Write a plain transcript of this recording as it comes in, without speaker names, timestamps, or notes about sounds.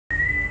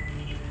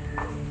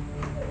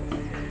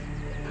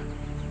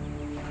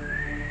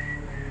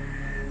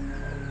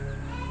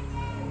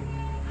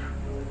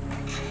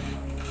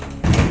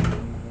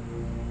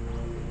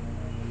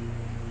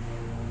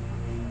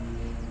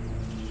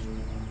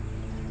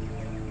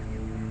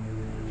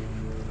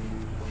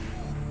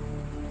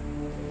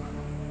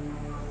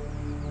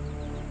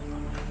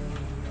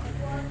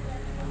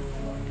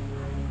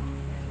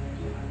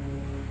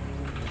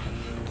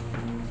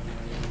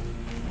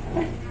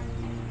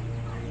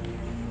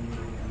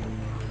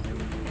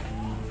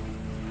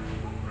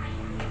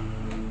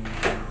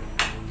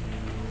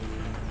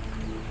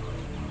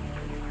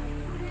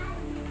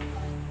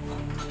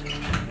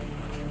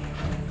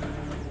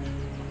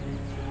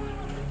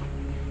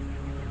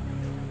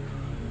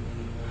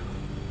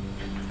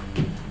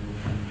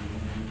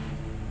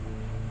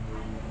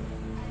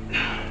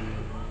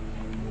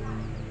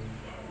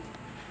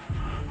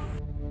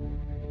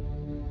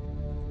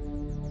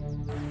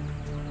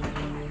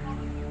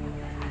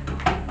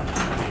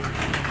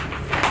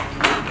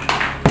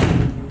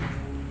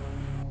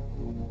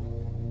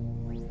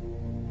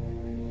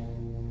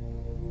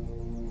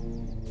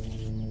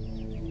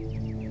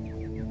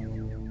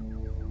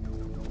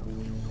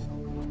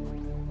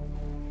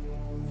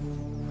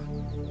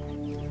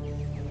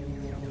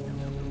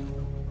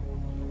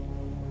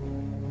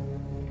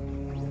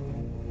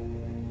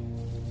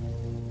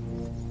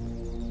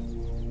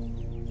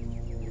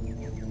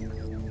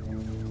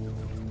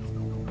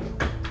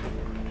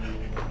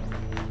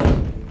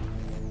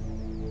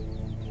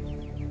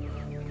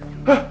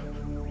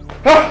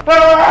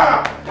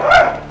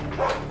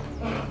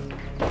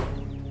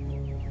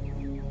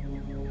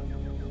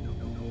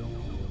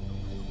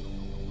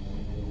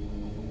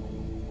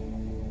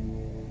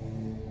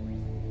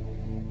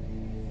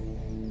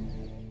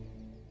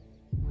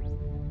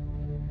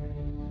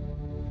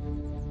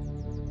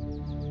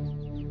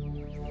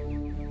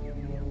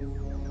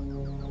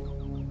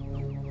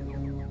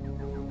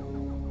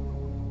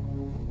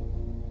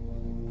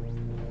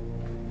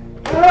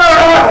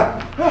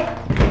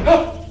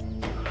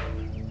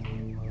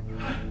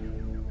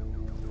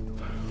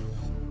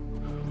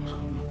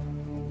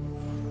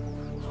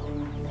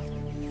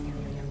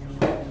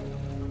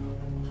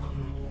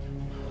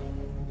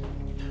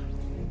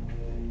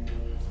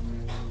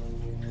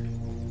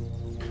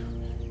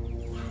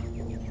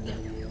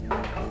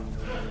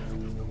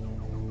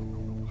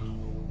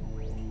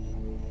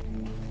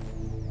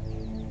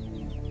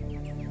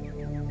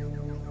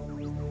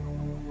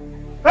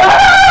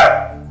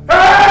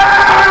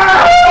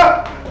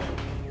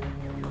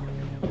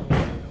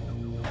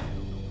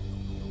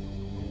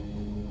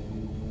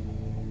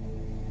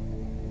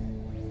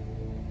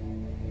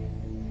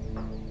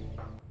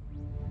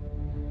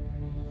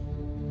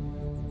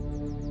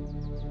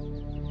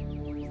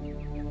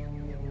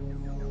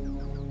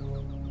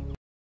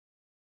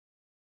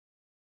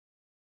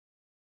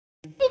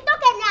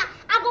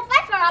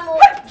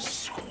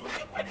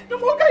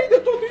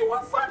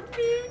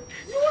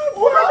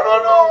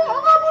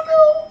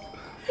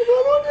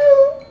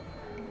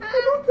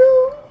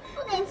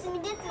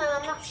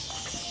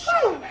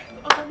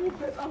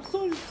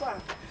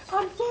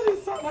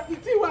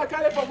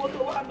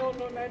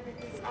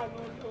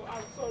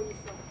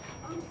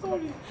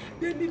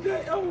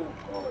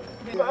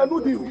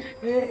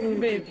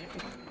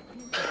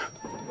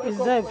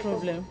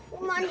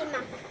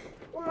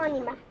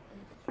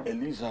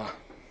Eliza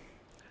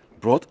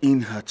brought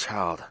in her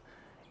child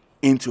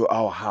into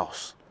our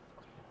house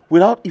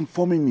without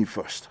informing me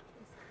first.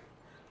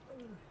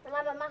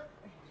 Mama.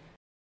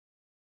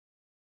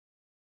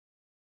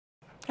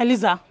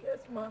 Eliza. Yes,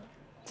 ma.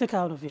 Take her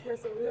out of here.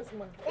 Yes,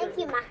 ma. Thank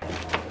you, ma.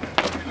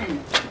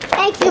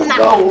 Thank you, ma.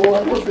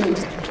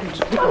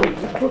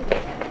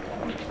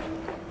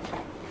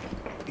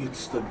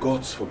 It's the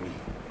gods for me.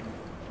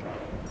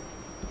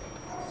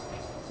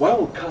 Why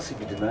would Cassie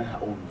be denying her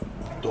own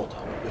daughter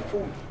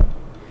before me?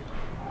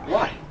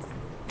 Why?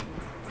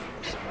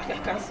 I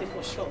can't say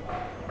for sure.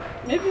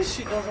 Maybe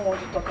she doesn't want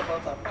to talk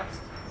about her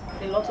past.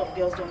 A lot of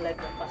girls don't like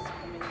their past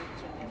coming into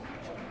their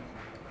future.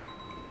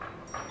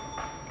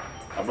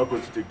 I'm not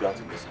going to take that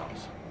in this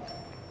house.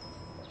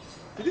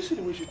 Did you see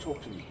the way she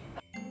talked to me?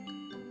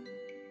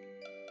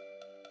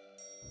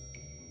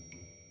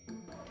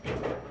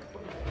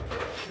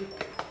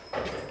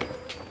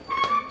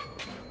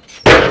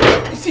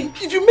 See,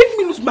 if you make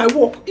me lose my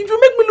work,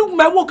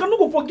 I'm not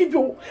going to forgive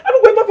you. I'm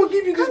not going to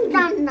forgive you. Calm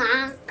down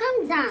now.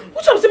 Calm down.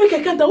 What shall I say make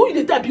I calm down? Who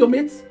you dey be your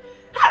mates?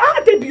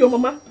 How I be your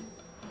mama?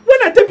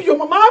 When I be your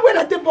mama, when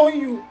I born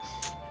you?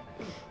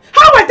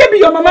 How I be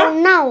your mama?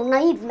 Now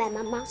you be my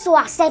mama, so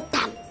accept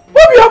them. Who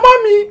be your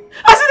mommy?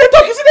 I see they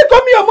talk, you see they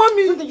call me your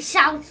mommy. So they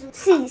shout.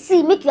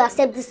 See, make you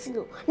accept this, you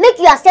know. Make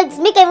you accept this,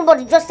 make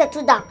everybody just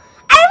settle down.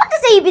 I want to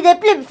say you be the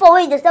play before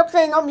when you stop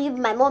saying no, you be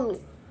my mommy.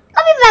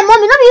 Not be my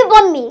mommy, not be you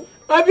born me.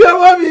 I be your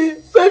mommy.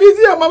 So if you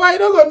see your mama, you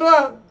don't go know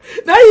her.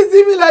 Now you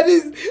see me like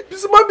this.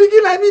 Small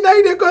begin like me, now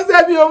you dey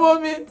consider me your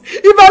mommy.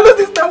 If I lose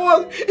this my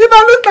work,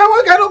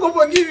 I don't go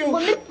forgive you.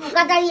 But make you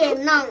gather here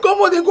now.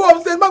 Come on, they go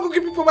upstairs. Man, go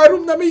keep me for my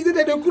room. Now me,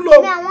 they cool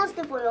off. Me, I want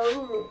to stay for your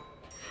room.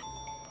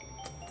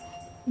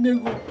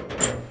 Nego.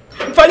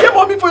 If I hear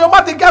mommy for your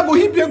mouth, I go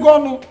hit you and go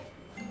no.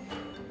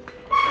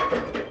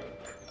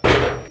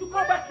 You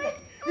come back here.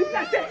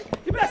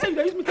 If I say you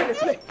don't use me to the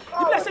play.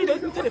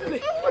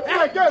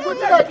 Go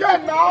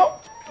again now.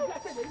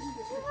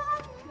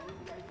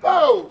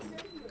 Oh!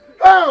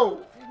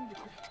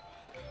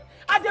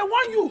 I dey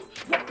warn you.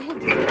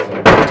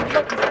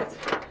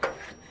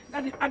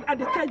 I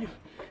dey tell you.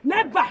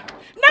 Never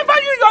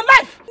you in your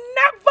life.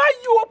 Never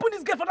you open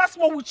this gate for that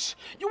small witch.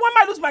 You want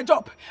me to lose my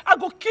job? I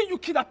go kill you,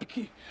 kill that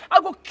pikin. I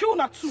go kill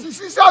her too.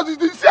 See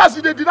as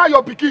you dey deny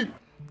your pikin.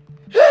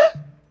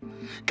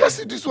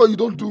 Cassie, this one you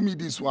don't do me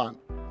this one.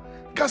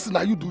 Cassie,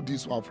 now you do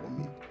this one for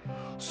me.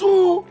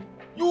 So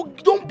you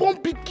don't born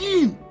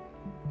pikin.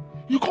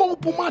 You can't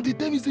open mouth, they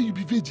tell me say you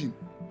be virgin.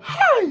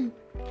 Hi!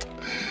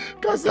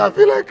 Cassie, I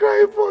feel like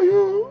crying for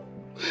you.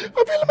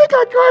 I feel like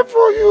I cry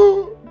for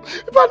you.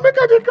 If I make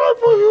her cry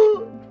for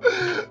you.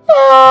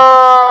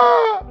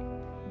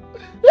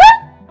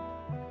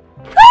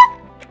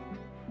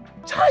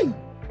 Chai!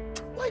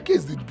 Why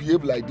girls they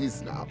behave like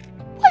this now?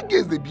 Why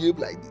girls they behave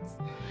like this?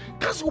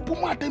 Cassie open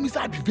mouth, tell me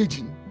say I be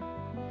virgin.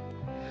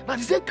 Now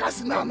they say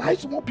Cassie now, I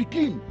small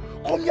pikin.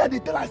 Come here, they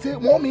tell her say,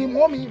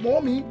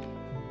 mommy.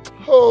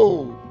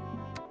 Oh.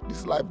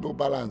 This life no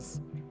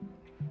balance.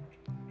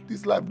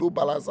 This life no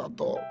balance at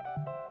all.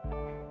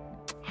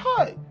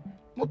 Hi.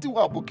 Nothing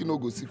what Aboki no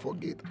go see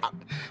forget.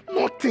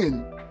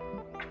 Nothing.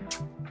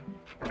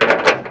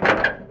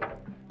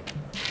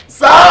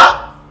 Sir!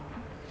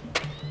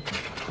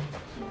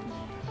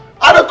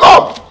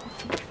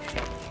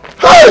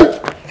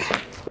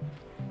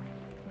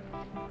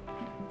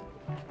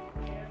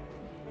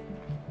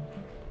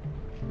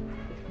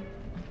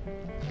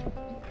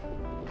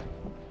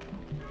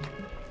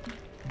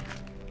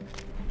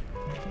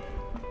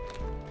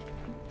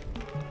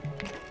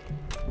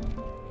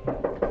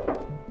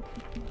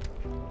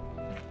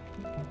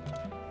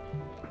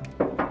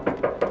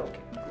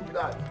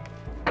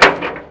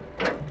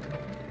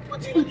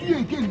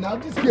 now.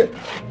 This girl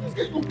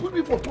you put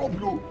me for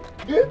trouble.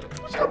 Eh?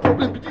 What's your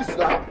problem with this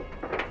now?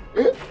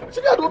 Eh?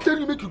 See, I don't tell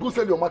you make you go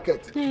sell your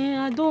market.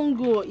 I don't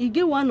go. You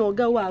get one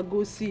oga where I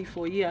go see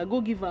for here. I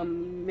go give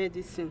am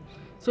medicine.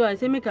 So I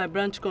say make a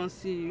branch come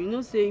see you. You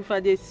know, say if I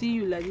dey see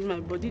you like this, my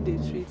body dey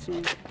sweet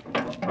me.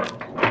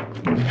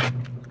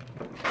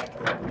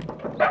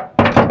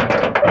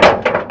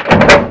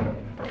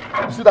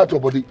 You see that your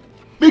body?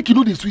 Make you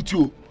know they sweet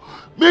you.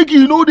 Make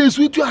you know they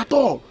sweet you at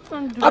all.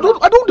 Andrew. I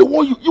don't they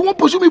want you. You won't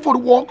pursue me for the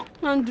work.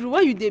 Andrew,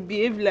 why you dey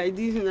behave like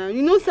this now?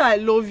 You know say I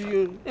love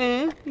you.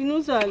 Eh? You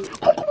know say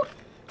Come on.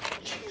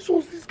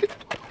 Jesus, this girl.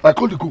 I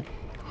call you go.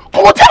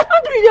 Come on, here.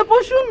 Andrew, you dey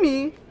pursue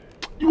me.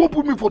 You won't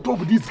put me for trouble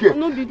with this girl.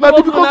 No, now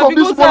because of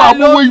this one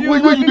where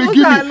you dey give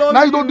me.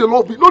 Now you don't they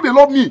love me. No, they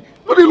love me.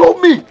 No, they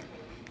love me.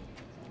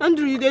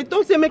 Andrew, you dey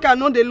talk say make I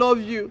know they love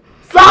you.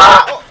 Sir!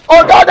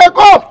 Oga, they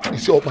come! You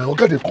see, oh my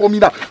Oga, they call me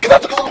now. Get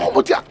out, come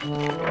on, here.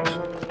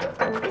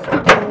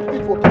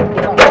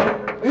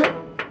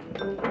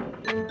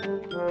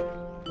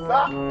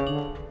 Sir?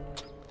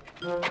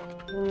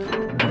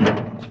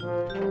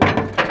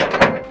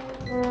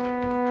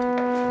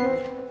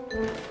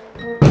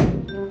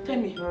 Tell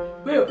me,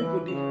 where your people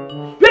dey?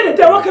 Where they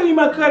tell what can you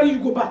carry you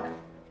go back?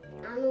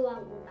 I don't want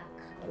to go back.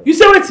 You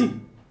say what?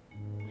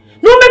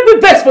 No make me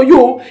vex for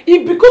you.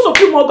 If because of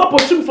you, my God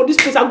pursue me for this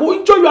place, I go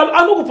enjoy you.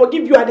 I no go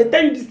forgive you. I dey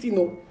tell you this thing,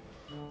 no.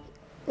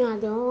 No,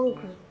 they're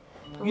hungry.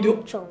 You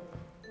don't chop.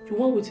 You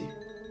want what? You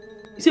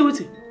say what?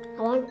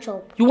 I want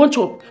chop. You want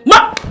chop?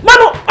 Man,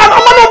 no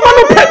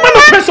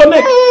press your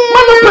neck.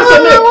 Man, no press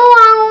your neck.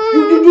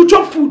 You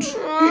chop food.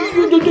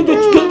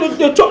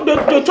 You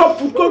chop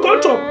food.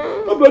 Go chop.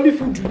 Not only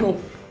food, you know.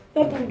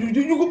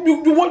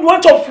 You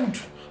want chop food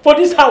for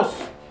this house.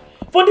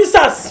 For this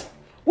house.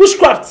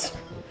 Witchcraft.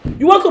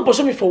 You want to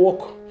pursue me for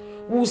work?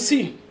 We'll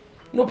see.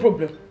 No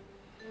problem.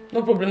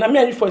 No problem. Now me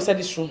and you for inside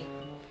this room.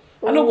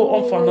 I no go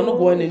on fan. I no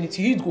go on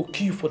anything. He'd go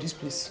kill you for this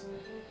place.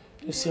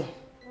 You see.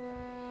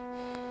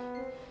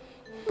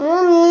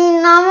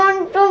 Mommy, I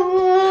want to.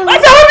 I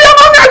said,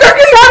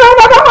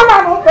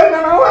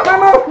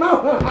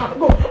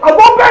 I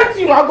go bite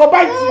you. I go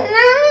bite you.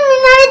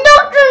 I don't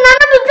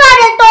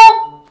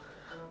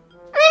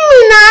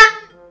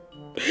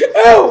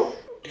Oh,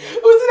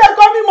 who see that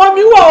call me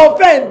mommy? Who are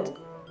offend?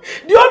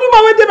 The only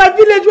man went to my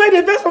village where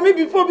they first for me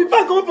before I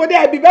come for there,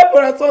 I be back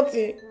for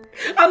something.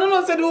 I don't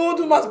know, say the old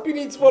woman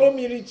spirit follow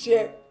me reach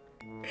here.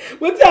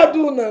 What do I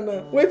do,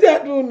 Nana? What do I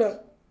do now?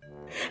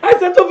 I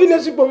set up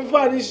village people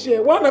before I reach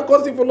here. Why not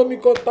cause follow me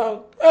cut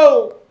down?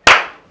 Oh!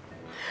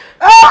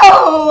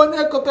 Oh!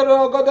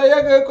 Nekotere God,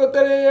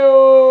 Nekotere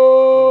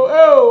yo!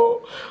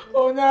 Oh!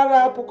 Oh,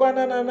 Nara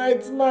Pukwana na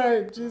night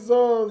my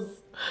Jesus!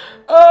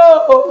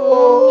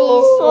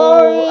 Oh!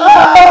 sorry.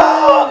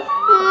 Oh!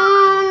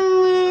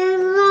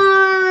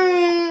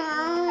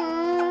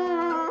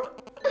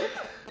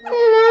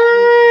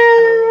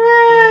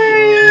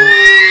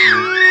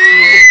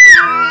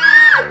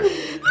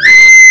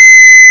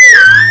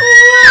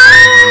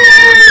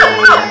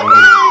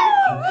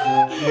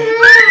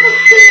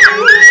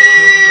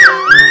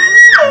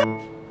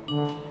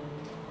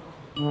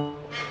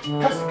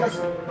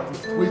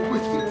 Wait.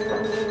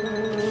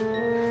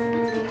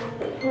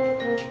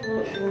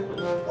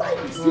 Why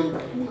you say you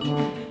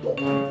talk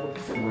for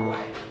this in my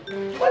life?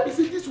 Why you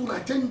say this one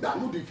agenda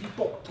no dey fit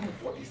talk true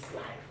for this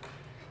life?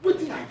 What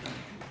did I do you?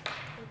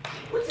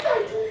 What did I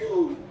do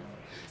you?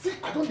 See,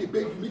 I don't dey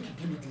beg you make you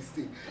give me this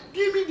thing.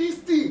 Give me this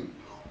thing.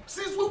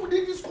 Since when we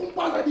did this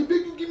compound, I dey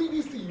beg you give me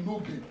this thing, you no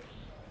give.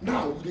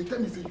 Now you dey tell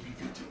me say you be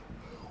virgin.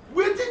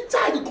 Wetin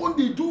child come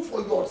dey do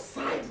for your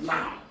side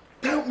now?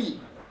 Tell me.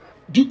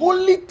 The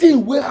only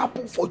thing will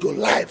happen for your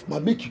life ma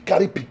make you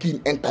carry pikin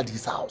enter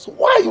this house.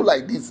 Why are you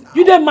like this now?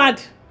 You dey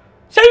mad?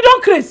 Shey you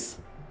don craze?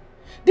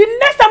 The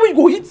next time when you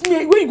go hit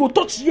me, when you go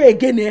touch you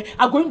again,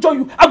 I go enjoy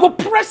you. I go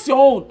press your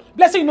own.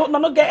 Bless you,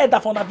 no get header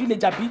from the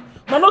village, abi.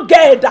 No get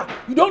header.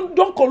 You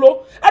don't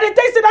colo. I dey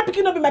tell you say that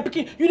pikin no be my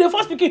pikin. You the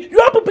first pikin. You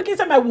want put pikin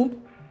inside my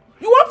womb?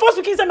 You want first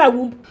pikin inside my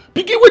womb?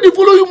 Pikin wey dey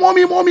follow you,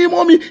 mommy.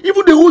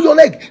 Even dey hold your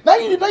leg. Now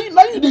you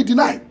dey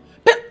deny.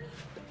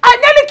 I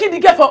nearly killed the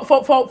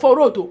girl for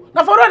road though.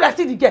 Now for road I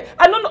see the girl.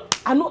 I don't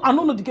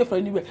know the girl for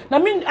anywhere.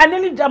 Now I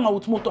nearly jam her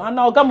with motor and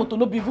now Oga motor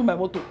no be even my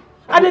motor.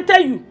 I dey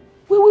tell you.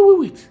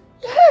 Wait.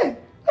 Yeah,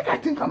 like I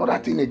think another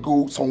thing dey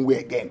go somewhere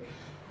again.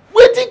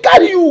 Wetin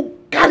carry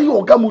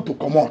Oga motor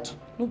comot?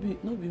 No be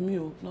me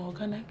o. Na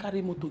Oga na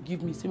carry motor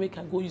give me say make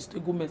I go use to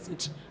go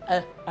message.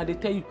 I dey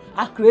tell you.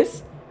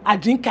 Grace, I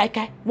drink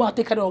kai. Why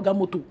take carry Oga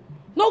motor?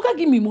 No, Oga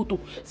give me motor.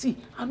 See,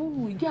 I don't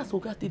know. Guess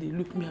Oga they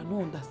look me. I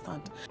don't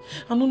understand.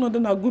 I don't know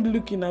that I'm good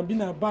looking. I've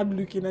been a bad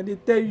looking. And they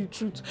tell you the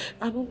truth.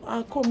 I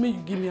come make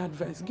you give me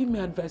advice. Give me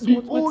advice.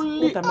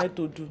 What am I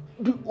to do?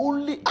 The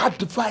only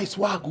advice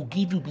what I go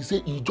give you be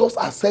say you just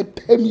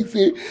accept me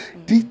say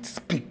this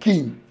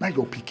pikin, not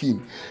your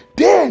pikin.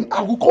 Then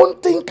I will come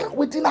think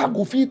wetin I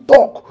go fit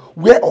talk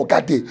where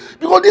Oga dey.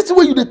 Because this is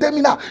where you dey tell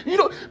me now. You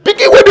know,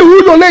 pikin where they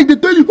hold your leg, they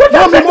tell you.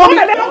 Mommy.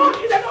 They don't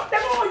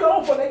hold your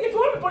own for leg. If you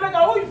hold me for leg,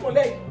 I hold you for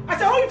leg. I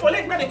said, how you for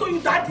late, man? They call you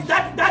daddy.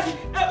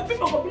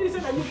 People go believe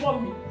saying that you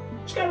born me.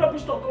 She can't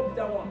rubbish talk up with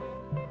that one.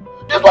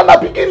 This one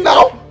not picking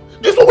now.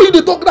 This one when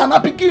they talk now,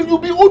 not picking. You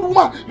be old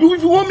woman.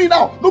 If you want me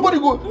now, nobody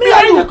go. Me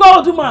how you call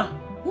old woman?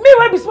 Me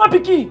when be small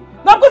pikin.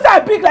 Now because I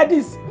pick like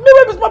this. Me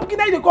when be small pikin,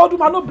 now you call old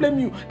woman. No blame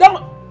you. That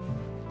one.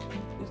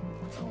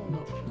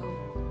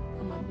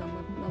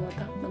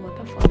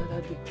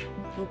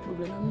 No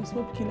problem. I mean,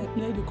 small pikin like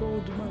me, they call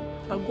old woman.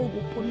 I'll go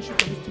punish you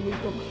for this thing.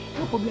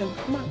 No problem.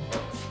 Man.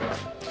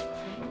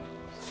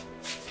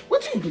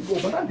 What do you do?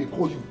 Madam, they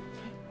call you.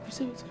 You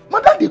say what?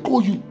 Madam, they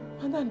call you.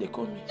 Madam, they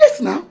call me.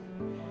 Yes, now.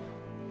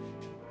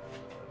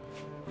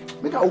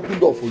 Make I open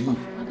door for you.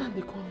 Madam,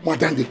 they call me.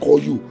 Madam, they call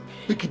you.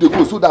 Make it they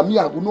go so that me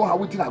I go know how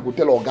waiting I go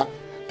tell Oga.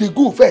 They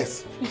go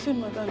first. You say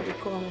Madam, they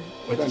call me.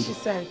 What Madam, did she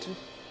say I do?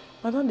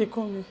 Madam, they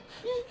call me.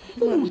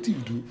 You know what you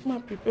do? I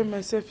prepare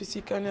myself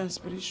physically and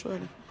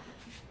spiritually.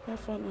 My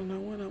father and I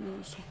want I'm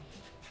also.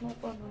 My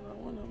father and I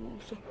want I'm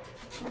also.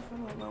 My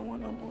father and I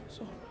want I'm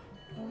also.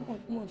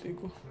 Where they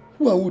go?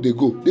 Who and who they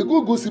go? They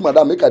go see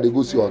Madam, make her they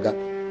go see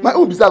Oga. My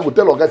own business I go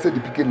tell Oga say the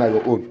pikin na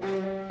your own.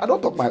 I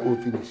don't talk my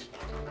own finish.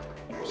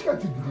 She can't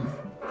do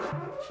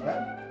this.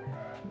 Yeah?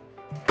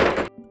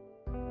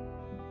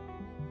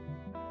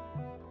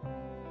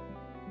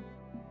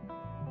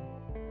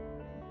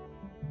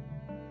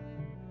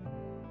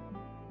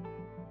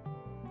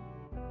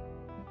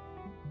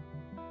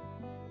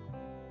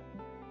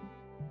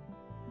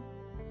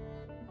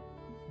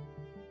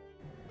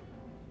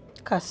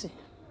 Cassie.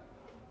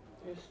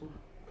 Yes, ma'am.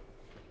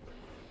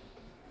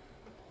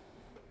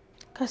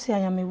 Cassie, I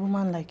am a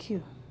woman like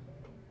you.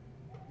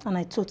 And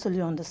I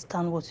totally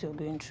understand what you're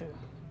going through.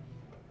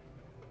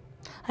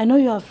 I know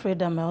you're afraid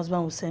that my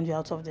husband will send you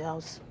out of the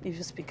house if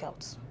you speak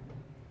out.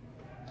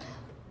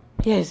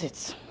 Here is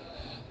it.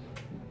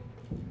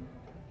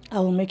 I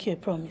will make you a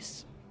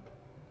promise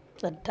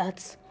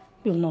that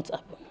will not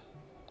happen.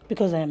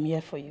 Because I am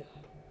here for you.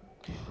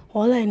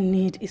 All I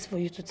need is for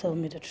you to tell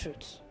me the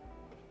truth.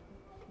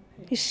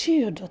 Is she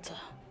your daughter?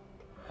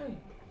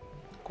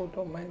 God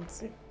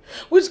Almighty.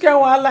 Which kind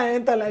of wahala I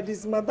enter like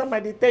this, madam? I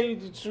dey tell you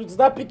the truth.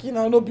 That pikin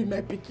will not be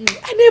my pikin.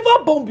 I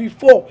never born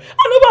before.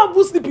 I never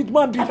even sleep with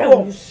man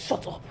before. You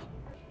shut up.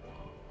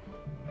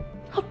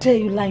 How dare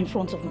you lie in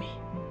front of me?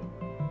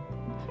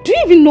 Do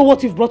you even know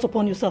what you've brought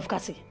upon yourself,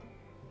 Cassie?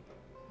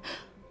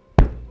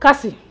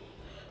 Cassie,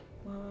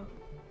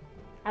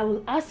 I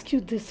will ask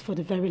you this for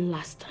the very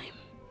last time.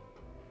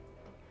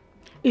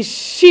 Is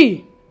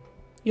she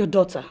your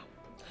daughter?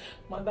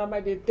 Madam, I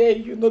dey tell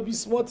you, no be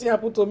small thing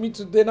happen to me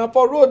today. Now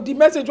for road, the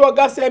message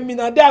Oga send me,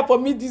 now there for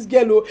me this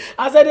girl.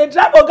 As I dey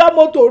drive Oga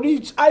motor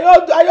reach, I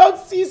heard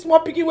see small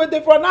pikin wey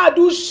dey front. Now I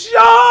do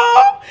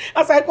sure.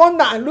 As I come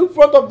down and look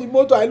front of the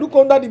motor, I look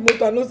under the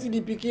motor and no see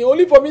the pikin.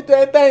 Only for me to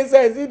enter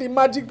inside, see the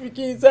magic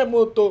pikin inside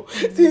motor.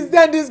 Since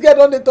then, this girl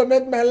don dey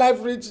torment my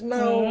life reach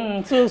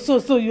now.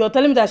 So you are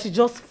telling me that she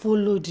just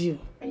followed you?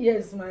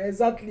 Yes, ma,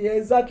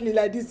 exactly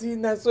like this.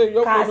 Now, so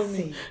you follow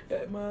me,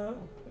 ma.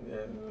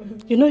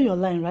 You know you're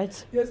lying,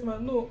 right? Yes, ma.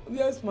 No.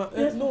 Yes, ma.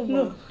 Yes, no,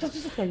 no. ma.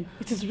 Just tell you.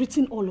 It is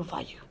written all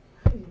over you.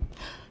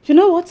 You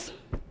know what?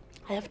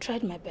 I have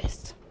tried my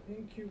best.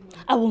 Thank you, ma.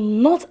 I will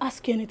not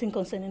ask you anything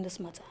concerning this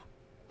matter.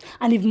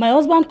 And if my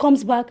husband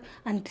comes back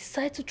and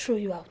decides to throw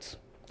you out,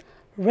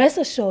 rest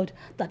assured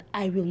that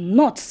I will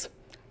not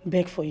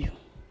beg for you.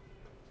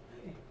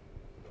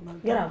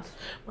 Madam, get out.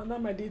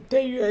 Madam, I did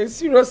tell you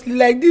seriously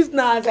like this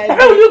now. As I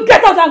how will you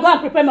get out and go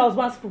and prepare my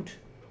husband's food?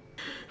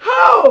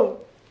 How?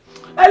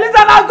 Elisa,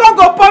 now God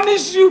go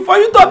punish you for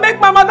you to make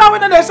my mother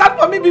when they shout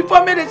for me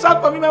before me they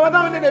shout for me. My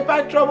mother when they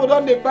find trouble,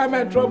 don't they find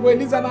my trouble?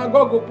 Elisa, now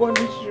God go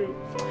punish you.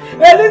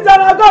 Elisa,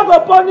 now God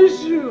go punish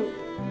you.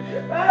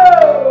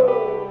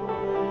 Oh.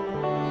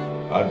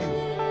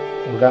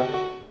 Andrew.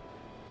 Oga.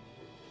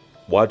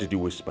 Why did you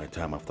waste my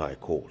time after I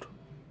called?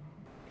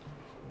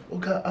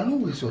 Oga, I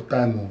don't waste your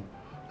time. Oh.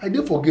 I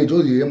did forget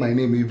just hear my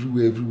name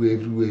everywhere.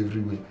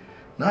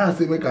 Now I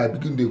say make I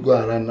begin to go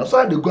around. Now so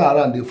I they go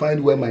around, they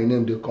find where my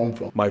name they come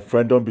from. My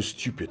friend, don't be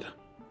stupid.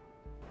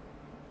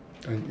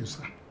 Thank you,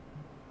 sir.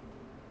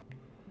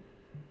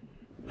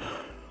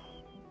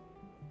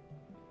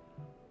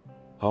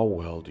 How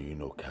well do you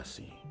know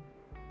Cassie?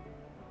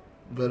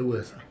 Very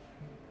well, sir.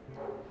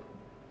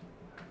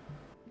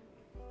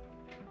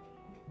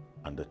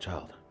 And the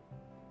child?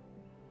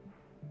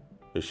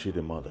 Is she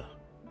the mother?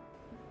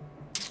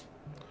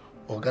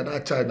 Oga,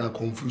 that child na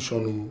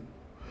confusion.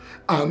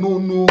 I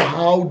don't know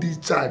how this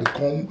child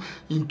come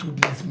into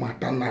this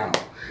matter now.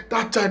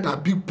 That child a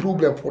big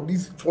problem for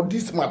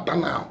this matter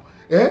now.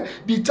 Eh?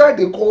 The child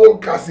they call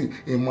Cassie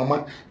and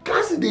mama.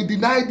 Cassie they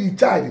deny the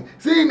child.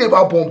 Say he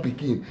never born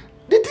pikin.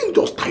 The thing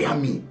just tire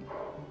me.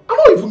 I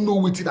don't even know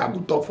what I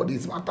could talk for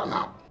this matter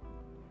now.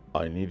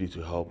 I need you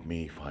to help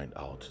me find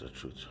out the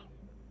truth.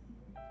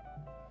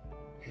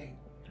 Hey.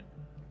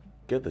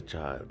 Get the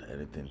child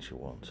anything she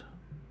wants.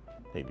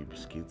 Maybe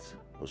biscuits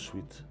or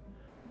sweets.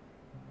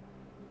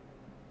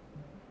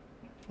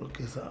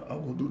 Okay, sir. I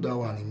will do that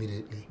one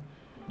immediately.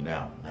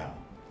 Now.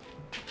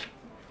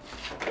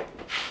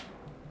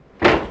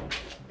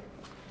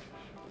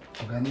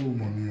 got no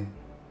money.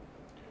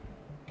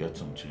 Get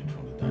some change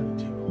from the dining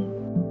table.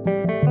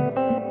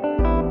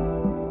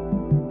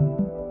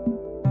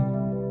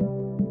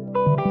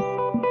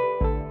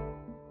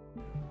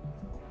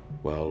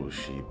 Why will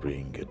she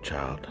bring a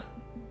child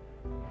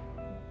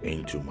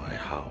into my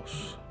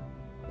house?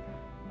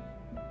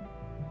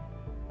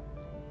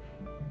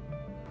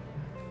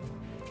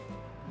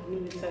 I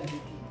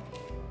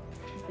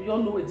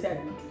don't know what I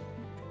do.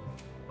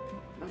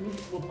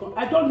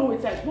 I don't know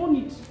what I do. No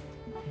need.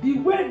 The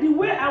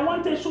way I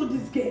want to show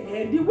this girl,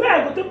 the way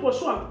I go to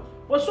pursue am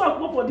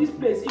go for this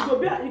place, it go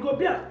be like film.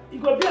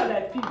 It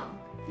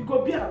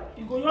go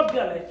not be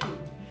like film.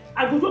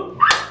 I go do.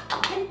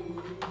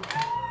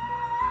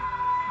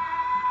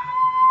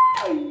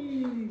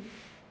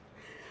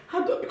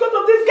 Because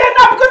of this girl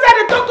now, because I had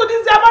to talk to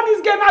this about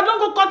this girl now, I don't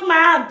go cut my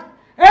hand.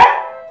 Eh?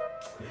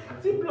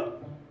 See blood.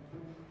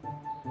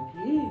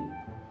 Yeah.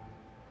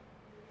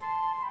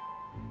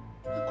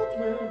 I cut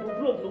my hand, but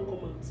blood no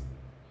come out.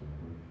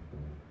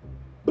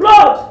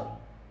 Blood!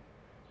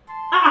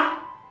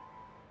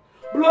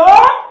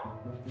 Blood!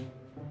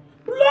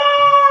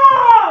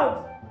 Blood!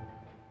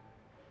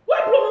 Why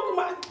blood no come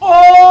out?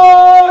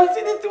 Oh, you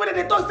see this thing when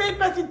they talk, say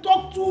person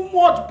talk too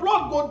much,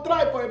 blood go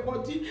dry for your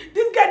body.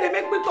 This guy they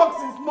make me talk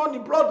since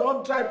morning, blood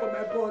don't dry for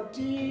my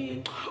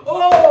body.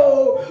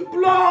 Oh,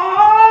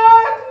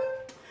 blood!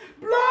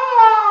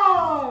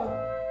 Blood!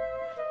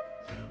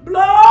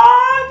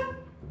 Blood!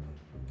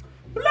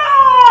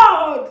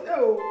 Blood!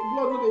 Oh,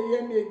 blood no dey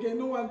hear me again.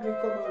 No one can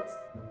come out.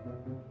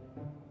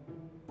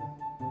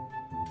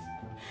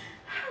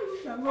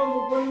 I'm not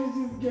gonna punish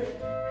this girl.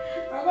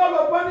 I'm not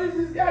gonna punish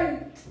this guy.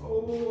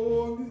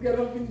 Oh, this guy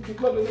don't finish the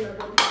blood in my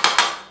body.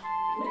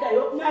 Make I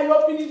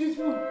finish this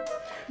food.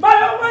 My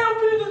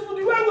finish this food.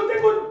 You want to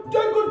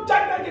go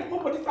jack that get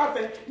more for this house?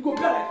 You go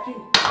play like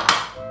king.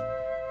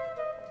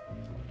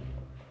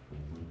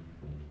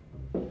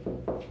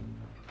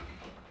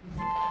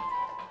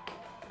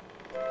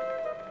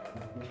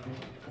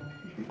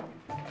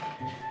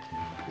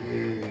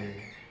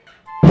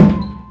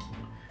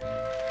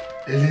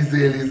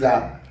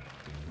 Eliza.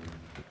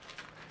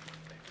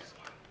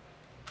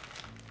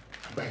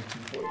 Buy two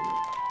for you.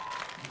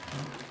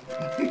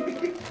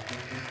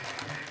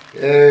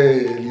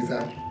 Hey, Eliza.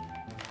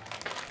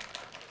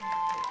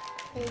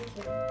 Thank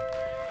you.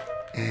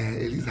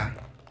 Eliza,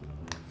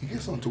 you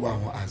get something I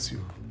want to ask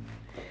you.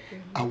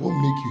 I won't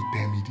make you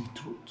tell me the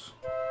truth.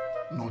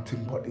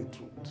 Nothing but the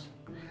truth.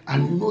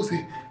 And you know,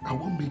 say, I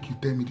won't make you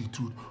tell me the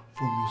truth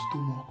from your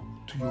stomach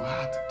to your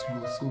heart to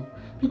your soul.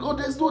 Because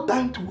there's no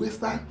time to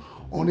waste time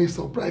on a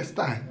surprise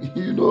time.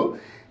 You know?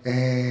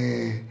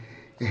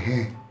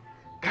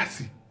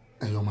 Cassie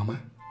and your mama.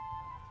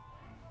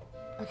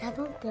 But I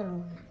don't tell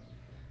her.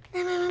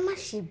 Now my mama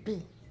she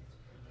be.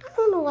 I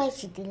don't know why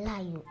she did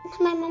lie you. Now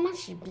my mama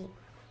she be.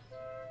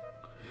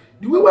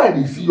 The way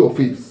I see your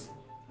face,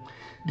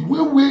 the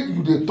way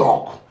you dey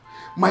talk,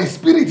 my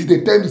spirit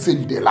they tell me say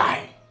you dey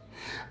lie.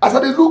 As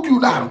I dey look you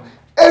now,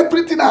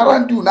 everything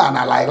around you now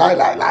na lie.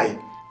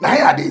 Now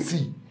here they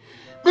see.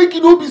 Make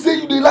you no be say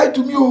you dey lie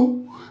to me, oh.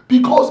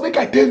 Because make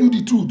I tell you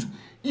the truth.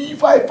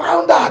 If I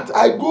found out,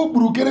 I go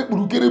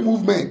burukere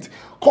movement,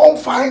 come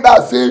find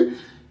out say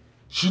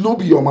she no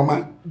be your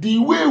mama. The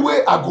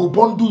way I go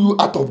bundle you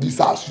out of this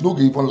house, you no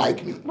go even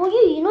like me. But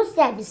you know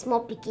say I be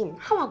small pikin.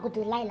 How I go to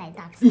lie like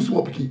that? You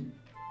small pikin.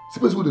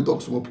 Suppose when they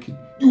talk small pikin.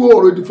 You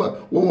already fight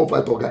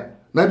 115 guy.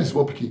 Now be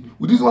small pikin.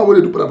 With this one where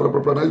they do pra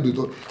now you dey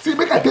talk. See,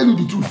 make I tell you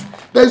the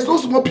truth. There is no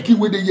small pikin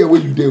where they hear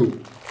where you dey.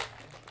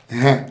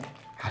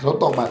 I don't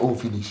talk my own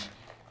finish.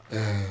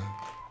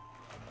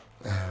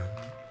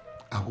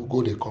 I will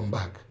go they come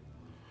back.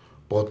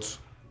 But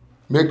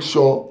make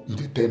sure you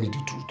tell me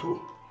the truth too.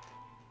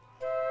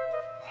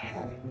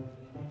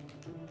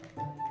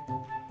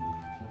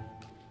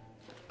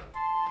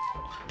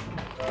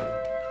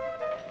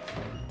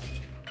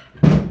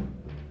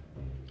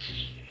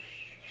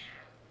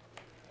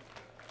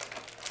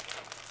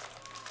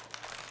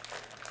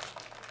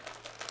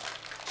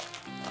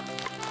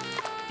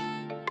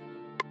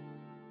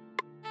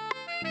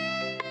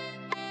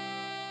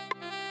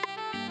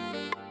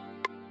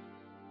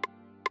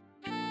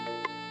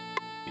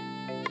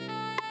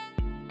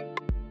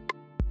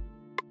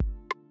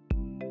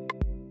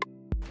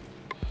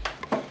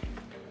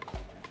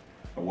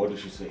 What did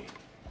she say?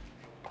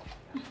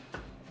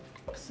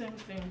 Same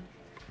thing.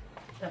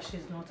 That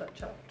she's not a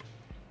child.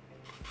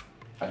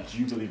 And do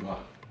you believe her?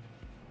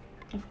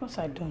 Of course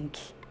I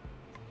don't.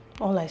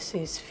 All I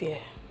say is fear.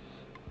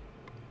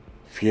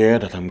 Fear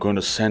that I'm going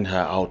to send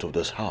her out of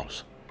this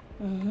house?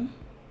 Mm-hmm.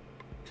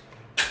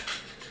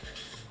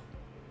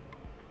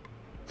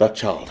 That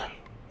child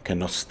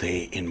cannot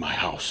stay in my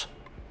house.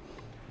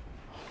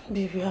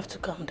 Babe, you have to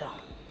calm down.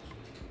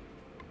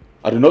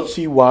 I do not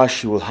see why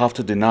she will have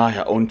to deny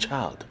her own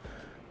child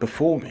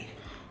before me.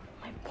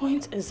 My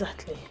point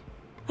exactly.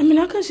 I mean,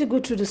 how can she go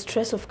through the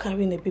stress of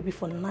carrying a baby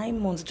for 9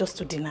 months just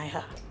to deny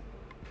her?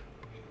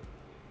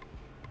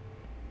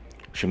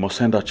 She must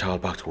send that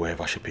child back to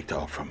wherever she picked her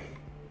up from.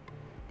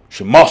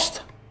 She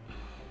must!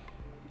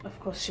 Of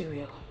course she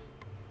will.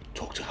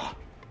 Talk to her.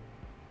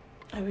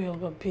 I will,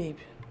 but babe.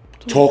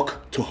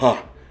 Talk to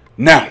her.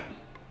 Now.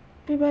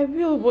 Babe, I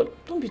will,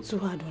 but don't be too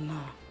hard on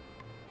her.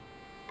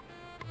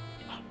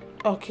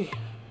 Okay.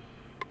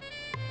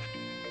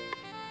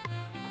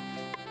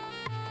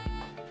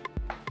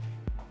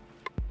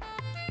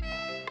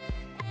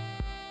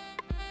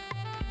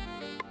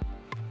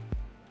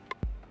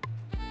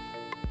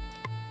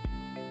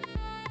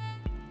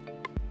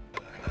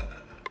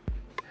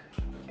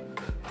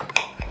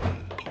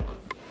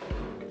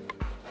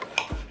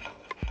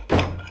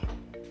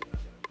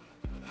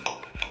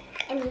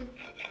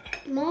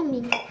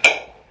 Mommy,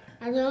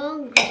 I'm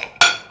hungry.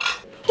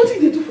 What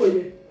did they do for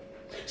you?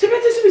 She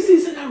better see me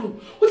inside that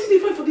room. What did they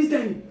find for this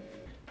dining?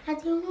 I'm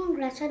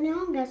hungry. I'm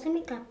hungry. I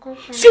make a call.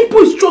 Simple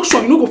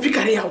instruction, you no go fit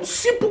carry out.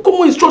 Simple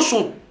common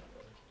instruction.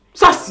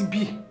 Sassy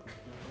be.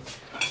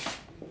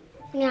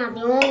 Yeah, I'm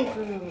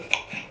hungry.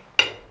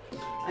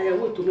 I am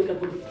waiting to make a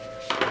good.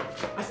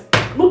 I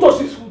said, no touch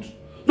this food.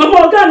 No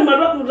more again,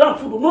 my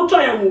food. No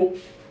try and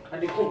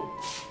they come.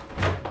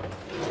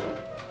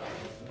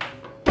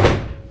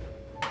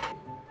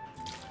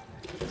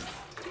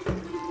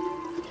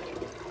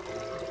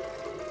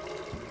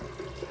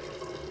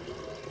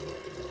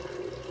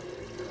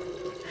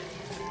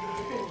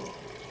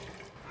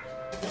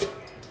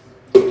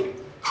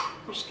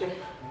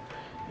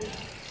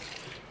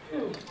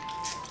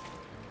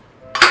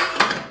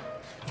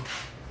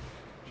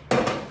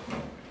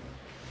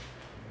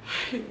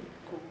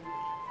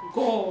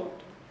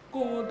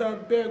 God, I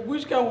beg.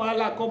 Which kind of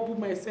wahala come put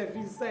myself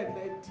inside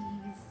like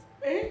this?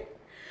 Eh?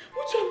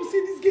 Which one you say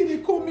this girl they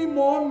call me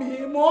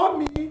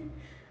mommy?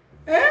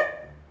 Eh?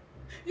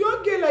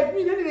 Young girl like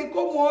me, then they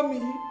call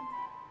mommy.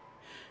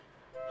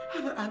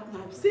 And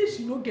I'm saying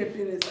she no get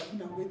parents. I've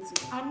been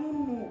waiting. I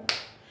don't know.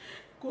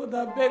 God,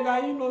 I beg.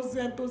 I'm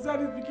innocent. To say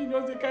this pikin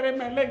just they carry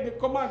my leg, they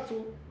come out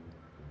too.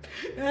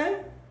 Eh?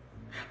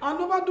 I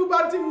never do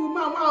bad thing with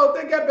mama. I'll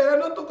take a better,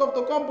 not talk of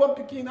to come born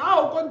picking.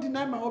 I'll come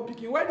deny my own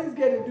picking. Why this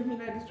girl they do me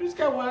like this? Which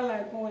kind one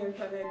like one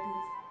enter like this?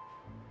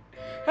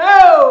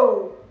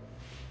 Hey!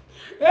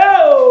 Hey!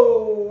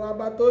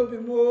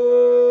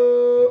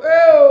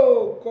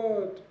 Oh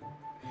God!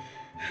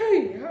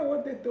 Hey, I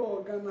wanted to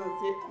organize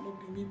say I'm not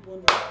be me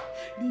born.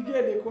 The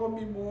girl they call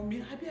me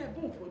mommy. I be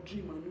born for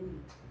dream and no.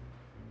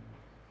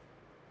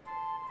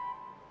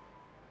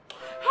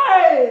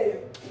 Hey!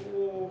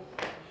 Oh.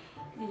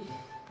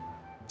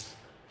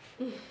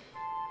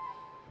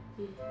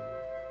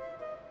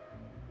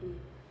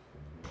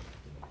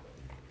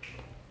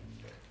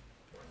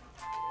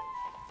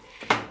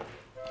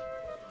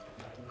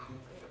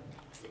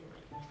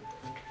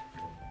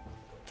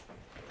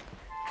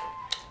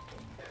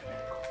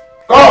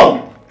 Come!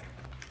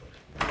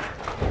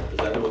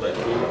 Exactly what I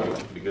told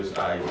you, because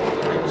I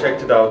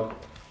checked it out.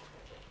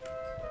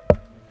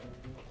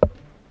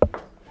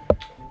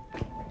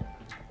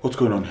 What's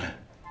going on here?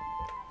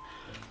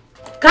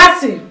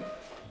 Cassie!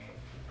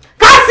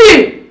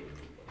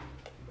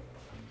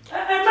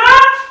 Emma!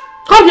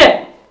 Come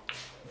here!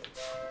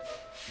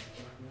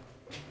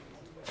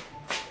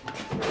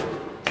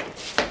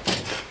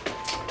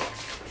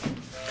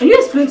 Can you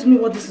explain to me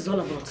what this is all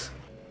about?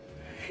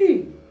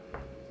 Hey!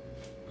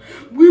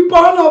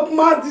 Weapon of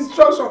mass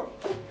destruction!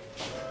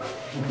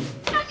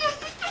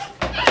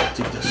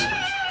 Take this.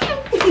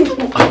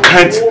 I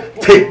can't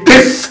take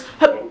this!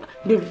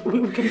 Babe,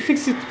 we can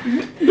fix it.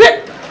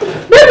 Baby!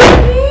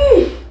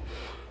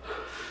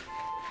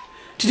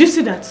 Did you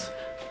see that?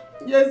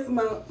 Yes,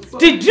 ma'am.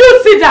 Did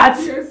you see that?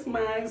 Yes,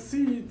 ma'am. I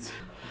see it.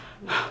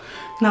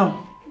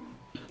 Now,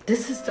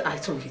 this is the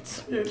height of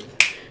it. Yes.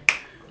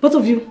 Both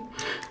of you,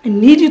 I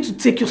need you to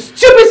take your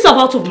stupid self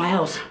out of my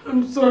house.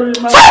 I'm sorry,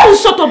 ma'am.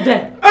 Shut up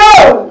there.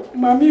 Oh!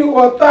 Mommy,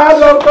 water,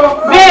 don't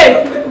come.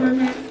 Babe!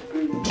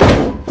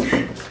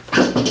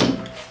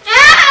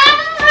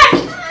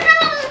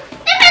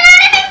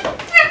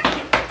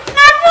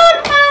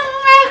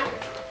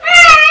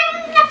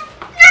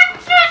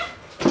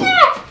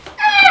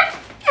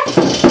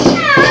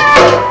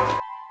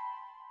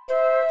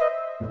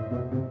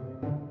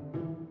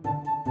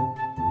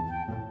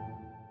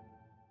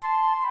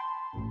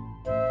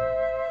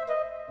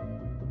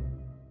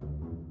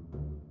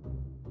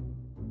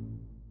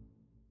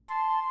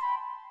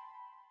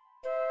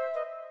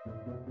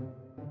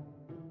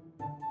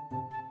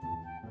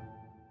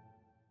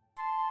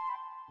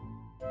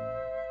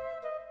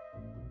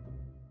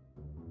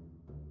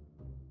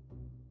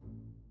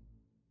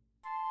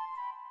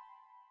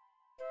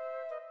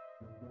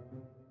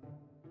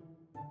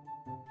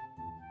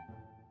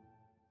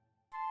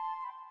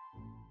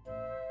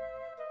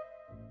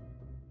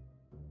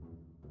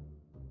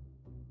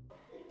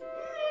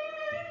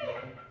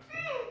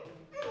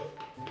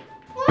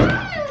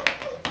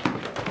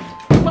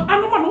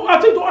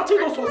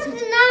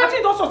 I think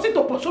you don't succeed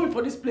to pursue me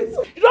for this place.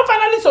 You don't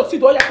finally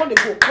succeed. Oh yeah, come go.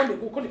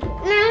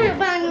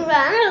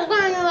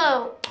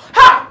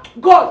 Ha!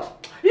 God!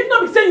 If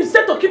not be saying you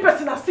said to keep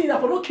person as sin, I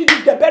for not kill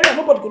you, get buried and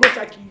nobody go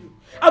not kill you.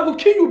 I will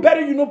kill you,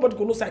 bury you, nobody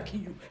go know say I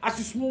kill you. As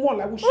you small,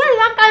 I will shoot. Where you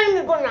want carry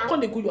me go now? Come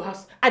they go your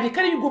house. I dey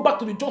carry you go back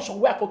to the junction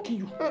where I for kill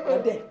you.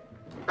 Right there.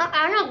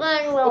 I'm not going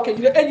anywhere.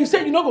 Okay, you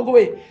say you not go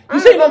away. You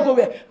say you not go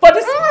away. For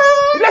this,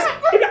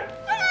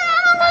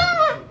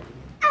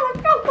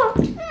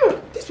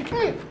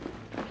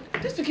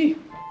 this Vicky,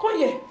 come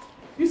here.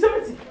 You say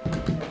what?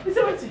 You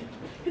say what?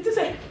 It is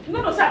a you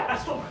know say I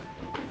strong.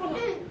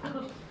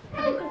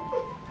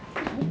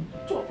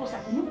 Two of us,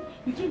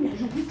 between me and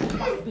you, you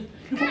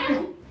go.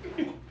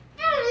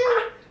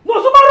 No,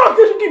 somebody wrong.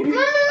 This will give you. I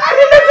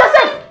didn't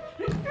yourself.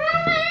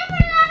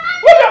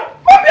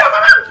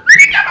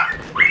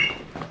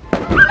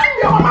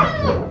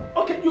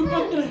 Okay,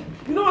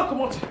 you know what?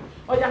 Come on.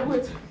 Oh yeah,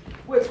 wait.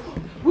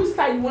 Which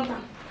style you want?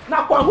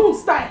 Now, who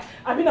style?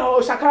 I mean,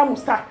 Shakaramu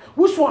style.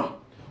 Which one?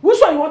 Which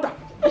one you want?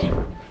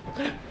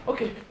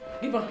 Okay,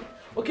 give on.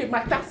 Okay,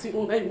 my taxi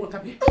on. You want to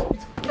be?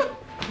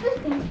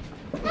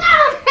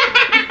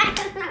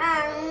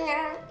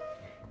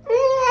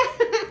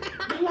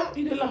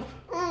 You dey laugh.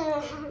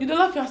 You dey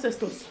laugh your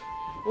ancestors.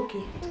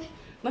 Okay.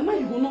 Now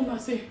you go know now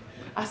say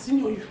I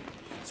senior you.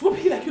 So what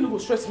people like you no go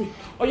stress me.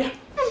 Oh yeah.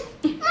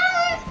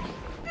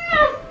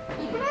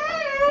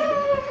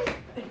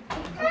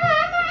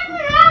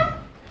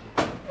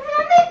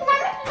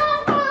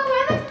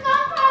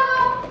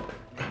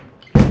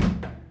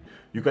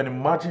 You can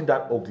imagine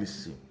that ugly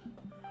scene.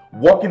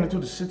 Walking into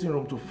the sitting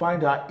room to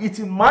find her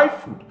eating my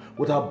food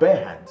with her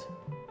bare hands.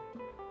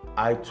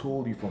 I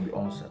told you from the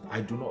onset,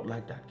 I do not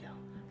like that girl.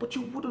 But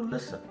you wouldn't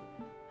listen.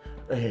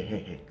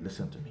 Hey,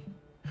 listen to me.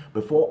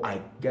 Before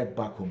I get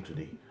back home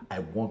today, I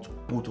want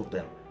both of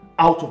them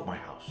out of my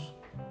house.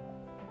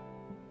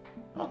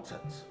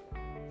 Nonsense.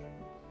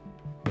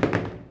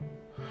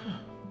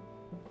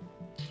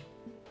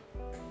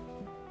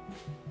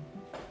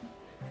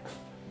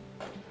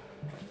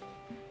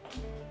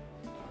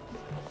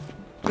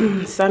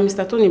 Sir,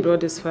 Mr. Tony brought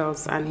these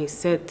files and he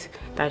said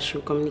that I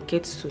should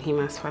communicate to him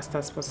as fast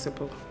as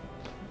possible.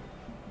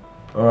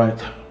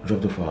 Alright, drop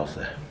the files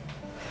there.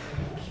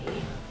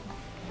 Okay.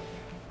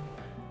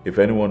 If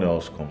anyone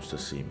else comes to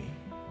see me,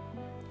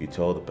 you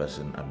tell the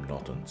person I'm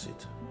not on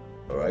seat.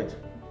 Alright?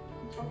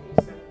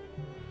 Okay, sir.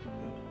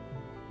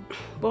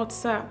 But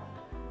sir,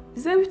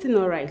 is everything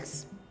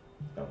alright?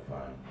 I'm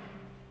fine.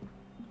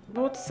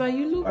 But sir,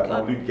 you look I can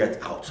only get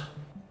out.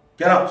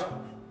 Get out!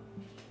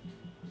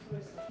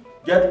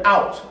 Get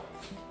out!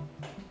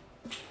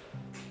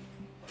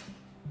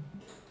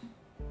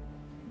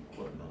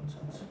 What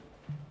nonsense.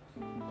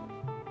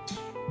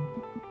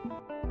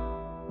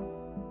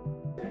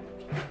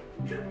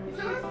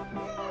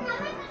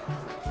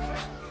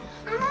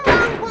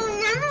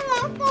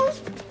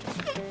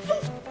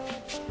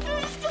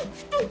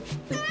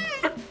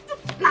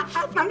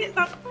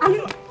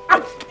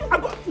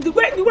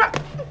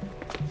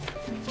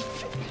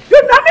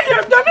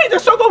 The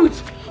struggle with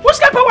which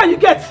kind of power you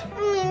get?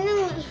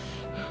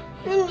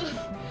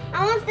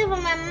 I want to stay for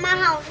my mama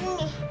house.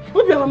 Who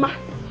be your mama?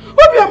 Who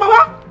be your mama?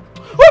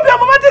 Who be your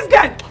mama? This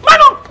guy.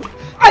 Man up!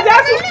 I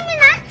ask you. Leave me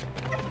now.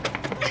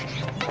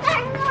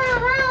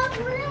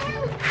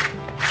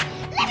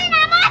 Leave me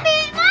now, mommy.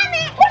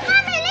 Mommy,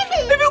 leave me.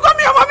 If you call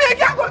me your mommy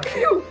again, I go kill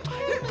you.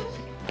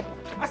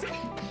 I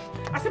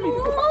say me.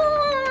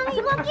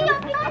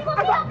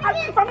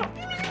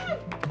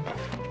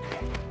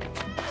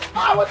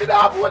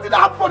 What did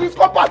happen for this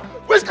compound?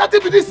 Which can't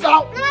be this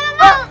now?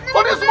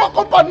 For this small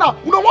compound now,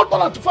 we don't want to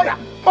turn to fire.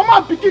 Mama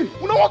and Pikin,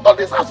 we don't want to turn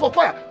this house for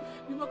fire.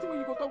 You know when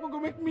you go talk, go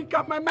make me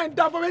cap my mind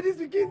down for where this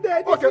Pikin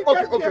there. Okay,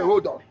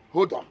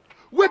 hold on.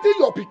 What did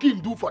your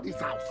Pikin do for this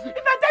house? If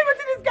I tell you what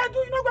this guy do,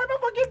 you not going to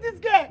forgive this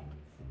guy.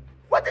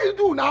 What did he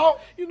do now?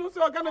 You know,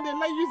 so I kind of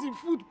like using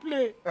food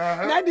play.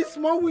 Now this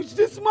small witch,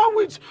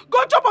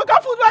 go chop a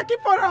food I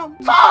keep for him.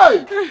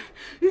 Hi!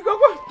 You go.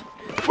 Wait.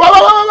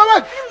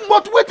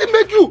 But wait till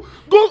make you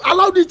go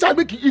allow this child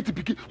make you eat the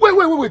Pikin.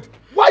 Wait.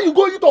 Why you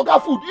go eat Oga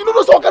food? You know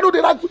those Oga know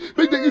they like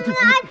make them eat the food.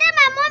 I think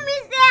my mom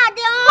is there.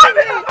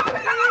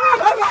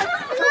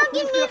 Don't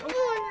give me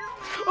food.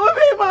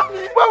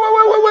 Mommy.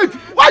 Wait.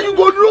 Why you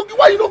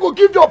not go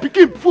give your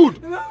Pikin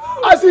food?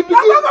 I see Pikin.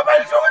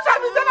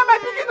 My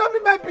Pikin don't be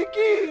my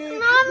Pikin.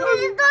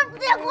 Mommy, don't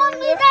take on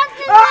me.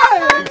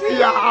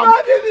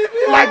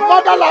 Like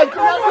mother, like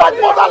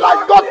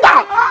daughter.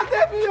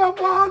 Take me your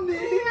money.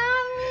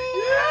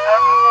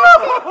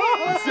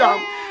 You see am.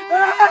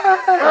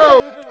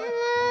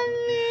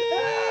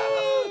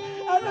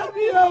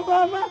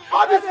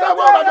 All this guy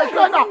wey dey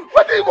cry now,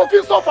 wetin you go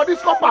feel so for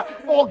this compound?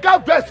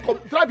 Oga vex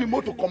drive him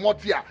motor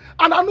comot here,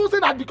 and I know say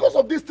that because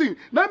of this thing,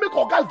 na make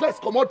Oga vex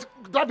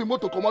drive him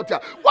motor comot here.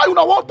 Why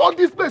una wan turn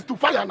this place to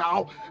fire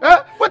now?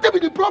 Wetin be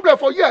the problem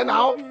for here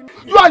now?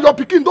 You and your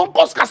Pikin don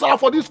cause kasala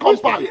for this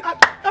compound.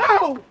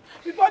 Ow!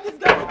 Before this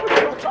guy will put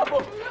you in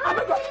trouble, I'm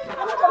not going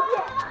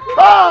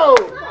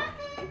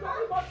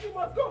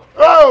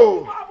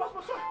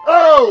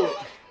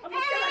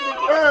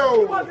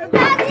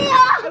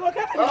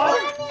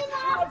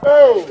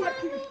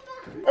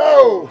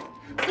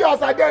See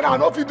as I get now,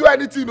 no no fit do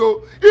anything,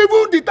 no.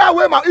 Even the time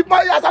when if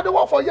my as I dey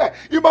work for here,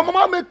 if my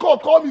mama make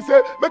call me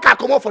say make I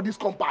come out for this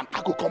compound,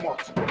 I go come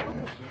out.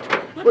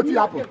 What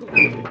happen?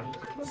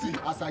 See,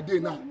 as I dey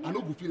now, I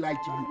no go feel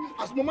like to you.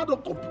 As mama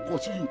don't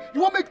pursue you,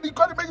 you want make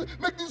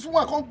this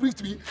woman come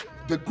breathe me?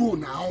 They go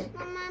now.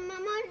 Mama,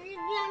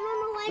 I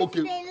don't know why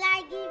okay. they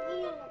like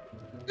you.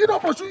 He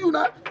don't pursue you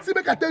now. See,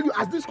 make I tell you,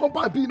 as this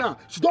compound be now,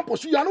 she don't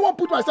pursue you. I don't want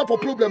to put myself for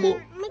problem.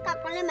 Oh. Make I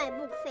collect my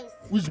book first.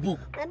 Which book?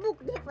 My book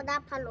there for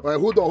that parlor. All right,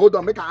 hold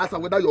on. Make I ask her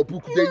whether your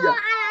book there. No, I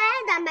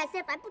had that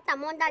myself. I put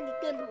them under the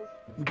table.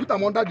 You put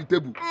them under the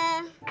table?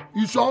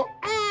 You sure?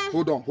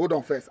 Hold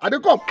on first. Are they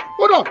come?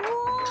 Hold on.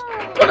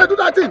 Don't do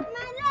that thing.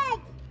 My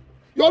leg.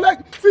 Your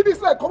leg. See this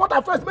leg. Come out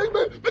at first. Make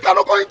I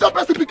not go into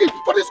person picking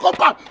for this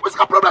compound. What's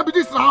the problem with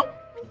this now?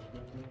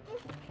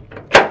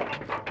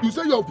 You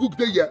say your book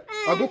there, yeah?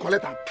 I'll go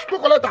collect them. Go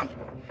collect them.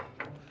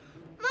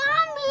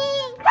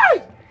 Mommy!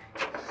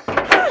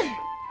 Hey!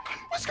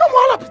 What's going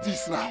on with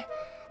this now?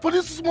 For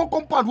this small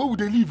compound where would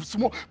they live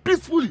small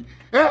peacefully?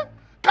 Eh?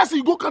 Kasi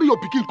you go carry your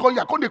pikin come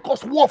here, come they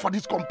cause war for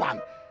this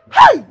compound.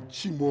 Hey!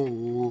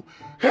 Chimo!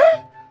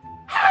 Eh?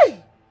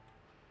 Hey!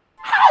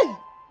 Hey!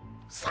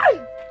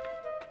 Say!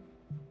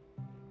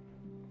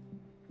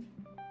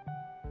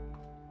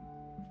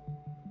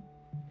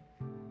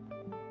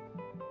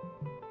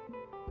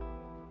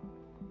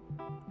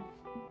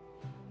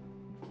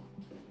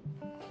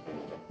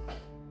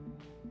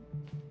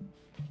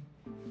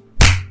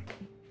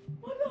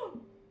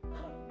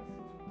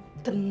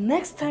 The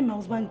next time my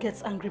husband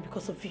gets angry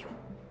because of you,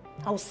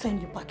 I will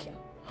send you back in.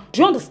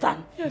 Do you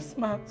understand? Yes,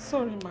 ma.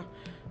 Sorry, ma.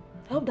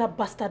 I hope that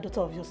bastard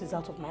daughter of yours is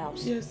out of my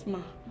house. Yes, ma.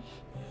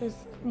 Yes.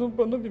 No,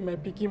 but not be my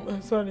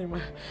picking. Sorry, ma.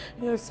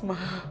 Yes, ma.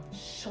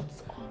 Shut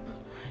up.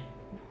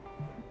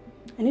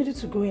 I need you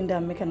to go in there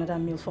and make another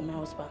meal for my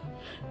husband.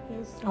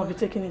 Yes, ma. I'll be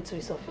taking it to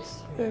his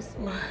office. Yes,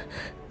 ma.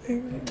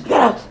 Get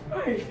out!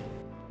 Hey.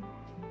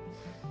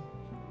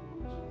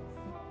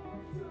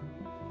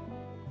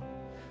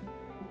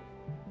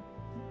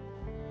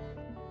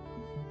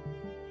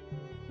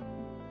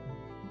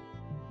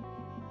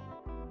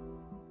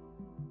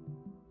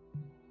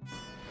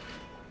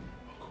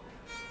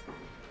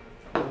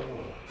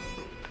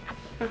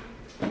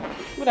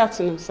 Good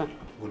afternoon, sir.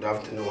 Good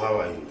afternoon, how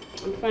are you?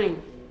 I'm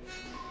fine.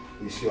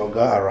 Is your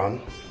guy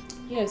around?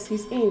 Yes,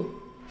 he's in.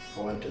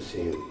 I want to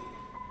see him.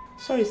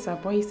 Sorry, sir,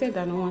 but he said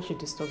that no one should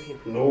disturb him.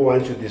 No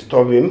one should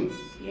disturb him?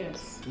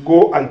 Yes.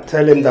 Go and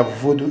tell him that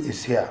Voodoo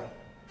is here.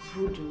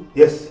 Voodoo?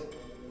 Yes.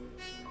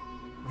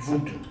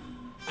 Voodoo.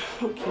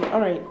 Okay,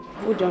 alright.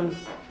 Hold on.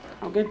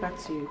 I'll get back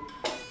to you.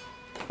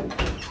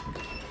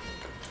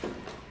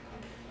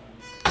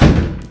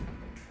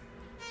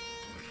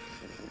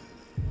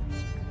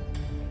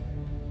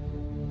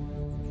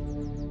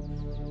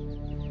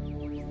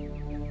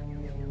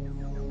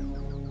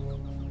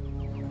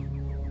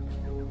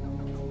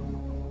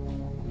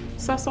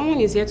 Sir, someone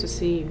is here to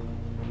see you.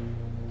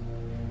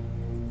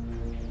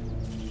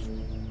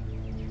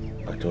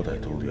 I thought I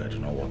told you I do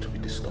not want to be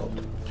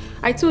disturbed.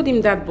 I told him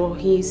that, but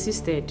he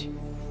insisted.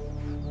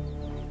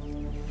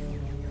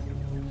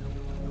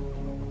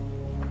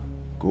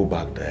 Go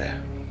back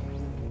there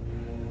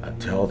and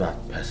tell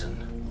that person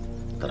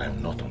that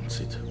I'm not on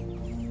seat.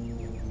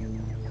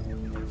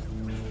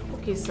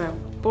 Okay, sir,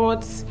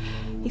 but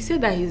he said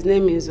that his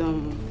name is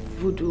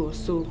Voodoo or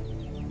so.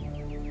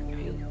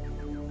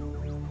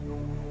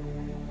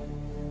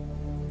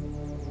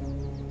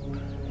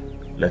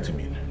 Let him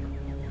in.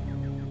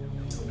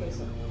 Okay,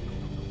 sir.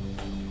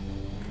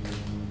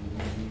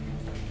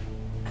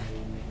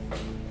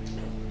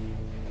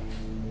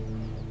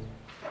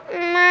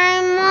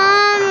 My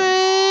mommy.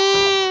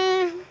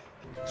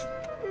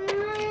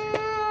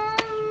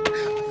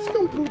 It's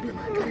no problem, I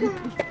carry it.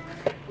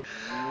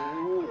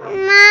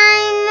 My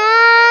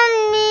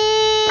mommy.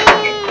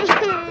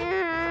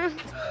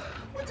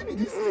 What is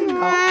this thing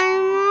now? My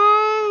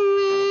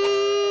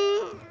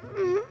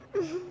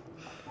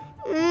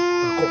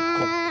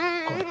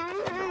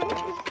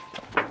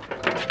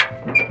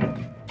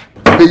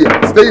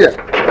Stay here.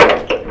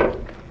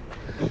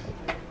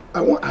 I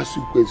want to ask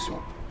you a question.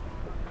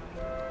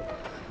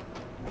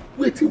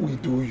 Wetin we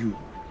do you?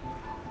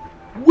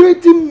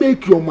 Wetin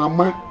make your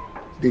mama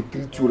they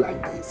treat you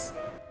like this?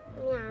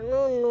 I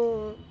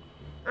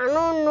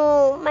don't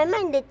know. My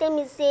mind they tell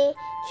me say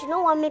she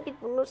don't want me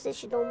people know say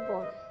she don't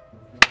born.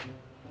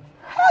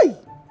 Hi.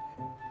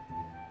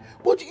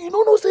 But you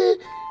don't know say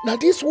now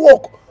this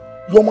work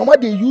your mama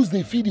they use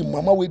they feed him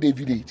mama where they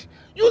village.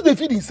 Use they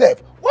feed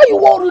himself. Why you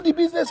want to do the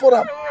business for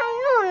them?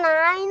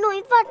 I know.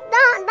 In fact,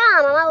 that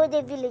mama with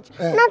the village.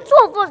 Now two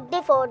of us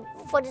there for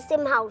the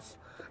same house.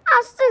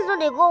 As things don't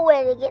they go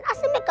well again. I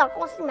say make her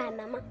come see my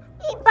mama.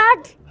 He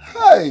bad.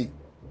 Hey.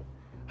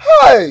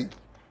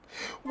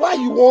 Why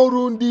you want to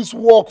ruin this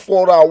work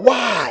for her?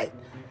 Why?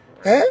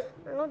 Eh?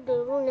 I know they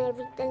ruin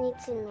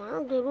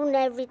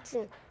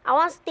everything. I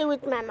want to stay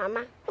with my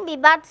mama. Don't be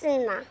bad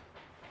thing now.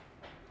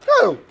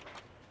 Oh.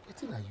 I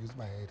think I use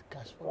my head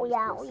cash for Oh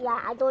yeah,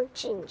 I don't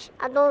change.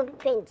 I don't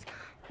repent.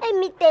 Let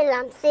me tell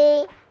them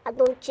say I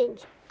don't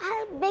change.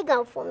 I beg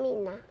her for me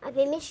now. I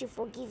beg make she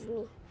forgive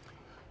me.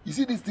 You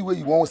see this thing where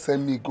you won't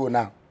send me go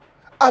now?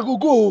 I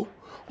go.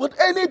 But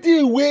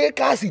anything where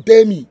Cassie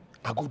tell me,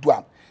 I go do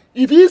am.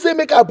 If he say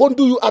make I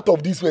bundle you out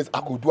of this place,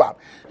 I go do am.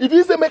 If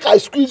he say make I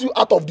squeeze you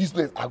out of this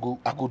place, I go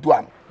do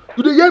am.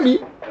 You dey hear me?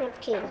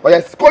 Okay. Oh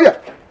yes, come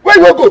here. Where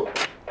you want go?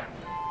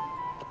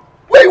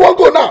 Where you want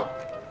go now?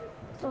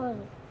 Sorry.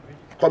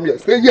 Come here,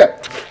 stay here.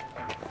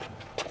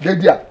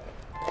 Get there.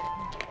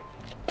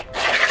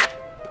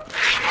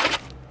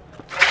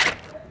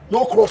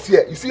 No cross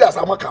here. You see as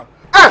I'm come.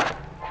 Ah!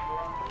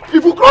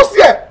 If you cross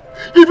here,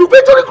 if you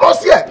eventually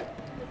cross here,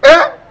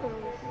 eh?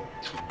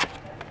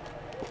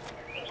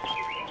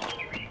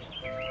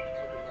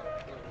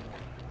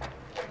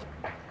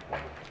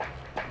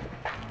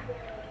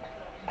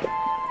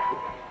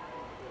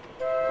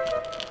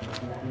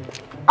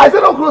 I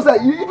said don't cross here.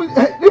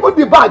 Even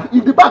the bag,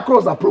 if the bag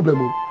cross, a problem.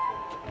 Oh.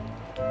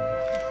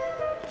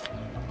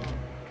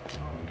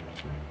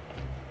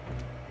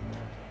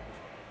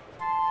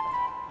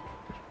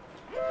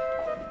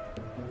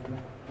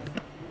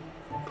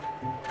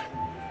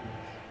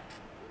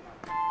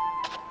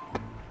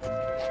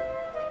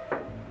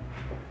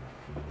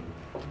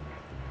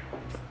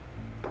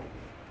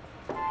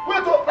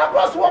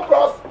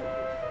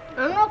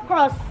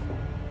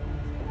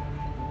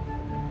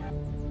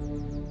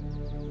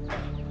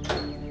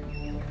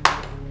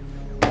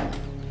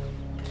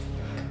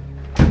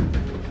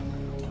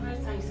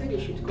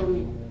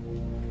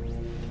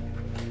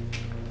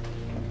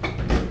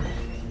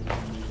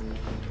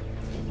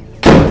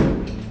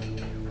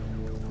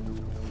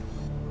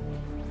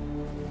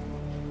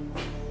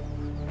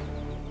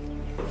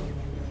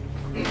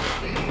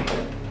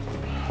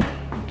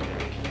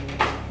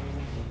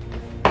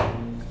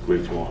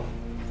 Great one.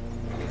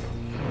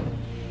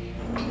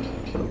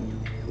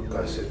 You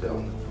can sit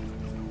down.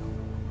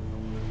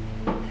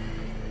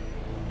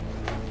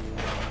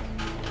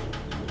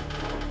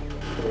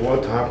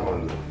 What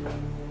happened?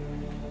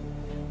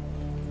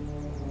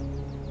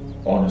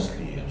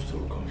 Honestly, I'm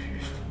still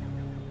confused.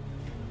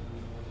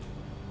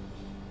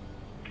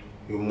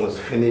 You must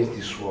finish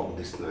this work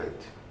this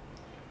night.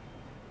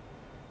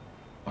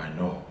 I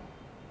know.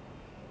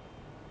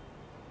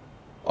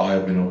 I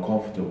have been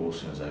uncomfortable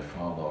since I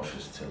found out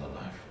she's still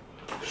alive.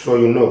 So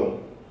you know?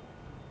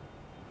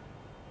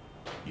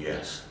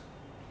 Yes.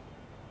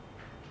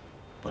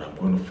 But I'm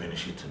going to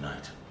finish it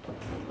tonight.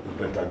 You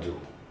better do.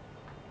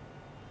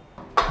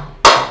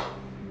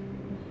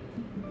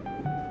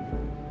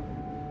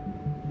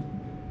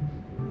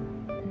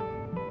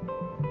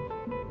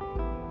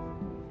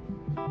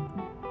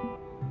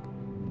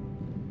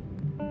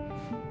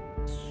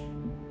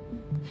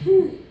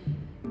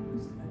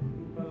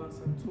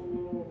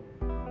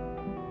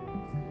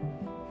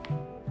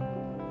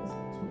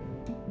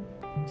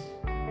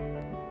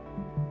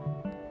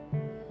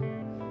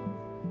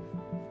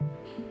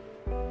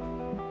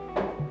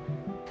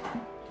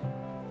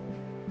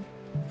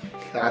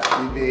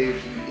 Happy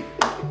baby.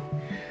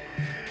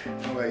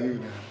 How are you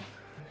now?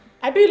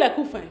 I be like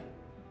who fine?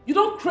 You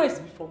don't craze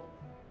before.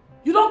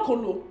 You don't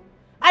colo.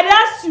 I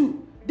ask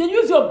you, they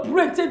use your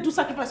brain to do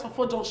sacrifice for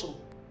 4 junction.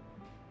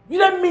 You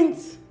don't mean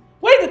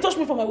why you touch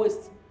me for my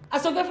waist?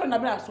 As your girlfriend,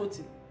 I've been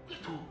assaulting.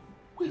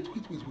 Wait,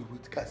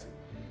 Cassie.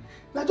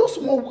 Now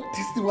just one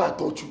this thing where I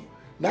touch you.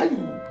 Now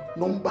you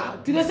number.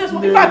 Did they say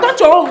so? If I touch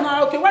your own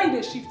now, okay, why you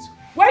dey shift?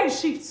 Why you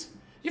shift?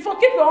 You for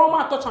keep your own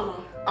man touch her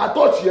now. I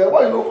touch here.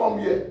 Why you don't come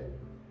here?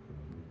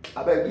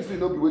 I beg this will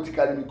not be waiting to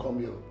carry me come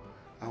here.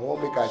 I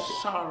won't make I.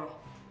 Shara.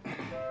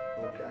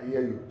 Okay, I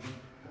hear you.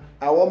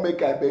 I won't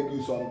make I beg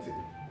you something.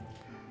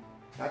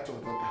 That's your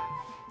daughter.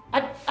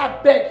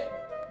 I beg.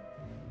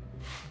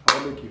 I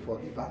won't make you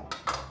forgive her.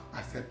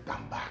 Accept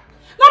them back.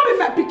 Not be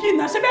my pikin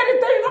now. She be I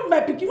tell you not be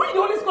my pikin. Why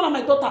you always call her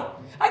my daughter?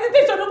 I dey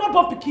tell you I never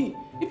born pikin.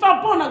 If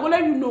I born, I go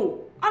let you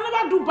know. I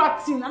never do bad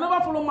thing. I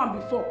never follow man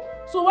before.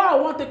 So why I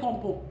want to come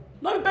home?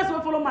 Not be person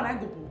will follow man I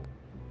go home.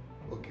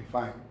 Okay,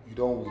 fine. You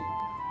don't win.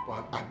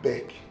 But I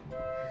beg.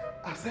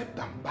 Accept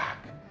them back.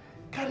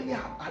 Carry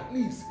her at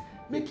least.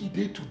 Make it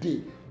day to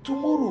day.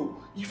 Tomorrow,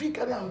 if you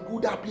carry and go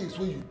that place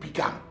where you pick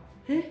am.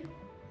 Eh?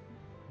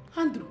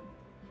 Andrew,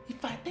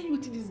 if I tell you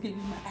what this girl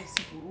use my eyes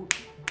see for road,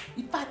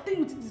 if I tell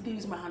you what this girl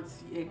use my hand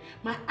see,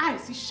 my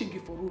eyes see shaggy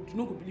for road, you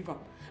no go believe am.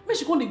 Make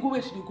she come dey go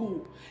where she dey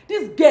go.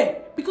 This girl,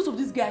 because of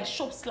this guy,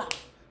 chop slap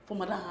for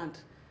madam hand.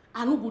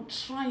 I no go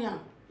try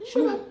am.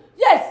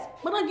 Yes,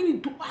 madam give me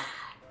do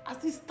as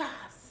the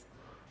stars.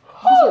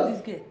 Because of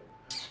this girl.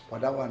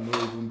 But that one no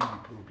even be the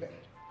problem.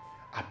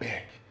 I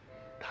beg.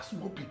 That's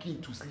no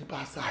pikin to sleep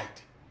outside.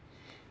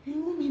 You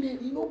know mean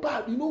it, you know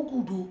bad, you know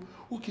good though.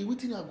 Okay, what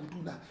thing I go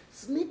do now?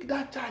 Sneak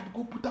that child,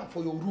 go put am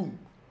for your room.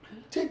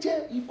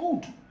 Cheche, e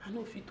good. I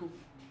no fit to.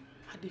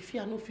 I dey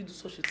fear I no fit do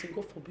such a thing.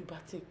 God forbid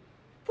bad thing.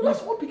 For that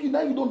small pikin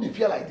now you don't dey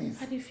fear like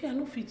this. I dey fear I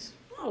no fit.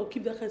 I will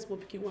keep that kind of small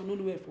pikin one. I no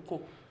know where for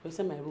come. For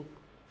inside my room.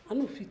 I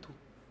no fit to.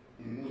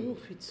 I no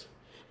fit.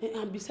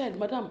 And besides,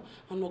 madam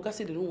and Oga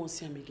say they don't want to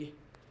see him again.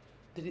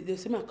 They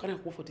say I carry am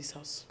for this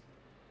house.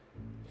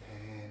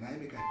 Now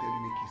make I tell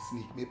you make you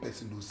sneak, make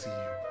person no see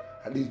you.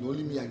 At least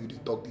only me and you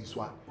dey talk this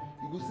one.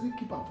 You go still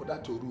keep am for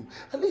that your room.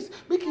 At least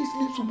make him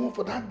sleep some more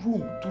for that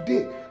room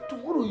today.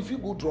 Tomorrow if you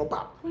go drop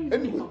am.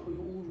 Anyway. Why you keep am for your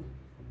own room?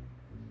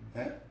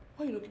 Eh?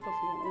 Why you no keep am for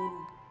your own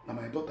room? Na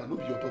my daughter, no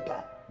be your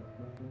daughter.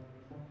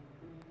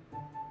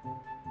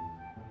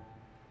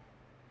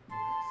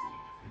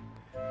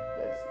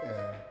 Yes,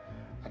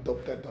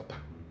 adopted daughter.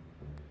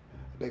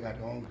 Beg I dey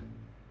hungry.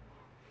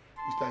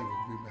 Which time you go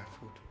bring my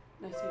food?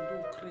 I say you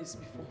don't craze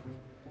before.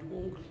 You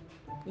hungry.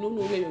 You don't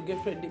know where your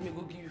girlfriend they may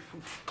go give you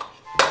food.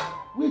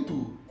 Wait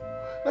oh.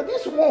 Now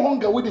this small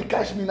hunger wey dey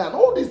catch me now.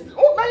 All this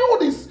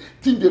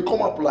thing dey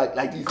come up like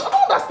this. I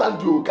don't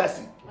understand you,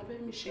 Cassie. I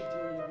bet me shake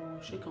the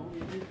shake and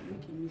make him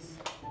miss.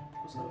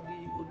 Because I'll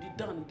be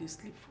down, they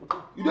sleep for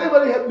them. You don't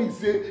even help me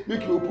say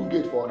make you open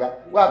gate for Oga.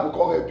 Why I go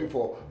come help you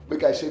for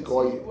make I shake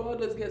all you. All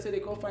those guys say they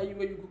come find you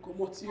where you go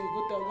come out. You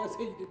go tell Oga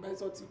say you dey buy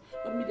something.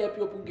 Let me help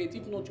you open gate.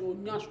 If not, your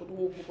nyash for the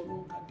whole go for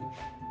no garden.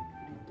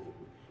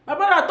 My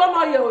brother, turn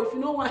on here. If you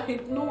know why, me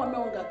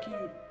Oga kill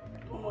you.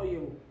 Turn on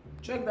here.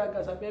 Check that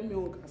gas. I bet me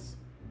on gas.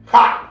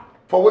 Ha!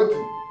 For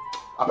waiting.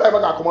 I bet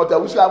I come out there.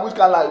 Which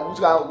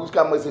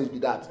kind message be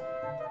that?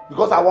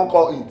 Because I won't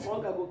call it.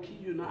 Oga go kill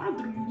you now.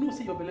 Andrew, you know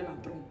say your belly na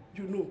drum.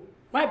 You know.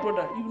 My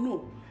brother, you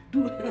know.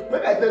 Do.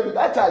 When I tell you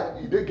that child,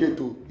 he dey get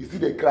to, he still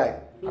dey cry.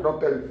 I don't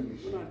tell you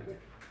finish.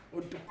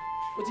 What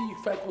do you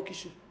find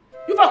cookish?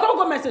 You for come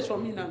go message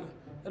from me now.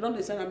 I don't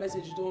dey send a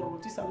message. You don't roll.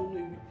 This I don't know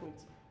a weak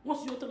point.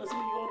 Once you tell us you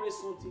wan raise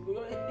something,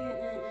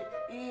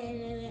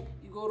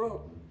 you go run.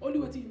 Only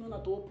way you know na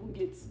to open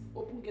gate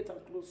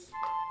and close.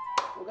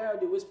 Okay, how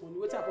they waste money.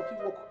 Wait till I for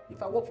work.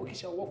 If I work for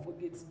kitchen, I work for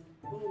gate.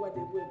 Don't know why they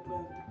go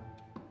employ.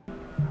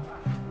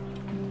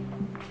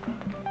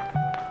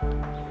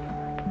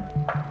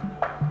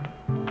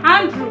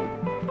 Andrew.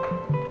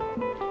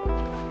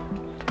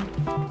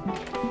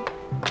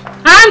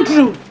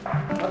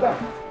 Madam.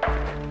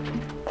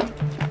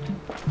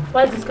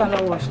 Why is this car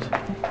not washed?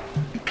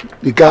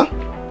 The car?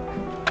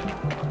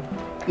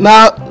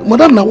 Now,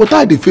 madam, now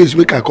water the face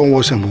make I come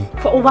wash them.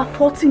 For over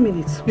 40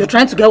 minutes. You're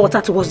trying to get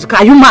water to wash the car.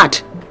 Are you mad?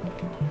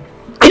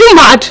 Are you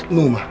mad?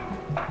 No, ma.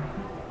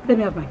 Let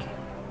me have my key.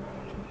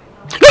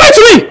 Give it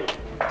to me!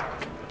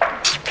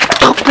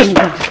 Stop getting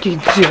that, you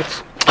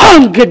idiot.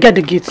 Get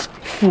the gates.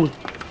 Fool.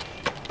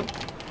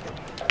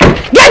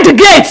 Get the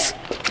gates!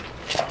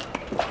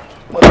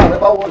 Madam, I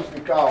never wash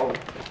the car.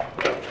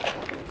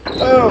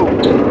 Oh.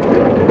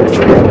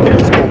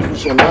 There's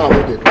confusion now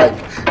with the life.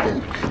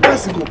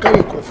 That's go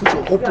carry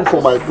confusion, go put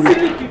for my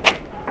brain.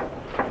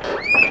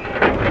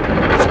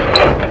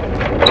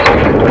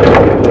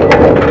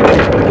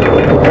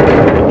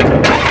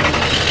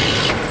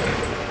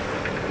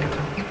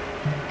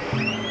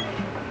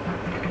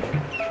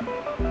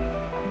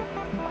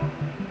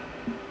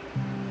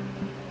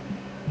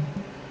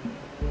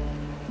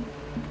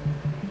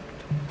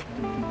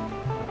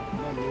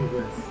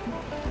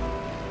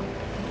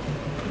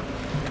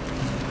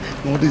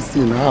 All this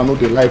thing now, I know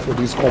the life for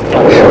this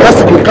compound.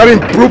 That's go carrying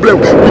problem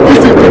with this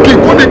thing.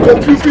 Don't they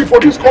confuse me for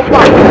this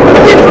compound? We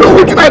don't know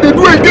what I they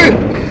do again.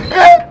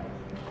 Eh?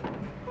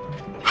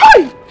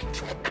 Hi!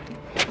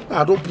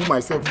 I don't put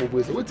myself for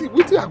waste. What I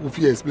go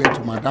feel explain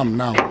to madam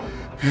now?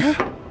 Eh?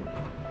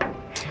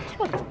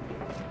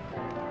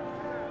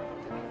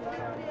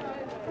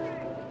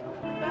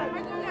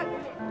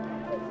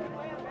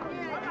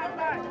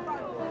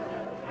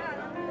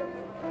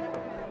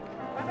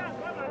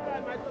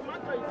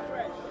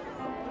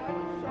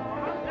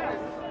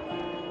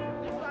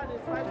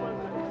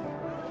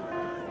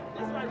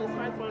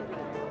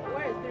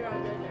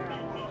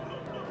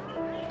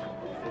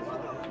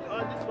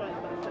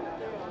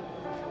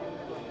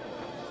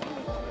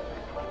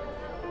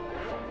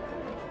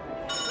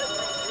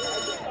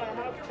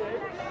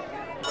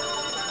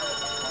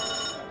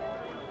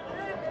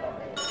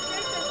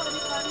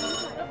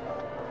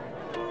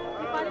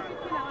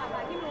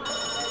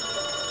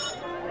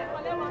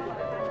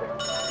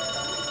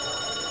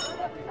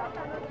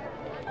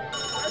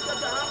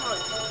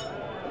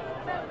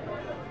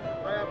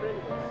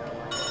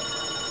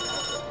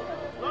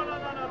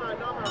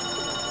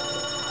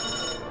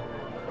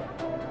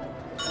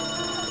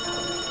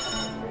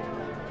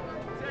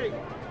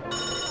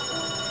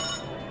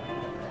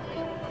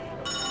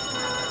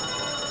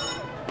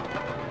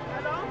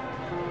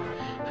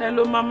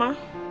 Hello, Mama.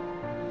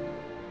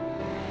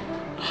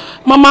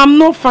 Mama, I'm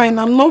not fine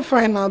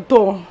at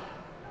all.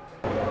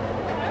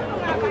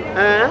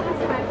 Eh?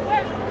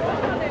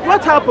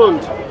 What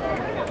happened?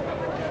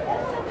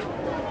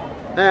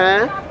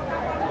 Eh?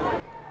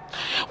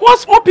 One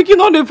small pikin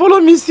no dey follow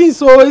me since,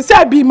 so he say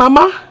I be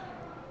Mama.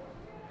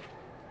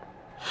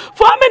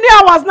 For how many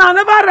hours now? I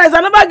never rest.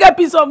 I never get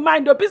peace of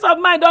mind. The peace of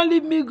mind don't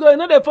leave me go.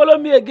 No, they follow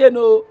me again.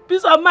 Oh,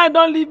 peace of mind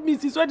don't leave me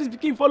since when this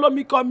pikin follow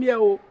me come here.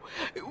 Oh,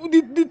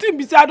 the thing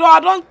be say I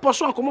don't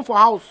pursue and come out for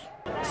house.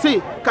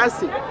 See,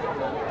 Cassie,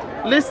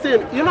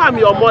 listen. You know I'm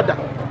your mother.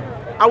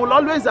 I will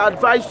always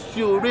advise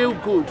you real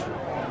good.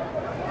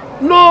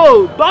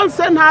 No, don't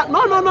send her.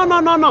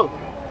 No.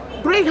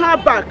 Bring her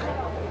back.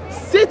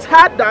 Sit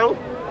her down.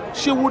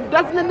 She will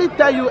definitely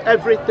tell you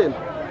everything.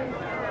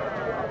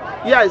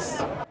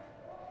 Yes.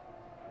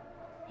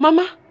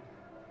 Mama,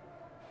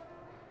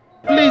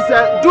 please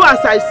do as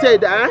I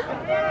said.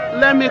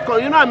 Let me,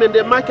 you know I'm in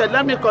the market.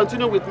 Let me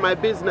continue with my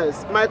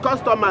business. My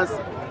customers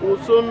will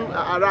soon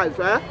arrive.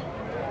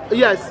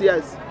 Yes,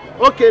 yes.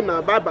 Okay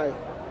now, bye-bye.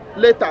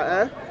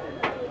 Later,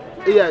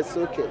 Yes,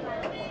 okay.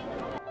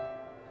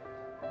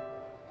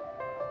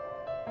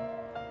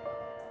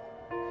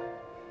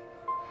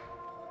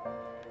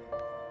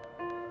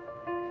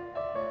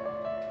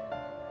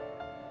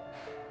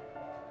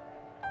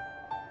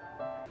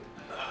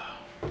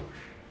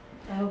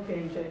 I hope you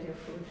enjoyed your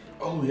food.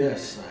 Oh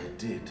yes, I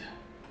did.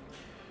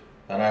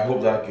 And I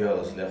hope that girl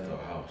has left her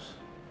house.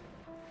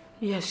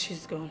 Yes,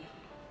 she's gone.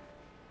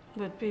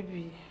 But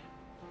baby,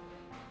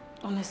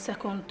 on a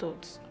second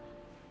thought,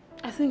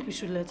 I think we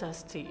should let her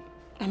stay.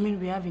 I mean,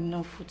 we have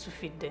enough food to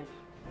feed them.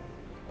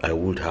 I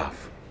would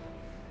have.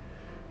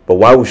 But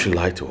why would she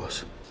lie to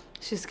us?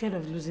 She's scared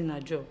of losing her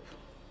job.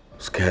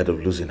 Scared of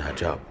losing her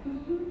job?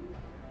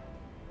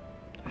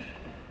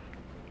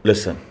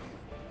 Listen,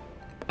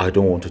 I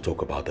don't want to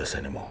talk about this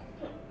anymore.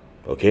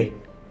 Okay?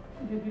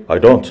 Baby. I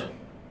don't.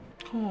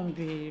 Come on,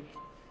 babe.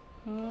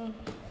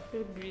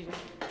 Baby.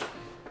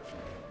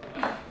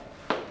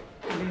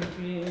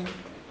 Baby.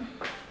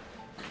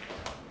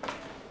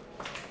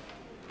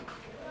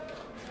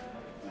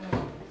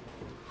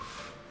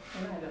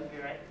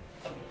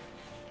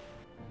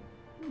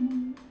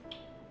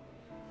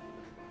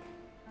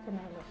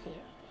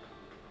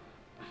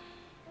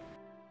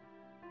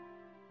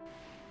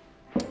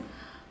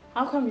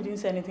 How come you didn't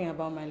say anything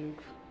about my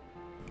look?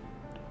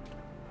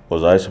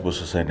 Was I supposed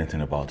to say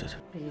anything about it?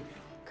 Babe,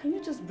 can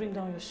you just bring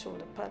down your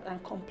shoulder pad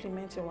and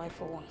compliment your wife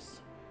for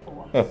once? For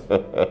once.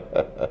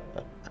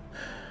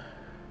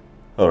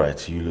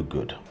 Alright, you look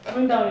good.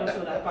 Bring down your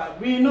shoulder pad.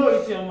 We know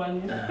it's your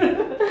money.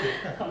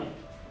 Come here.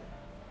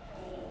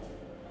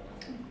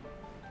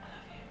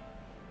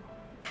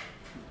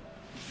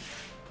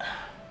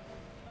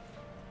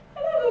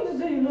 I'm not going to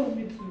say you love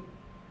me too.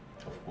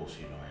 Of course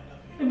you know I love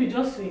you. Baby,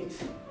 just say it.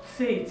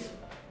 Say it.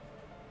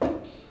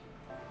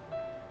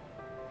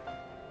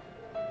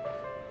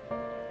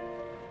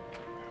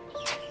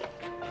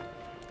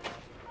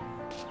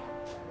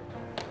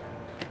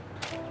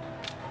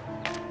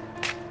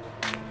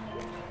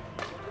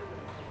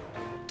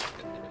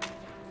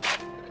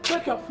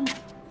 Take your food.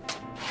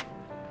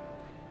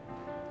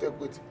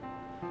 Take it.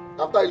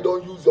 After you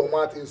don't use your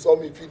mouth,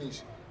 insult me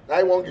finish. Now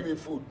you won't give me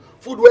food.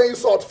 Food where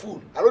insult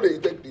food. I know they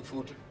take the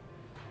food.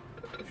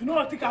 If you know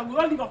what I think, I will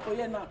not leave up for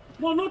you now.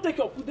 No, no, take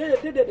your food.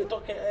 They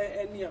talk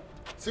any.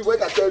 See,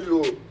 when I tell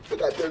you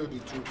the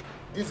truth.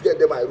 This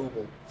girl in my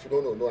room. If you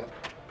don't know, no.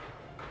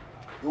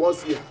 You won't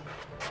see her.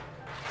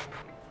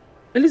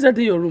 Elisa,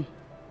 in your room?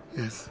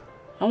 Yes.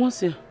 I won't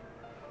see her.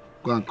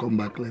 Go and come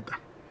back later.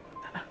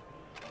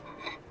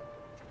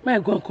 May I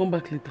go and come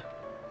back later?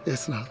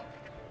 Yes, now.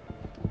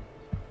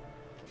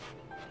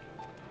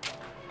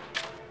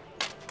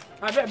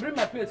 I better bring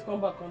my plate, come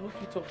back. I no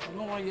fit talk. I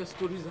don't want to hear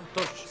stories and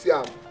touch. See,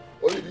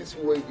 only this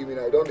food you give me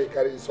now. I don't they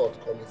carry salt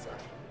come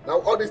inside. Now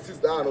all these things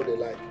that I know they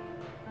like.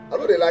 I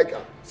know they like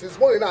her. Since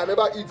morning now, I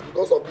never eat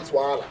because of this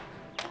wahala.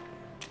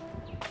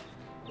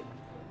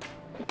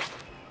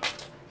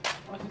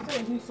 As you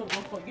say, you need some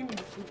comfort. Give me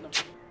the food now.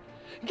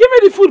 Give me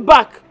the food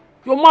back.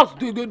 Your mouth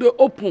they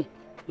open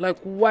like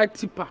white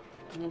tipper.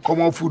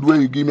 Common food where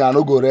you give me, I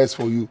no go rest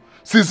for you.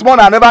 Since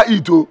morning I never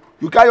eat. Oh,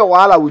 you carry your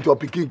wahala with your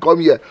pikin. Come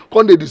here.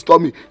 Come they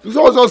disturb me. You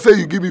also say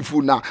you give me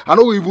food now. I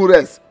no go even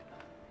rest.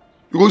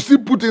 You go still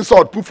put in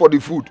salt, put for the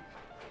food.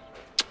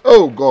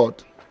 Oh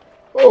God.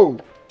 Oh.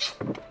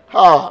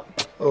 Ah.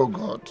 Oh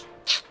God.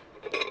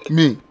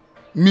 Me,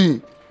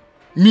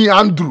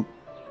 Andrew.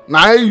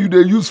 Now you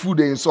they use food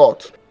they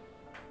insult.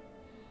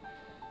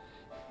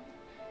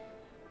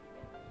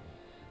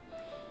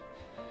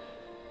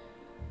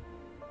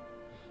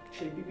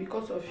 Shebi,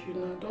 because of you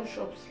now, don't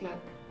shop slap.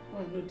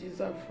 I no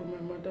deserve from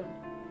my madam.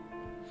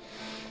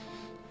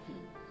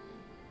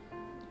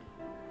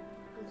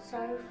 I'm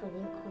sorry for the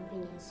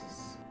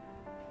inconveniences.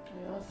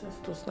 Your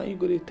ancestors, now you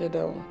go to tell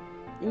that one.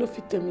 You know, if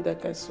you tell me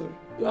that kind of sorry.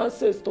 Your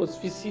ancestors,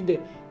 if you see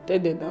them, tell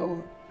them that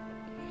one.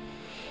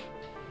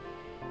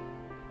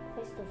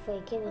 First of all,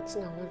 you get what I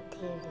want to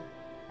tell you.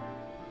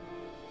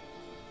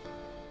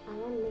 I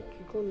want to make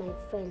you go to my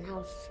friend's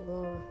house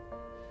tomorrow.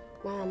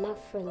 My mama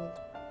friend.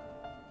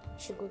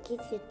 She go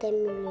give you 10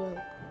 million.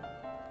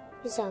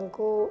 You can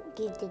go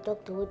give the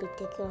doctor who will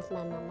take care of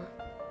my mama.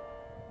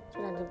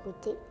 So that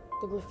they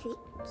go fit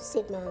to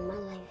save my mama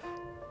life.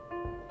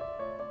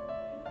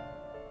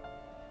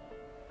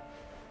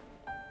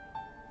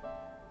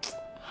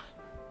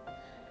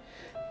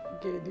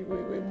 Get the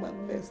way when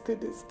madness they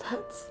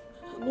start.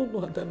 I don't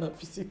know that na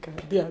physical,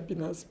 they have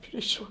been a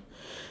spiritual.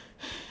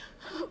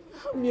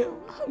 How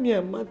me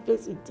a mad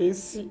person they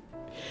see?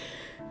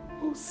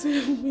 Who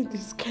save me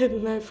this kind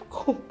of life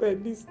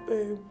compared this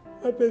time?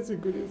 A person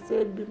go to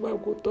send me, man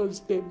go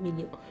touch 10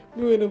 million.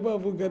 Me will never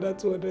even gather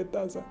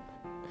 200,000.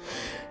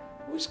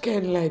 Which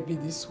kind of life be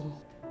this one?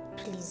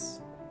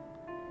 Please,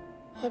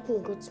 help me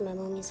go to my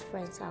mommy's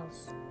friend's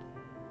house.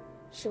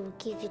 she will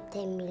give you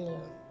 10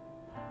 million.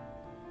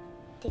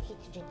 Take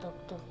it to the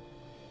doctor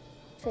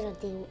so that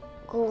they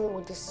go on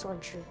with the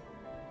surgery.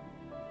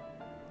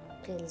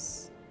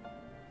 Please.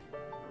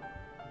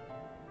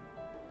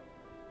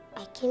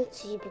 I came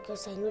to you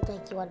because I know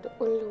that you are the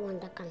only one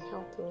that can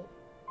help me.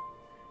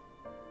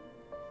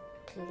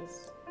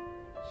 Please.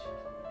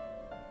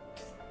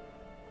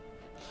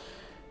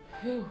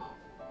 Oh,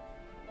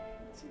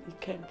 it's the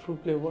kind of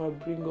problem I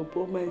bring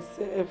upon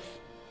myself.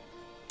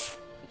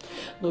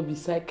 No be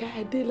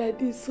psychiatry like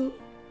this, so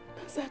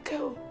na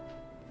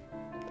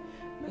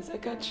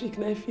psychiatric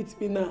na fit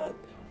me na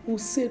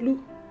uselu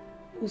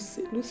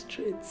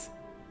straight.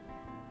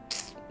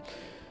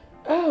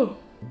 Oh.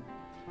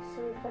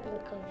 Sorry for the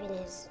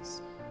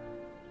inconveniences.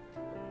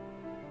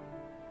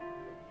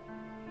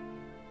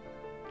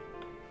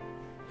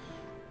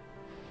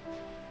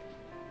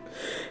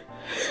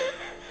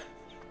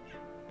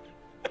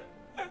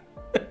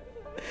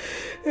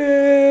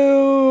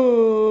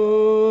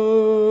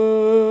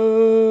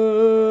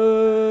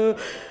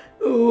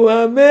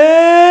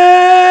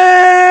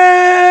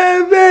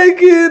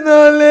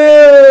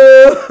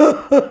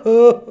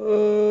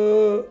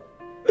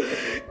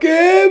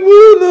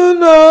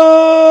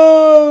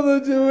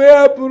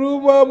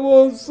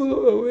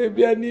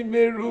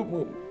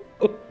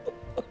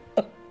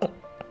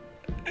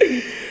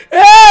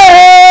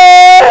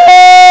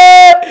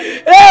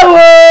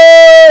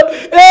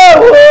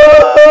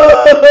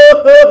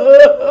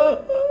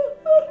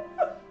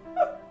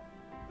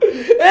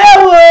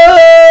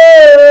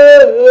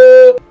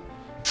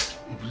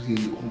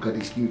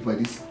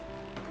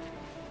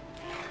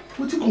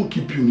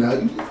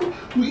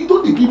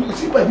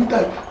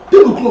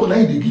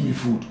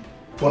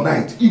 For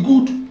night, e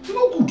good? You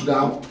no good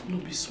now. No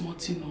be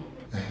smart, you know.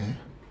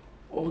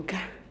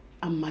 Oga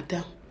and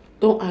Madam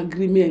don't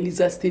agree me and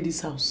Lisa stay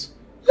this house.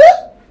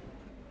 Yeah?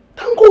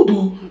 Thank God,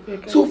 though.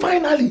 So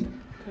finally,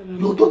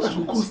 your daughter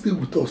will come stay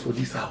with us for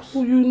this house.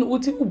 Oh, you know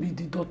what will be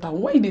the daughter?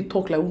 Why they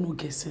talk like who no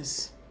get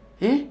sense?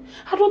 I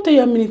don't tell you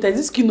how many times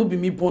this kid no be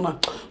me born.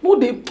 No,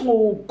 they.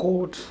 Oh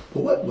God.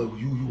 But why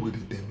you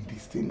wouldn't tell me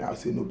this thing now?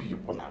 Say no be you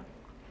born.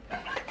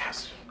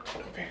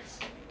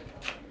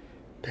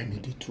 Tell me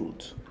the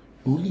truth.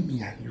 Only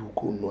me and you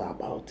go know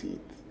about it.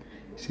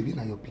 Shebi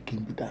na your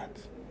pikin be that.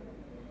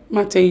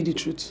 Ma tell you the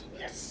truth.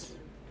 Yes.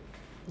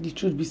 The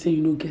truth be say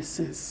you no get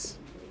sense.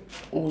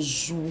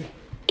 Ozu.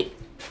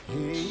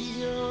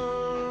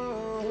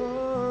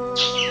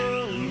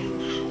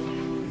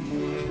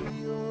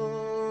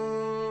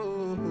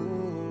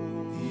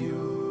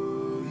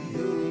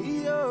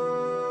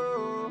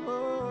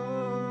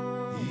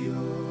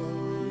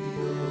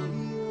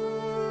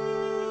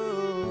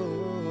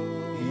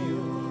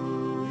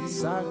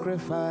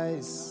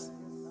 Sacrifice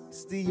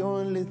is the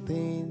only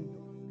thing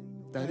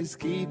that is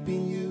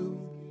keeping you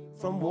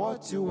from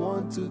what you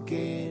want to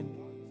gain.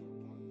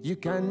 You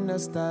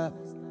cannot stop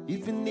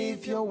even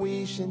if you're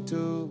wishing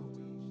to,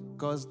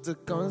 cause the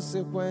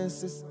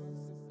consequences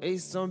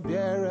is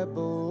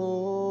unbearable.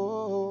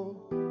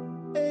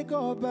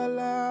 Ego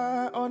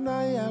bala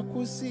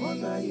onayakusi.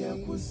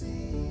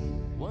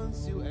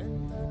 Once you enter.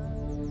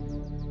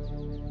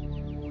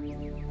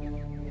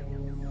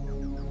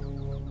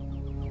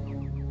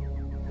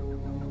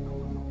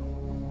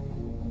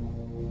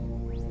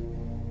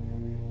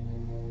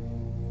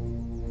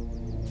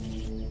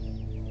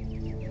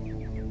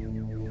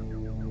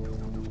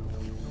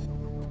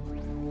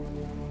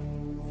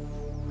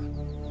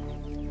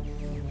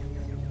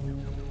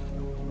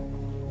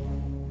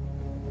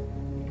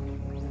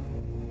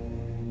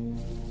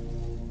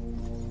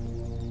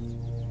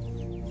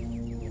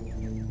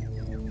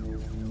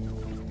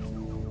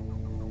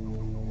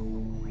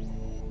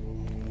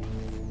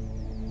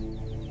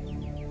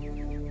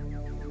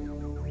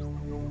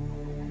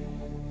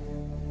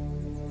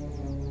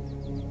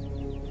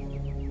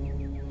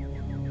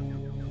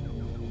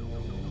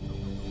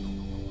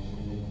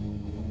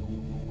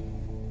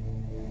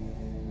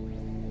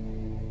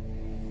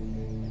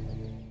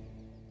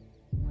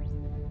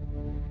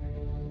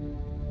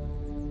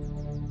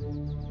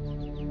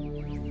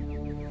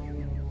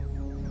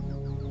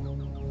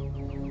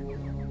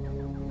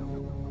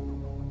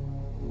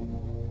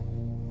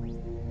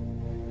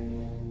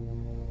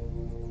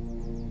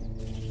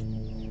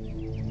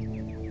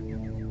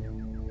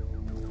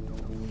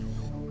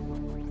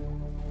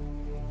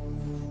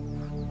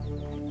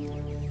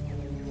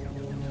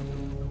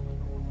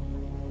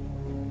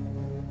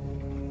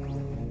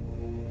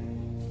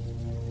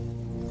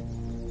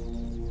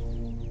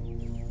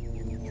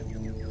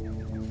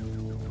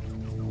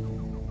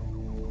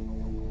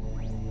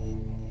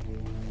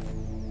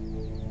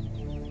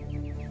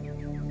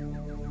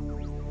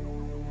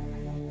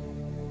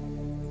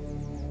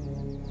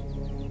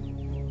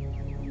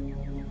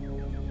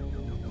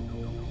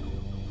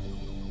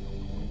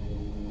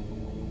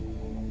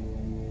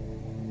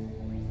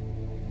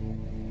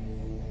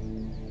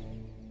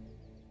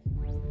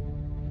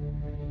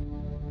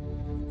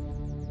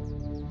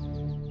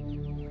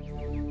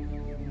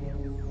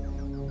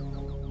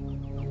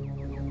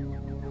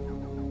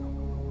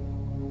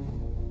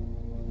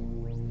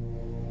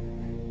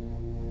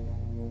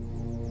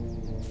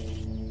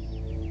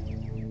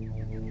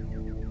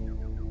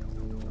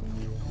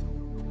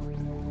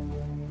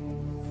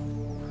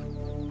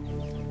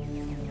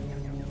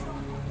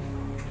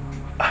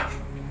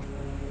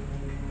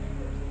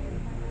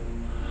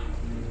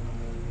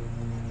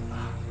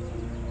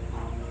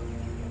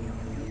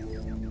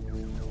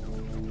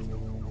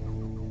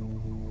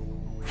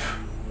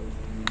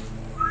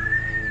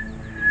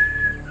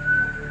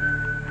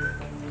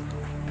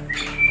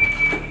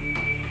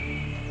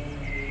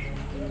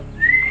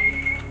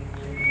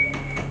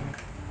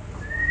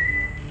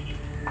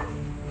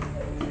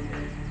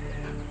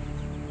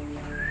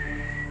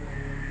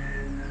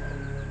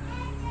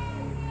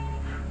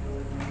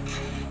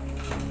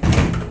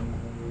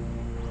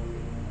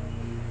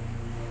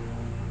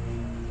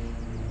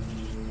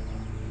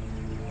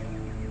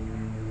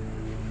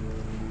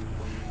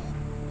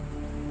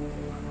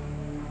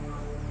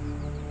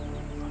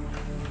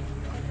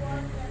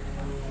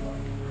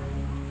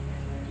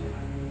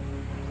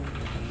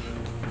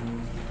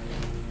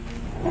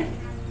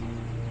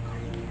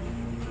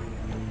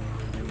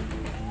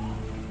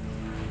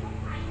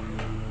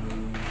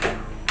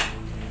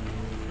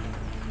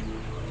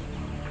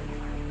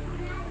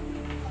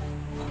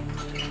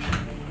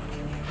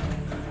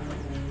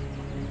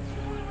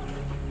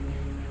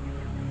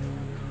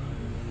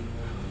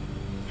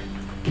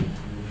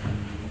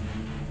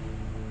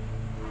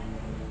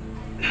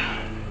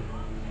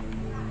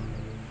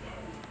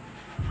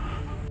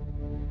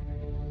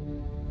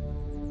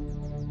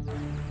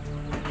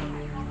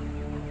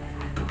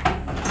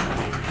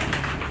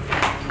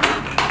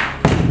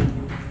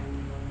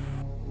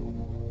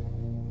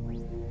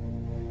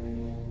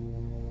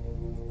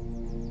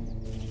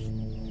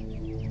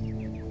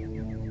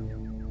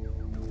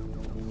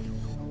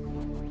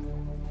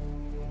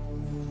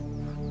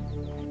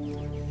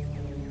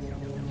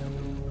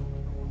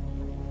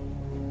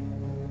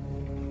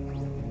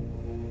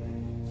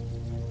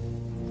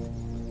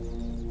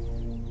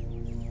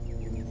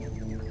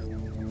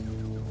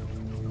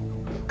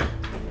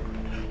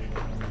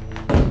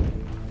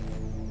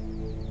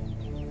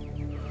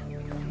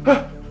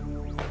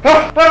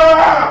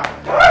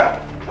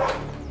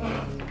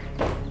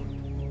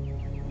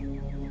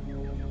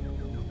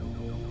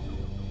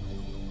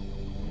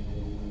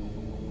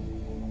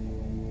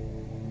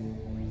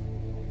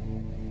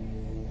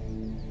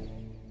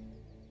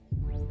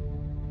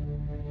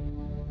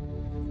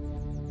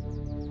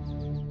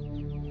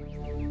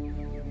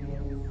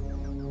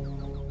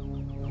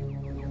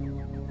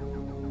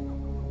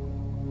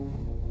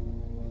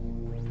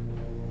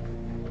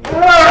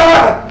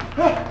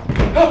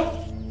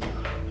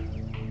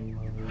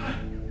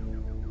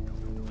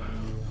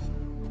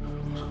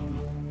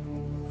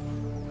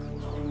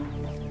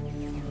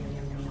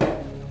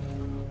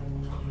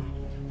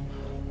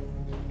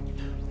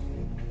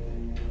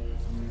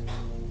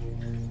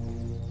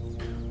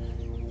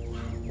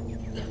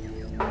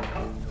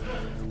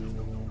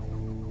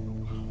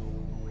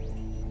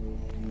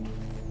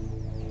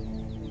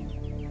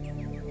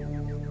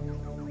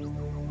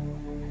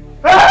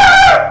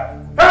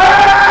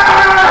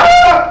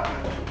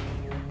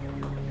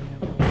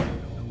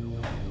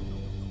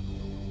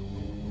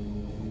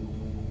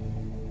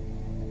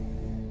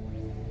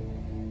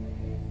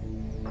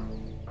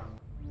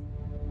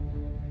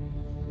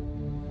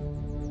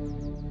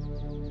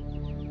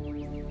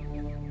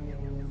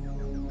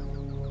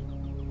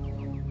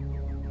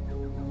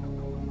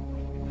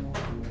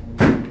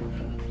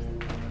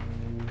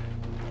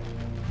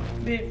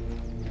 Babe.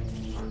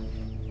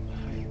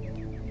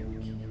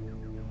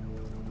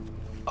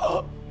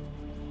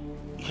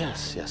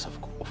 Yes,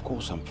 of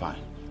course I'm fine.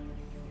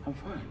 I'm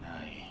fine.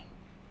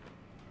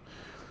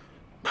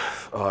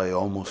 I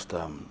almost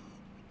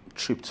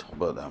tripped,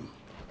 but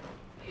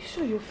You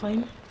sure you're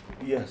fine?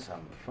 yes,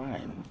 I'm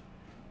fine.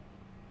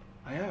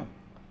 I am.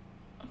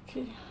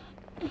 Okay.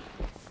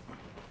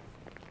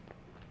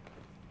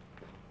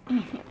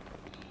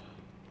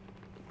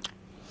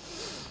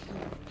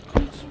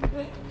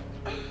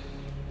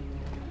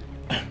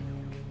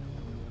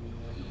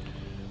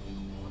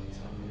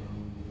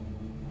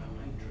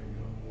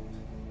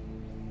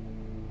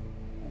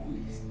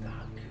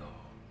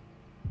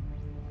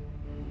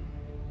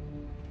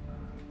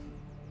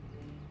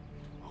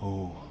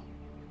 Who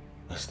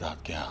is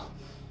that girl?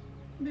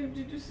 Babe,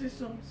 did you say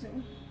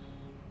something?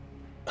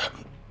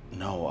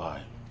 No,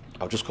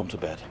 I'll just come to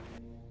bed.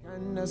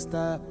 Cannot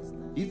stop,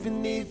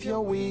 even if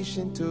you're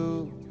wishing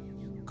to,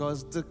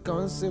 cause the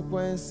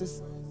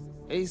consequences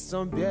is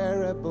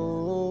unbearable.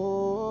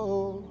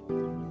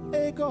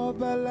 Ego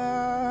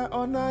bala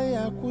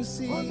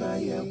onayakusi.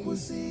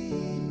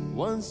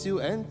 Once you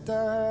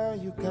enter,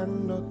 you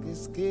cannot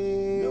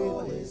escape. No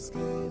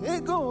escape.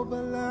 Ego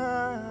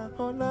bala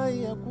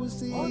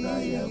onayakusi.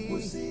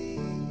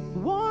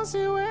 Once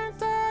you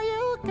enter,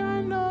 you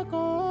cannot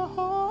go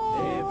home.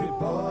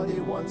 Everybody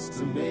wants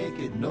to make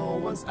it, no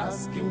one's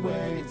asking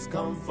where it's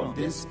come from.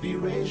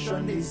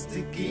 Desperation is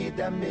the key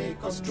that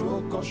make us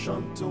throw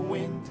caution to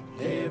wind.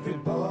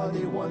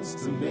 Everybody wants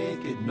to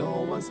make it,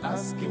 no one's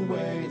asking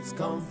where it's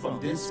come from.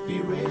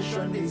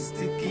 Desperation is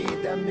the key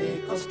that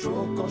make us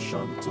throw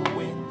caution to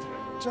wind.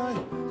 Try.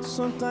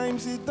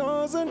 Sometimes it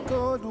doesn't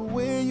go the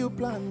way you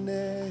planned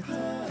it.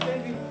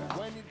 Baby,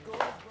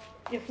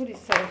 your food is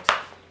served.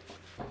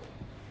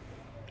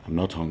 I'm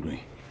not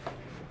hungry.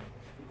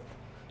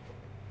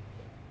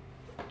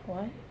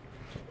 Why?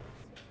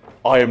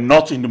 I am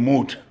not in the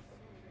mood.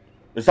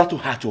 Is that too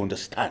hard to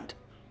understand?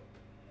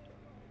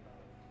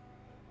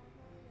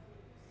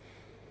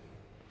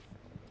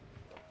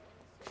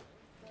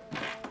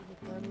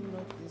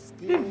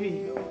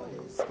 Baby.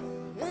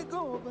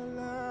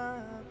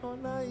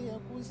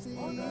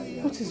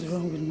 What is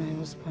wrong with my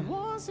husband?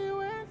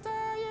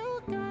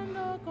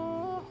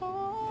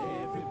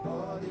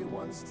 Everybody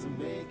wants to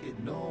make it,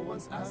 no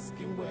one's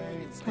asking where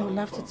it's I will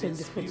have to take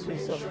the food to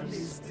his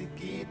office. The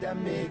key that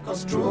make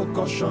us throw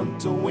caution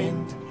to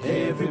wind.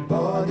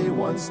 Everybody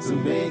wants to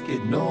make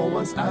it, no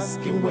one's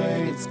asking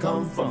where it's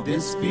come from.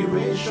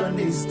 Desperation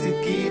is the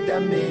key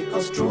that make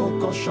us throw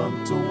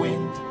caution to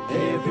wind.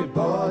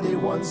 Everybody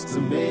wants to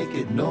make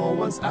it, no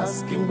one's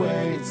asking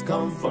where it's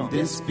come from.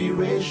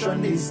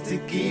 Desperation is the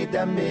key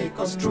that make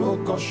us throw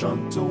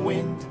caution to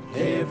wind.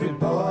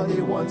 Everybody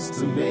wants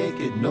to make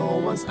it, no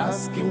one's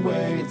asking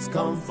where it's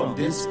come from.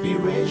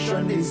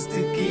 Desperation is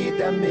the key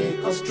that make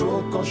us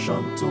throw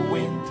caution to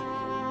wind.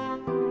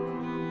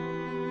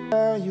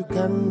 You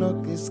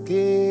cannot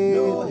escape.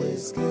 No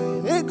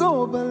escape.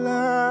 Ego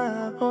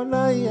bala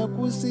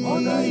onayakusi.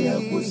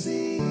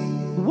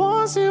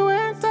 Once you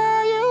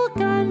enter, you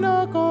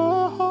cannot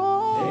go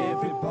home.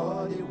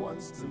 Everybody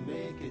wants to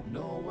make it,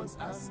 no one's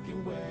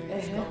asking where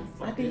it's come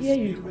from. I can hear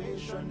you.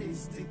 Desperation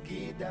is the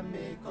key that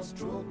make us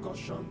throw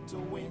caution to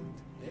wind.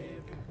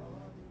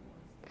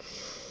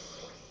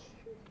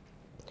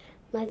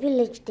 My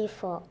village dey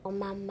for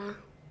Omama.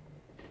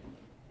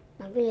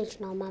 My village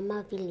na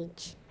Omama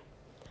village.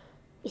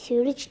 If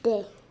you reach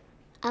there,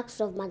 ask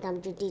of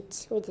Madam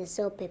Judith where they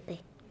sell pepper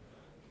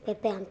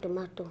and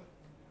tomato.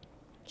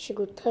 She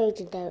go tell you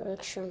the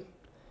direction.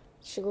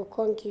 She go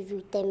come give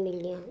you 10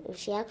 million. If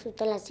she asks you,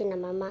 tell her say na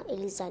Mama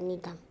Elisa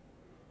need them.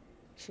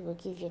 She will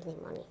give you the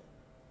money.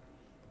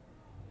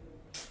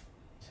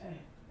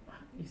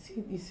 You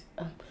see, this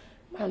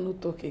man no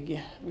talk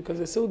again because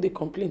they say they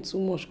complain too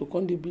much. Go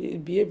come they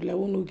behave like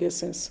one no get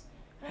sense.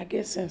 I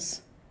get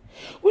sense.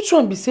 Which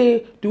one be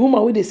say the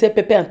woman where they say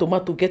pepper and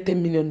tomato get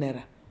 10 million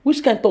naira?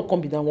 Which kind talk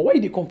come be that one? Why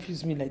they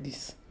confuse me like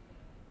this?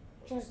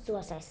 Just do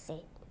as I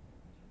say.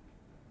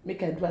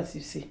 Make I do as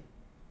you say.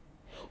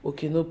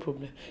 Okay, no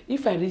problem.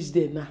 If I reach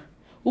there now,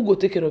 who go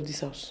take care of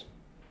this house?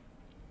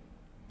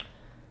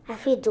 I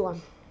feel do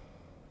one.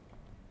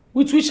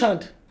 With which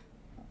hand?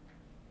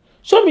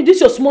 Show me this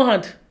your small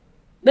hand.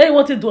 Then you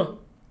want to do one.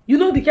 You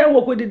know the kind of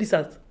work where they this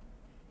house.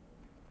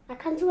 I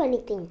can't do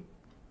anything.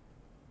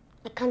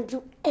 I can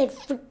do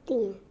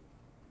everything.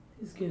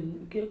 This girl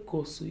get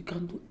course, so you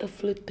can do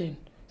everything.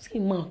 See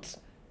mouth.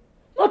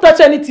 Not touch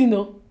anything,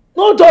 no.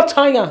 No just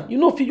China. You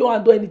know if you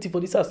want to do anything for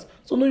this house.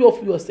 So know you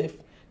for yourself.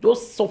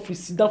 Just suffer,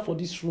 sit down for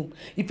this room.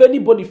 If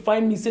anybody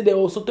find me, say they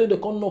also tell they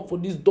come knock for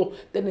this door,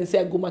 then they say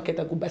I go market,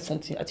 I go buy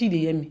something. I think they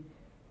hear me.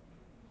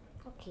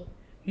 Okay.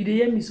 You dey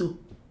hear me so?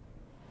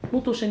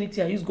 No touch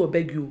anything, I just go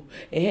beg you.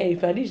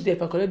 If I reach there,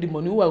 if I collect the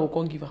money, who I go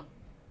come give her?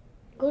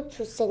 Go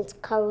to St.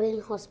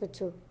 Caroline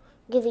Hospital.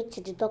 Give it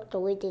to the doctor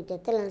where they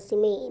tell and say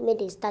may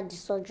they start the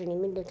surgery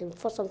immediately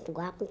before something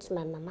will happen to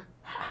my mama.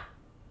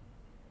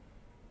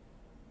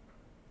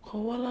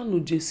 Kawala no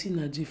Jesse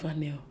na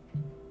Jifanel.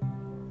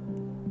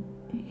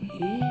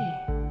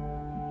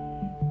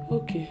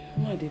 Okay,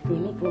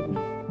 no problem.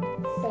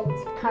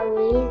 St.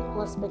 Caroline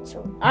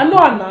Hospital. I know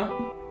Anna.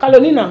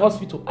 Carolina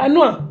Hospital. I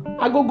know her.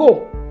 I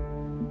go.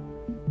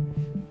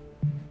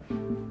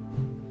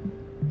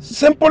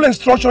 Simple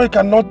instruction you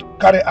cannot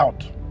carry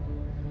out.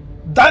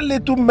 That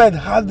little maid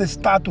has the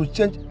start to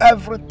change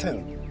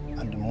everything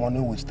and the money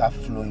will start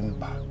flowing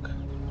back.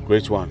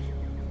 Great one.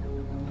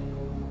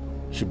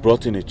 She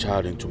brought in a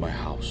child into my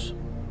house.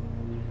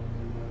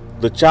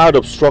 The child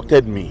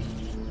obstructed me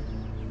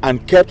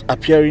and kept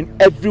appearing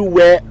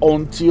everywhere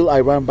until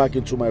I ran back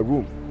into my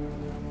room.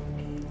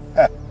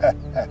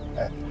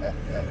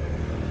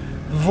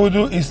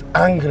 Voodoo is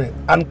angry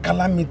and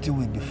calamity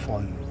will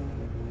befall you.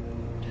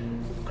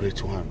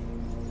 Great one.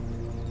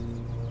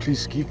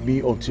 Please give me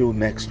until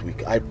next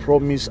week. I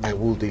promise I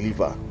will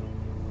deliver.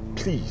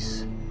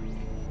 Please.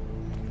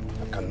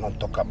 I cannot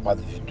talk about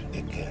voodoo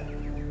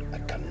again. I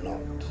cannot.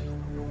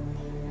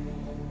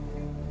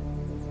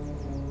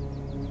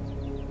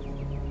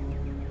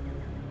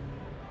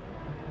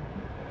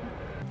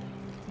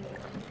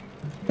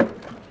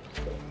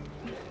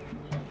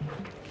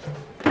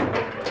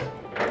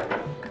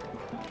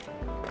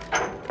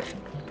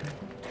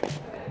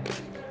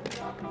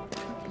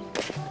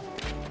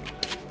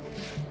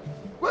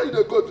 Why you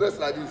dey go dress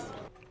like this?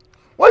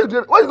 Why you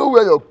don't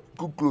wear your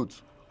good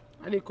clothes?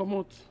 I dey come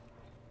out.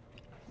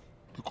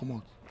 You come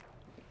out.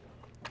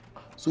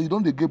 So you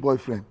don't dey get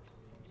boyfriend?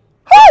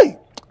 Hey!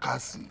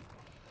 Cassie.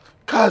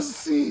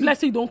 Let's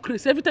say you don't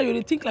crazy. Every time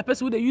you think like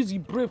person who they use the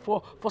brain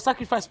for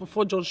sacrifice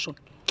before junction.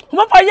 Come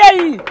on,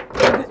 fire!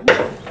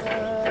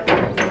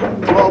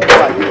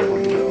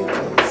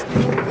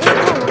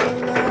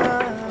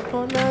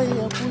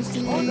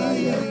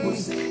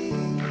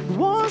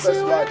 That's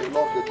why they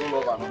love to go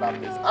love another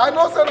place. I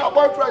know say na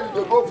boyfriend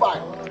you dey go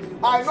find.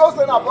 I know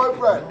say na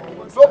boyfriend.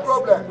 No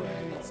problem.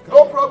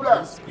 No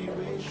problem.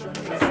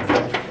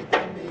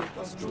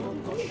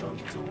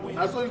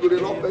 That's why you go dey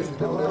love person. They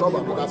go dey love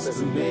another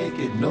person. Make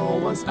it, no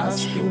one's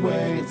asking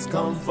where it's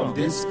come from.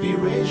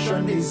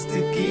 Inspiration is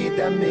the key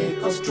that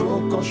make us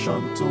throw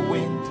caution to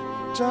wind.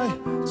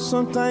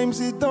 Sometimes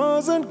it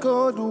doesn't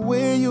go the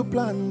way you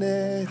planned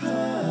it.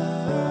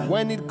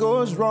 When it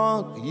goes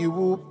wrong, you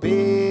will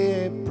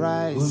pay a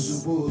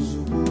price.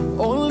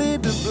 Only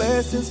the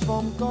blessings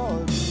from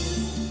God.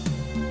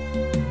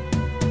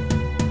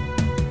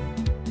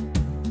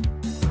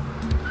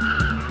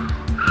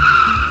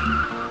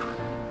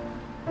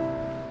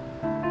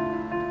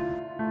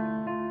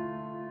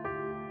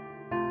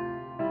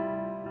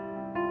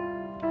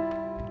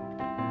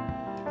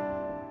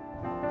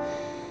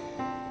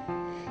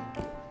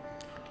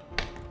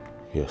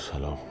 Yes,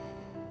 hello.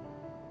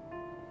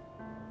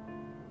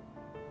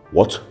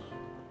 What?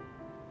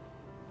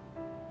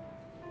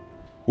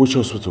 Which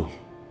hospital?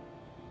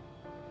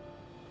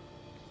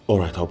 All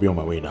right, I'll be on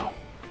my way now.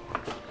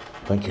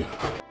 Thank you.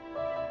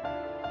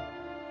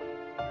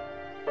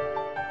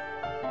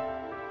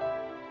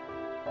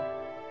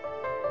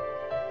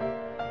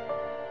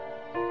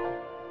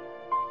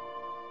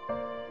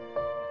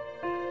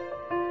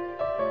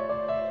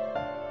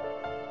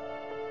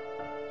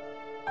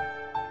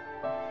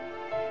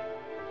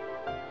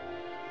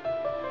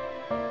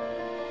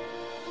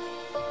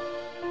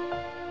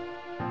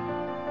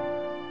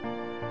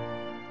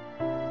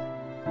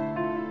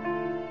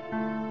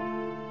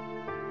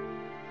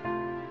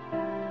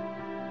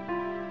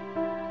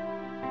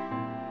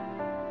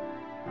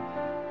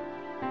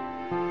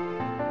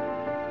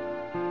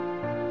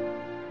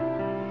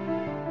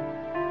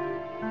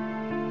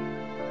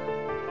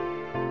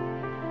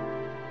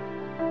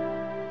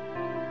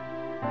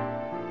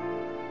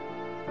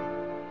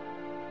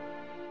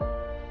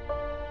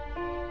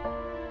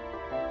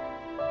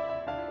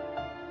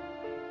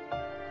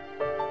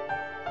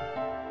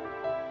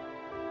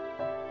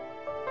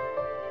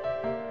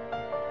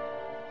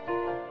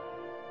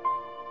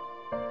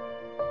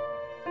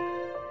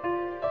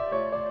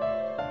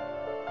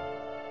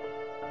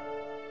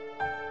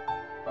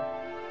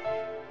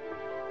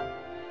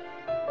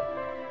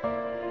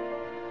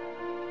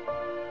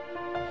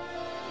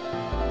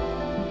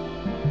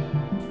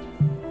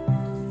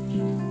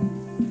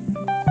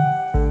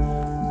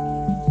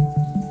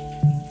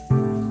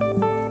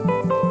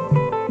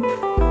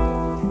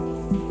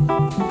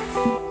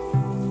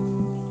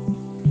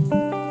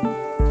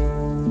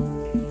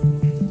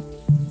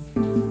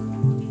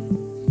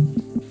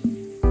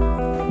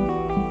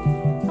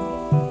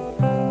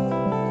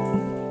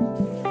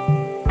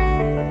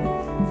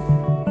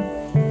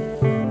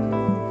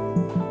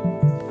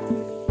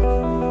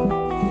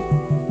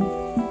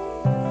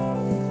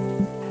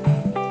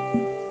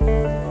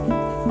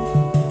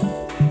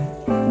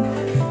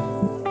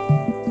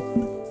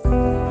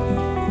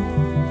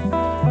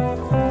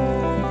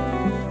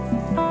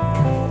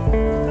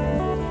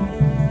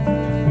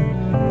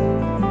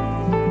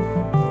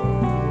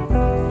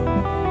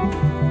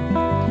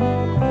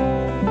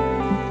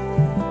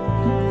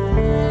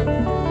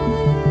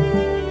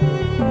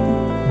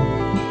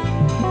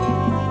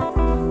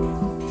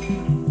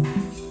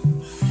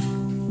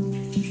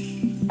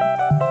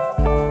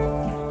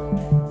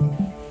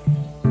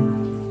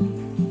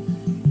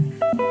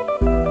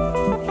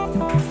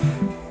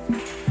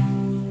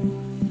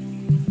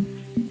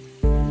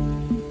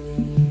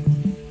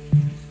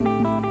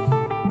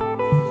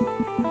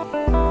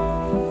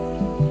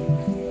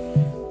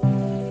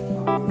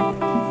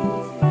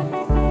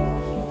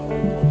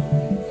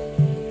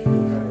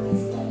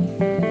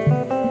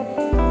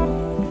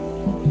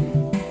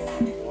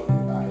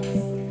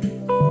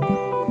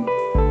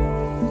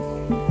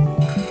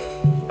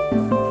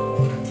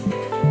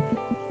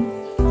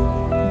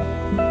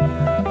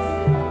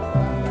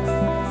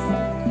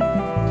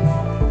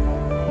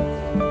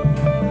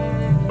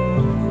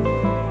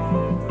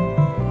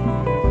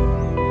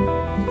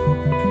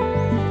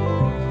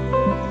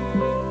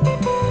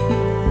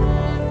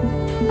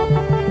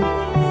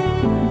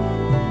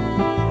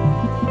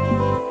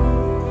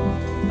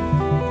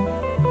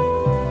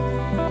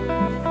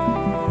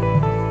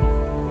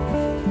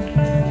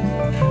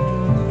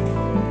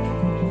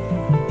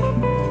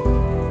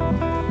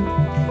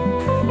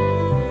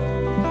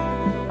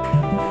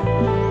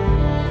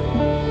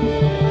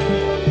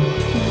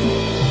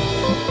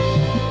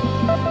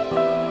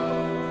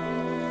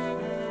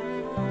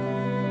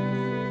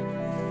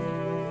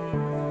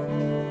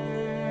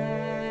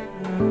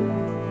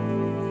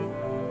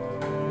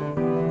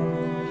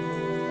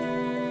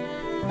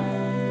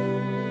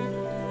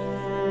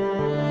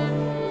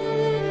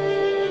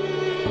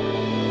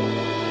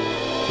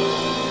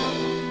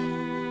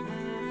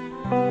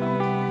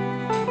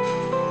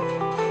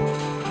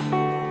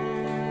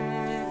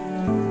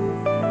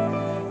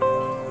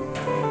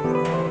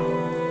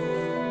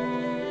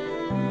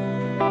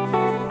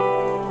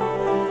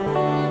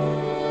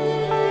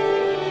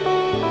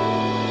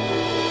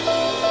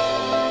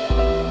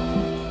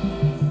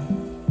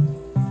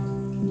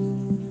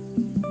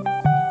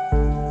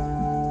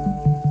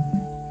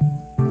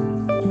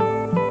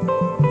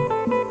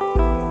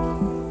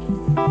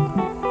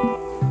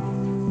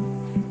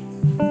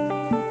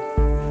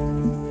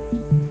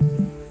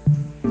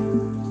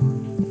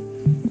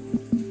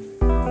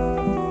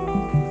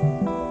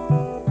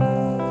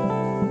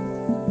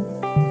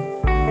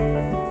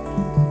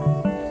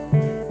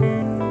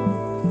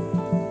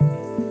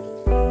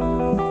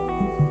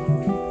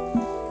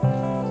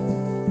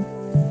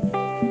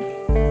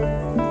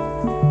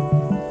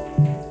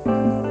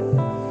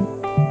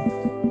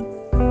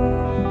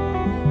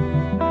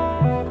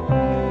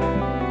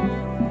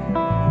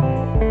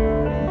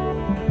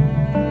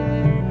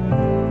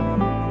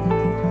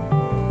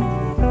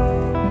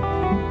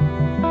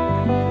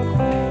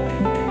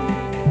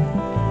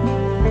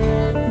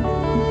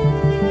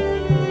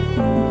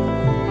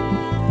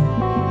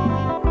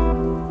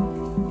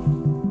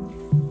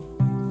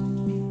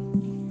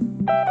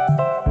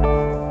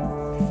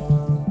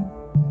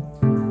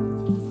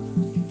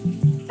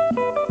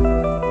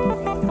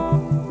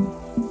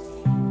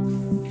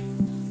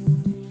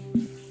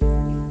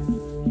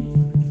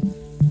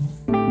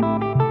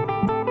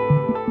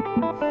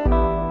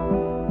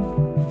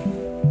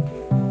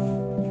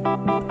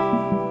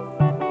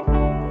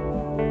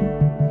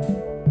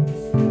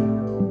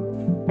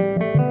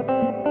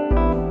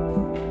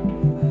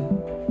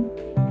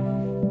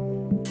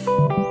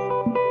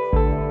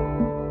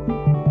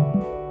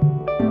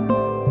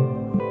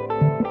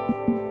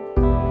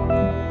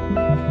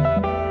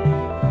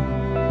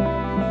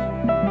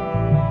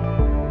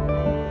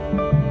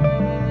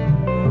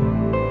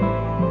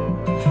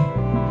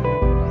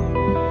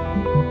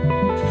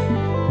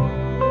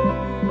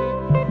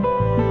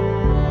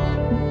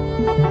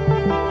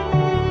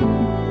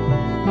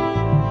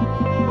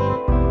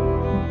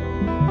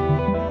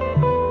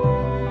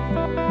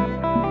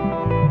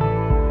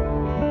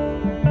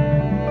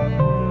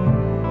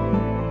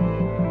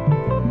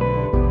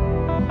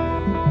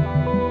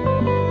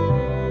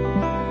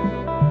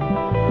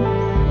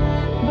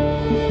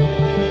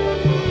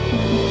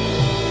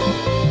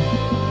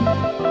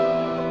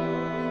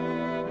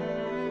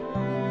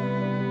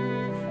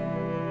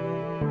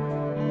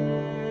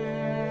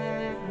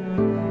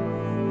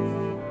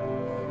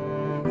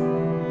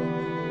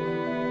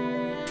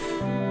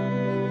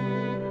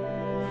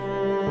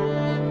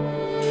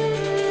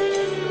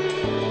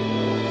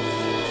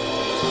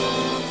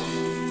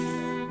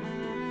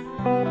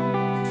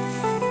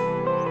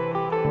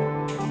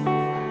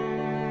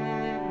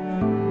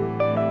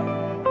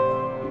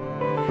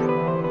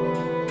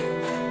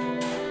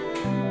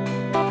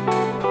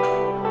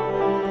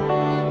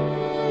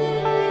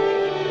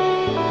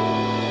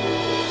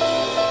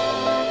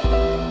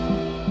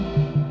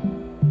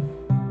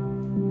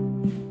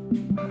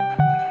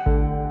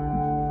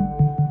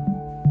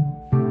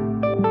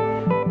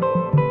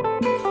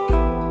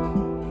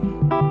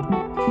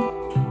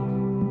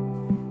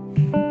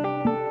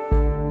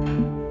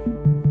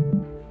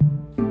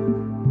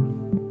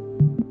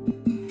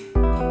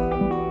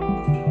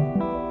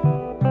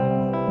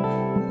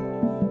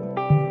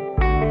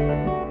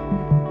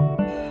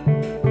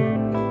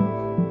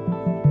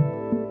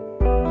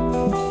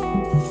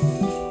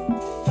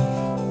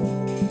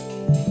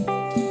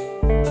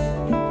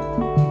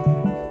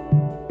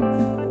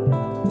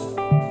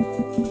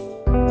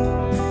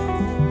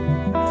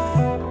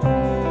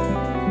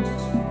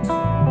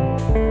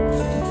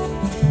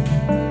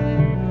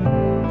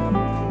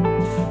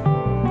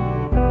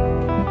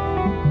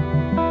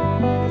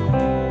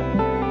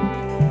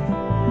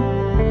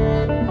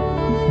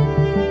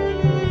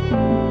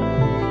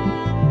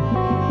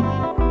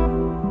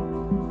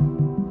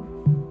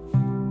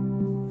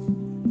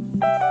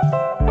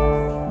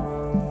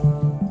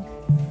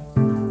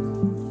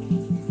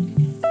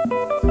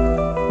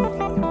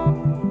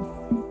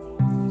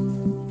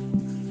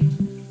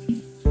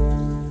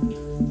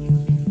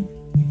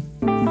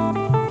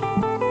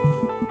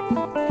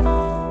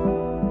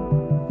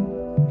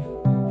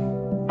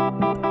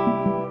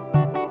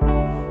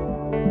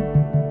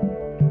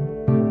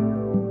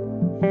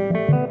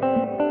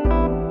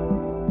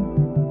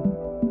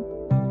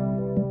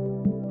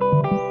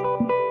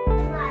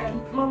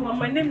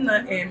 name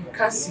is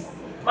Cassie.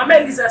 Mama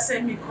Elisa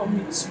sent me come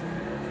meet you.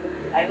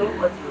 I know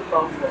what you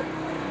come from.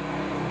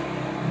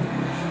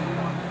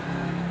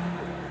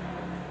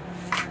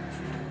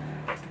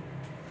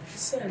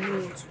 Say I know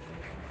what you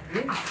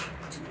come from.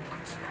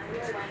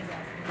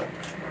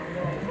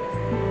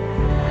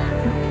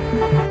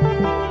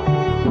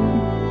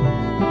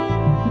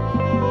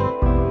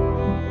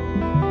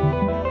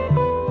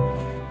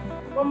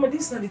 Mama,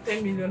 this is not the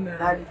 10 million naira.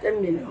 Not the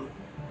 10 million.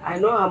 I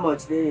know how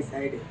much there is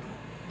inside it.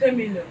 10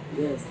 million?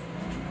 Yes.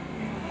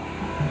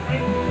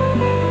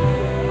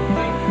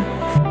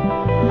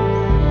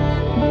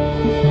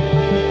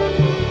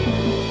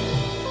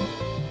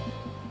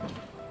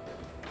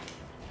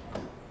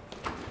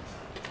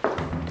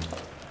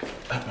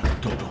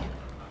 Doctor,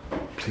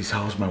 please,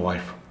 how's my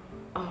wife?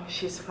 Oh,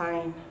 she's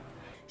fine.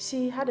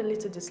 She had a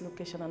little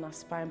dislocation on her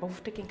spine, but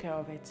we've taken care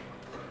of it.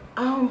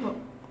 But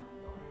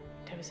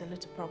there is a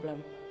little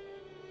problem.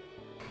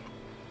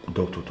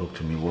 Doctor, talk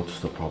to me. What's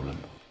the problem?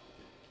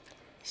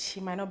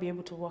 She might not be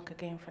able to walk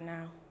again for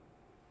now.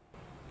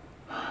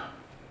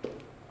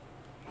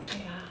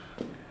 Yeah.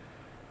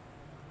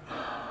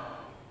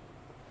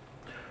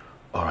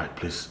 All right,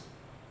 please.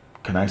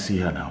 Can I see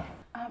her now?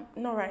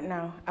 Not right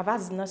now. I've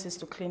asked the nurses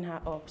to clean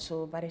her up,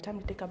 so by the time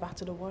we take her back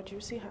to the ward,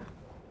 you'll see her.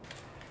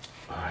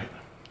 All right.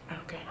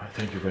 Okay. All right,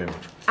 thank you very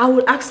much. I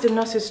will ask the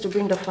nurses to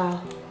bring the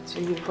file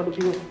to you for the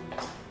bill.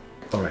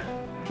 All right.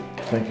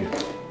 Thank you.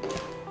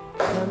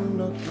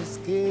 Cannot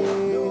escape.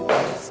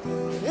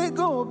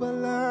 Ego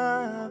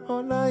bala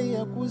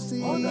onaya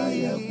kusi.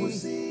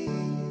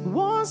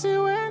 Once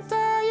you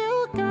enter,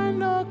 you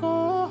cannot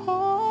go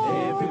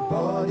home.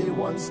 Everybody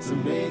wants to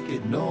make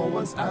it. No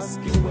one's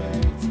asking where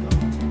it's going.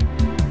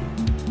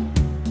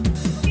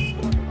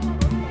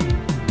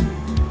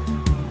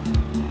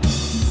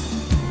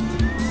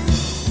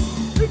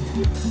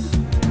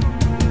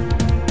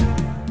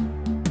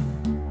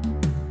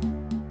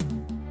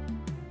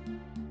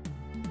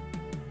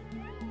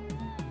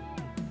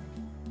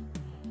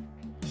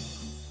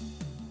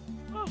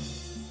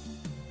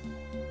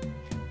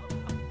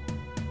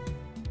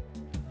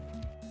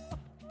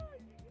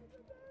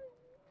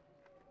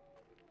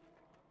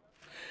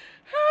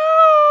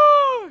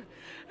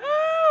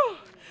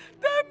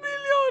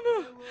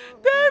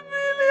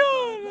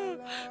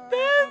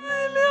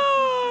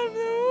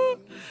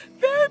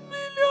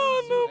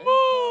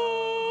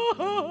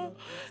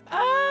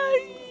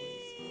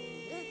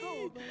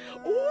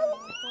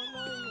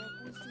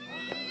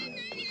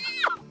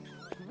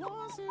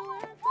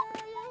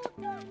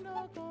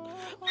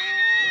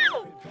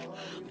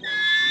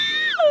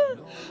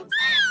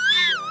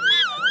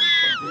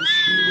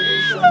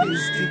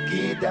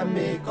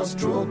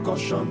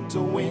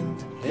 To win.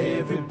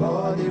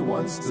 Everybody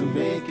wants to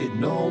make it.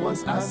 No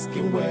one's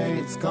asking where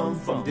it's come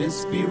from.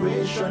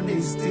 Desperation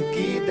is the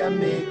key that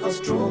make us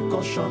throw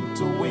caution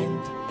to win.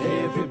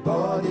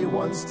 Everybody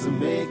wants to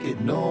make it.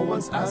 No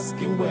one's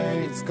asking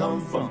where it's come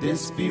from.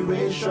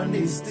 Desperation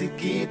is the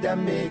key that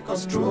make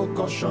us throw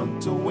caution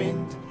to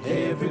win.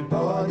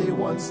 Everybody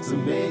wants to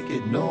make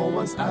it. No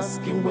one's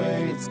asking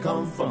where it's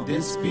come from.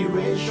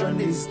 Desperation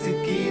is the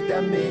key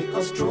that make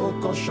us throw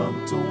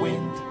caution to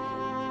win.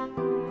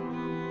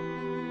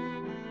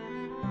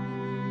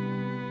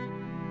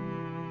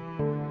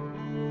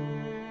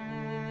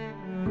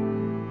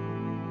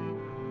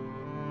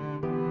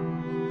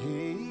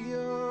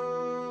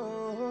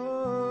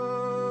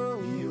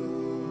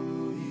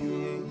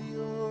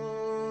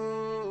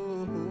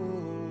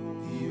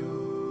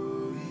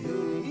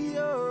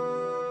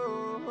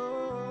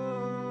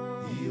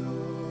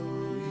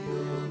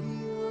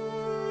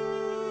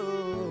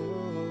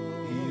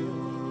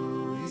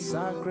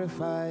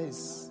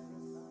 Sacrifice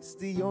is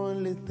the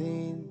only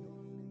thing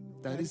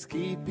that is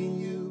keeping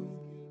you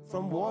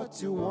from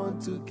what you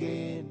want to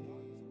gain.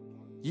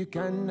 You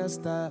cannot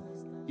stop,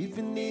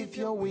 even if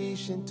you're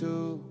wishing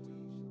to,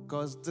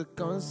 cause the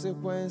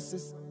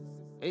consequences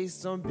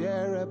is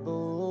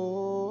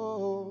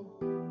unbearable.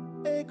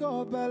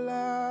 Ego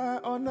bala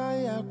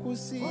onaya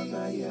kusi.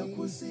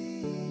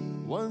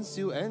 Once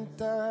you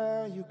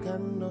enter, you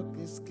cannot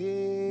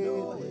escape.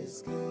 No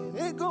escape.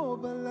 Ego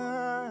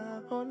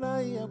bala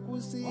onaya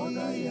kusi.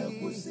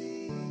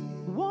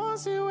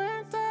 Once you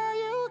enter,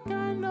 you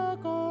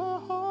cannot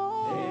go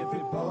home.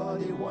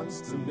 Everybody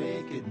wants to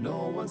make it.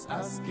 No one's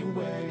asking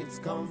where it's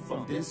come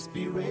from.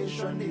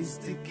 Desperation is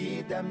the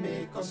key that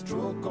make us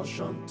throw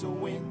caution to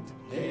win.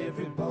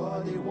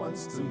 Everybody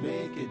wants to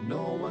make it.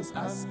 No one's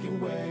asking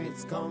where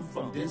it's come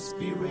from.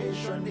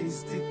 Desperation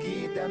is the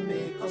key that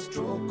make us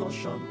throw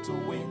caution to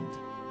win.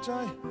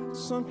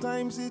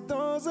 Sometimes it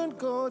doesn't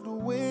go the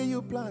way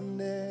you planned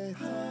it.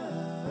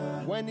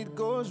 When it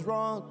goes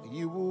wrong,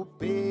 you will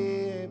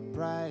pay a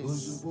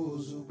price.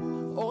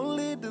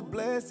 Only the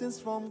blessings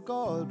from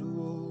God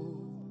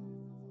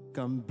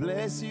can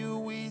bless you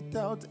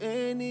without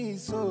any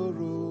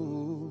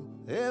sorrow.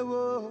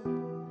 Ewo,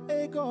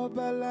 ego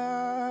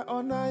bala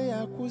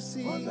onaya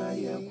kusi.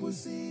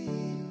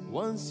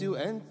 Once you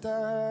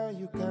enter,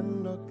 you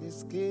cannot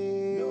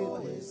escape. No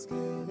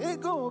escape.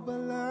 Ego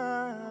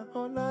bala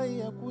onaya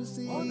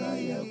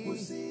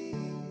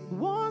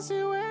Once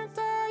you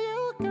enter,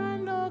 you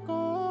cannot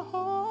go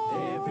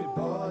home.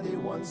 Everybody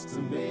wants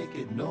to make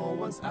it, no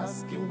one's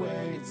asking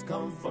where it's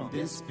come from.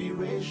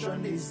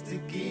 Desperation is the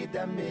key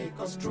that make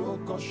us throw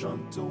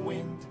caution to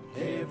wind.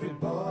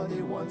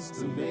 Everybody wants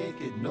to make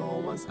it,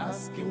 no one's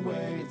asking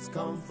where it's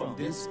come from.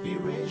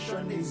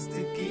 Desperation is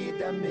the key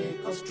that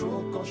make us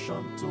throw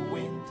caution to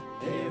wind.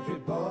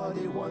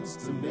 Everybody wants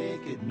to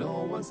make it, no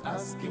one's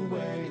asking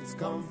where it's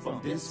come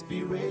from.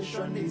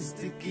 Desperation is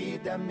the key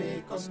that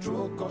make us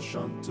throw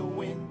caution to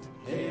wind.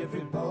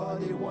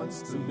 Everybody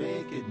wants to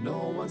make it, no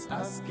one's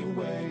asking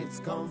where it's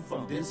come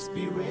from.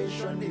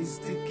 Desperation is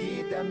the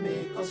key that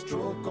make us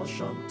throw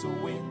caution to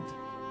wind.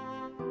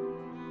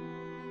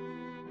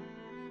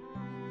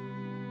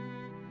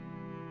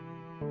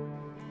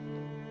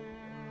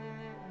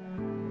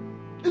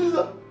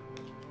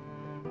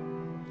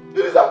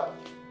 Elisa,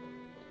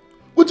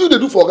 what do they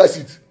do for guys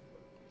seat?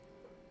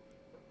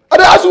 I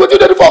dey ask you what do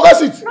they do for guys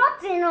seat?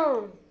 Nothing,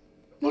 no.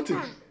 Nothing.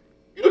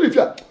 You don't need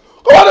fear.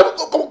 Come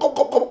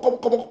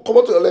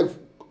on to your left.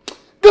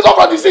 Get up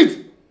on the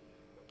seat.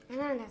 I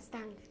don't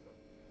understand.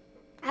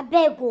 I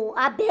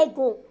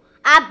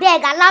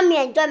beg, allow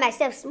me enjoy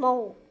myself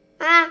small.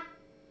 Huh?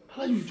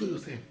 How you enjoy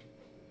yourself?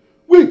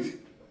 Wait.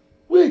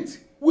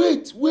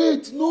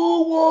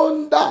 No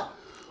wonder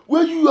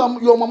where you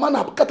and your mama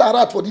have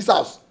cataract for this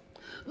house.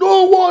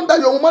 No wonder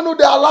your mama no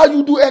dey allow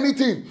you do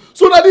anything.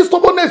 So that this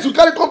stubbornness you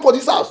carry come for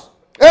this house.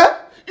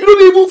 You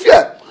don't even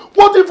fear.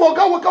 What if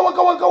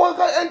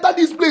waka enter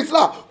this place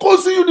now? Come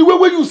see you the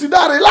way you sit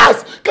down,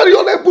 relax, carry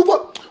your leg move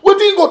on. Wetin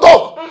you go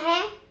talk?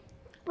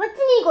 Wetin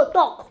you go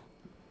talk?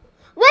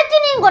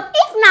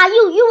 If na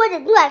you wey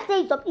dey do and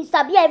say you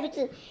sabi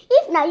everything.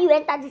 If na you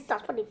enter this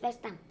house for the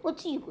first time,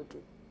 wetin you go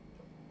do?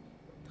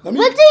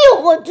 Wetin you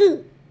go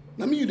do?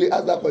 Na me you dey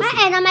ask that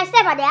question. Na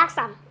myself I dey ask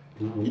am.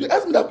 You dey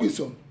ask me that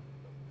question?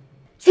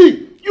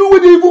 See, you wey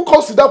dey even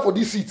come sit down for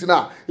this seat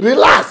now,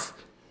 relax.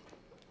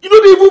 You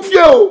no dey even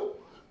fear o.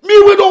 Me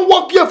wey don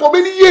work here for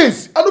many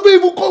years, I no be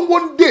even come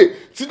one day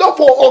sit down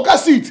for oga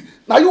seat.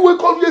 Na you wey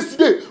come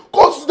yesterday,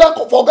 come sit down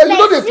for oga. You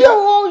no dey fear. Person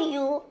hold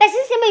you.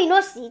 Person say make you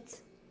no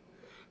sit.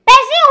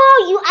 Person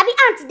hold you. I be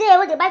aunt there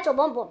wey dey bite your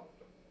bum bum.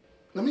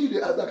 Na me you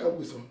dey ask that kind of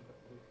question.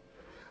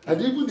 And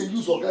they even dey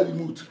use oga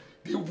remote.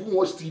 They even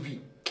watch TV.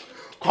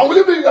 Come will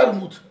you bring that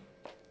remote?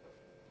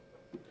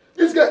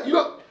 This guy, you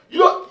know dey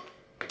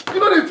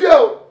fear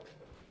o.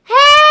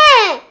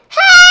 Hey! You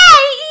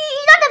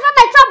don't dey find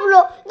my trouble o.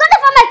 You don't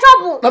dey find my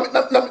trouble.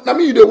 Na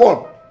me you dey warn.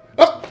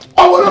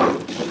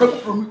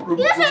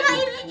 You say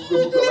you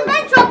dey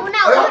find trouble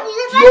now. You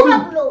dey find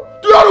trouble o.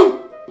 To your room.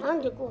 I wan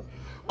dey go.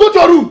 Go to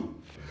your room.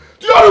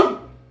 To your room.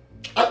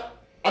 I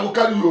go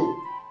carry you.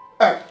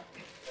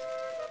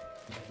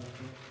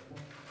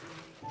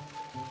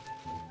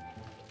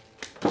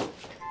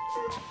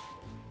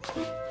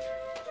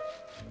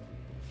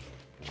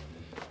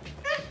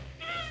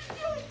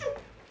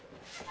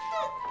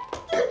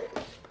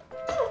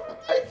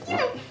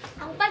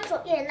 I'll bite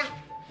your ear now.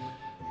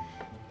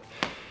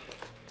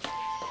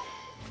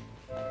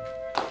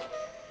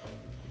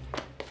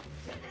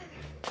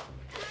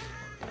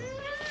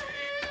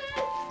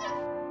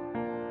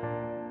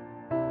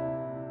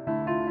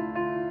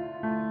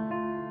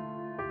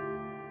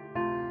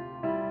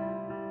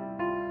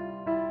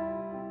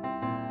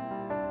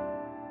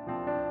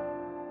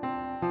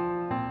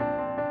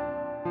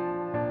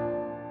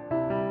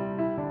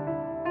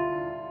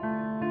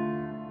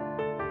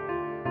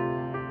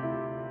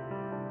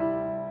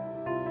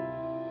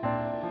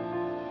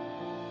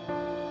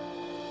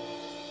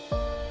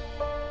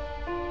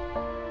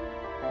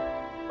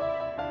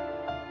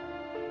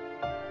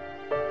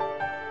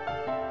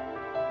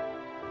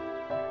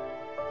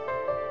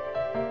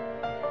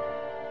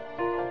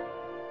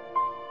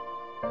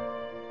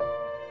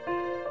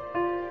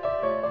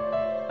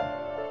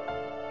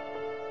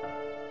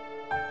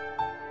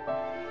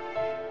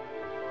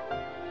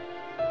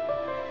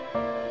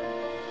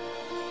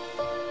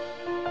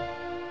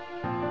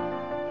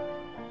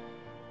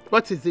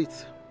 What is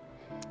it?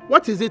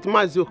 What is it,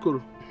 Ngozi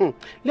Okoro?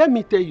 Let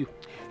me tell you.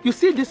 You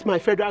see this, my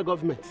federal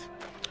government.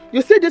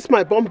 You see this,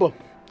 my bum.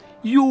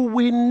 You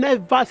will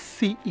never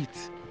see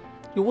it.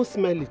 You won't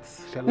smell it.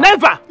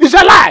 Never! It's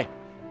a lie!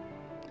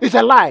 It's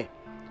a lie.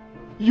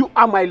 You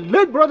are my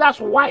late brother's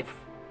wife.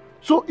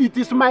 So it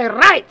is my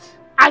right.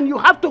 And you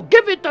have to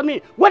give it to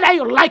me, whether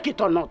you like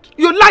it or not.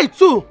 You lie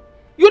too.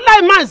 You lie,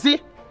 Ngozi.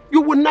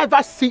 You will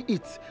never see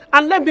it.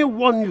 And let me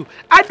warn you,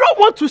 I don't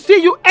want to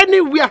see you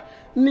anywhere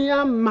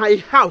near my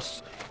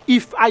house.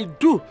 If I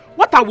do,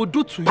 what I will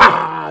do to you?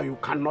 You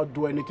cannot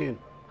do anything.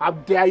 How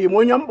dare you,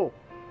 Monyambo?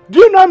 Do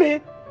you know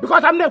me?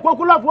 Because I'm the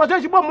Kokula of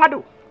Wazeshibo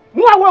Madu.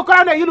 Mua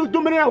Wakana, you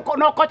do me no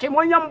coach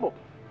Monyambo.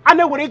 And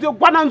they will eat your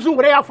Guananzu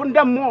Rea from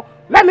them more.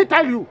 Let me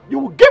tell you, you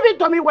will give it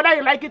to me whether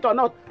you like it or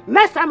not.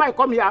 Next time I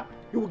come here,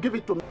 you will give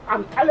it to me.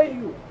 I'm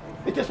telling you.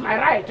 It is my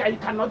right, and you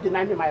cannot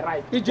deny me my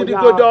right. Even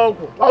if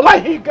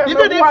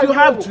you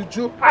have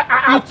juju,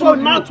 it will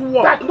not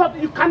work. That's not,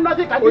 you cannot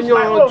take it.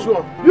 My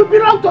own. You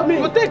belong to me.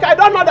 You think I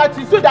don't know that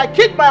it's you that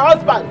killed my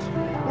husband?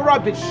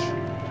 Rubbish.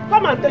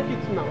 Come and take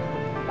it now.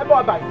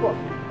 About by force.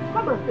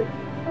 Come and take it.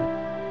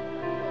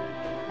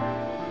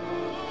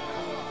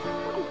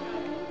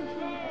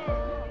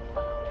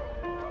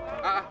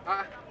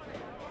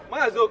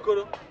 Mazi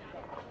Okoro,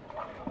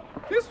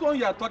 this one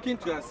you are talking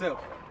to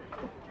yourself.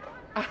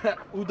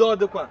 Udo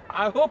Odekwa,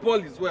 I hope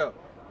all is well.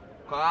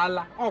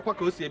 Koala,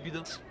 Oprala,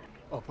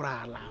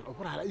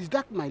 is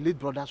that my late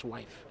brother's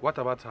wife? What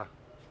about her?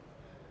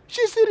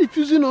 She's still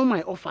refusing all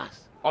my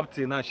offers. Up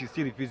till now, she's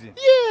still refusing?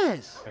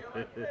 Yes.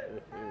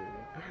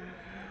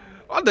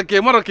 What the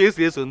camera case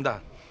is on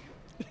that?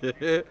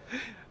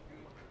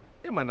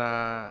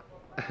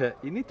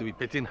 You need to be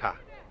petting her.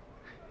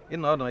 You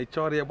know, no, it's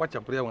already watch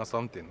a prayer or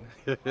something.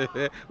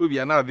 We'll be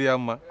another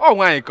man. Oh,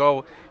 my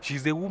God.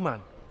 She's a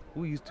woman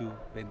who used to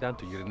bend down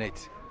to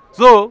urinate.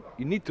 So,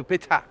 you need to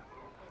pet her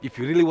if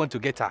you really want to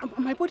get her.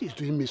 My body is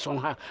doing me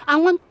somehow. I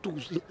want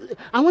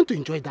to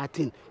enjoy that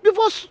thing.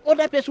 Before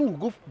other person will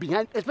go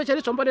behind,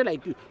 especially somebody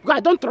like you. Because I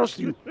don't trust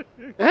you.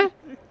 Eh?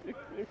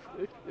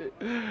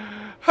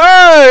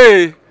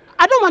 Hey!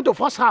 I don't want to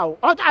force her.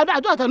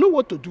 I don't know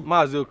what to do.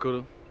 Mazi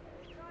Okoro,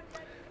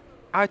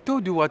 I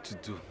told you what to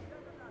do.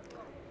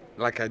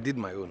 Like I did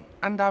my own.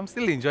 And I'm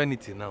still enjoying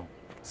it now.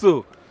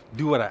 So,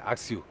 do what I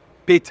ask you.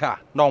 Pet her,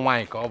 not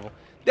wine cover.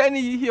 Then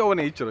you hear one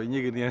each other.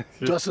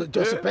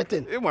 Just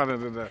petting. You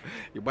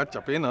watch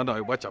up, you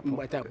watch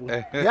up.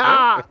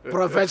 Yeah,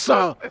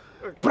 Professor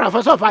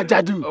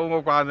Fajadu.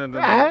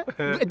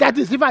 That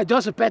is if I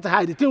just pet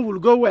her, the thing will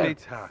go well.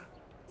 Pet her.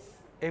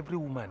 Every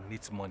woman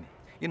needs money.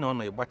 You know,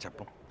 you watch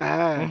up.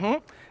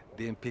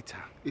 Then pet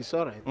her. It's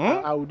all right.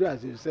 I will do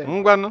as you say.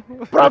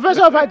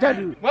 Professor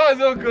Fajadu.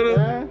 Mazi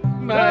Okoro.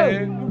 Nah,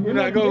 you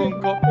not go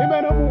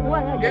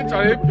home. Get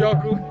your hip,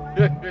 Yoku.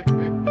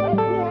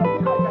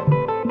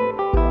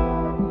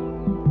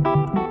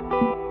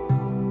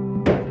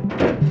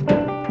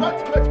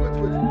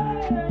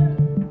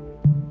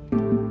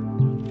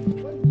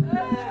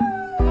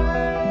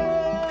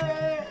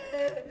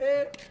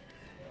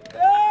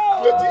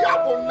 What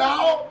happen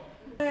now?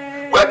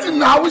 What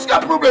now? Which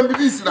kind of problem with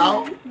this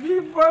now?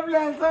 Big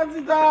problem,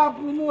 something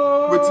happen.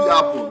 What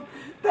happen?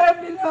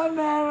 10 million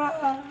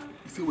naira.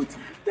 You say what?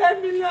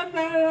 10 million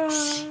naira.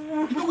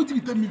 You know what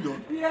you 10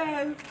 million?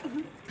 Yes.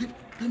 10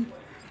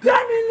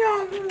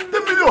 million.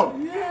 10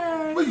 million?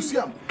 Yes. Where you see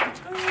him?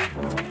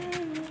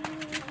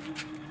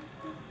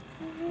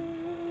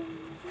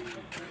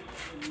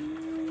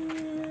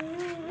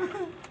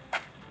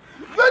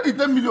 Where the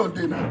 10 million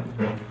dey now?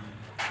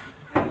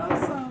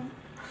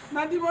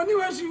 Now the money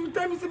when she will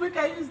tell me to make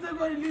I use to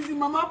go release the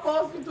mama for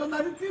hospital.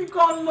 Now the thing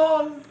called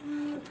loss.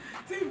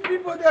 Thief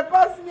people they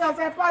pass me as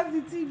I pass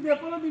the thief. They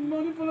follow the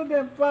money, follow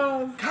them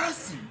pass.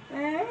 Cassie.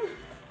 Eh?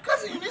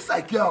 Cassie, you need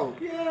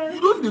psychiatrist. Yes.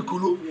 You don't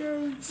decolo.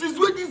 Yes. Since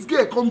when this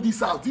girl come this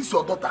house, this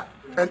your daughter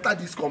enter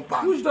this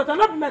compound. Which daughter?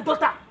 Not my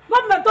daughter.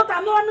 Not my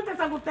daughter. No one else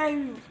I go tell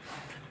you.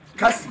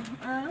 Cassie,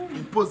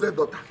 imposed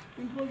daughter.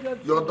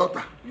 Your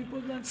daughter.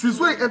 Since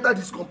when you enter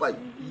this compound,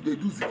 you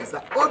do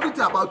zigzag.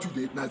 Everything about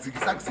you, na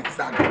zigzag.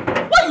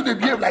 Why you dey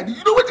behave like this?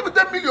 You know what you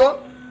 10 million?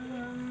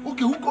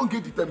 Okay, who can't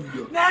get the 10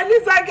 million? Now at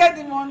least I get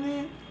the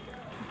money.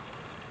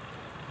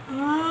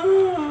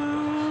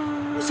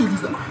 Who say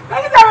Lisa?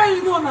 Lisa, when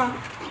you know now.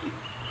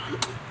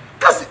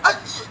 Cassie,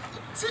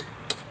 see,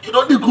 you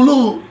don't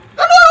decolo.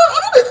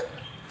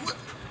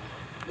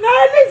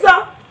 Now Lisa.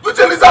 Which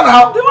Lisa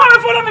now? The one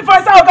that follow me for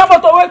his house, come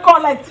out to wake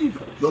up like thief.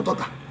 Your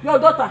daughter. Your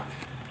daughter.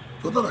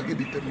 Your daughter get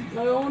the 10 million.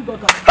 Your own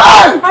daughter.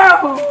 Hey!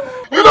 Oh.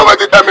 You know what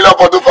the 10 million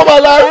for do for my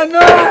life? I know.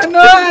 I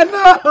know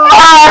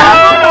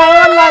my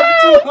own life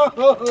too.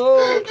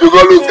 You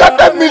go lose that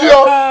 10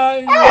 million.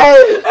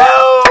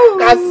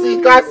 Cassie.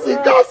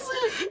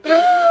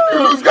 You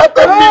lose that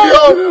 10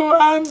 million.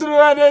 Andrew,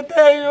 I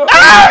tell you.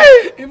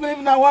 Even if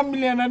now 1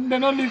 million, they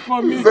don't live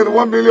for me. You said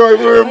 1 million,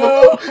 even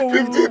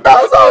 50,000.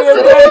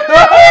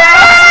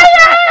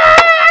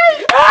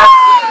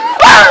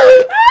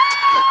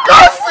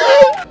 Cassie!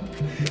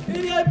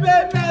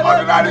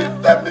 Ordinary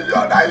 10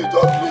 million, now you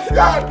just lose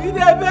God. You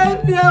dey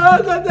beg me, I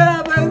want to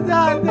tell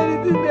myself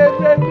anything they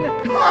beg me.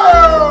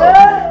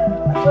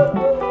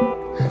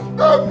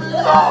 10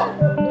 million.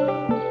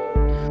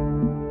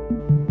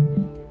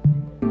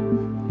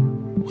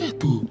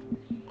 Wait, oh.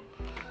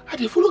 I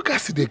dey follow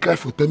Cassie dey cry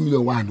for 10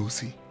 million. Why I no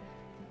see?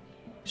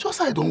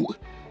 Just I don't.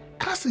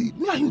 Cassie,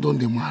 me and you don't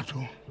dey mad,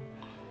 oh.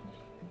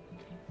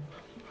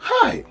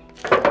 Hi.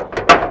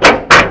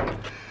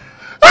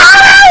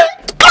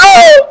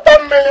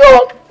 10 million!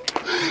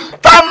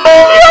 10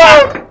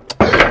 million!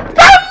 10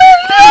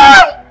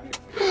 million!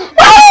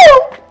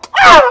 Oh!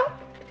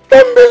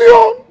 10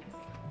 million!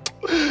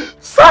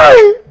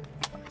 Sorry!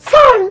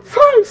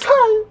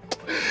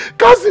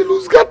 Cassie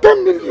lose get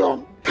 10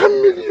 million!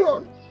 10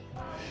 million!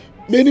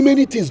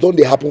 Many things don't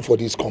they happen for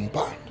this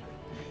compound.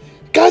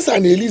 Cassie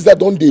and Elisa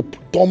don't they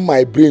turn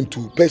my brain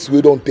to person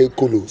we don't take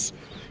colors.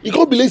 You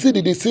can't believe say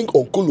they sing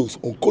oncolos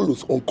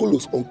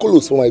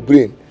for my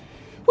brain.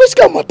 Which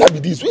kind of matter be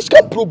this? Which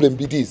kind of problem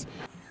be this?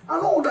 I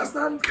don't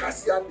understand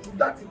Cassie and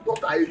that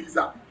daughter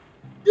Eliza.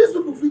 These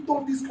people fit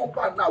on this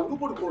compound now.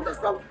 Nobody can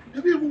understand.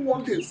 They don't even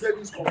want to sell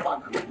this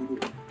compound.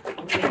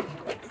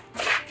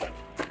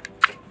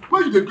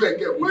 Where you dey go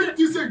again? Where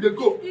you say they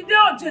go? It's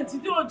urgent.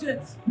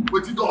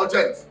 What is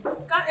urgent?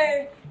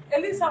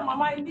 Elisa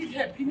mama, he need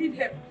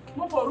help.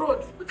 Move for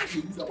road. What is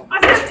Elisa mama? I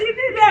said she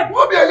need help.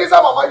 What be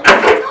Elisa mama? You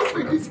don't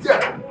speak this girl.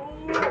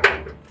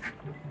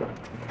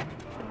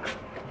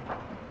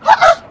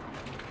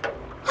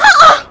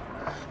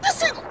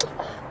 Listen,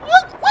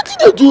 what did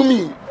they do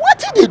me? What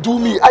did they do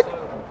me?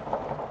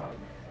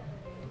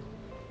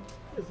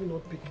 Is he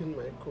not picking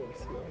my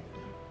calls now?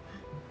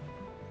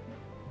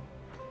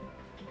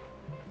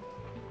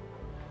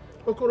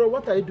 Okoro,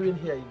 what are you doing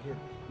here again?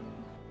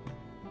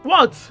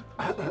 What?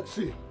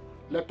 See,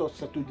 let us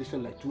settle this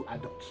in like two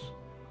adults.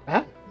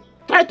 Eh?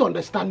 Try to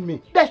understand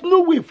me. There's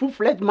no way a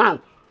full-fledged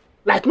man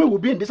like me will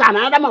be in this and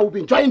another man will be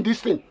enjoying this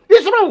thing.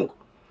 It's wrong.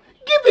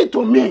 Give it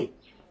to me.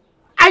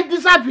 I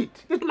deserve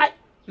it. It's my...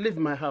 Leave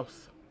my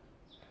house.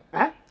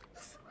 Eh?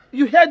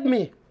 You heard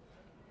me.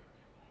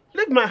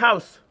 Leave my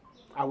house.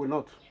 I will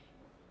not.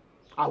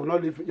 I will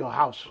not leave your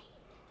house.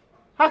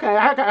 How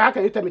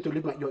can you tell me to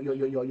leave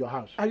your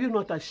house? Are you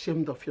not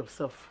ashamed of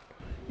yourself?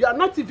 You are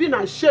not even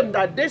ashamed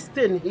that this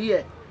thing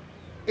here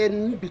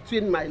in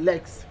between my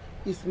legs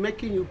is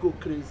making you go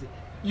crazy.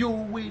 You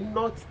will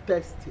not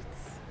test it.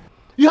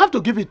 You have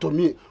to give it to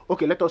me.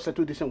 Okay, let us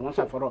settle this in once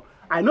and for all.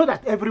 I know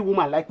that every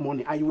woman likes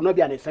money and you will not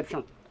be an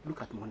exception.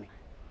 Look at money.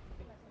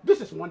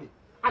 This is money.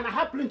 And I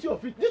have plenty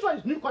of it. This one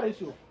is new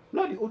currency,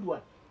 not the old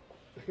one.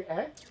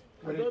 Eh?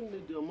 I don't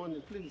need your money,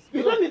 please.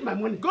 You don't need my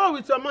money. Go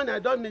with your money, I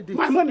don't need it.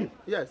 My money?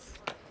 Yes.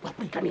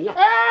 Come here.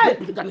 Hey!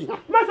 Come here.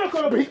 Master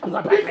Koro, if you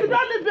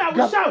don't leave me, I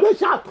will shout. Don't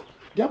shout.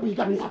 Come here.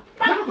 Leave me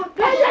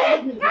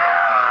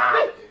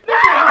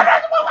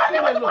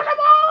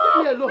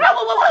alone.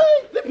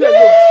 Leave me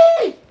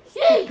alone.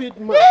 Stupid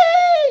man.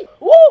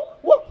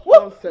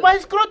 My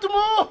scrotum.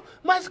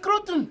 My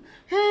scrotum.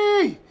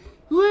 Hey.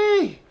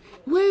 Wait.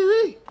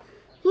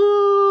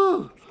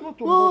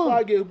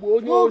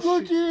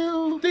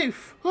 Thief.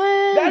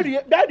 Daddy.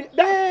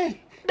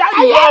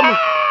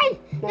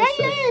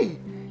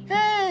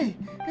 Hey.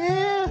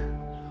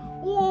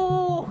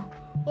 Oh,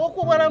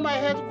 what are my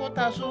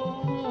headquarters?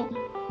 Oh,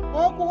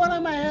 what are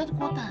my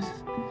headquarters?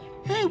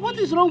 Hey, what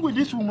is wrong with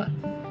this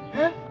woman?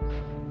 Eh?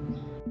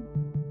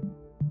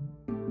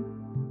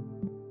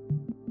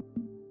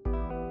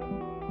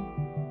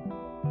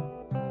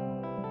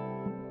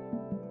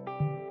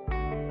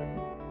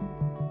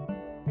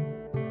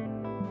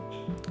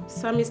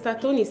 Sir, Mr.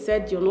 Tony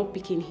said you're not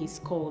picking his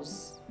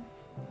calls.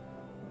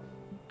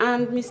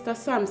 And Mr.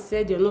 Sam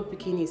said you're not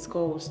picking his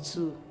calls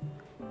too.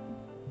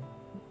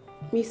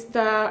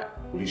 Mr.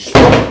 Will you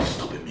stop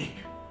disturbing me?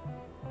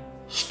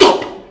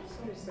 Stop!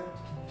 Sorry, sir.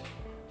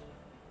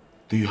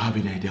 Do you have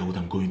any idea what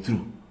I'm going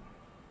through?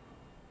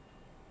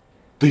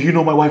 Do you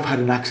know my wife had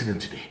an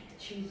accident today?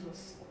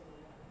 Jesus.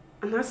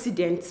 An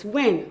accident?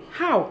 When?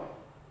 How?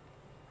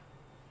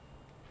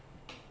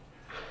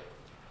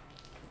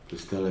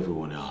 Just tell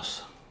everyone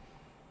else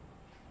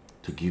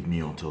to give me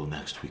until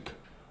next week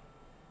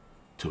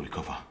to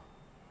recover.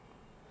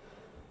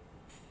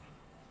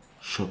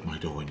 Shut my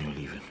door when you're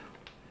leaving.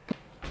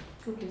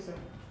 Okay, sir.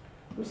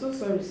 I'm so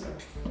sorry, sir.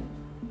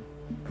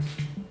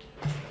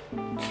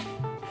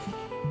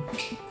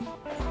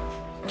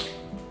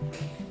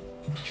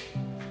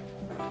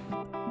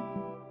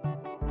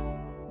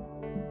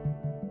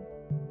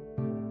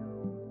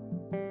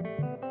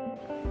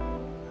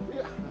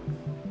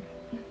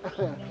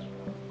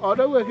 Oh,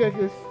 don't work like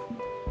this.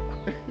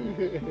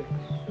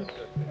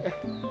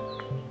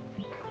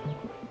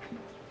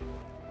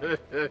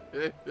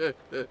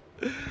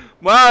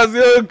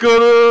 Mazi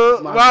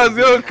Okoro.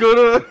 Mazi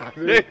Okoro.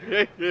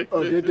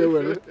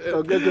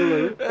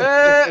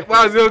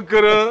 Mazi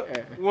Okoro.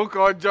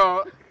 Wokojo.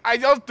 I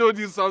just told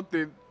you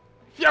something.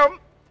 Fiam.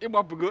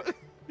 Imapugo.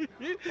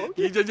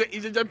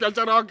 Ijeje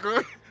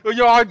piacharoko.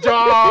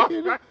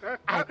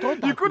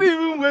 You couldn't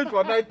even wait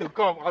for night to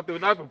come until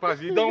night to pass.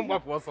 You don't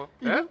want for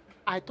eh?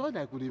 I thought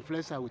I could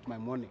influence her with my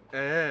money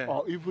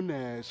or even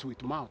a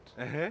sweet mouth.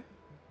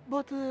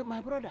 But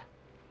my brother,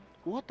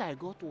 what I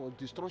got was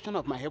destruction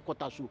of my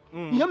headquarters.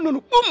 Boom!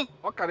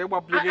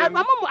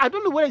 I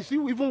don't know where is he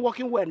even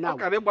working well now.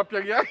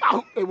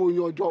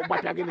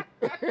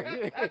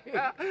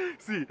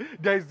 See,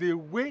 there's a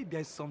way,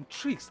 there's some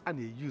tricks and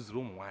they use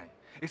room wine,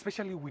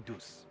 especially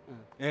widows,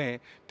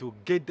 to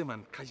get them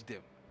and catch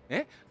them.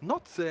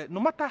 Not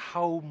no matter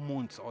how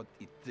months or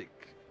it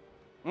take.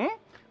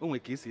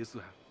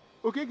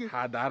 Okay.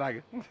 I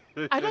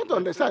don't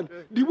understand.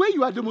 The way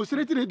you are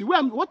demonstrating it, the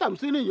way what I'm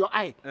seeing in your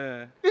eye,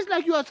 it's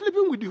like you are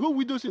sleeping with the whole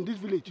widows in this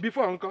village.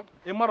 Before, Uncle,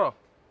 tomorrow.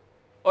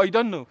 Oh, you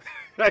don't know?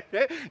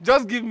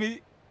 Just give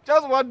me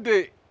just one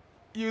day.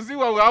 You see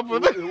what will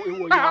happen.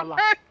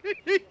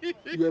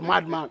 You're a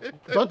madman.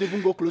 Don't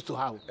even go close to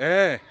her.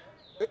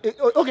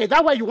 Okay,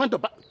 that's why you want to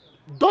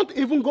Don't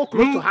even go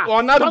close to her.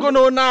 Or not go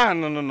no.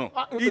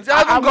 It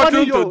hasn't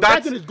gotten to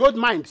that. That is good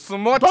mind.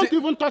 Don't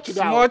even touch that.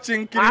 Small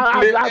chinky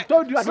play. I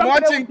told you. Small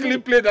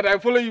chinky play that I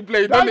follow you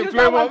play. Don't you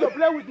play to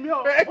play with me.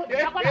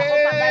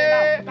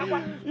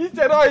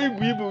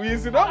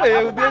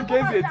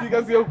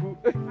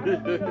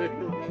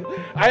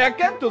 I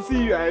came to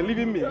see you. I'm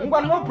leaving me. No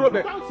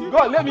problem.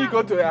 Go. Let me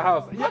go to your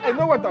house. Yeah, I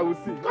know what I will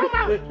see. Come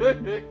on.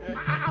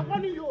 I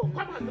want you.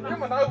 Come on.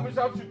 Come on. I will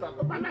shout you.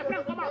 My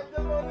friend, come on.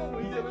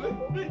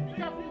 Be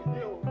careful.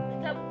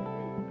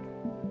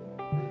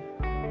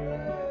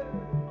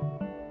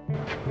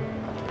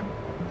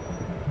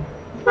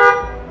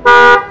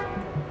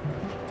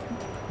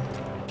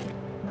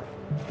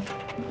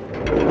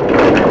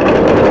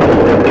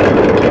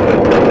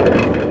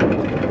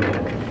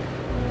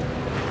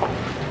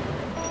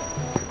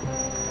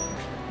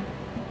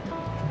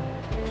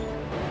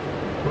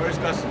 Where's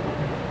Cassie?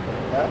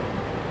 Huh?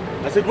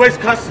 I said, where's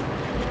Cassie?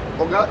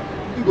 Oga,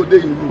 you go there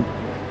in room.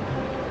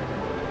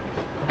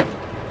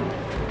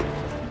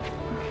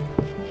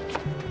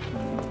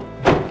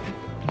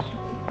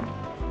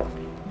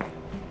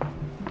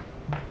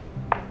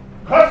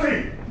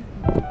 Cassie!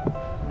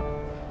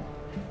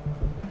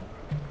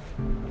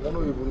 I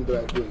don't even go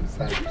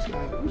inside.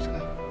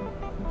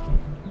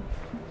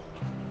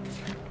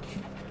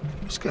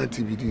 Which kind of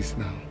TV this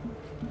now?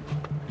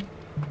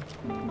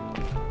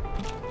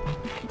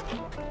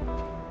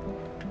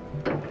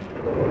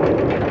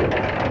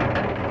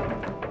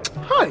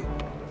 Hi.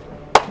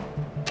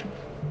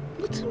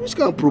 Which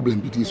kind of problem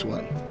be this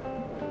one?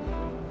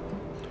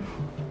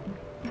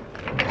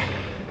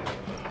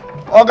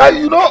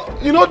 Okay, you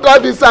know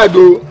drive inside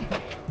though.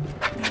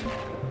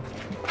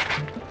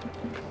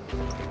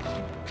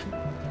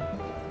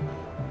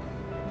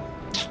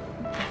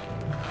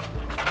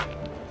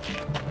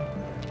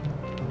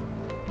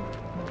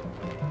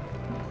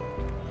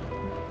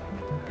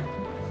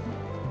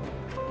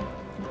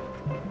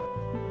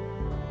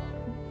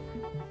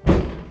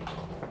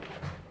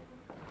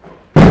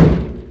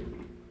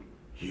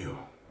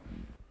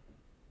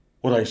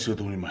 What are you still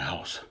doing in my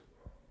house?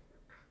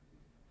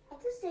 I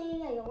just say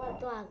you and your wife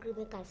don't agree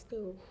make I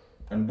stay.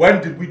 And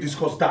when did we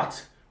discuss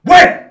that?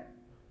 When?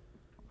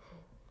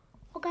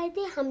 Okay,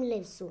 they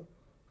harmless so.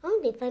 I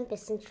don't they find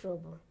person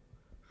trouble.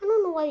 I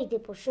don't know why they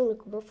pursue me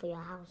come for your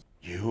house.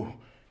 You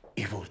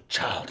evil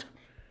child.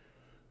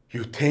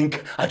 You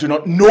think I do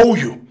not know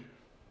you?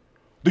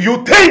 Do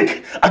you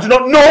think I do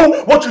not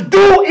know what you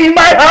do in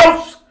my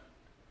house?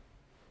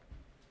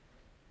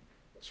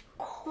 You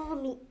call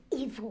me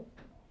evil.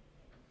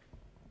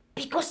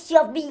 Because you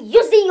have been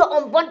using your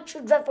unborn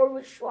children for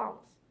rituals.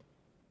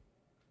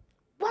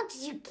 What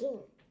did you gain?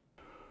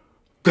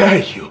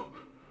 Dare you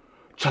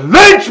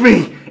challenge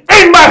me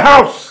in my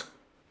house?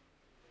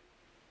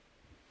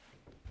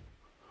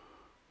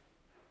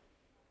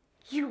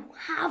 You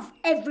have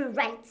every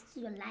right to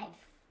your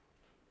life.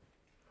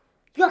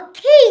 Your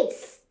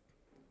kids,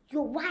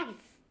 your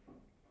wife,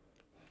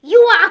 you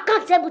are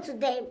accountable to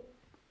them.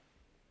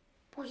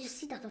 But you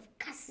see that of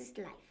Cassie's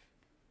life.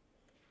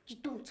 You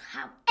don't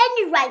have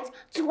any right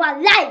to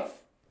her life.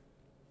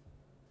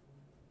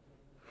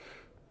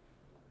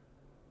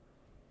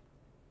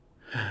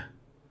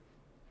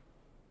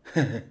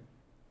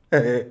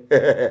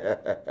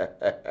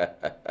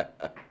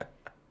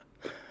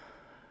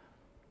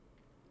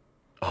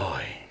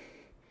 I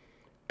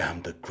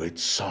am the great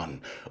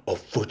son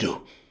of Voodoo.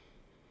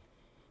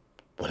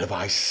 Whatever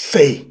I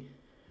say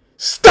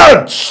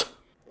stands.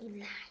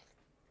 You lie.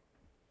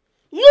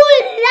 You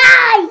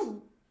lie!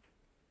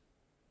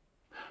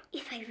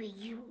 If I were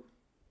you,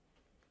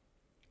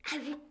 I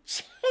would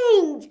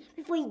change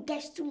before it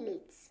gets too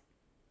late.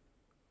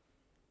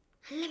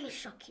 And let me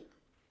shock you.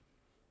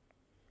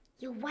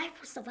 Your wife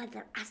will survive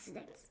the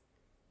accident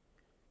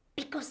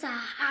because her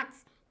heart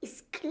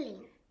is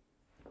clean.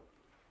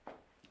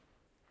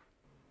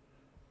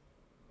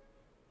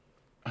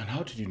 And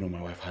how did you know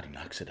my wife had an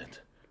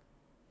accident?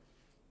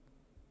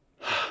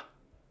 A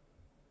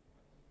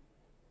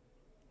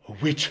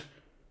witch.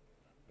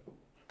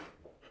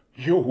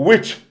 You're a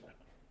witch.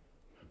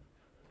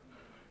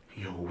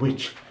 You're a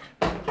witch.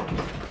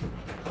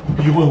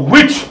 You're a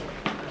witch.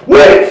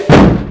 Witch!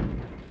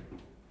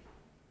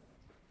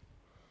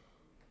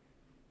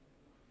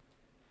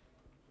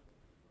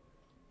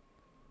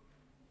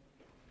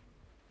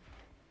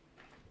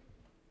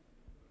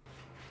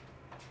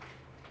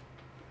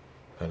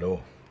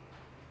 Hello.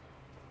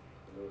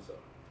 Hello, sir.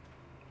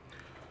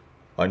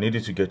 I need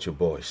you to get your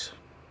boys.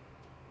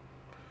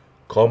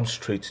 Come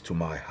straight to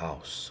my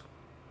house.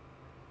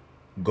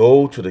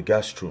 Go to the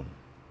guest room.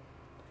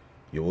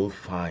 You will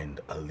find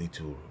a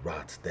little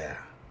rat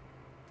there.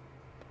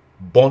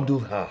 Bundle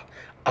her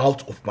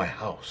out of my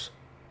house.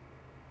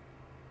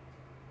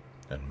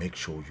 And make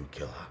sure you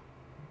kill her.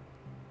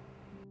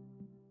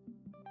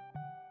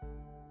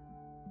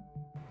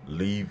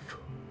 Leave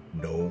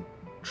no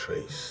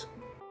trace.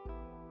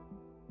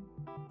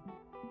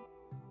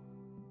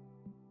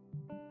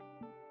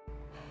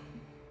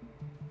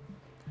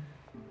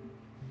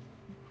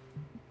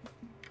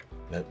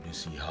 Let me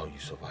see how you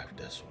survive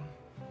this one.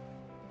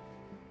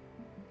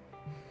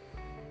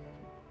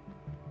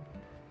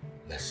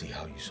 Let's see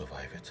how you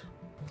survive it.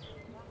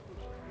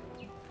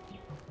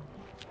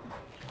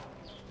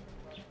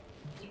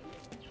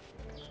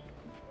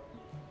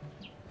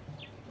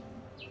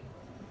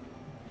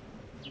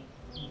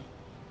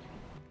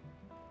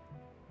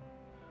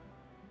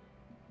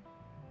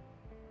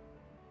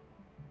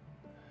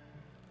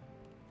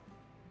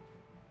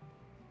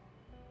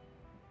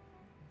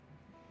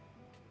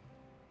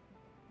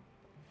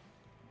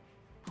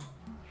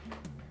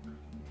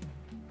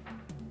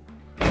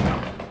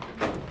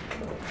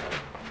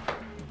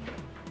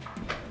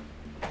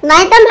 Now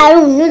enter my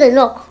room, you the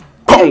knock.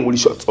 Come, will you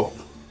shut up?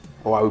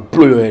 Or I will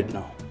blow your head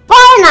now.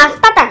 Come now,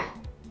 starter.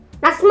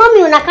 Now small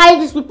me when I carry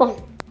this weapon.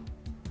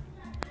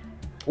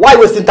 Why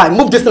wasting time?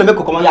 Move this and make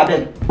come on your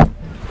bed.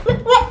 Wait,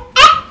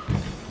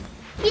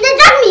 you dey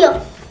drag me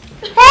up.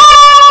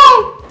 Hey!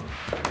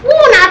 Who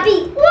wanna be?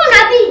 Who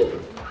wanna be?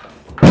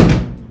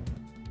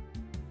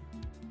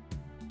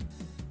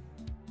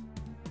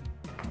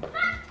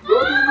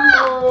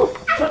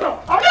 Shut up!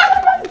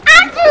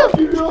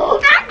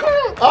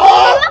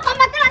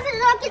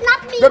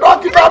 They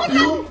don't kidnap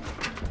you!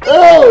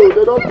 Oh,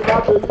 they don't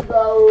kidnap Elisa!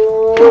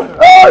 Oh,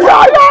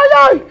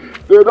 yeah!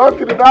 They don't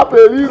kidnap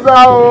Elisa!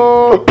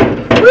 Oh!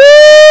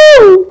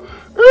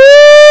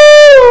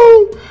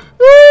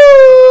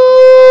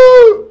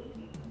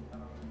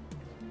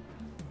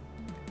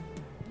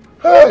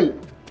 Hey!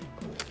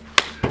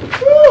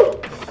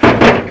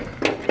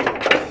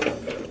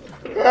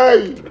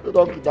 Hey! They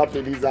don't kidnap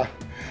Elisa.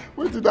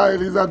 What did that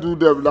Elisa do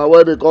them now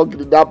when they can't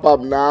kidnap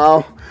him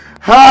now?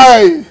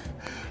 Hi!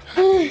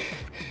 Hey!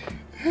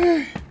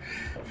 Hey!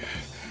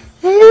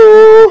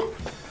 Oh!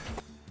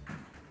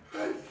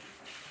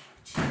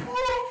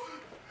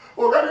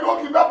 Oh, God, they don't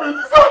kidnap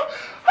Elisa!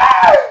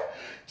 Hey!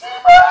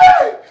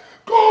 Jimmy!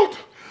 God!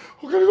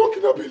 Oh, God, they don't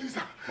kidnap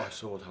Elisa! I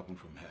saw what happened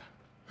from here.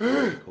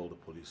 Hey! They called the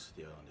police.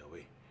 They are on their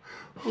way.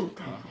 Oh, thank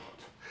God.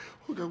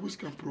 Oh, God, which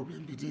kind of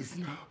problem be this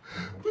now?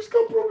 Which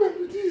kind of problem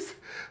be this?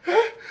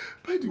 Eh?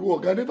 By the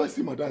work, I never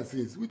see Madam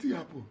since. What did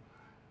happen?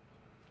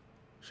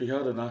 She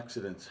had an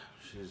accident.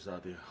 She's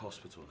at the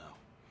hospital now.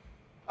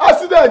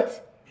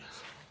 Accident?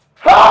 Yes.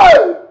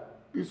 Hey!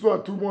 This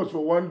one too much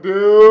for one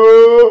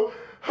day.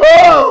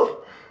 How?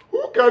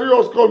 Who carry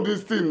us come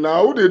this thing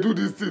now? Who they do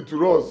this thing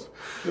to us?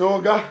 Hey,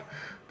 Oga,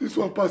 this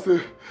one pass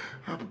it.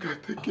 Abuka,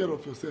 take care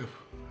of yourself.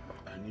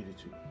 I needed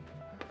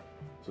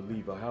to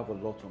leave. I have a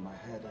lot on my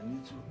head. I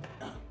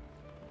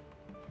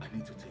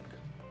need to think.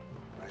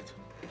 Right?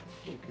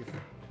 Okay,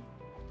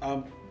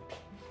 sir.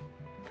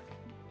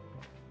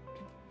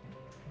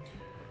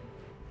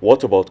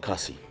 What about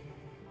Cassie?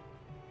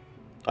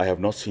 I have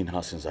not seen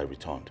her since I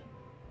returned.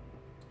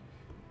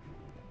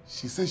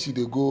 She said she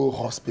dey go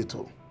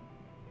hospital.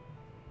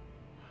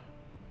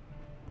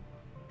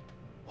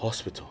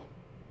 Hospital?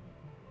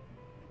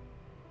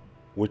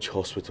 Which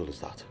hospital is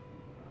that?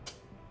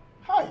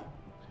 Hi.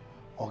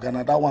 Oga,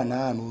 that one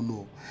I don't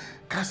know.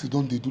 Cassie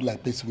don't they do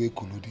like person wey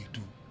Kolo they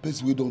do.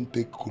 Person wey don't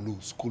take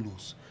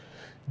Kolos.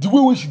 The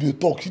way when she dey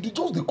talk, she dey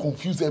just dey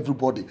confuse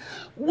everybody.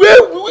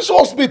 Which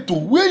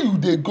hospital? Where you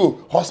dey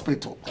go?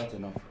 Hospital. That's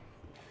enough.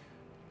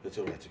 It's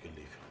all right, you can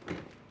leave.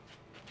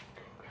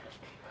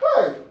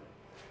 Hey!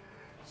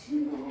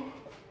 Chimo.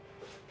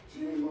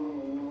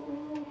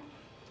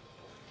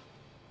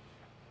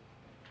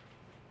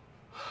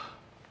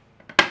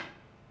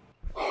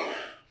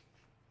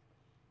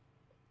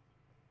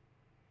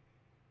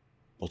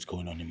 What's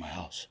going on in my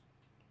house?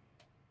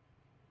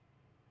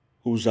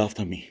 Who's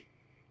after me?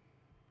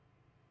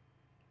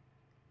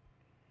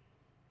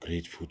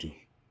 Great voodoo.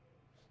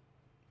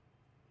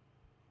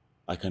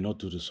 I cannot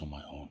do this on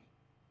my own.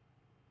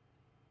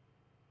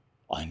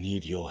 I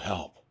need your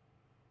help.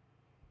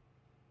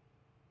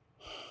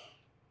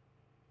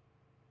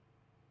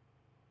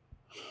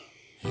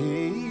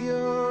 Hey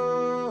yo,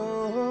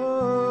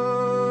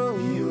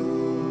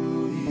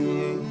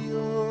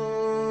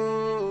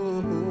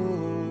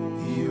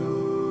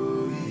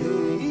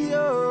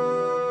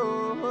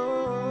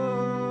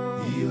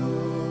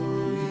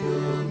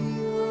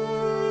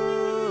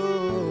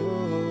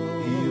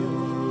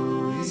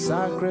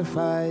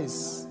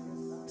 sacrifice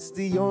is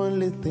the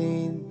only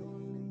thing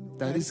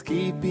that is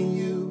keeping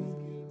you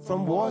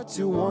from what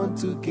you want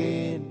to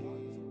gain.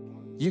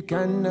 You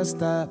cannot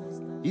stop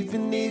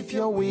even if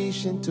you're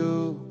wishing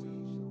to,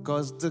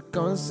 'cause the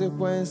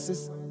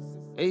consequences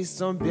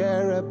is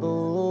unbearable.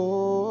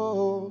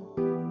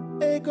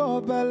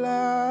 Ego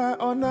bala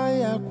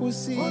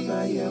onayakusi.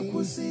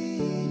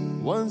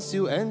 Once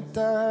you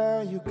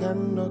enter, you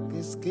cannot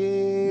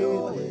escape.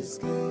 No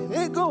escape.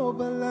 Ego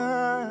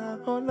bala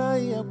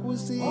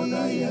onayakusi.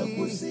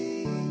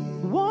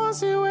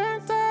 Once you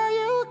enter,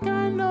 you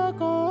cannot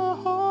go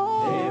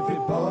home.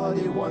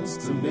 Everybody wants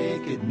to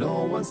make it,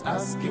 no one's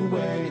asking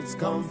where it's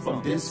come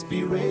from.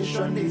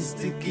 Desperation is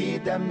the key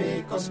that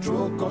make us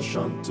throw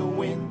caution to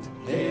wind.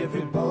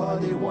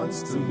 Everybody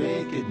wants to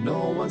make it,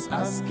 no one's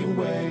asking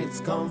where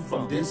it's come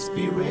from.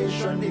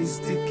 Desperation is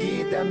the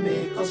key that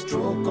make us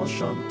throw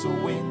caution to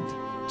wind.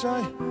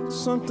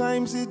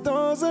 Sometimes it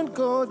doesn't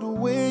go the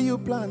way you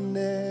planned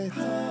it.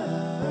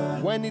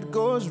 When it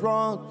goes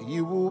wrong,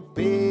 you will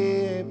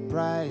pay a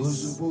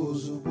price.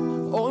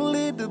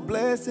 Only the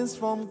blessings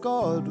from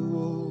God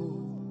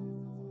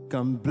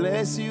can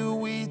bless you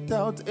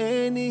without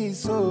any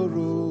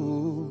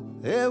sorrow.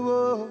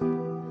 Ewo,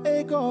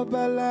 ego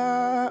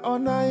bala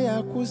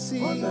onaya kusi.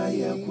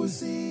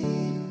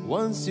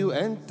 Once you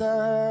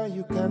enter,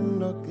 you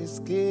cannot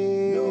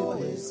escape. No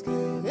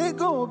escape.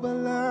 Ego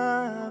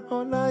bala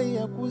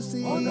onaya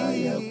kusi.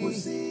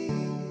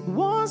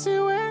 Once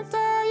you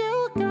enter,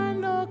 you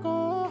cannot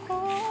go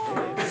home.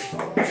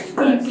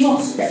 No,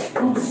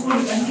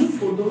 sorry, I need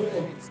for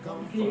doctor.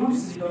 He wants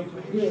to see the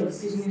doctor.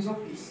 Yes, he's in his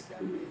office.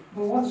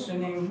 But what's your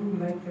name?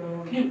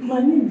 My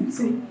name is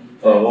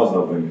Etiko. What's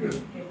happening here?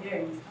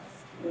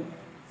 Yeah.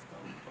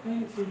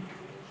 Thank you.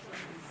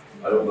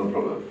 I have no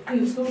problem.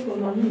 Please, doctor,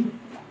 my name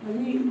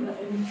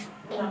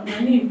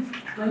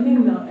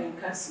now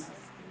Cassie.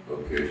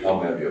 Okay, how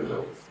may I be of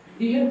help?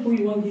 The help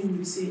you want him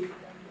to say,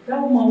 that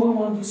woman will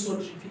want to do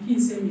surgery. He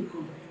can't send me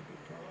come.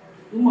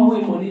 Woman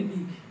will money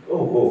big.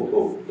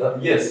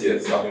 Yes,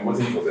 I've been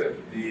waiting for them.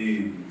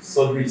 The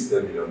surgery is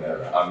 10 million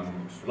naira, and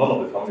none of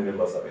the family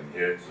members have been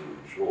here to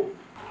show.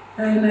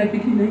 And I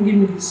begin to give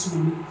me this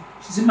money.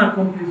 She's in my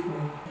company for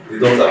her. The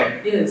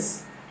daughter?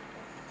 Yes.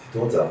 The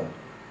daughter?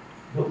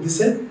 No, they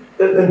said,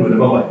 anyway,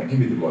 never mind, give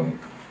me the money.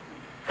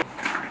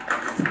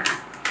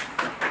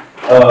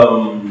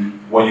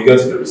 When you get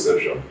to the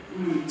reception,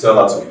 tell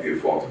her to give you a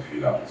form to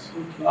fill out.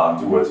 Okay. And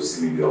do where to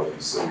see me in the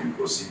office so we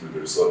proceed with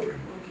the surgery.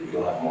 Okay. We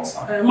don't have more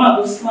time.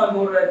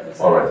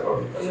 Alright.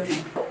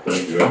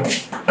 Thank you.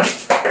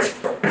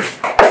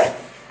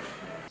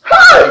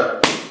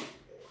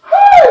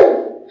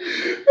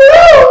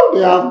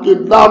 They have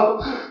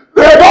kidnapped.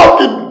 They have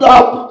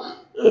kidnapped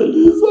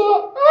Elisa.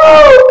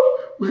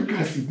 Where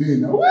Cassie dey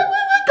now? Where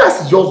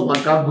Cassie just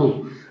waka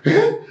go?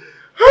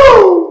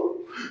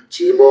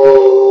 Chimo.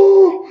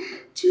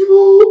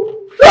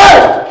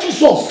 Hey,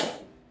 Jesus.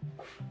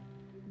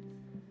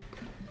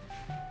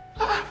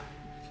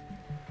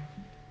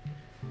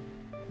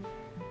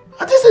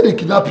 I just said they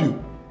kidnap you.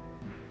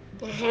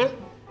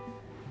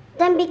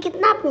 Then they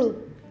kidnap me.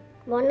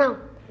 But now,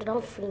 they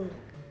don't free me.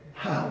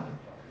 How?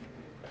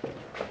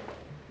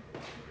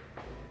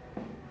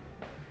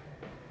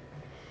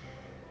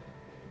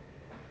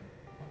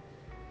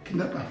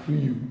 Kidnapper free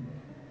you?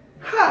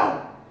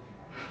 How?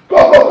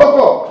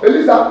 Go.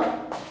 Elisa.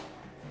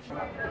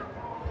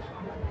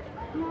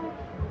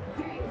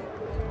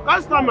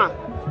 Customer,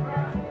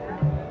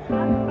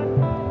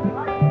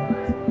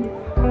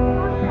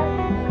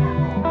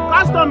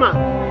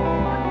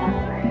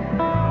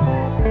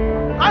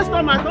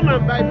 come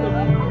and buy them.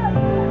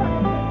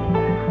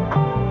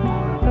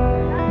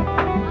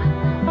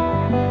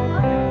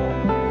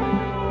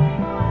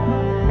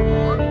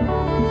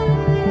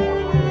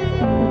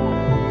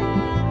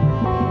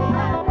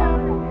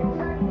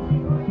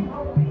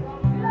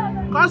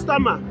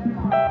 Customer.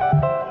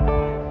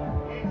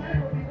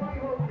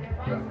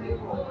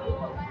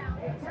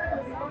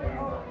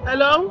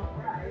 Hello?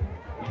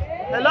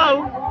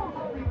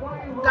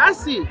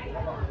 Cassie?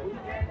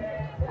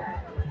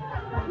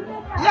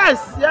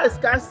 Yes,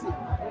 Cassie.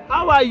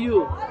 How are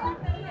you?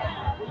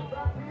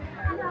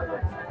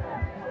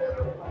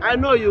 I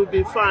know you'll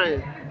be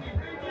fine.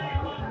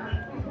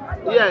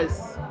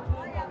 Yes.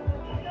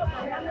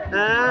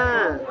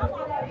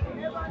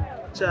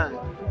 Child.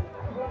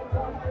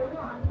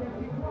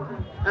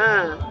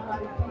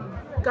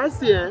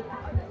 Cassie,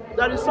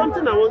 there is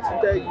something I want to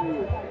tell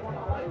you.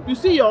 You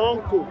see your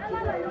uncle.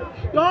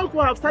 Your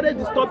uncle have started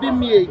disturbing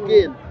me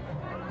again.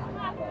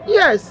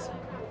 Yes.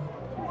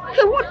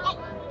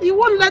 He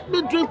won't let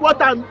me drink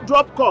water and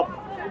drop cup.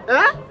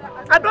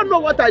 I don't know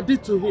what I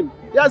did to him.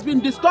 He has been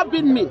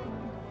disturbing me.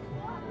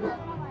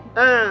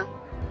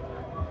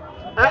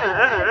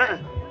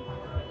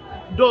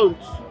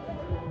 Don't.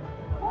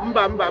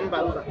 Mba.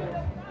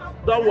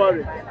 Don't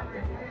worry.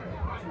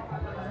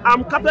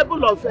 I'm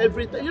capable of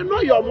everything. You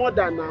know your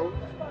mother now.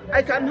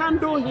 I can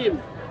handle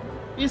him.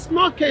 It's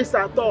no case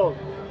at all.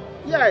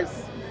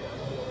 Yes.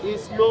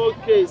 It's no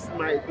case,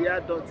 my dear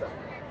daughter.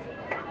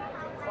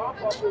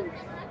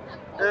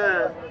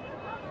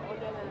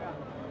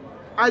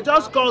 I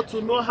just called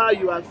to know how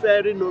you are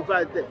faring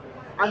over there.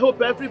 I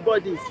hope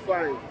everybody is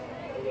fine.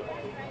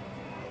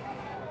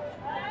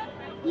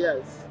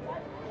 Yes.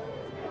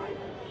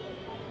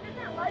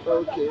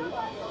 Okay.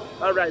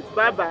 All right.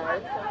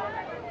 Bye-bye.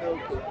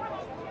 Okay.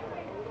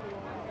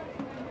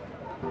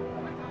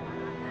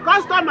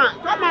 Customer,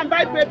 come and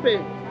buy Pepe.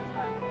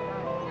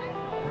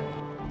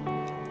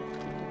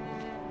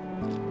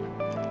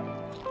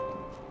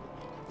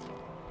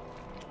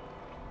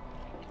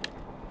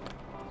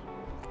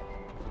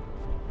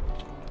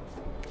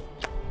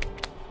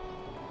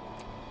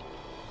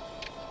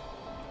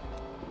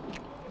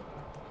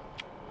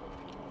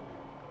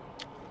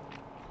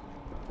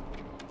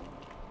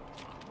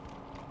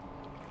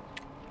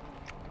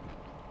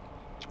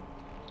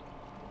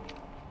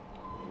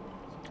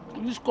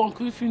 Just come,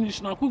 quick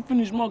finish now. Quick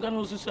finish, more than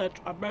also said.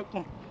 I beg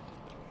come.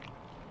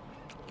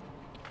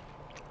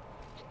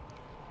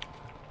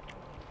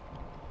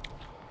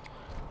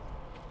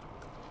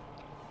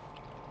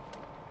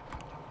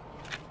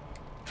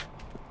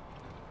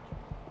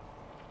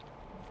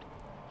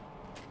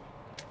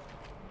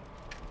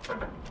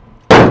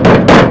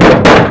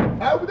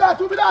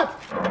 Who be that?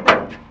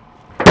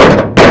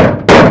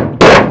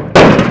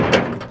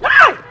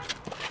 Hey!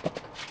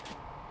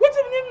 What's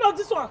the name of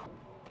this one?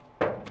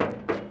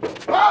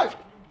 Hey!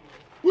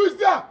 Who is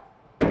there?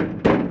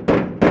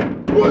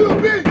 Who you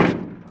be?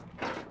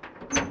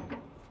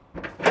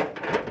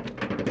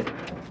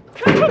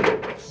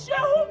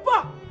 Shehumba!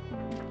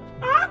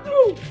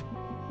 Andrew!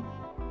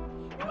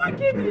 You want to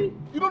kill me?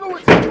 You don't know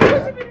what's here.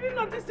 What's the meaning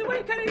of this thing? Where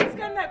you carry this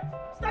kind of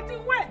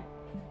starting when?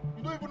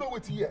 You don't even know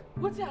what's here.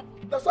 What's here?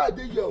 That's why I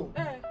did here.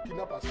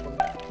 Kidnappers come.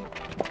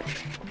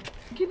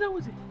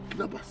 Kidnappers?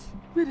 Kidnappers.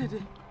 Where did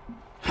they?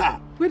 Ha!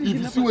 Where did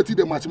if you see what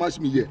they match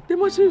me here. They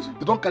match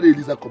They don't carry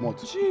Elisa come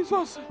out.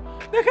 Jesus.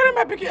 They carry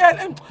my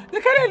pikin.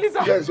 They carry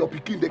Elisa. Yes, your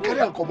pikin. They carry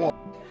her come out.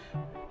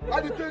 I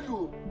did tell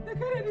you. They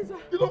carry Elisa.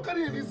 They don't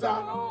carry Elisa.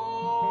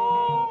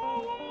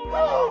 Oh.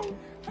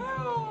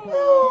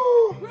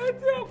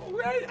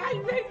 Where are you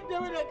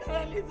doing? They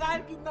carry Elisa.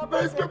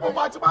 These people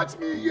match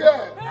me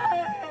here.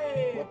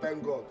 Hey. But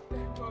thank God.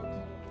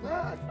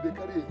 Nah, they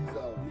carry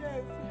Elisa.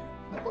 Yes.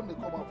 I come they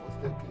come out for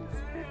staircase.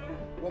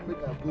 One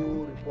make I go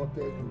report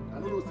you. I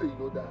don't say you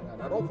know that.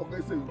 And I don't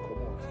forget say you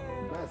come out.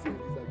 Now I say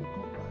Elisa will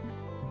come back.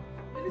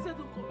 Elisa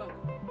don't come back.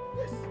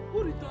 Yes. Who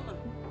return her?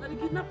 Now the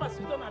kidnappers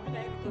return her. I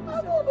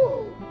don't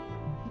know.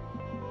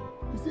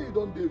 You say you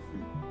don't day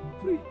free.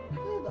 Free? I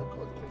know that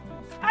God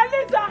confused.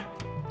 Elisa!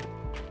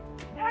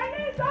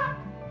 Elisa!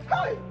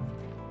 Hey!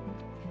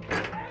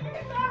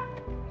 Elisa!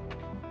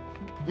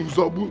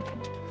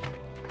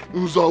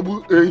 Nzobu,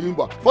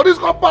 Ehimba. For this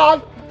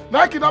compound,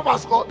 now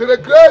kidnappers call. They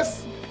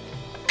regress.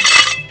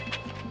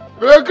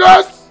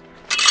 Regress.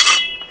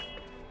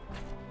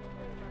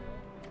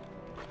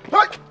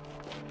 Hey!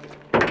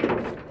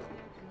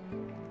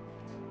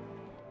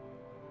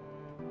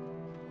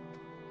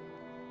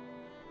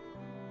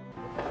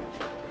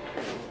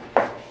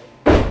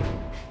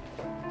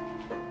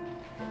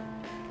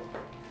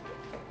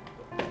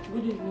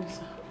 Good evening,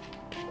 sir.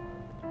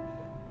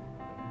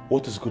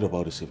 What is good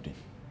about this evening?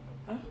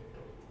 Huh?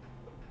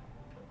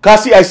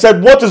 Cassie, I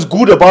said, what is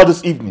good about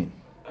this evening?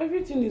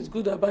 Everything is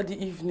good about the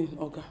evening,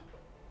 Oga.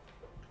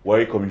 Where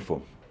are you coming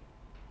from?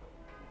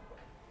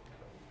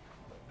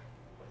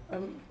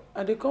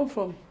 They come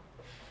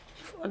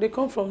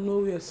from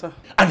nowhere, sir.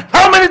 And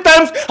how many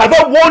times have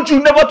I warned you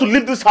never to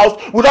leave this house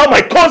without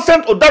my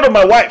consent or that of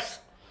my wife's?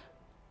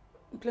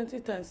 Plenty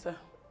times, sir.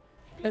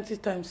 Plenty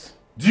times.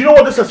 Do you know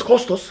what this has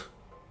cost us?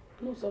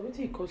 No, sir. What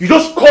did it cost? You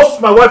just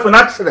caused my wife an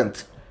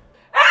accident.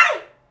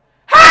 Hey!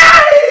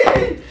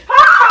 Hey!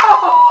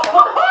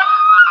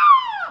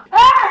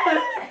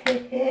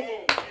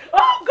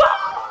 Oh,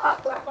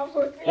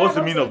 God! What's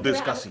the meaning of this,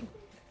 Cassie?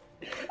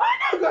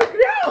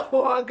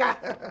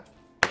 Oga,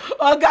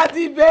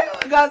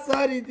 Oga,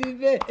 sorry,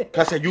 Tibe.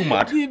 Cassie, are you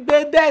mad?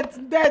 Tibe,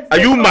 death. Are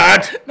you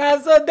mad? Now,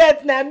 so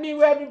death, now me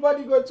where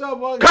everybody go chop,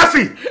 Oga.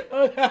 Cassie!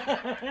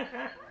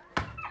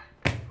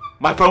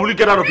 My friend, will you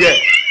get out of here?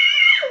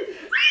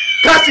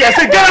 Cassie, I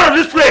said get out of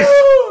this place!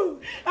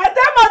 I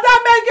tell Madam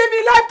may give me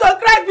life to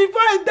Christ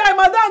before he die.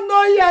 Madam no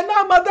here,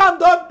 now Madam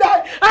don't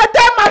die. I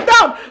tell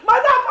Madam,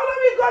 follow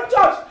me go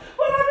church.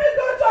 Follow me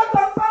go church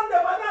on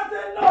Sunday. Madam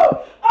say no.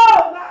 Oh,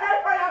 now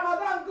hellfire,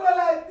 Madam go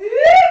like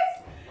this.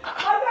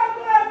 Madam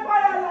go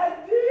hellfire like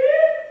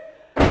this.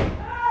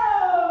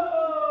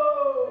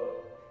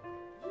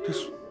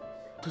 Oh.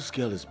 This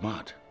girl is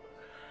mad.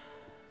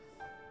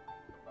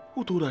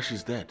 Who told her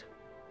she's dead?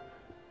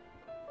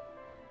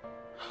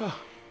 Huh.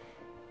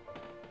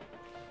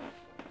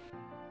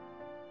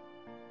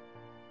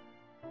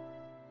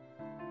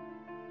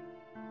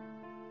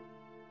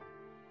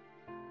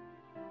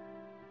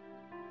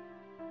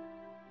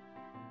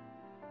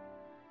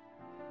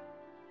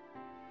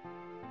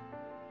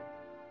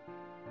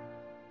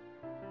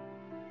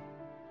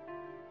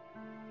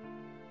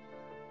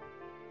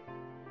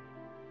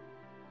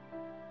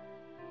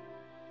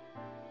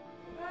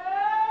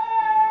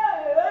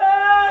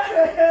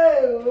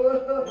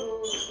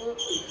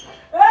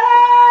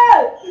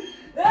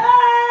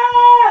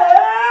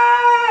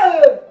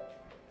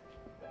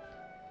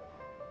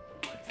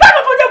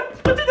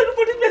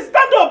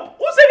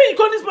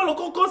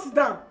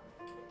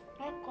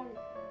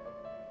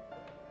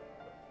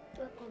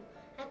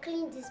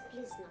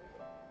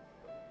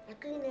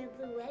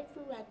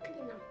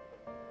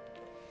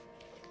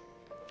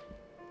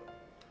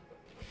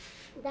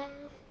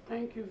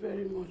 Thank you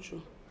very much.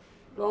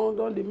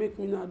 Don't they make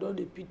me now, don't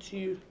they pity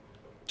you.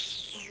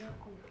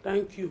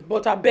 Thank you.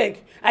 But I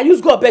beg. I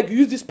use God beg. You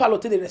use this parlor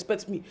till they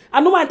respect me.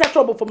 I know my enter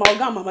trouble for my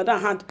organ and my madam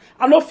hand.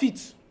 I no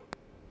fit.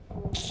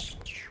 Papa,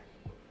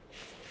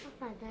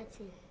 that's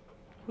it.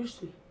 Which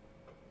thing?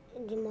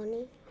 The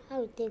money. How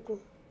will they go?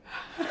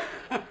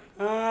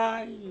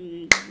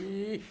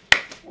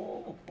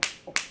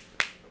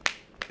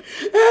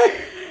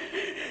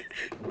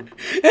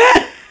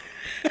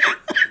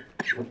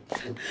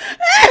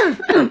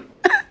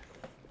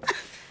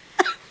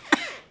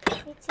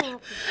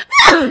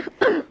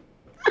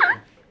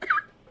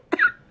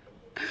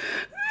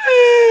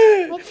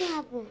 What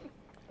happened?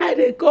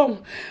 They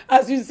come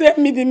as you send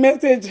me the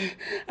message.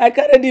 I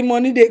carry the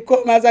money, they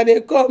come. As I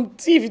they come,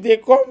 thief they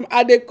come.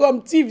 And they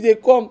come, thief they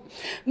come.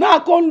 Now I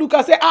come look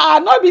and say,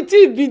 not be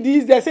thief be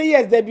this. They say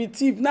yes, they be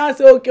thief. Now I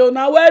say okay,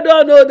 now well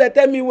done. No, they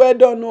tell me well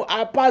done. No,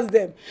 I pass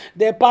them.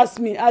 They pass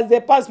me. As they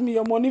pass me,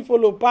 your money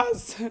follow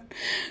pass.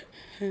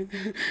 I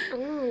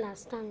don't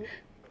understand.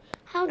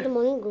 How the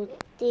money go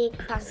take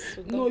pass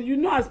to them? No, you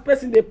know as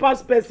person they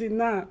pass person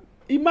now.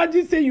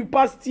 Imagine say you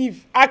pass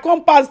thief. I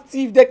can't pass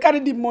thief. They carry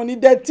the money.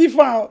 They thief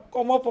and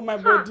come up for my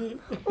body.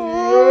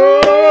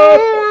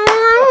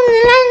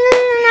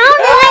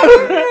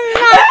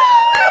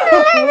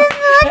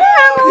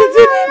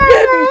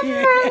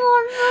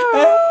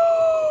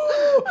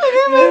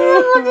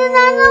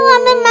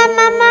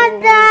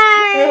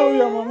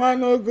 Your mama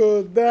no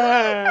go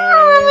die.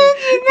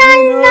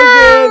 No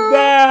go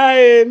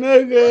die.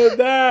 No go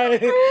die.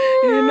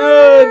 You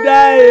know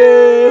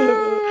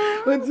die.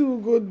 What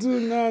you go do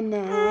now?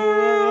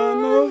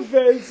 No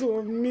vex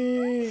on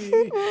me.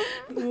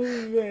 No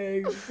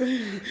vex.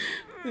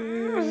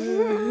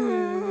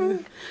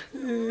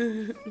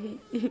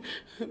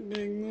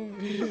 Beg no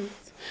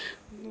vex.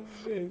 No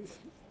vex.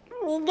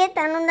 You get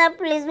another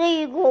place where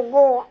you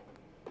go.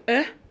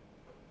 Eh?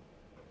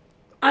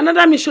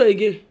 Another mission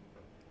again.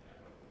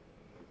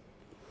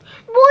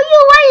 But you,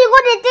 why you go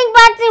to think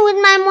bad thing with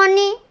my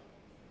money?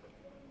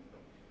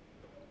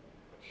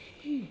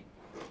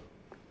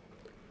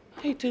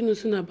 How you tell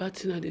nothing about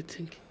thing I dey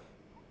think?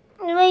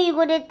 When you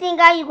go to think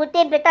how you go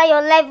take better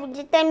your life with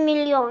the 10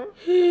 million.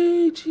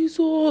 Hey,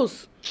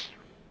 Jesus.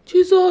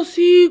 Jesus,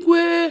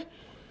 Igwe.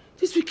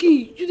 This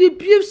weekend, you dey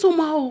behave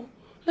somehow.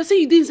 Like say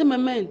you dey inside my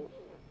mind.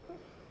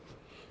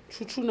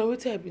 True, now wait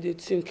till I be dey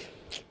think.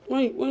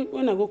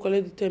 When I go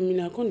collect the 10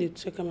 million, I come dey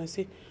check am and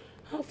say,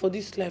 how for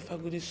this life I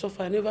go dey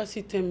suffer? I never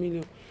see 10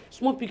 million.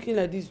 Small pikin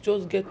like this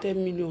just get 10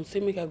 million.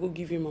 Say make I go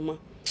give your mama.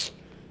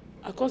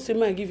 I can't say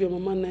I give your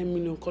mama 9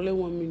 million, collect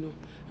 1 million.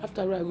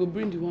 After I go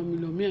bring the 1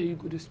 million. Me and you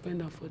go to spend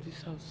am for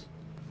this house.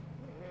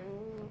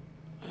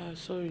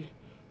 Sorry.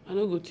 I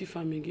no go thief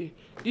am again.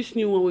 This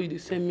new one where you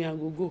send me, I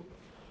go.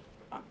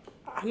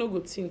 I no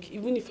go think.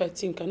 Even if I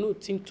think, I no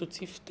think to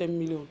thief 10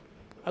 million.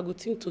 I go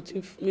think to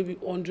thief maybe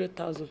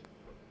 100,000.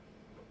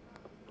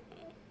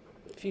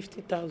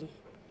 50,000.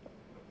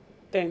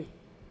 10.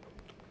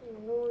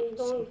 No, you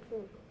don't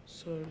do.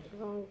 Sorry. You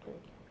don't do.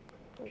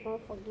 I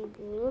don't forgive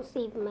you. You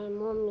save my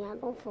mommy, I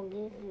don't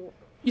forgive you.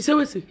 You say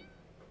what?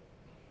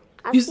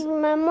 I save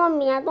my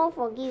mommy, I don't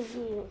forgive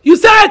you. You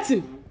say what?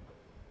 You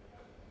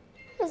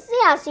say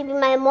I should be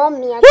my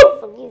mommy, I don't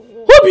forgive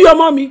you. Who be your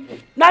mommy?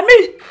 Now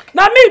me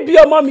be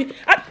your mommy.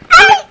 I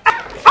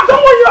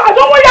don't want you. I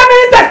don't want you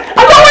anything.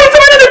 I don't want you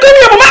to call me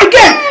your mama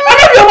again. I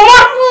don't be your mama.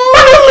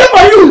 What do I say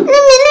for you?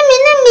 Let me.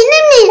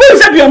 Who is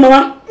that be your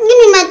mama? Give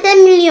me my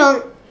 10 million.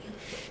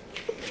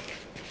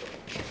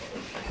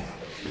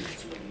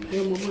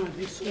 Your mama,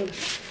 this one.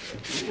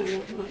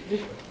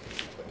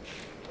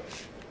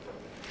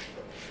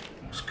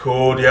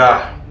 Skodia.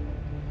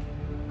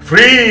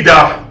 Frida.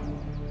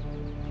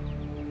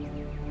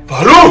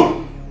 Faru.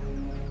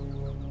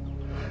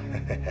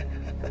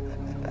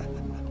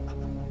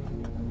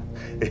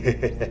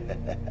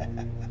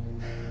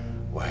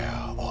 Where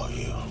are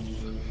you?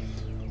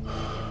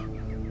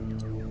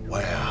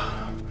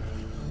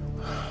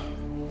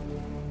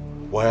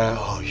 Where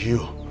are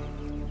you?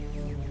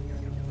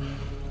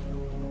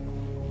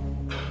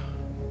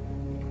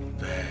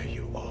 There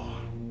you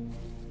are.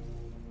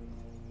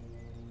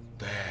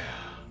 There.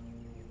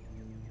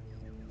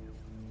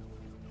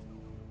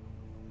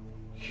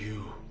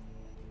 You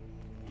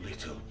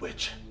little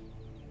witch.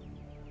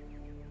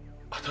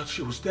 I thought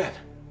she was dead.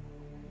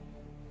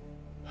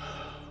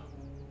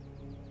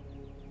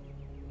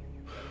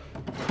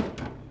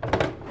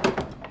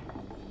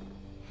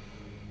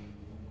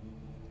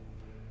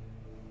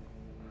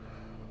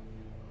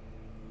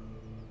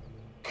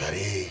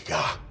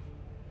 Querida,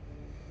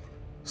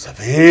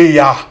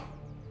 Sevilla,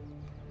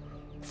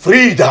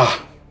 Frida,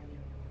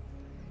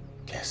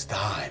 it's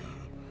time.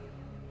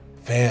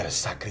 Fair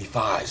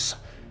sacrifice,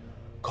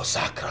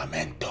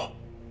 consacramento.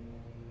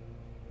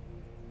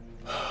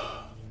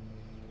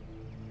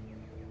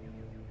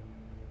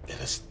 It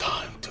is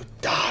time to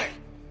die.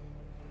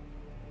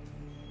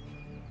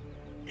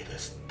 It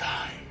is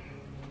time.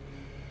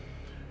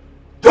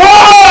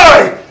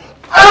 Die!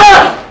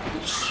 Ah!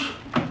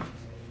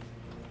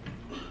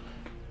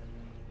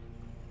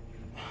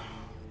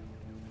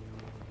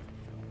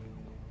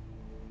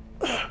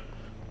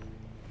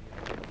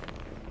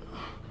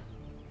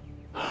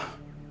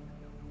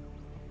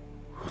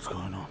 What's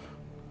going on?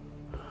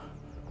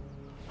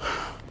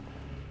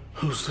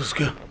 Who's this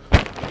girl?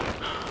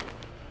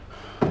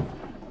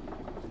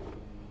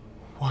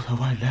 What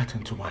have I let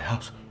into my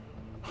house?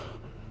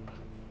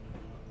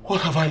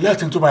 What have I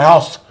let into my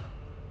house?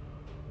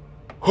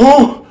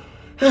 Who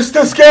It's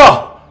this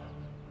girl!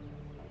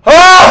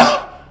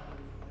 Ah!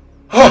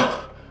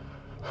 Ah!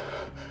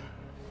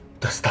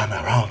 This time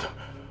around,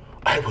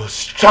 I will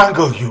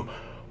strangle you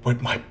with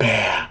my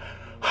bare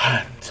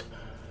hand.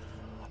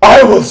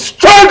 I will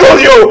strangle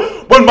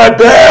you with my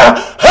bare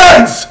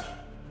hands!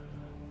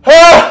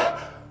 Ah!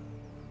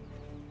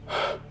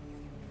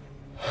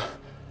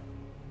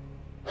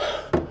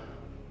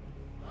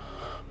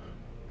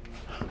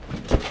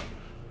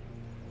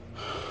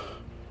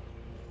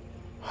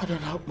 I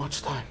don't have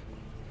much time.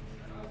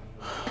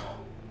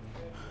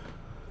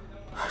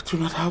 I do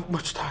not have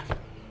much time.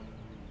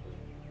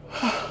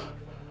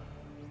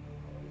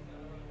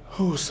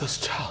 Who is this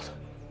child?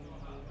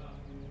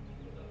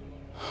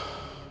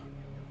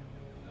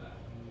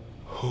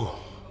 Who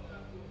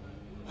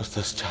is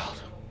this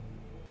child?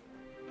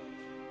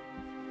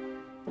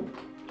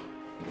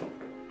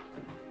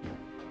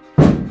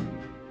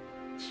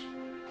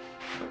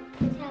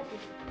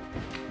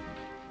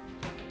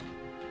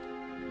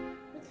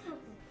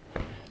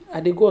 I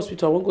dey go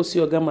hospital. I want to go see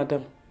your girl,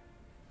 madam.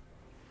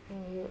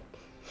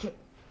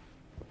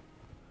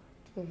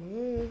 What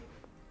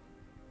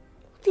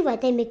if I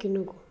tell make you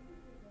no go?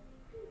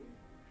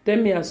 Tell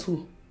me as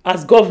who?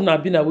 As governor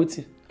been a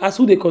waiting. As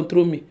who they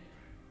control me?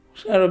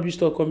 Shall rubbish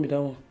talk come me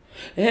that one?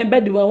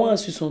 But the one I want to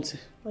ask you something.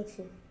 What's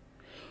it?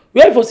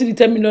 Where for see the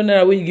 10 million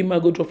naira where you give me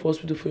go drop for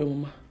hospital for your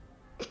mama?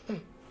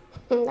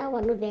 That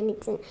one no be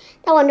anything.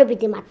 That one no be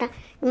the matter.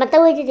 The matter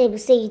where they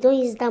say you don't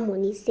use that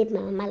money save my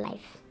mama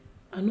life.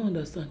 I don't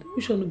understand.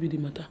 Which one will be the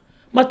matter?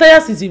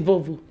 Matthias is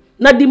involved.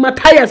 Now the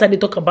Matthias I dey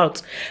talk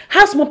about.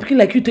 How small people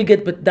like you to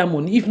get that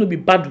money if no be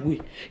bad way?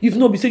 If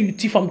no be say you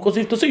thief am, because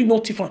if to say you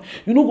not thief am,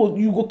 you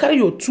go carry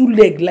your 2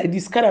 leg like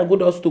this, carry and go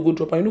to house to go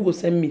drop and you no go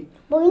send me.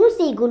 But you know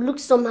say you go look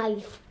somehow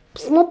if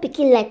small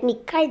picking like me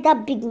carry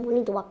that big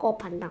money to walk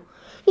up and down.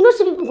 You know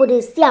some people go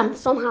they see am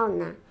somehow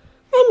now.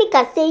 Let me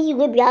can say you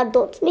will be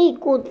adult. May you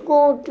go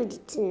do the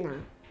thing now.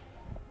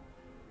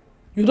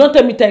 You don't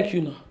tell me thank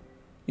you now.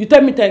 You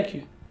tell me thank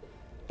you.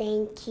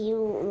 Thank you.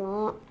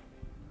 No.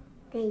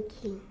 Thank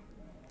you.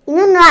 You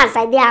know as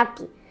I dey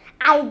happy.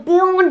 I dey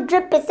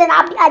 100%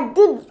 happy. I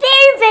dey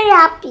very, very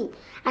happy.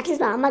 At least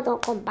my mama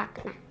don't come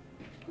back now.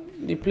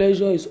 The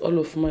pleasure is all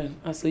of mine.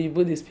 As you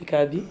both speak,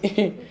 Abi.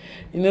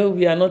 You know,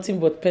 we are nothing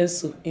but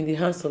pencil in the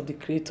hands of the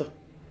creator.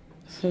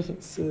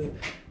 So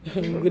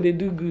we're gonna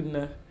do good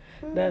now.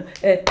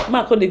 That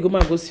ma come dey go,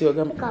 ma go see your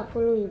grandma. I can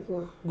follow you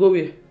go. Go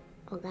where?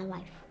 Oga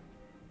wife.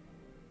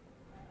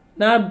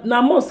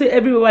 Now must say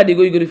everywhere they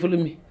go, you go to follow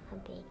me. I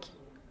beg.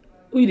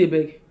 Who you dey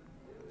beg?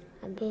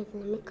 I beg,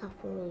 now make her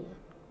follow you.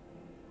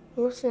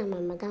 You know, say my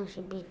madam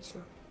should be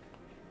too.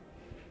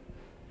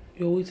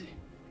 You're waiting.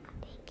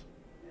 I beg.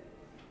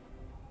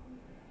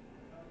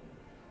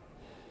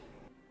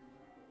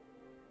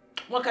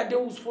 One can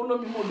do is follow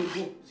me more, they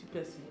go. See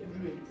person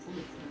everywhere,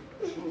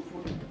 they follow.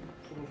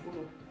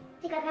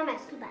 Think I got my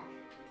school bag.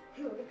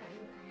 No, look at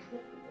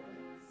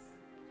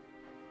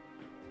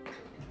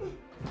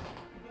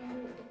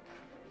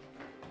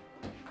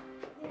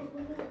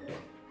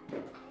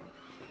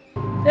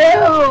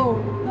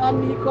Oh, not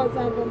me cause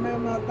I'm for my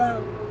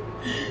madam.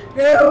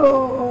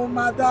 Oh,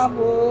 madam,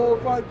 oh,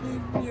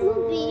 forgive me.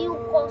 No be you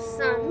cause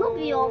am, no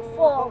be your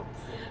fault.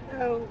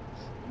 No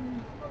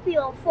be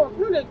your fault,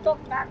 no dey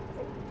talk that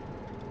thing.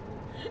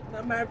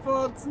 Na my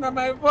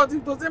fault.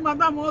 If to say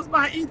madam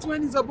husband eat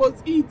when he's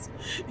supposed to eat.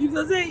 If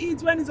to say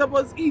eat when he's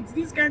supposed to eat,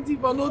 this kind of thing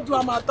for no do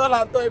am at all.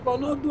 If I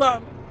no do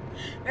am.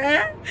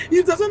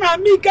 If to say na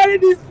me carry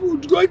this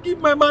food, go give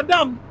my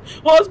madam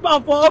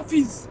husband for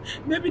office.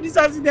 Maybe this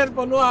accident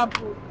for no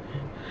happen.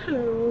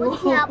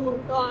 Wetin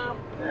happen don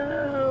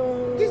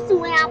happen. This thing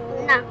wey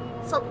happen now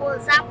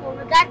suppose happen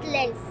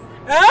regardless.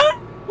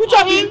 Which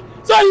of you?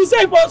 So you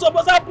say for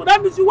suppose happen,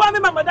 that means you want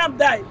make my madam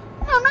die?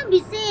 No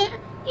be say,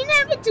 you know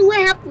everything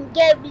wey happen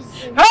get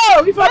reason.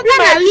 Oh, if I be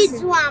my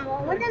reason. Whether na you do am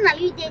or whether na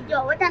you dey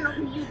there, whether na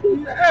you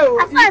do.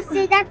 As far as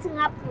say that thing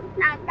happen,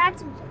 na that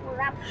thing suppose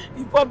happen.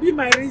 If I be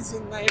my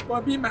reason, if I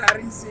be my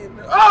reason.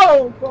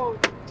 Oh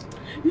God!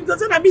 If to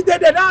say na me dey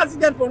there, that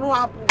accident for no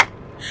happen.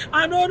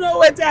 I don't know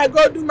wetin I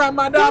go do my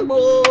madam.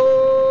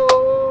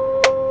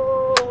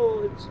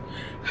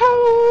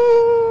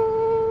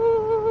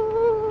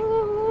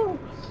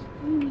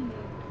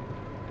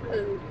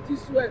 It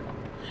is well.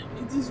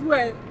 It is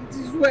well. It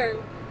is well.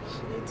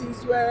 It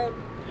is well.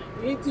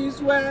 It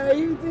is well.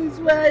 It is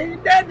well.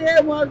 In the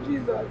name of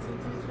Jesus,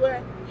 it is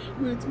well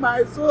with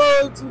my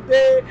soul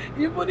today.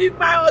 Even if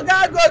my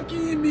oga go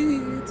kill me,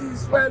 it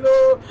is well.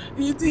 Oh,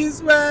 it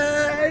is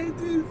well.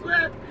 It is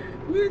well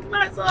with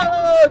my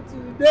soul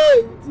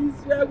today. It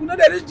is well. We know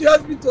they reach the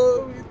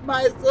hospital with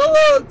my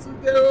soul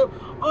today.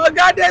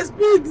 Oga, they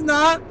speed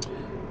now.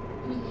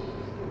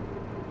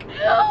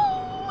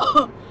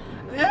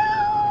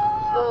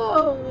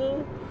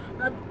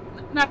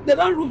 Now they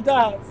don't roof the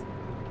house.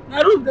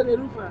 Now roof the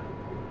roofer.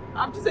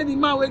 I'm just saying the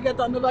man will get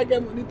and never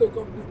get money to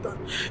complete that.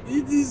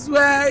 It is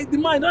where the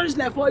man don't reach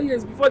like 4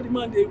 years before the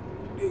man they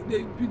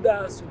build the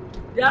house.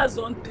 The house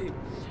don't take.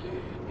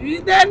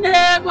 In the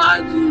name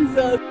of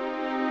Jesus.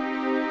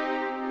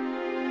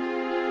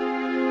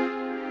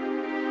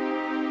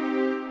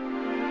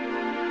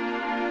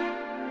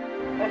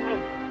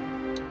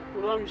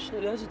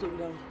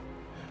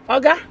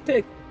 Oga,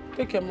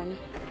 take your money.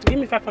 Give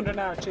me 500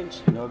 naira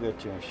change. You no get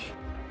change.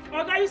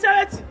 Oga, you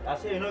say it? I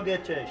say you no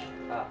get change.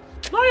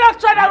 No, you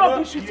try that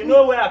rubbish with me. You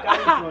know where I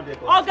carry from the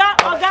Oga,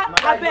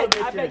 I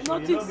beg,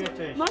 notice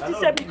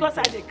because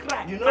I dey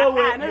cry. You know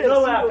where I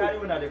carry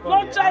when I dey come.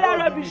 Don't try that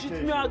rubbish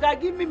with me, Oga.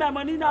 Give me my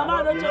money now.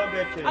 No, don't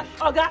try.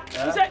 Oga,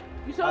 you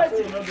say what?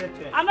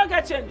 I no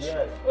get change.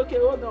 Yes. Okay,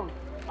 hold on.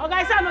 Oga,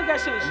 I say I no get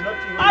change.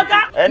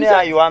 Oga,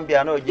 anyhow you want be,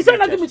 I no give you change. You say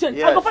no give me change.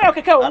 Yes. I go for your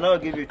keke. I no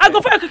give you change. I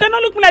go for your keke. No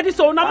look me like this.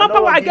 So now my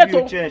power I get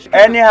to.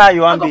 Anyhow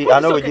you want be, I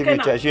no give you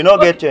change. You no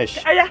get change.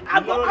 I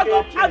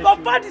go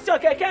for this your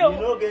keke. You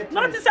no get change.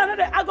 Notice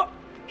another. I go.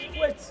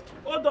 Wait,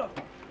 hold on.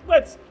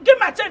 Wait, give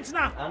my change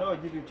now. I no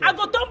give you change. I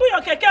go tumble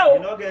your keke. You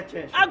no get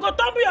change. I go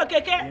tumble your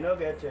keke. You no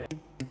get change.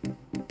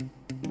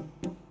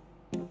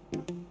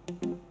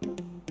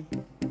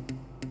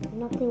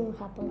 Nothing will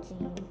happen to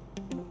you.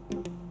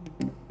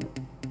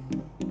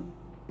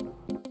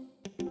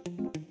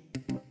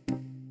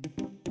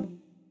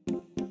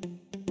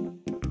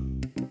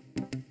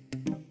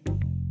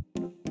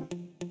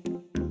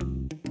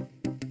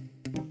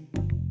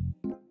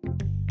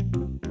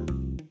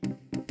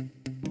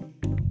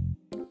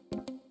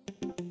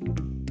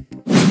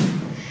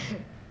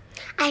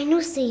 I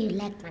know say you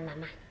like my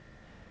mama.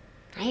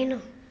 I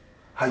know.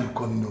 How you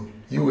come know?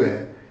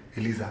 You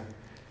Eliza.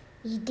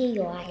 You did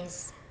your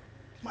eyes.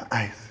 My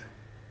eyes.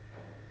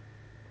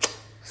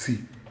 See,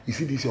 you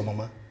see this your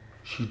mama?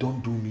 She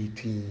don't do me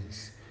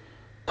things.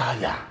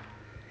 Tire.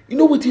 You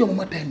know what your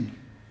mama tell me?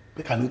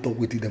 Make I not talk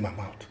with it in my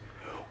mouth.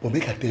 But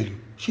make I tell you,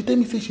 she tell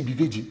me say she be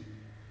virgin.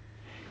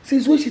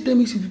 Since when she tell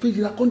me she be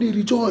virgin, I can't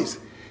rejoice.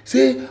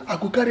 Say I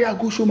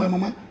go show my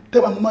mama.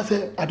 Tell my mama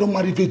say I don't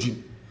marry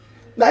virgin.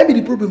 Now I be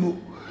the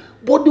problem.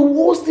 But the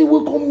worst thing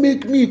will come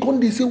make me come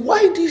they say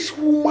why this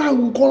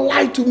woman will come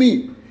lie to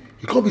me.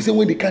 You can't be saying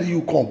when they carry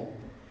you come.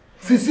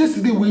 Since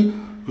yesterday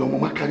when your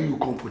mama carry you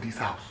come for this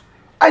house,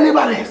 I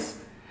never rest.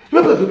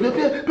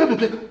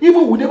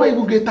 Even we never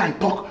even get time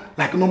talk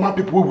like normal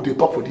people who they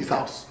talk for this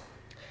house.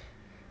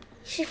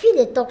 She feel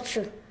they talk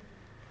true.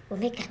 But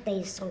make I tell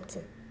you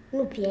something.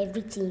 No be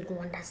everything you go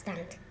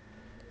understand.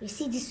 You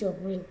see this your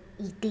brain,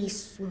 it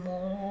is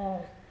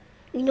small.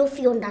 You know if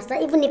you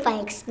understand, even if I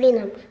explain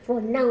them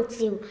from now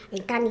till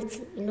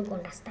eternity, you no go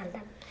understand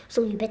them.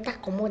 So you better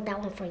come out that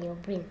one from your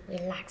brain,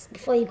 relax,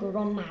 before you go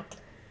run mad.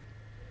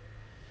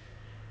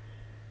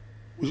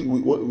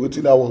 What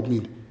did that word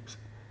mean?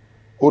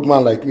 Old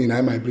man like me,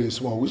 now my brain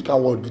small. Which kind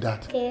of word be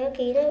that?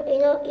 Okay, you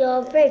know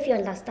your brain if you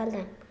understand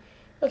them.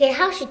 Okay,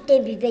 how should they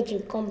be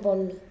virgin come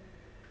born me?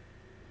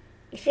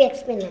 If you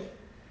explain them.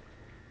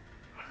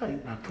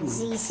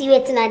 See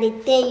what they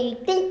tell you.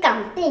 Think.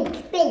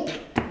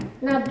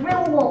 Now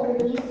brain work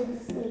they use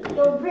to sleep.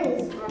 Your brain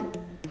is wrong.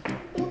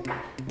 Think.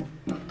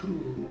 Not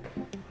true.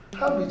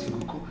 How virgin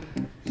go come?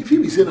 If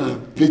you be saying a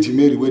Virgin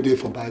Mary were there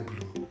for Bible.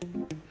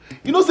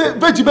 You know say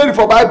Virgin Mary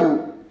for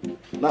Bible.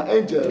 Now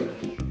angel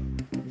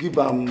give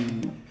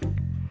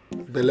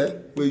Bele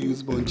where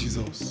use born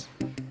Jesus.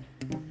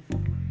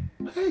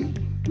 Hey,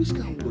 which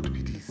kind of word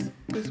be this?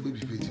 This baby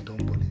virgin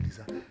don't born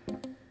Elisa.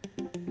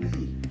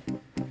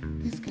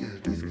 This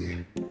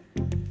girl.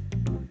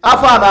 How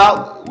far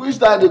now? Which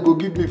time they go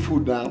give me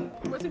food now?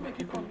 What make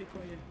you come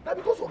before you? Now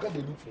because Oga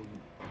they look for you.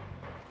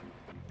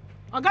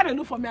 Oga they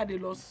look for me at the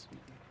loss.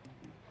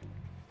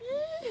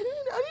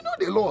 I know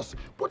they lost,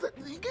 but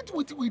you get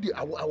what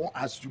I won't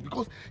ask you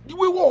because the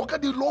way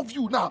Oga they love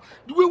you now,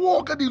 the way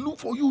Oga they look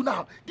for you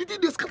now, the thing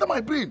they scatter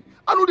my brain.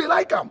 I know they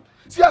like them.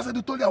 See, I said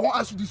they told you I won't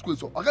ask you this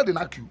question. Oga they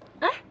knock you.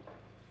 Eh?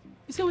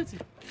 You say what?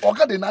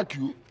 Oga they knock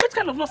you. Which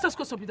kind of nonsense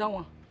question be that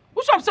one?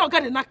 Which one say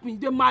Oga they knock me?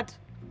 They're mad.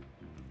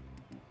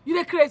 You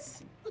dey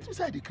crazy. What you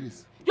say they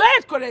crazy? Your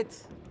head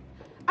correct.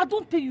 I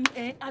don't tell you,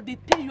 I dey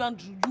tell you,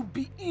 Andrew, you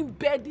be in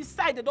bed this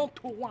side, they don't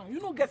throw one. You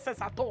don't get sense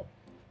at all.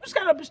 Which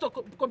kind of bitch talk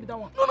come be that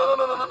one?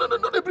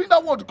 No, they bring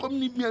that word to come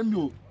meet me and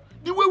me.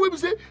 The way we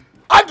say,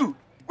 Andrew,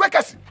 wake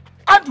us.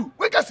 Andrew,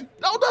 wake us.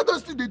 Now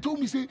that thing they told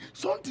me say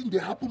something they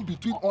happen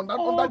between under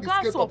the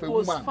skirt of a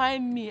woman. Oga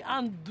find me,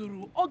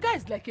 Andrew. Oga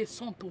is like a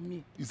son to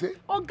me. Is it?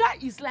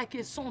 Oga is like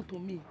a son to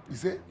me.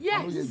 Is it?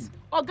 Yes.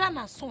 Oga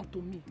na son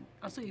to me.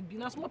 And so he be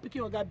now small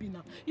picking Oga be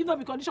now. You know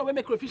the condition we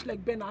make crayfish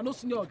like Ben. I know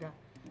senior Oga.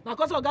 Now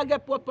because Oga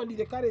get properly,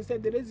 they carry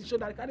said they raise the show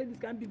that carry this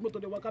kind of big motor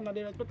they work and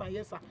they respect and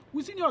yes sir.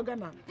 We senior Oga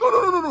now.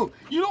 No.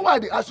 You know why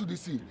they ask you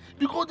this thing?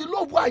 Because the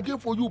love what I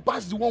gave for you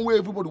past the one way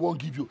everybody won't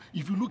give you.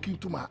 If you look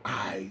into my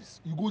eyes,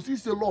 you go see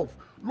say love.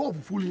 Love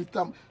full in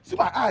time. See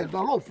my eyes,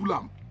 now love full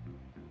am.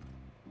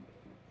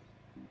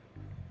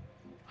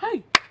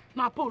 Hey,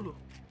 now Apollo.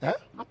 Eh?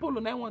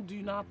 Apollo, now I want to do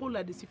you now. Apollo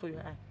I dey see for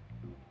your eye.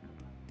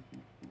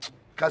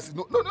 Cassie,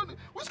 no.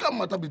 Which kind of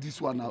matter be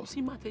this one now?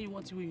 See, matter you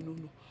want to you know.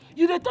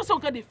 You dey talk say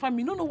Oga dey find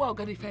me. No know why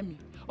Oga dey find me.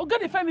 Oga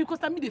dey find me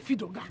because na me dey feed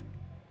Oga.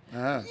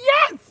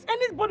 Yes!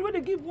 Anybody when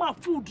they give man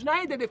food,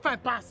 now they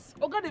find pass.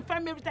 Oga dey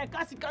find me every time.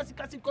 Cassie,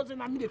 because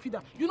na me dey feed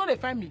her. You know they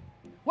find me.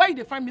 Why you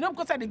dey find me? Not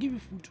because I dey give you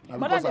food.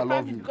 Mother because I dey love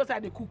find me you. because I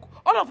dey cook.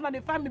 All of them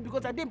dey find me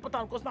because I dey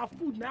important because now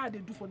food now I dey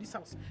do for this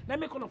house. Let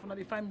me call of them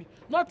dey find me.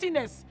 Nothing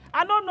else.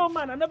 I don't know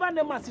man. I never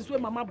know man since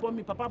when mama born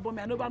me, papa born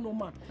me. I never know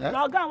man.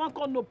 Now God I want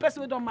call no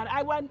person we don't marry.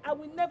 I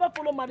will never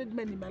follow married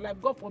men in my life.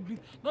 God forbid.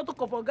 Not to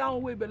for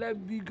God way be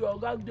like big girl.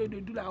 God they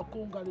do like a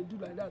conga, they do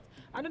like that.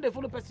 I know they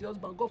follow person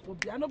husband. God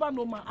forbid. I never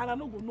know man, and I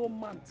no go know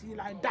man till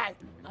I die.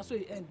 That's how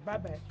it end. Bye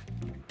bye.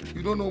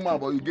 You don't know man,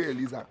 but you get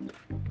Eliza.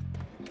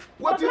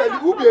 What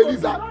who be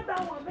Eliza?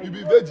 You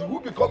be virgin. Who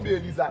become be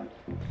Eliza?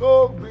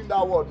 Don't bring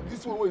that word.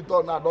 This one you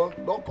talk now.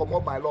 Don't come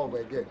up my love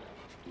again.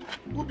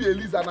 Who be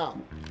Eliza now?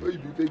 So you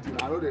be virgin.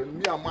 I know that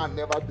me and man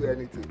never do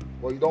anything,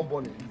 but you don't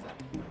born Eliza.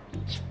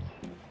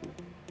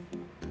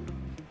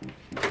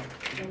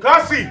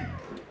 Cassie!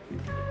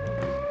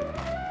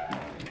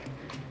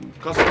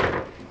 Cassie!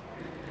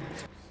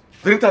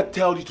 Didn't I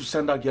tell you to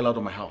send that girl out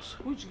of my house?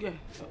 Which girl?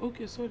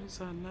 Okay, sorry,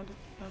 sir.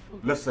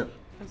 Listen,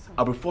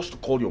 I'll be forced to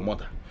call your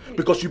mother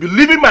because you'll be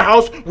leaving my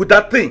house with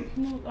that thing.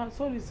 No,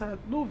 sorry, sir.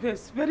 No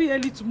verse. Very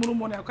early tomorrow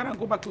morning, I cannot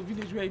go back to the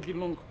village where I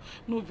belong.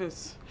 No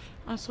verse.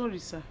 I'm sorry,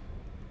 sir.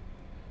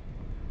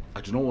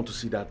 I do not want to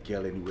see that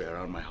girl anywhere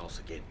around my house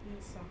again.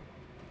 Yes, sir.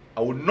 I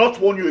will not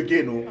warn you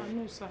again, no?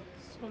 No, sir.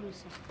 Sorry,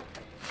 sir.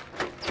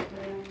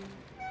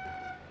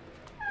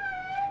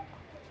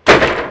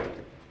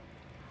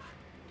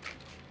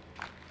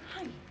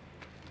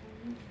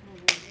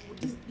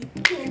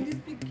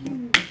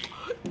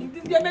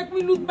 This guy make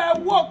me lose my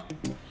work.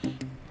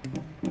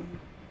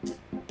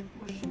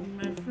 She be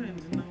my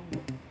friend now.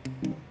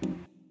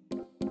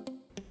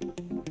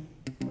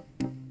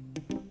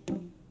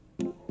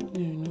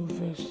 You know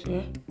verse,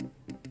 yeah?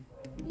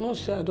 No,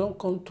 say I don't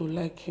come to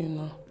like you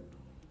now.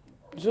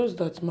 Just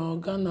that my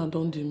organa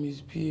don't dey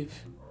misbehave.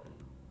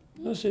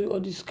 No, say all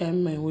this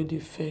kind mind where they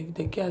fake,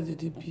 the girls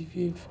they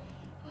behave.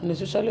 And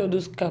especially all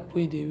those cap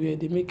wey they wear,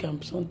 they make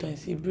them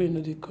sometimes see brain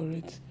no dey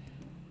correct.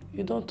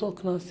 You don't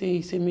talk now,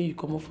 say me you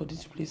come up for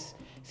this place.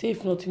 Say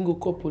if nothing go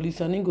call police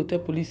and then go tell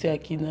police say I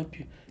kidnap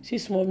you. See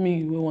small me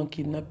you will want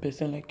kidnap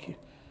person like you.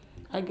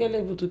 I get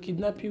level to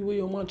kidnap you where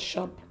your mouth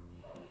sharp.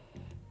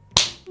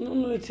 No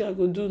know what I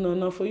go do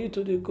now for you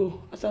to dey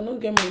go. As I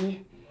don't get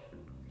money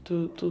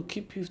to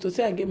keep you, to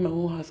say I get my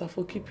own house, I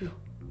for keep you.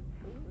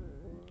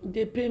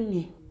 They pay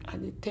me,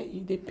 and they tell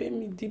you, they pay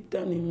me deep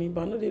down in me,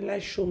 but I know they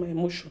like show my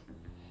emotion.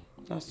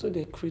 And so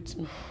they create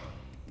me.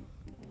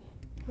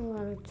 Don't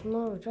worry,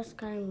 tomorrow just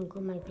carry me go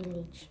my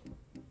village.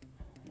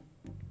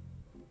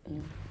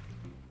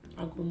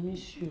 I go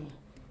miss you.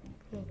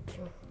 Me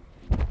too.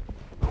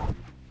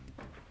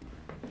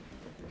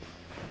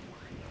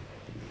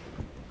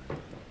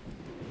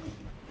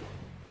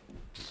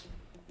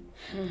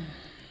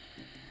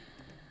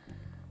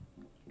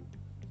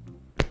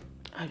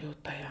 Are you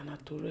tired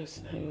not to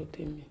rest? Are you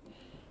tell me?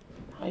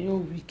 Are you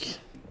weak?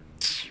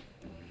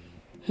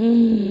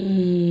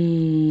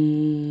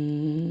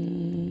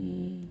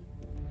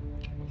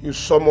 You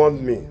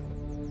summoned me.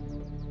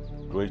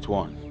 Great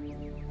one,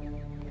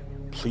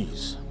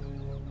 please,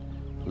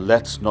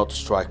 let's not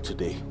strike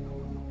today.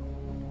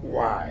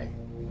 Why?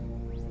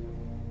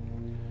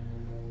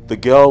 The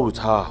girl with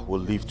her will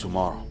leave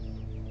tomorrow.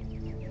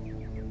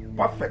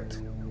 Perfect.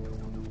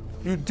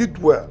 You did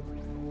well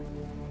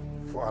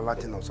for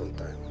alerting us on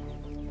time.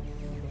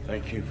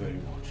 Thank you very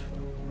much,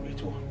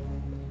 great one.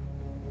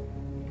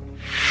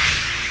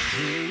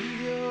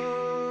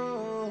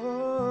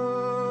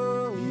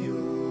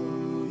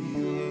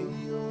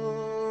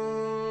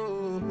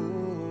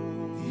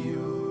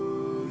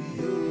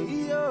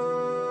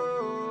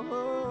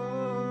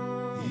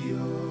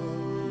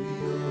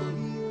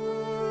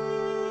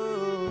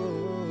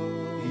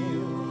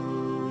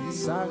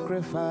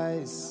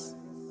 Sacrifice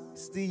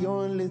is the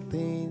only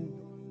thing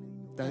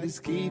that is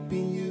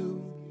keeping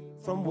you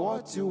from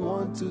what you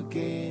want to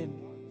gain.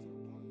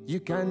 You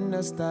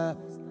cannot stop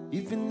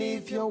even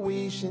if you're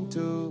wishing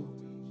to,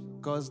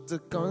 cause the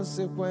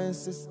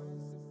consequences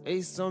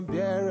is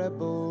unbearable.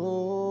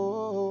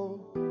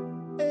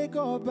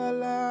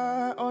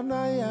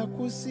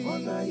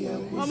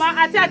 Mama,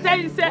 I tell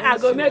you say I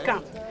go make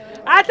am.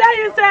 I tell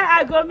you say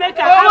I go make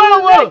am. I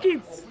will make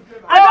it.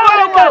 I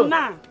don't make am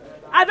now.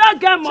 I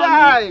don't get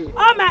money.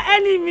 All my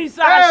enemies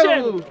are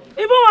ashamed.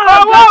 Even when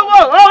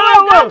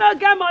I don't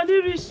get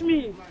money reach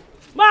me.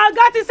 My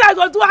God is I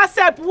go do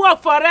accept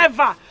work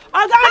forever.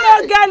 I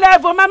don't get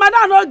level. My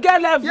mother no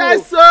get level.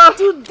 Yes, sir.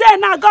 Today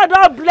now God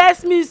don't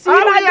bless me. See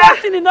my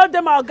destiny not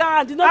them my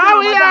God. You know my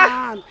mother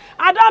hand.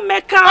 I don't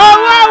make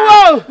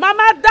am.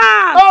 Mama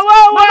dance.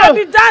 Mama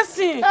be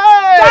dancing.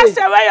 Dance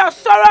away your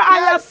sorrow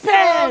and your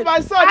pain.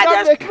 I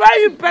just pray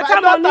you better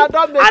money. I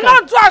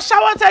don't do a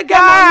shower to get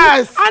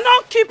money. I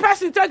don't keep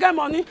person to get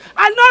money.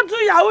 I don't do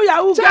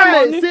yahoo get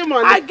money.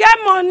 I get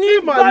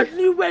money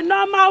godly way,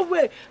 normal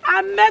way.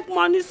 I make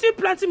money, see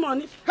plenty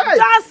money.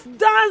 Dance. Mama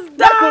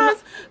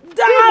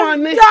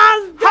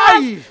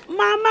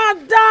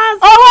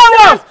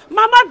dance.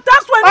 Mama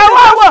dance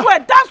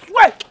when that's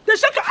way. They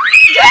shake your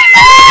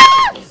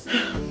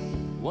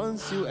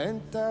Once you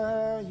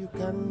enter, you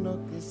cannot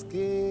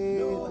escape.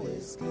 No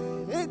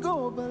escape.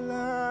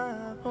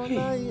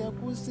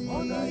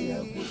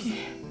 help me.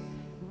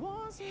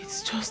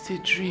 It's just a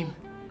dream.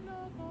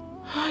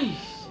 Hi,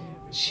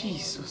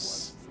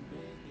 Jesus.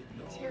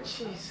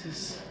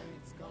 Jesus.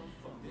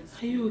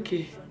 Are you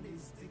okay?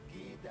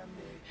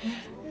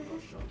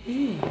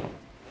 Hey.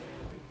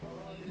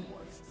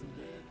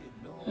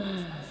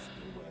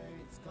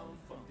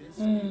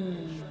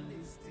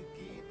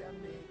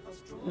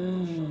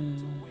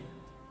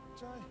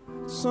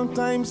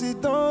 Sometimes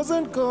it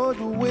doesn't go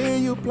the way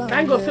you plan.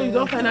 Thank God, so you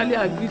don't finally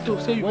agree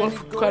to say you want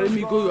to carry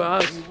me go your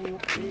house.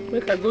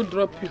 Make I go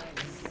drop you.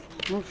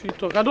 No fit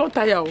talk. I don't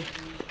tire.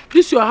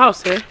 This your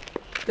house, eh?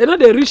 They know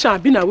they reach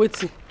and been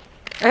waiting.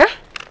 Eh?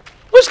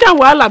 Which kind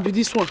of wahala be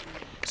this one?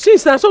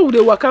 Since then, so we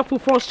dey waka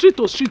from street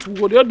to street, we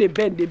go there, they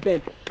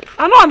bend.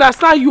 I don't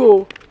understand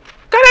you.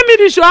 Carry me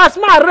this your house,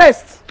 my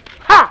rest.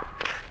 Ha!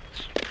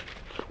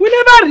 We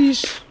never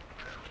reach.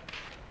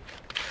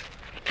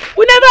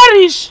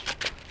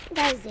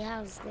 That's the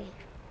house there.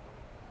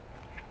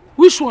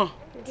 Which one?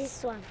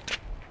 This one.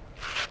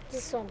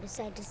 This one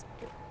beside this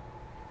place.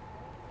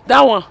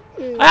 That one?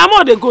 I am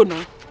all they go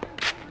now.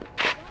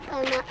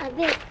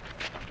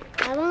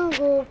 I want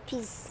go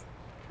peace.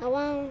 I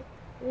want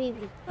wee.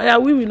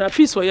 We now.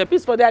 Peace for you.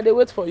 Peace for there. They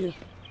wait for you.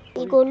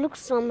 You go look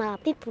somehow.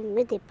 People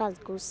make the pass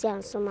go see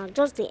and somehow.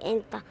 Just they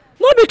enter.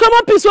 No become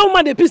a peace. One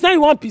man the peace. Now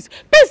you want peace.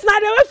 Peace now.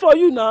 They wait for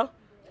you now.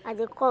 And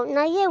they come.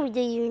 Now here we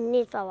dey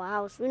urinate for our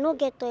house. We no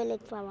get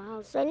toilet for our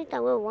house. So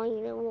anytime we want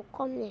urinate, we'll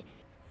come there.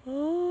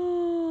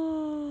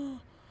 Oh,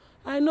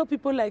 I know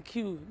people like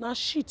you. Now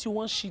shit, you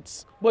want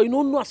shit. But you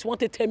don't know as you want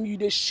to tell me you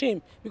the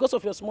shame because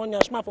of your small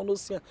nyash man for no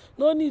see.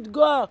 No need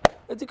go.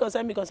 Let it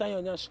concern me, concern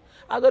your nyash.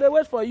 I gotta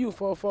wait for you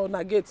for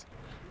Nugget.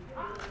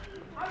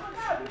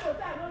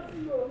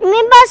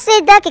 Remember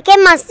say that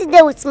Ekene man sit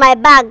there with my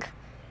bag.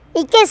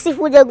 In case if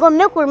we dey go,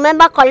 make we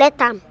remember collect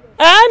them.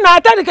 Now I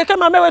tell the Ekene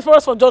man wait for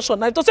us for junction.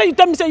 Now to say you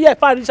tell me say yeah,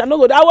 far reach, I no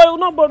go there. I will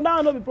not, but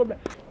now no be problem.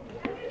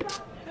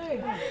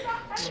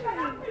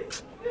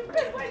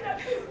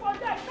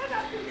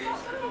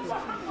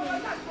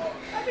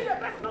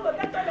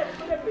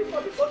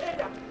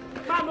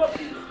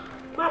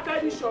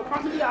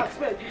 Family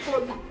aspect before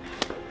you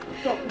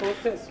talk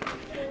nonsense.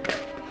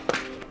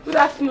 Good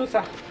afternoon,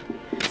 sir.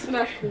 Good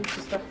afternoon,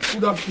 sister.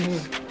 Good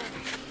afternoon.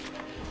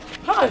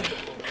 Hi.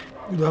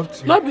 Good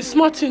afternoon. Not be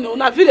smart, you know.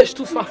 Na village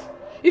too far.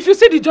 If you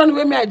see the journey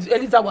where me and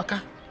Eliza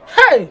waka,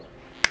 hey,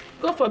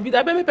 God forbid,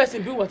 I bet me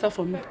person bring water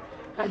for me.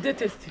 I dey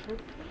tasty.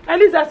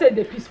 Eliza said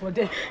the peace for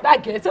them.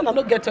 That girl said I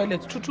no get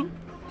toilet. True.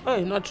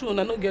 Hey, not true.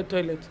 I no get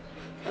toilet.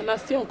 And I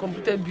stay on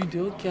computer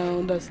video. Okay, I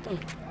understand.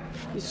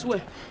 It's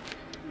swear.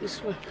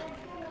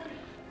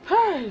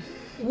 Hi.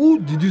 Who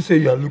did you say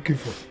you are looking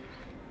for?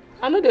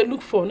 I know they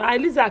look for. Now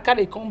Eliza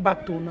carry come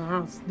back to her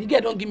house. The girl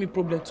don't give me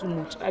problem too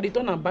much. I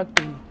return her back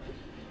to me.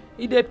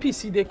 He dey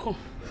peace, he dey come.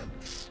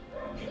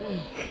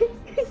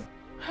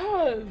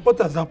 What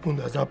has happened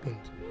has happened.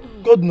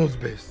 God knows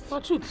best. For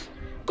truth.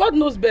 God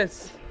knows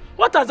best.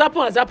 What has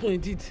happened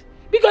indeed.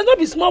 Because not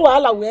be small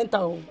wahala we enter.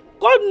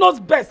 God knows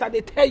best, and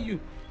they tell you.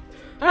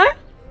 Huh?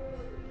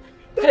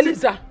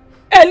 Eliza.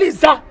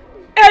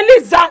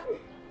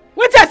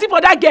 What I see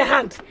for that girl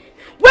hand?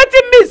 What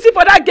did me see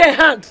for that girl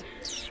hand?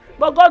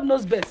 But God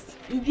knows best.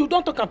 You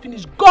don't talk and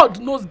finish. God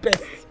knows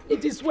best.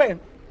 It is well.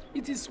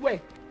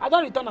 I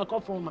don't return and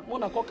come from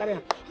one and call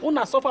carrier.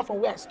 One suffer from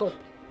where I stop.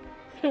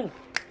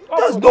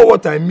 That's not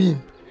what I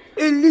mean.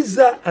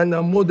 Eliza and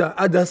her mother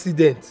had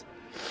accident.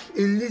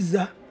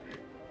 Eliza,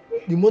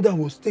 the mother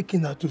was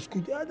taking her to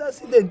school. They had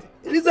accident.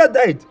 Eliza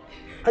died.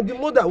 And the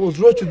mother was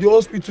rushed to the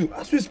hospital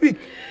as we speak.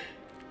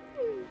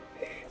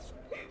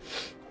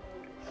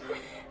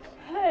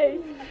 Hey.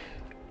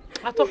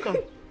 I talk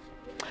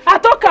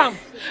am.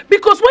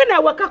 Because when I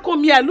waka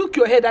come here, I look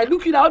your head, I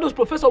look you at all those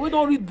professors who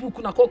don't read book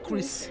and call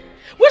Chris.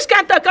 Which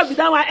can't talk up with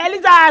that one?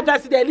 Eliza had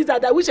accident, Eliza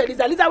died. Which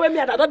Eliza? Eliza went me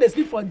and I don't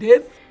sleep for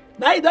days.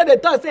 Now you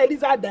don't talk say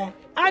Eliza died.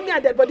 I mean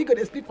and dead body go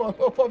to sleep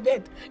for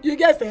bed. You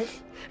get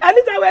sense?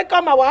 Eliza will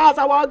come our house,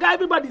 our guy,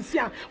 everybody see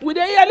her. We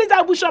dey hear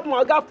Eliza bush up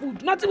my guy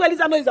food. Nothing where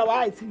Eliza knows our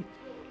eyes.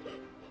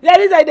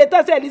 Eliza they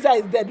tell say Eliza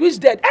is dead. Which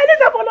dead?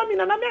 Eliza follow me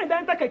now. Me and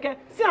enter keke.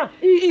 See her,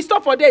 he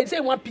stop for there. He say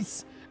one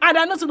piece. And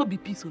I know so no be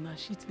peace on her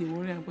shit. They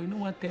worry, but you know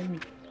what? Tell me.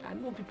 I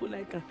know people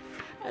like her.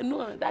 I know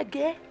her. That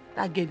girl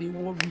they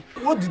worry.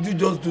 What did you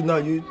just do now?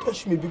 You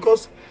touch me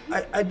because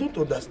I don't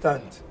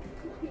understand.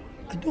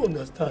 I don't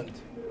understand.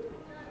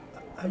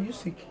 Are you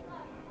sick?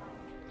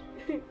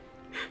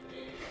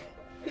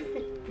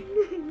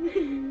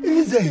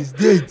 Eliza is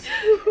dead.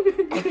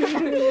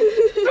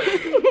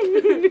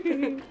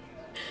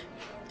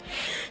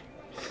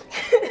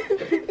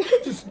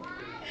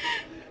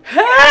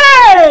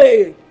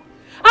 Hey!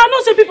 I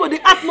know say people they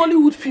act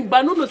Nollywood film, but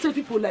I know say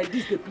people like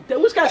this they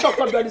pretend. Which kind of shop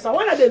come do this?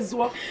 When are they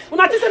zwo? When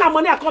I think say na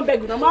money I come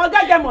beg you, my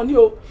guy get money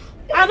oh.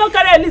 I don't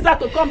carry Eliza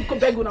to come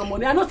beg you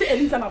money. I know say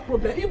Eliza na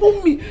problem.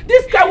 Even me,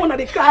 this guy wanna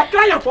dey cry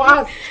for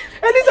us.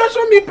 Eliza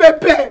show me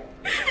pepe.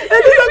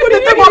 Eliza go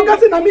dey take my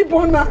gas na me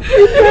born na.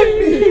 He pay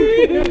me.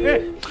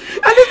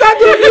 Eliza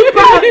do me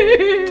bad.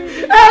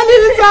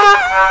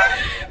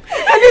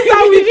 Eliza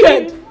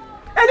wicked.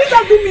 Elisa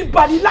do me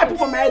bad, he like put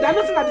for my head. I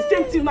know that the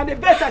same thing, now the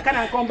best I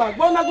can come back.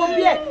 But I'm not go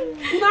bear.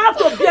 You don't have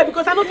to bear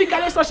because I don't think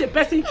carry such a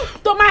person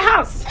to my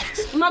house.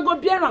 I'm not go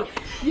bear around.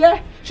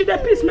 Yeah, she the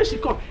peace, make she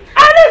come.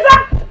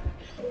 Elisa!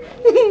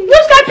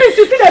 Which kind peace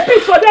you see the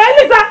peace for there,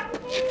 Elisa?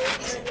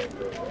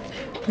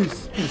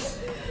 Please,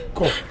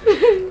 come.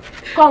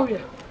 Come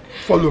here.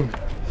 Follow me.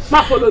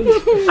 Ma follow you.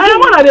 I don't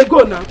want to go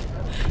now.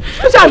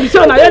 Which I be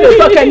saying now, you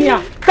talk here.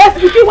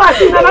 First, you keep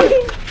watching.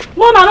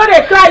 Mona, no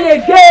dey cry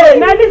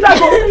again. Elisa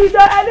go.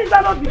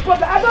 Elisa not be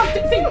problem. I don't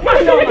think.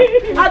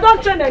 I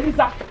don't train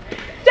Elisa.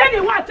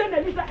 Jenny, what train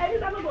Elisa?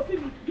 Elisa no go fit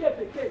me here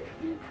again.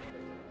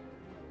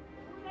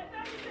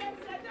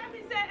 Let me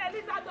say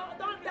Elisa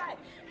don't die.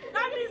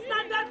 That means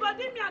not dead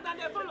body me and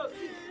they follow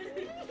sis.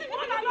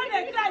 Mona, no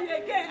dey cry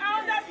again. I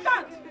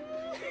understand.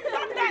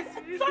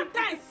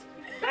 Sometimes.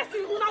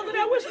 Person, una go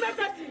dey wish my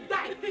person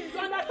die. You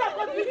understand?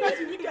 Because this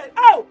person wicked.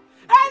 Oh,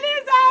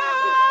 Elisa!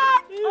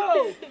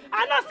 Oh,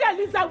 I not say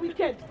Elisa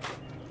wicked.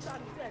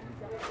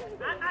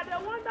 And I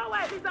wonder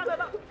why Elisa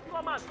never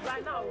come out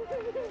right now.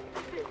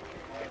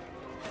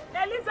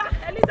 Elisa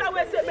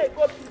will say me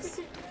go peace.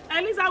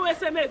 Elisa will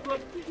say me go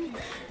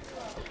peace.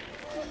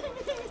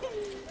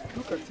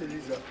 Look at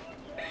Elisa.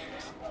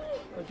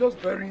 I'm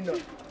just burying her.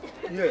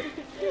 Yeah.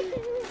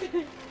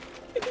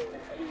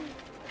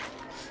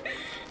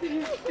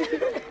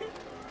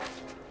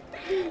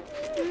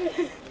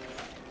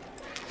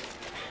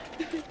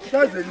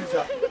 That's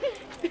Elisa.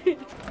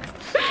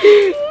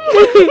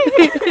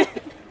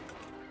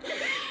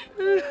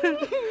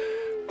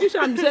 You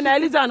should say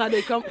Elisa and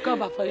they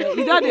cover for you.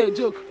 You don't a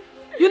joke.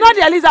 You know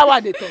the Elisa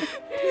what they talk.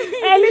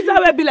 Elisa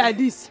will be like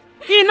this.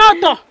 He no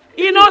talk.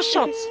 He no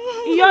shot.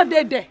 He your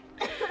dead.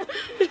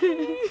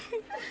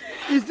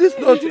 Is this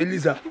not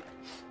Elisa?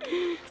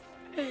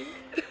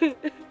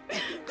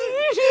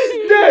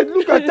 She's dead.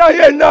 Look at her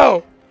here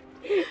now.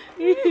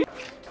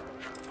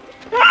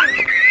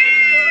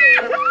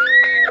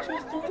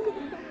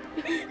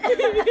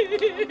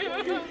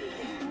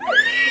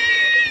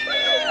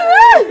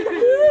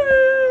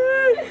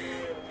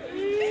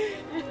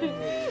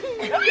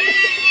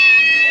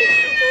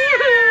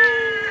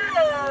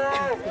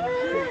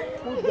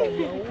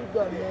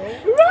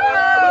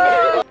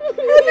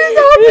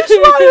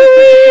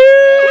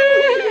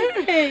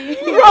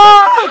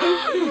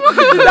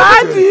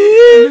 Daddy!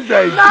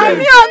 Now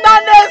me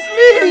understand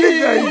sleep!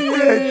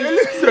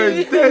 Elisa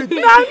is dead.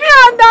 Now me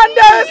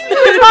understand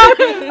sleep!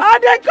 I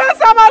dey call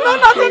some, I know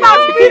nothing as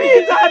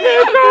spirit. I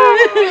dey call.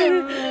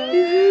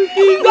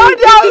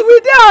 God, we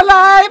dey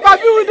alive, but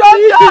we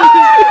don't die.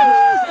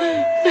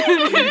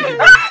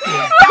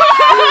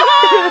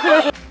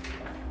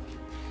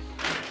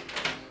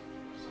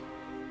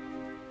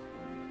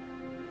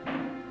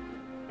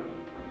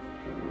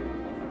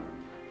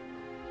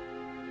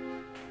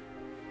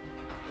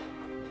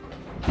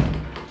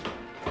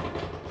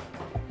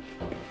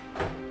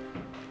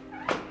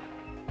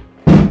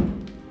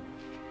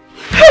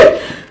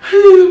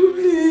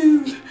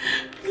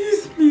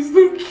 Please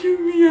don't kill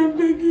me. I'm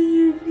begging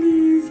you,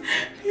 please.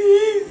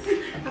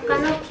 I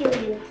cannot kill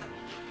you.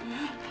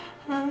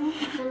 I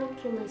cannot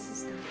kill my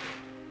sister.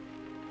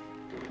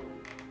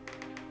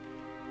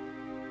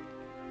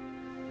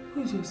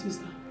 Who's your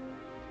sister?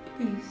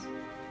 Please.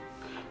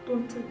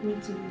 Don't take me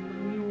to the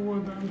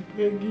Nollywood. I'm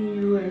begging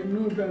you. I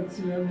know that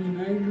you have been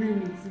angry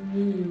with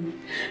me.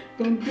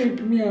 Don't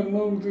take me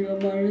along to your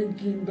married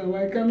kingdom.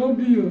 I cannot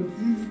be your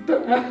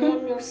sister. I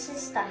am your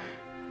sister.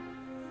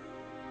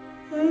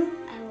 I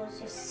was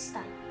your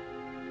sister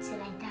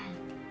till I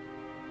died.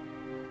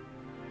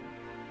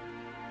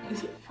 And I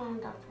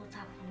found out what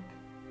happened.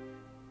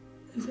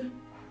 Is it?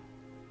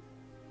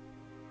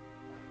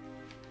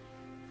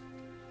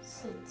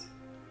 Sit.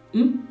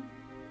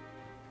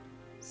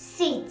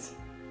 Sit!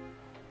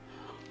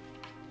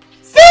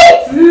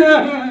 Sit!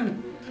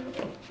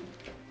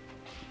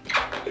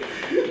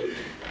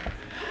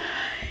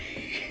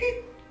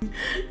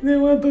 They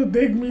want to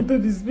take me to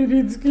the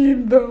spirit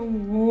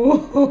kingdom.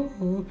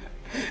 Oh.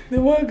 They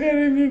want to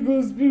carry me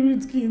go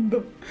spirit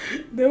kingdom.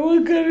 They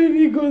want to carry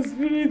me go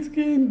spirit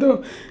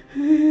kingdom.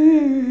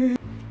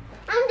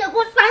 I'm the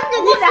ghost. Come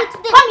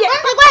here.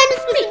 I'm the go in the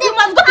spirit. You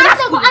must go to that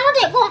school. I know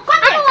they go. I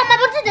don't want my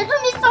body to do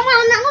me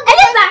someone.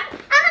 Elisa!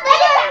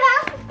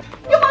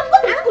 You must go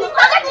to school.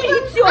 I'm going to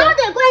hit you. I know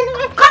they go in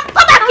the come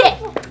back here.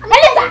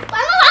 Elisa!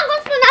 I know I'm going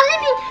to school. Now let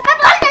me. I'm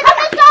going to do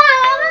me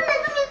someone.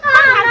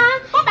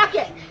 Come back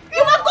here.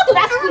 You must go to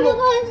that school.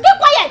 Keep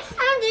quiet.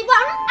 I'm the go.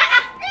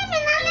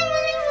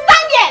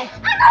 Stand here.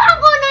 I know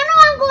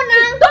I'm going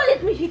now. Don't let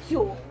me hit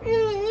you.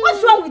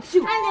 What's wrong with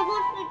you? I'm the go.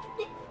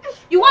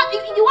 You want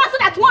so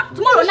that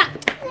tomorrow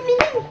night.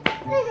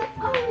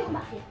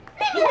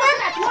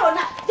 Tomorrow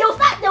night. They'll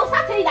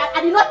start saying that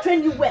I did not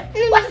train you well.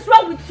 What is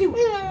wrong with you?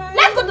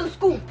 Let's go to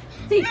school.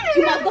 See,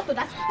 you must go to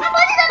that school.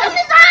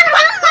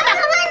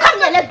 Come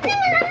here, let's go.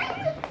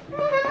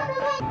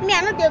 Me, I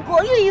know they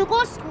go. You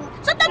go school.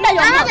 Shut up, I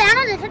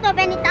know they shut up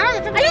anything.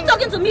 Are you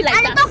talking to me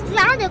like that?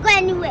 I know they go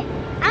anywhere.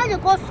 I know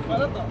they go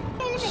school.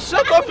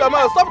 Shut up your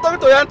mouth. Stop talking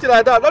to your auntie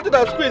like that. Don't you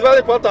think that school is very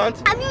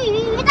important? I mean,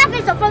 you better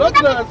face your When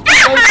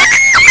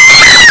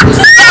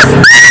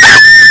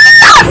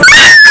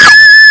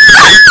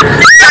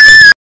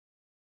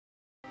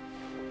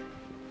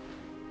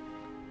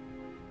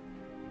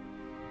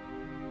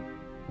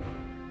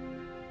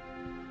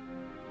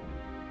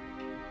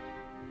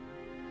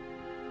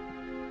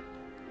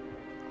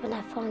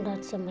I found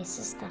out you're my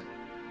sister,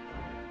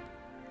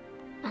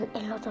 and a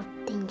lot of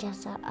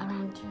dangers are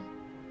around you,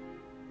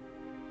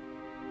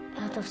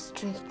 a lot of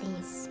strange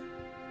things,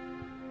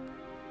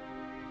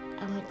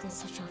 I went in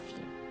search of you.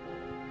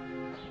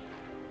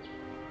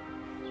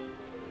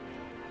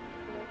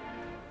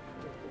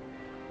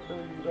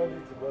 You don't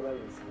need to bother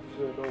yourself.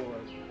 Sure, don't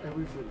worry.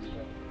 Everything will be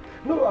fine.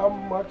 No,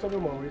 I'm actually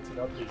on my way to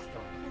that place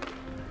now.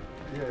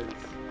 Yes.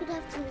 Good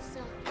afternoon,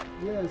 sir.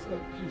 Yes,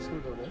 please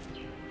hold on.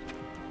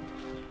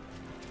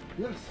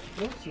 Yes,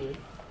 that's it.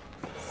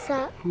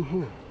 Sir,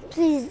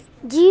 please,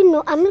 do you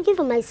know, I'm looking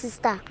for my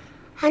sister.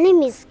 Her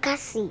name is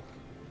Cassie.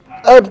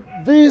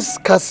 This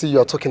Cassie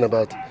you're talking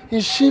about,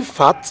 is she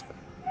fat?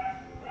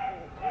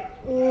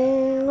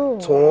 No.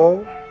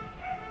 Tall?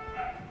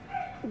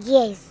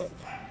 Yes.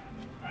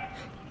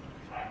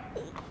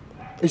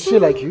 Is she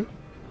like you?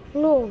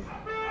 No.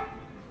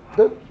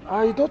 Then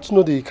I don't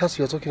know the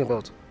Cassie you're talking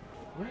about.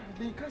 Well,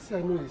 the Cassie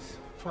I know is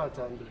fat,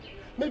 and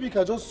maybe you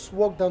can just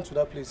walk down to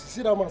that place. You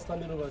see that man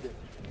standing over there?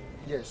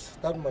 Yes,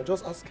 that man.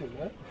 Just ask him,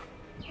 eh?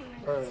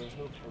 No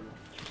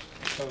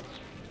problem.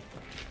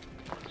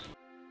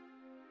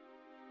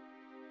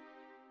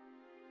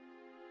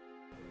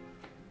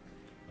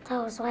 That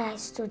was why I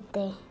stood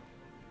there,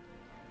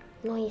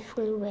 knowing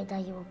fully well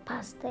that you would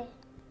pass there.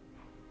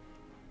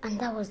 And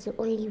that was the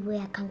only way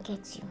I can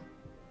get you.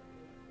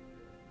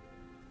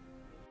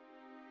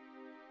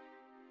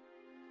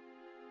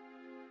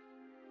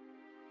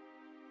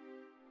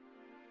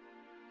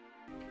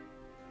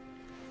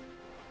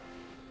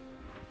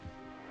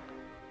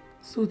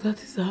 So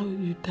that is how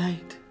you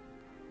died.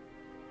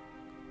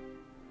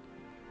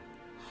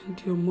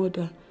 And your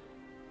mother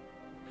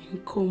in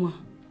coma.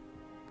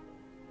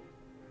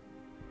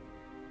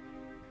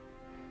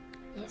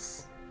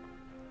 Yes.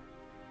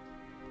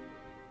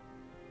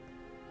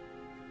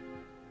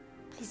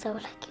 Please, I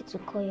would like you to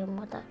call your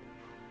mother,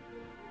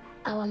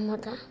 our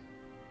mother.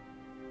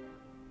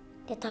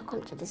 Let her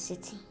come to the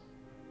city.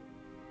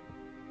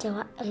 There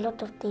are a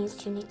lot of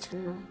things you need to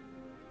know.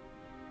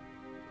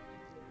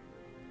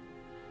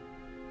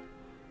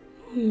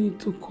 No need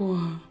to call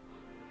her.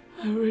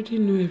 I already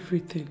know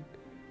everything.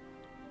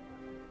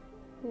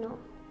 No.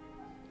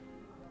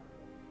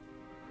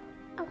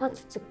 I want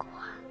you to call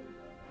her.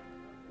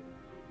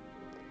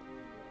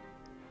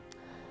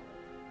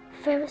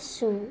 Very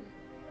soon,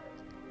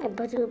 my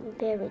body will be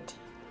buried.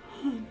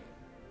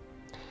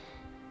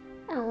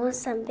 And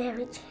once I'm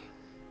buried,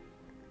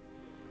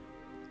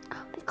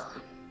 I'll be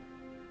gone.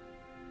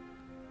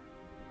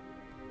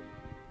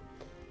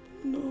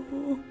 No.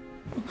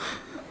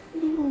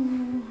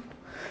 No.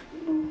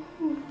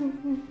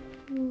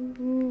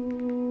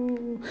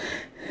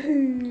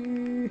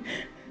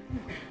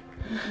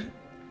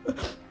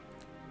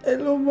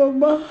 Hello,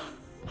 Mama.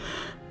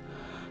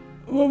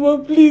 Mama,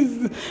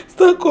 please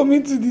start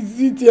coming to the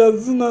city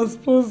as soon as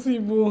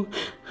possible.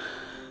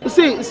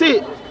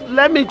 See,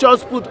 let me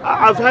just put,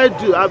 I've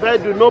heard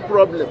you, no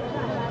problem.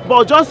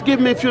 But just give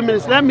me a few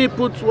minutes, let me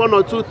put one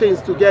or two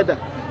things together.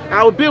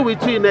 I'll be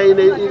with you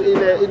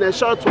in a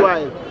short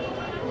while.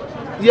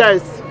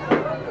 Yes.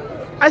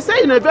 I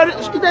say in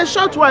a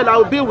short while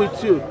I'll be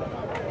with you.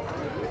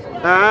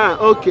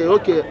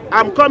 Okay.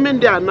 I'm coming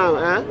there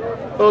now,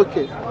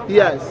 Okay,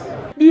 yes.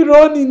 Be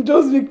running,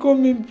 just be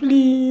coming,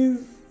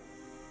 please.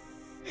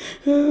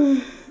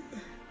 They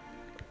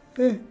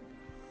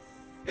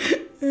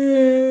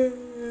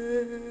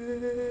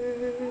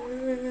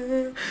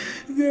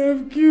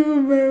have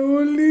killed my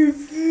only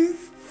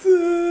sister.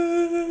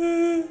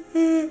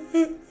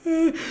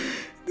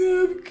 They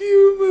have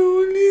killed my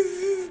only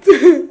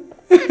sister.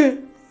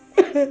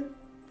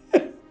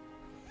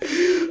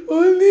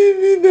 Only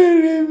me that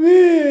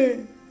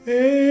remain.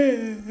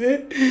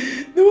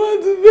 They want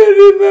to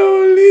bury my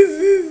only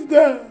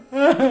sister.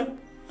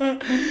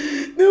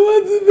 They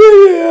want to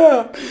bury her.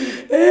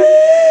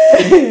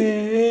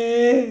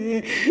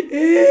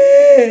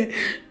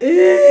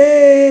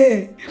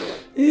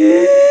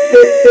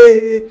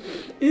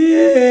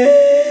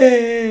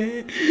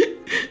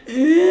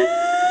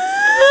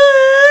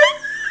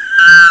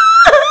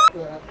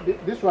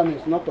 This one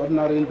is not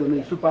ordinary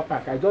Indomie super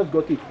pack. I just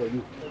got it for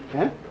you.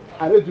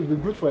 I know it will be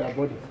good for your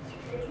body.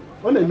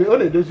 Won't you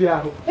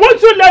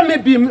let me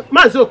be,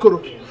 Ngozi Okoro?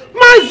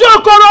 Ngozi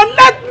Okoro,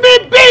 let me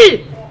be!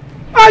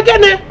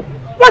 Ekene,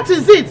 what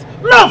is it?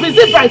 Love, is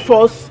it by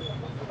force?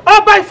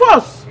 Or by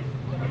force?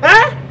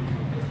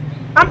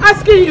 I'm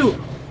asking you.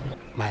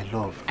 My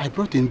love, I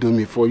brought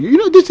Indomie for you. You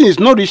know, this thing is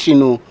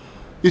nourishing.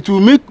 It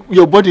will make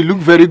your body look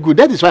very good.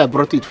 That is why I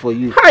brought it for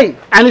you. Hi!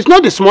 And it's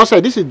not the small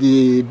side, this is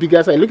the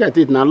bigger side. Look at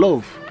it now,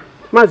 love.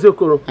 Ngozi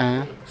Okoro,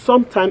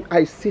 sometimes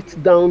I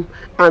sit down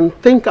and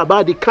think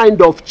about the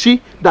kind of chi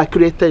that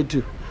created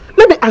you.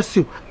 Let me ask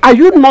you, are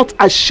you not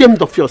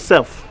ashamed of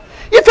yourself?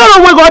 If you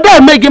don't go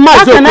there, make him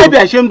how can I be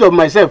ashamed of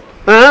myself?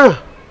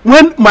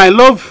 When my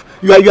love,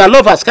 your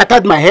love has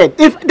scattered my head.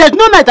 If there's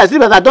no night I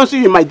sleep as I don't see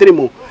you in my dream.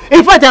 Oh.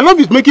 In fact, your love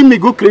is making me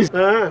go crazy.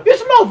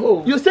 It's love.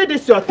 Oh. You say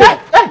this your thing.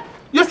 Hey.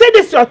 You say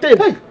this your thing.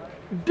 Hey.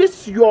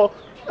 This your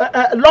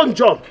long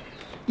job.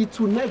 It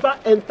will never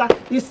enter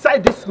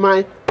inside this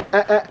my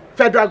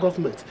federal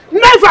government.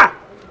 Never.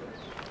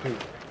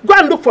 Go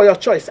and look for your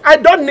choice. I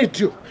don't need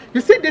you.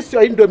 You see this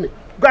your Indomie.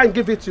 Go and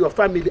give it to your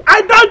family.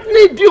 I don't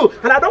need you,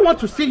 and I don't want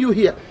to see you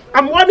here.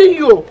 I'm warning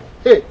you.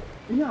 Hey.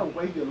 Yeah,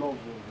 why you love?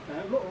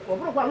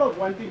 Love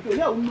one thing.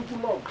 Yeah,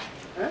 love.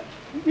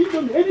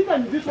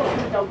 Anytime this one,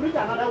 I'll bring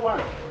another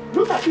one.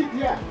 Look at it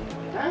here.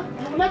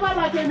 You will never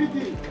like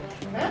anything.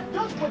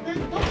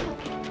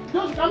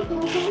 Just come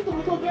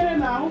to very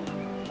now.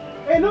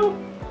 You know,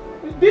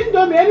 didn't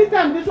do me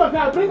anytime this one,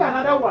 I'll bring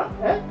another one.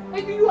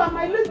 You are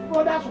my late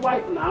brother's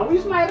wife now.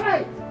 It's my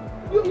right.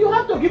 You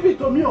have to give it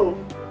to me. Oh.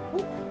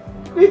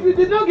 If you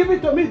did not give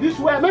it to me this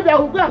way, maybe I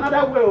will go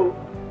another way. Oh.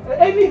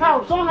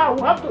 Anyhow, somehow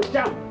we have to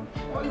jump.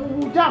 We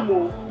will jump.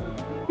 Oh.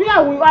 Here,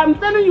 I'm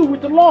telling you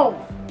with love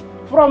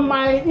from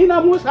my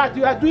innermost heart,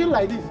 you are doing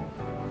like this.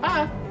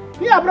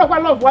 Here, I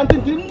love one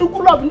thing.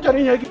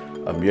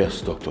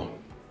 Yes, doctor.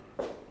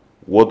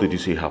 What did you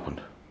say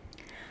happened?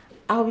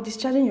 I'll be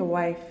discharging your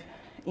wife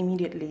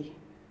immediately.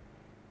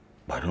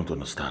 I don't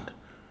understand.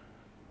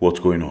 What's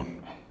going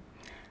on?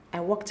 I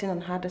walked in on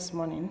her this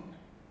morning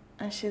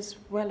and she's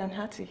well and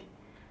hearty.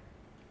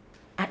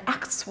 I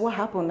asked what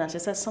happened and she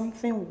said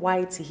something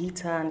white hit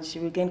her and she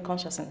regained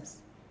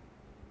consciousness.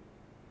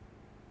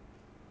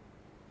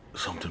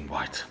 Something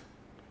white?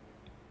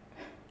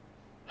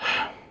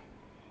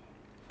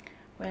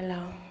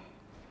 Well,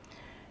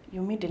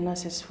 you meet the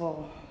nurses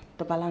for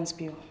the balance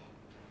bill.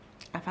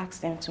 I've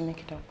asked them to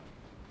make it up.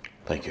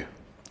 Thank you.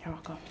 You're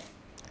welcome.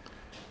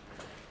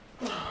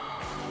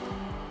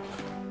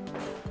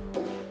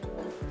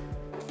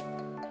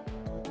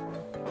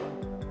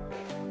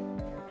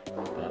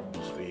 That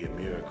must be a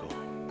miracle.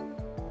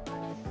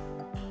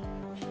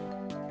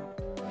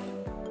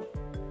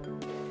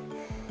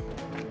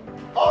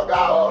 Oh,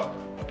 God!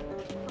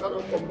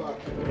 Gotta come back.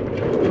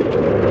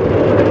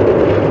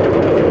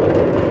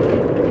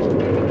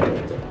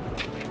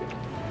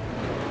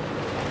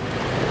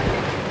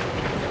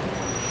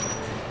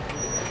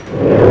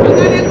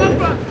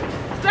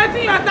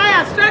 Straighten your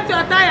tire, straighten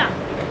your tire.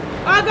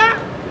 Oga,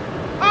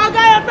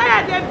 your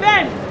tire, they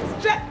bend.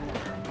 Straight.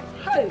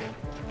 Hey.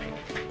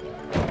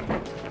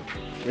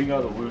 Bring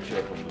out a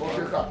wheelchair from the car.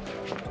 Okay, sir.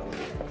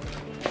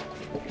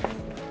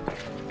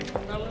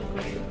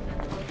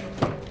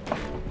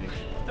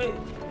 Hey.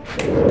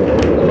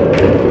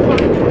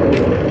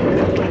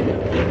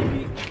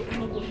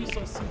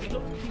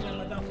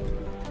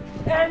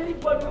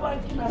 Anybody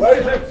want to kill my Where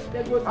is it?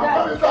 They go I'm die.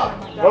 coming, sir.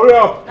 Hurry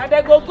up. Now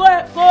they go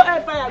air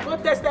fire, go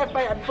test air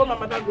fire before my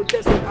mother go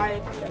test air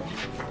fire.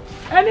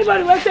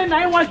 Anybody will say,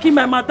 I want to kill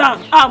my mother.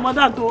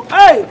 Madam too.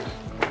 Hey!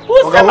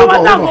 Who say my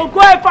mother go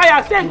air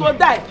fire, say go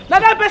die? Now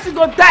that person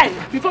go die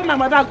before my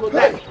mother go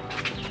die.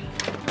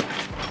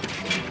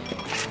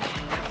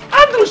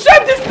 Andrew,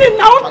 shave this thing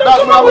now.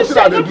 That's not what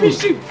I do.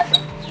 Shift.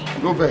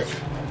 Go back.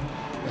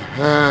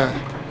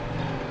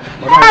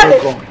 Madam,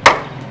 come.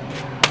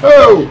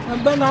 Oh!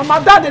 And then my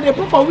dad they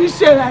put for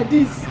wheelchair like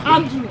this.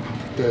 Andrew.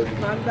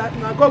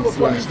 Now God go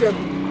punish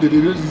them. They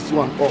raise this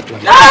one up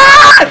like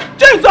that.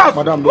 Jesus!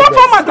 Madam, what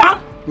for, madam?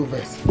 No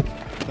verse.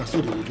 That's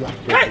what they will do.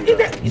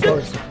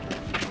 Sorry, sir.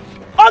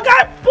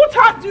 Okay, put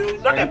her. You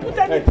not they put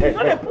anything.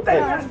 Not they put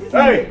anything.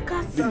 Hey!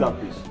 Leave that,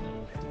 please.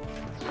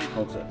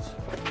 Nonsense.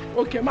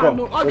 Okay, man.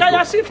 No. Okay,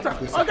 you're shifter.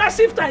 Okay,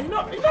 shifter. You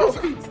know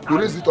fit. You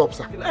raise it up,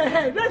 sir.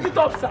 Hey, raise it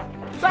up, sir.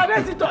 Sir,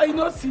 raise it up. You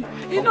know see.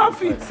 You know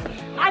fit.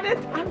 And then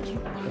Andrew.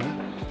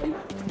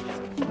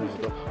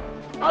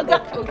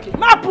 Okay.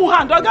 Ma pull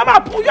hand. Okay, ma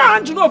pull your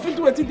hand. You know fit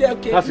to wait there.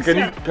 Okay. Cassie,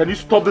 can you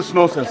stop this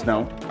nonsense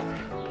now?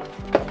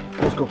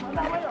 Let's go.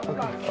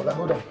 Okay,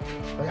 hold on.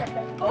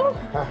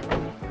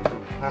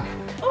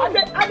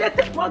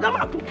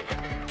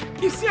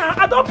 You see,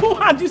 I don't pull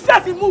hand. You see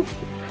as he move.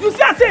 You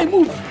see I say he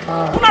move.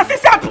 When I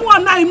say I pull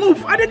hand now he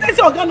move. I didn't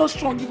say Oga no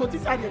strong. You go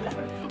this side the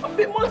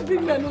line. Most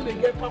big men know they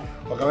get power.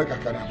 Okay,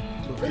 carry am.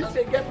 They know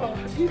they get power.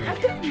 I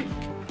tell you.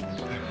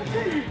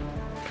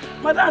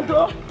 Madam,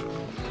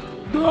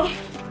 do.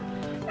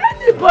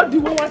 Anybody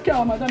who wants to care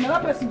about madam,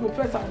 that person go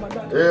first our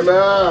madam.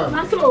 Amen.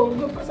 That's so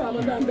go first our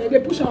madam. They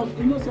push out.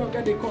 You know, say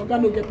Oga they call.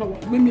 Oga no get power.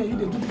 Maybe you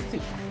they do this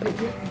thing.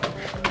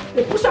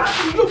 They push out.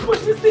 You push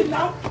this thing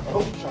now.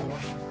 Oh, Shama.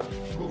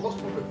 Go cause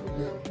problem for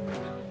you.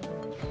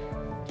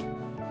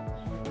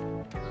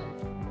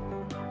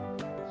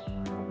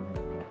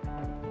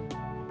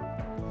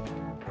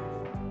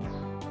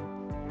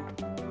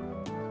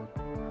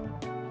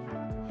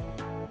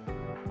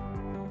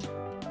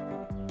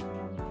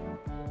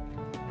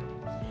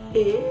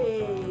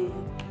 Hey,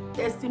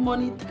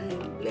 testimony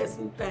time,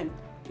 lesson time.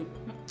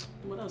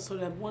 Mother,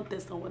 sorry, I won't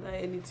test on whether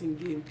anything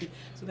game.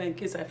 So that in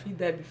case I feel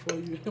die before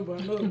you,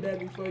 but I know die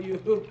before you.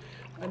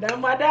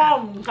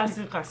 Madam.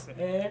 Cassie.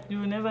 You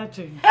will never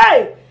change.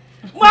 Hey!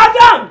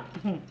 Madam!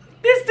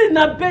 This thing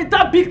na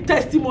that big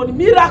testimony,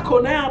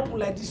 miracle na happen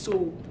like this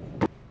so.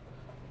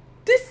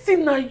 This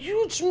thing na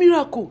huge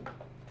miracle.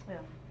 Yeah.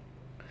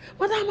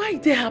 Madam, why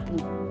it happen?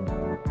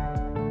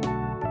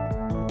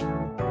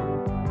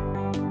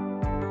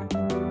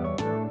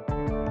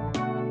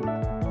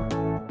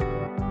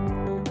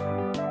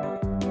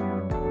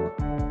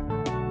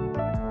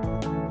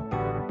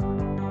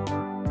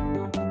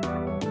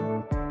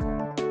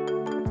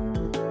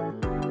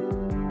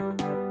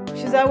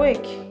 She's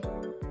awake.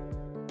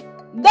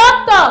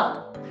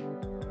 Doctor!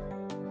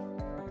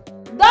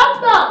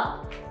 Doctor!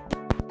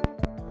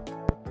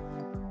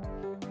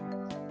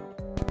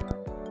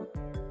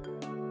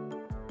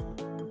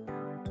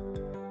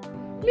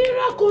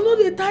 Miracle no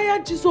dey tire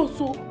Jesus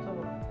so.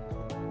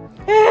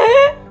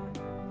 Eh?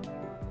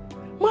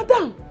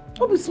 Madam,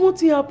 no be small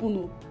thing happen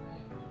o.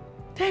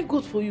 Thank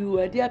God for you,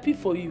 I dey happy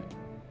for you.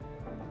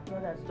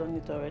 God has done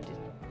it already.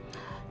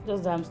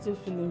 Just that I'm still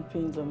feeling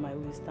pains on my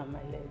waist and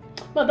my leg.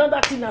 Madam,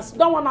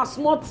 that one a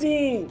small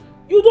thing.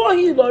 You don't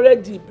heal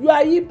already. You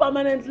are healed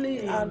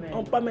permanently. Amen. And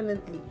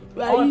unpermanently.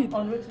 You are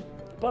healed.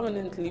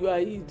 Permanently, you are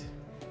healed.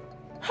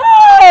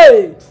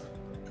 Hey!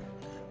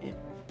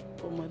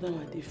 Oh, madam,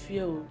 I dey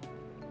fear.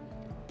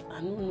 I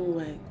don't know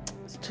why.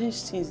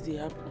 Strange things they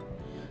happen.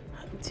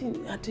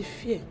 I dey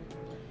fear.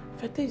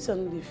 If I tell you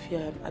something, I dey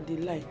fear. I dey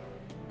lie.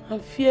 I'm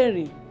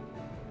fearing.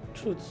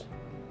 Truth.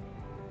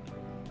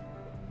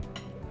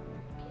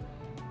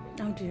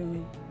 How do you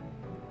mean?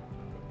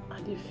 I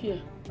dey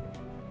fear.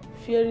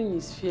 Fearing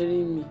is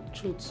fearing me.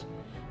 Truth.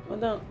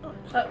 Madam,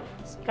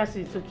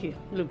 Cassie, it's okay.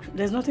 Look,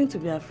 there's nothing to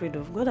be afraid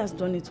of. God has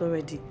done it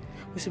already.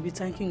 We should be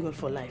thanking God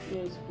for life.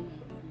 Yes,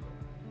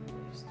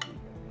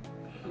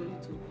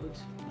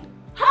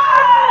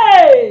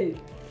 hey!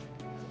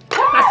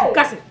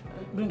 Cassie,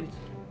 bring it.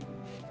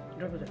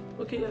 Drop it there.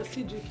 Okay, I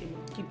see drinking.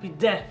 Keep it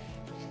there.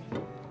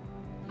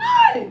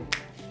 Hey!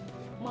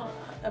 Ma,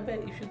 I bet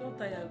if you don't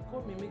tire,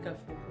 call me, make a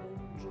phone,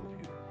 drop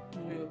you to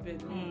your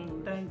bed.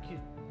 Thank you.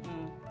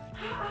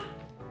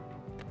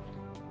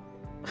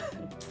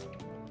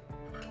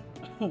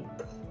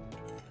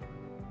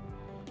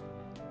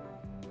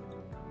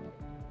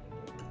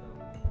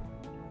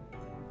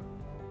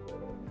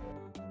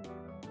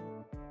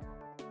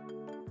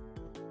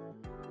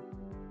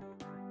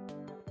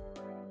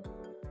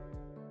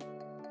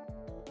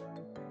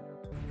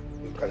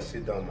 You can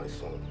sit down, my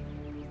son.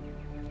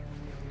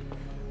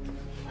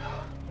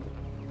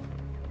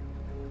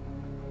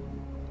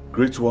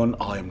 Great one,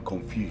 I am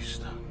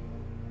confused.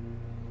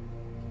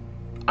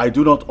 I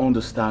do not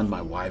understand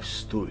my wife's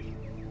story.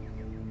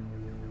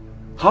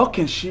 How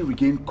can she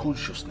regain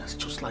consciousness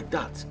just like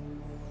that?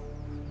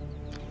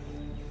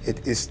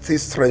 It is still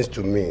strange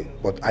to me,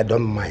 but I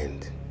don't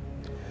mind.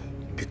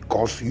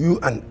 Because you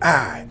and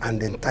I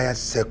and the entire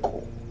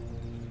circle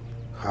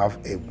have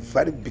a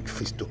very big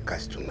fish to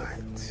catch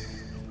tonight.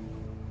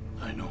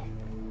 I know.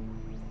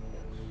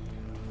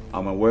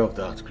 I'm aware of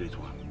that, great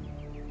one.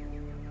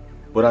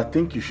 But I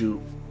think you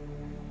should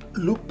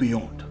look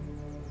beyond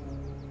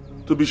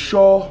to be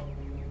sure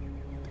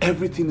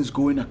everything is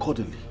going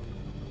accordingly.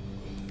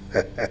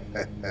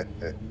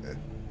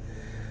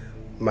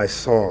 My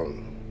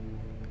son,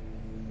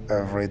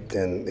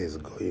 everything is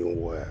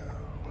going well.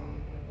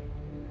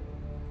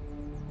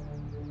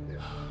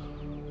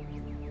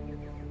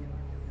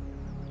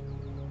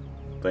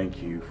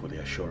 Thank you for the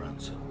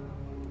assurance,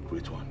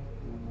 great one.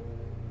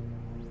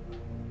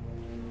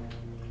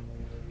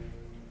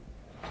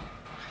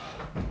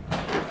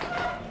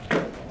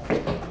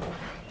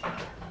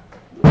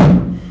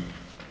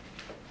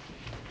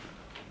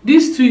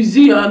 This too is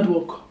your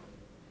handwork.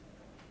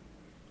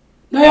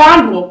 Now your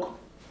handwork.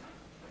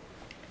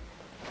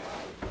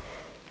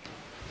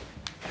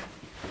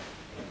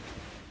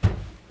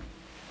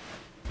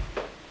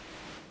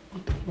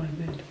 On top of my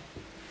bed.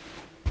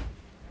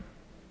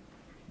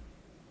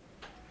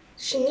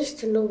 She needs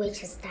to know where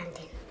she's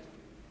standing.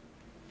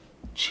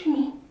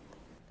 Chimo.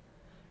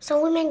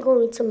 Some women go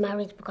into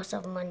marriage because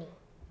of money.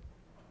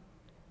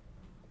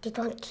 They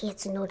don't care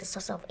to know the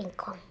source of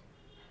income.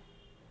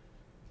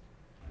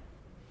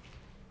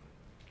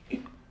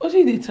 What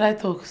did they try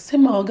talk? Say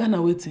my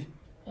organ waiting.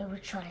 A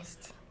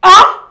ritualist.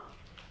 Ah!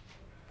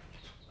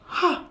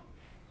 Ha!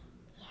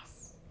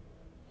 Yes.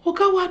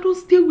 Oga, I don't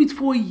stay with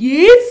for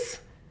years?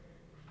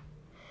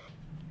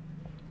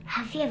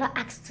 Have you ever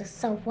asked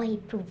yourself why he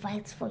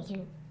provides for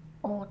you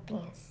all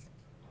things?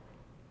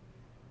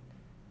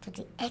 To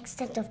the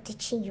extent of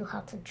teaching you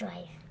how to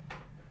drive.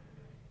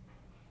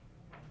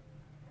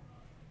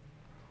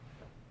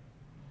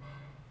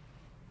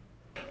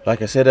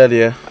 Like I said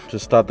earlier, to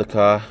start the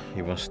car,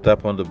 you must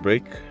step on the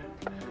brake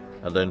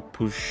and then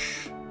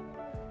push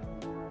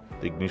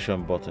the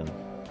ignition button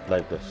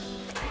like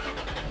this.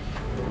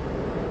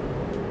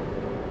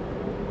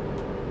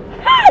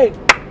 Hey!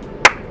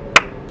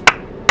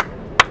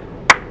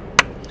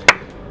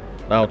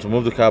 Now to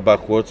move the car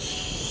backwards,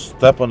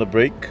 step on the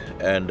brake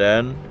and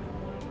then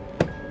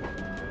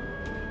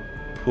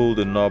pull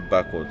the knob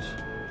backwards.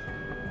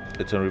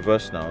 It's in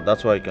reverse now,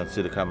 that's why you can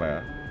see the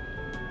camera.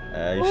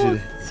 You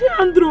should... See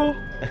Andrew.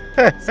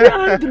 See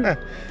Andrew.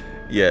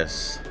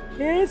 Yes.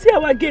 Yeah, see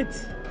our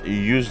gate. You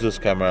use this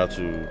camera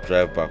to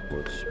drive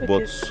backwards, Okay.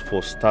 but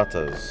for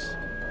starters,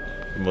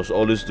 you must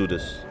always do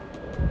this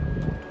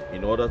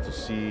in order to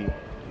see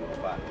your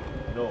back.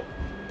 No.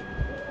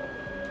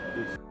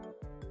 This.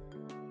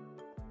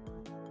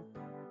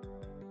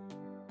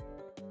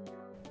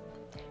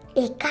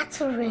 A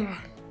cattle rearer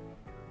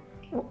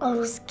will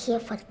always care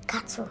for the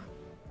cattle,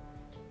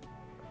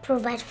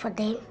 provide for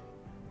them,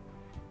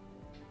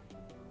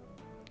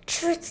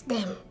 treat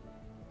them.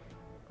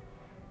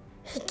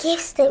 He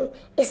gives them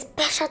a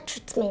special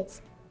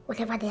treatment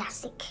whenever they are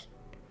sick.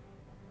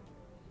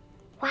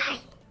 Why?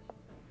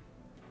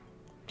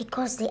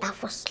 Because they are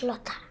for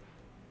slaughter.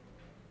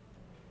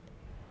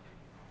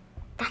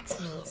 That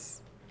means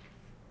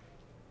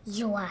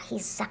you are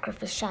his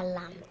sacrificial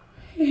lamb.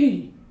 Hey.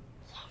 You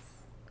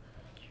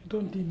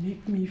don't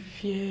make me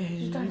fear.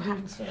 You don't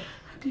have to.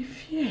 I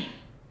fear.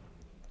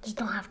 You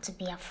don't have to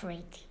be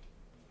afraid.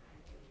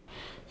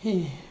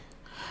 Hey,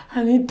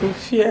 I need to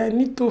fear. I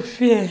need to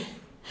fear.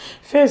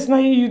 First, now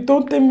you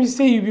don't tell me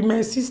say you be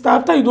my sister.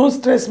 After you don't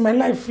stress my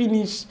life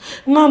finish.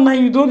 Now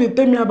you don't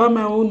tell me about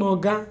my own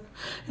organ.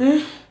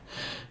 Eh?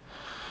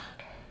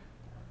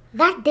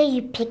 That day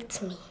you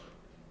picked me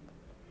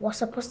was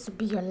supposed to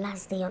be your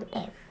last day on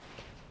earth.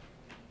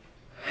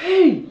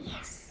 Hey!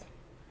 Yes.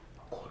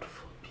 God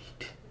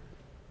forbid.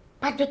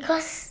 But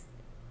because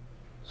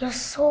your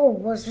soul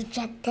was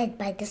rejected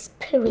by the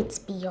spirits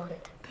beyond.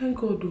 Thank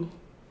God, though.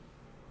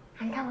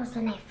 And that was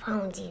when I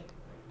found you.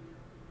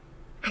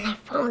 And I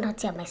found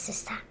out you're my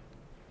sister.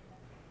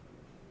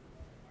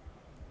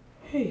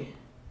 Hey.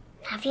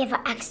 Have you ever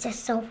asked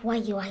yourself why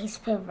you are his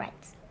favorite?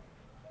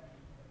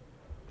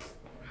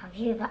 Have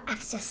you ever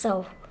asked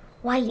yourself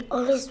why he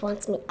always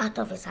wants me out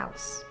of his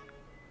house?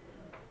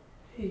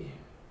 Hey,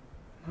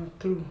 not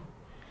true.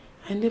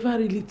 I never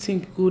really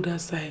think go that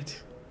side.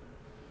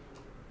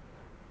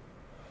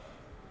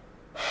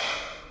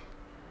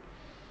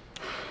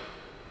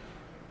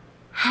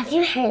 Have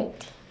you heard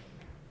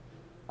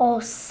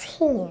or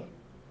seen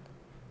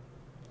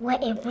where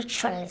a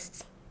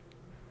ritualist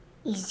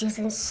is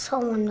using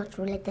someone not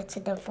related to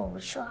them for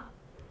ritual?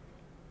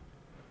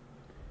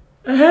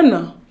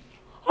 Now,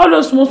 all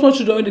those small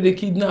children when they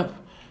kidnap,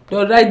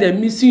 they'll write their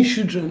missing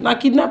children. Now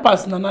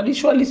kidnappers now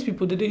ritualist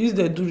people, they use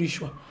their do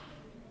ritual.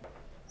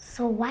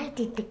 So why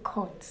did the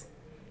court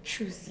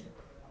choose you?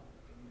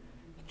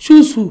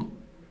 Choose who?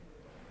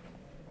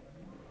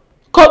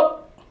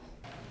 Court.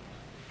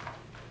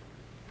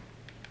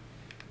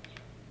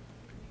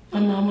 My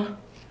mama.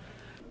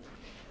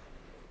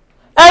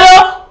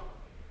 Hello?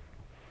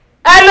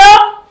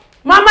 Hello?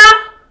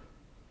 Mama?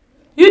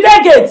 You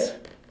there gate?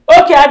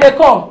 Okay, I dey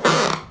come.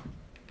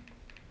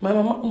 My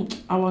mama,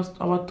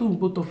 our two,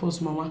 both of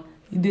us, mama.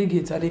 You dey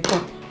gate, I dey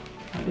come.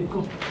 I dey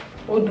come.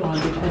 Hold on,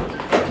 I dey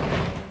come.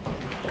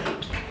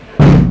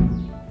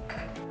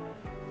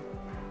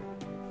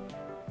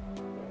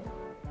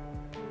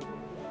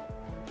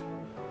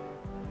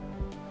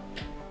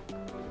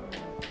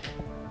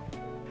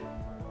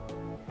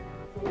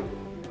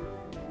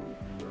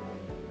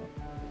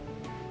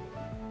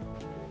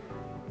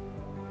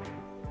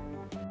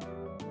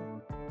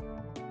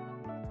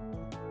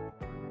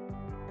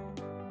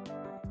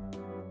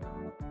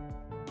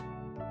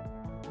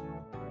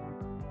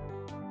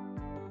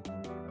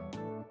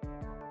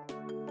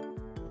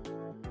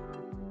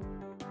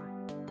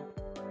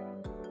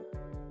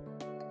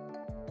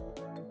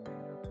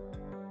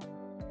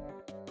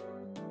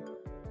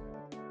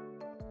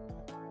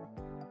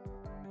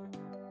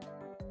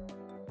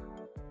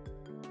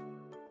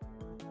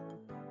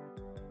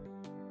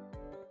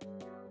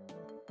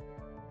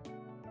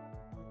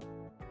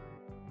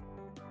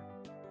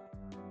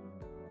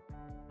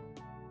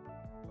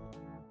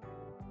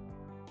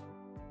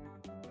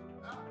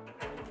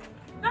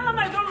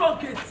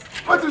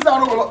 What is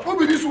that? Who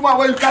be this woman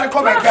where you carry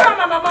come again?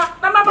 Mama.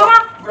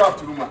 Mama. Good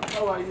afternoon, ma.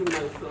 How are you, my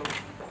son?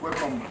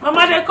 Welcome, ma.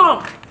 Mama, they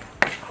come.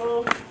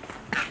 Oh.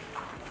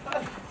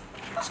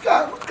 Which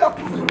guy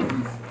problem is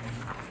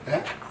this?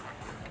 Eh?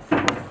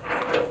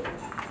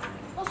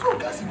 That's what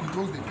guys we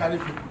just they carry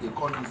people they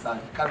call this and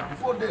they carry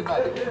before they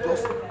now they can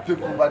just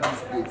take over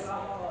this place.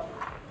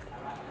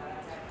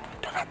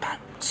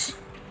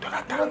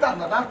 Jonathan,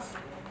 now that's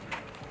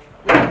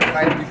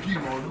my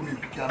pikin or no be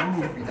pikin, I don't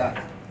know who be that.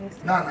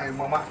 Nah, nah,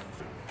 mama.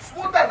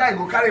 Small that guy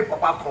go carry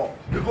papa come.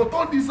 They go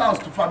turn this house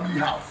to family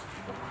house.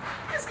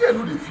 This guy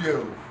no dey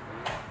fear.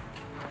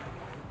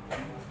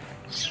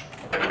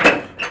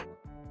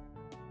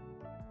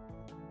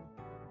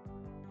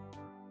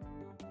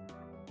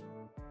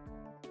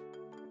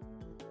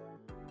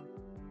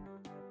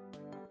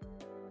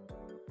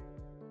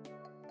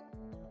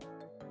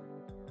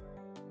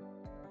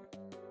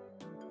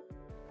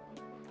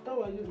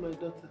 How are you, my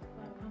daughter?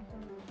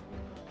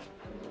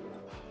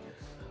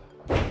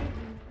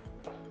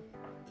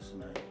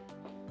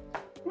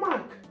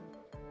 Mark.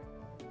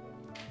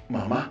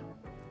 Mama.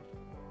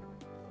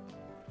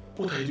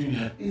 What are you doing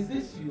here? Is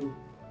this you?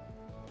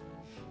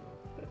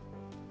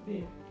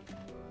 Babe,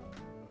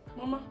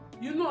 Mama,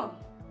 you know?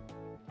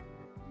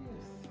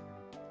 Yes.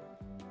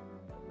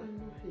 I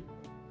know him.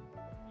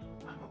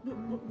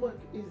 But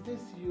is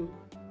this you?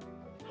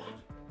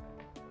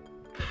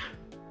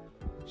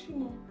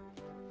 Chimo.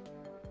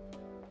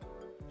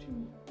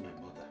 My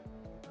mother.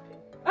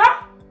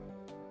 Ah!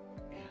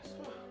 Yes.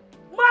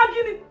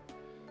 Magini!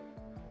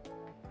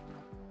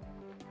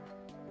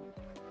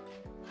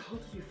 How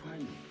did you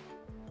find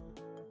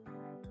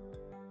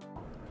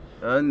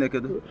me?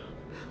 Naked.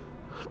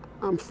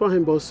 I'm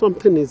fine, but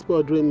something is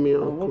bothering me,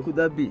 Uncle. What could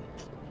that be?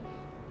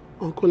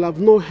 Uncle, I've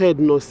not heard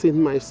nor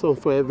seen my son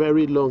for a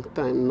very long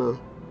time now.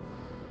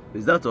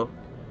 Is that all?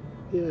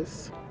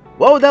 Yes.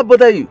 Why would that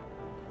bother you?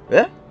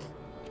 Eh?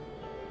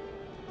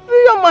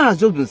 The young man has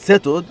just been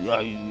settled.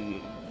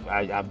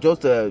 I've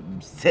just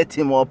set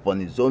him up on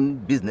his own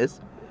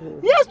business.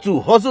 He has to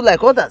hustle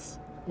like others.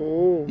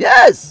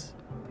 Yes!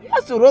 He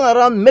has to run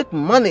around, make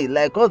money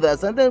like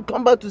others, and then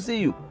come back to see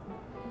you.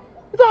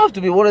 You don't have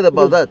to be worried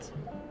about that.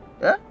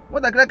 Eh?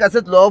 What I can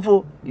say to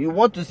lawful, you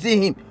want to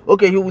see him.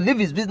 Okay, he will leave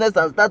his business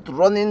and start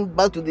running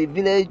back to the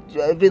village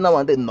every now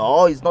and then.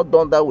 No, it's not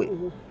done that way.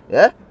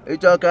 Yeah? No,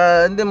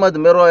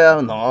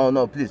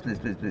 please.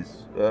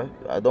 Yeah?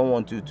 I don't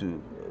want you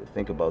to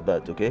think about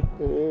that, okay?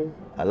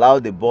 Allow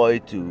the boy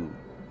to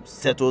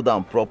settle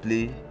down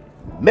properly,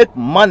 make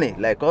money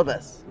like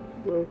others.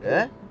 Okay.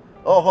 Yeah?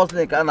 Oh,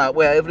 hustling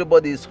where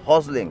everybody is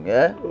hustling,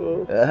 yeah?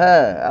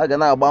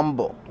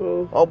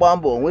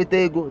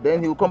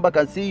 Then he will come back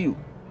and see you.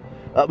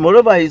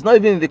 Moreover, he's not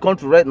even in the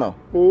country right now.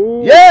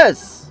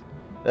 Yes!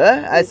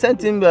 I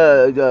sent him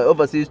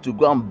overseas to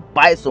go and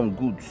buy some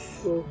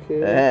goods.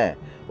 Okay.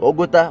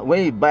 Ogota,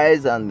 when he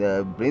buys and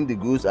bring the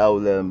goods, I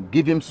will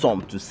give him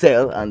some to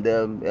sell and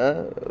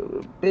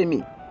pay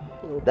me.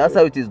 Okay. That's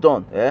how it is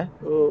done.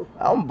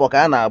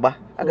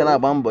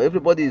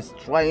 Everybody is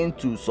trying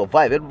to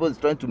survive. Everybody is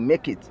trying to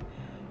make it.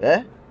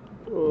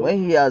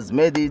 When he has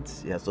made it,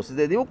 he has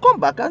succeeded, he will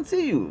come back and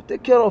see you,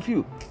 take care of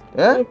you.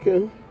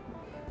 Okay.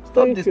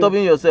 Stop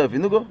disturbing yourself, you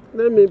know go?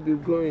 Let me be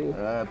going.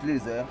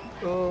 Please,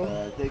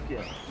 take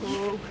care.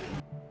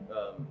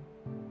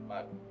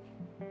 Mark,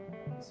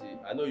 see,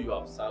 I know you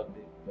have served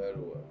me very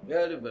well.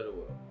 Very, very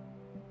well.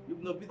 You've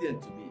been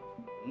obedient to me.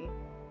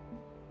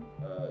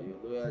 Your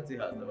loyalty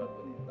has never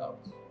been in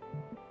doubt.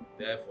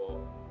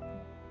 Therefore,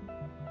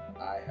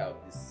 I have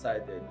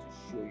decided to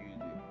show you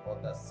the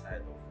other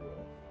side of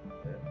love.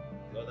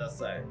 The other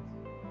side.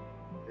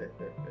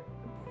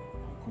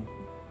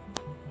 Uncle,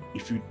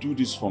 if you do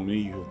this for me,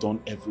 you have done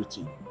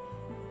everything.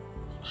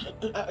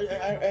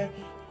 I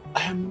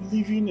am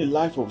living a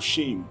life of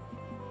shame.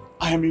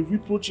 I am a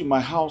reproach in my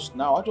house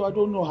now. I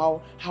don't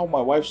know how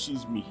my wife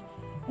sees me.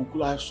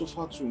 Uncle, I have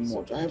suffered too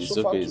much.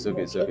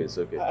 It's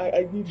okay.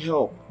 I need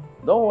help.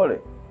 Don't worry.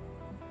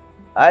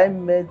 I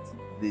made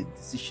the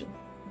decision.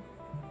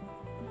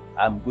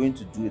 I'm going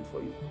to do it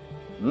for you.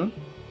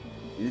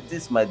 It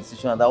is my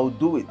decision and I will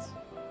do it.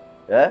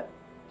 Yeah?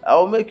 I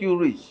will make you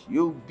rich.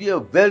 You'll be a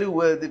very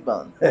wealthy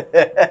man.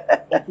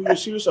 Uncle, you're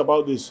serious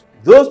about this?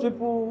 Those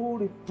people who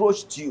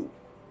reproached you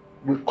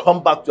will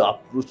come back to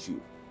approach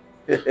you.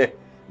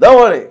 Don't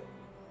worry.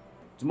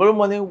 Tomorrow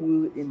morning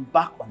we'll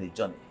embark on a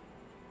journey.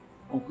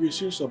 Uncle, you're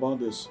serious about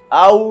this?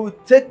 I will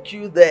take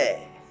you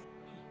there.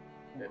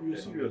 Uncle, you're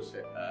serious?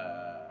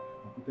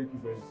 Uncle, thank you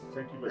very much.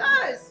 Thank you very much.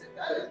 Nice.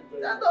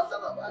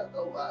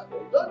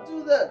 Don't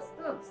do that.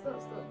 Stop.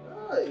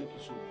 Thank you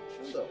so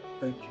much. Shut up.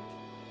 Thank you.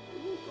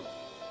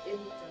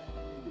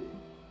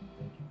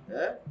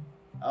 Yeah?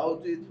 I will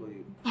do it for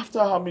you. After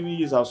how many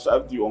years I've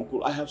served you,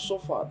 Uncle, I have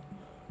suffered.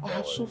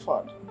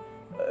 Suffered.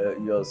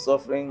 Your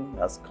suffering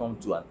has come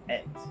to an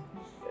end.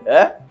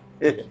 Yeah?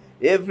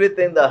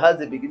 Everything that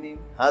has a beginning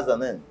has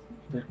an end.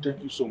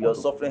 Thank you so much. Your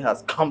suffering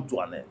has come to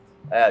an end.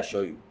 I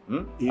assure you.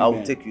 I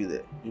will take you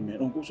there. Amen.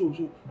 Uncle, so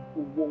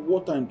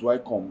what time do I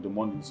come in the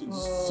morning?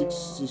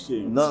 6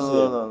 a.m.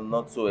 No,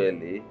 not so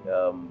early.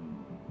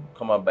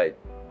 Come out by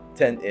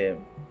 10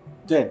 a.m.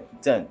 10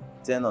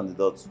 on the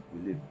dot, we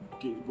leave.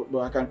 Okay, but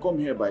I can come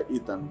here by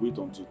 8 and wait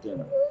until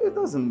 10. It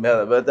doesn't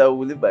matter, but I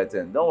will leave by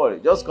 10. Don't worry,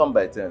 just come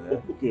by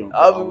 10. Okay, Uncle,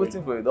 I'll be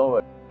waiting for you, don't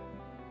worry.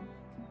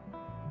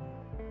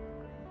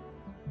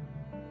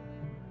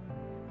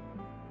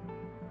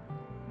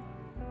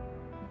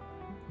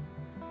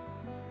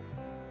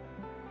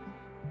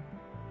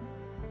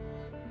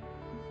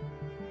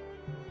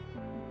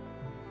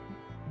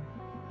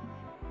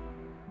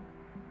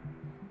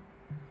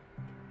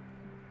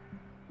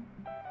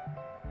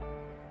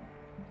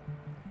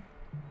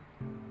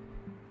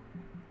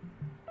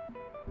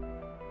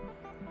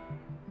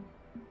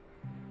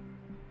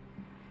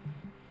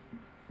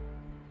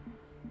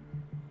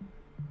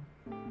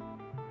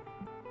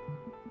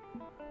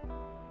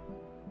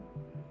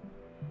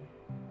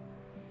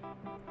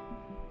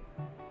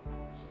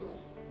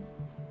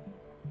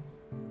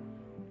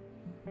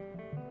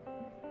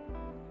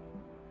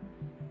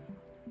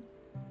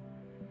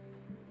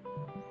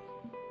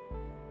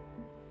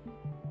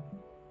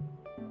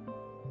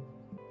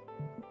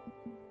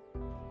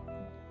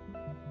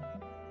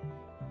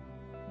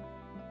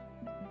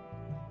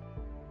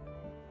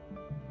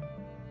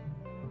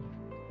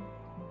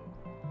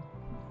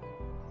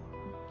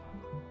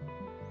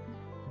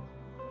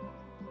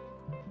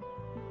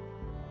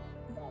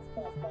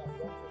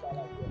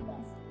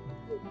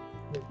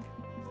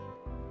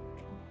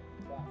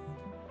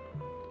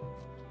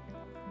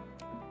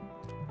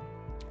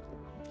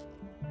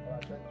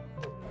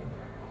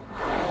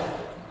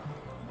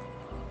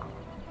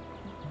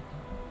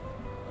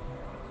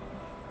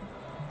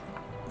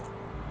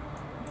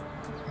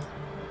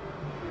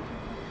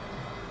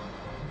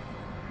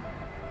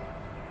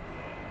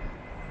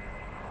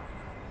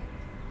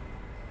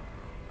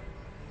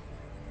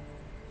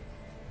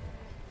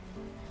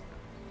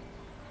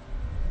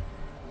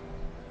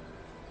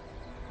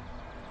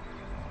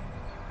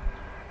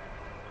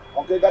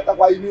 Okay, gata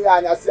kwa ini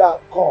anya sia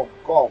come.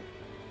 Come.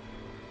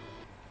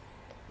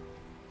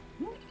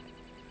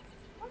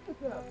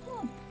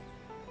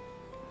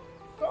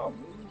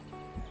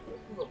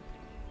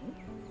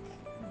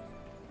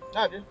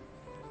 Daddy,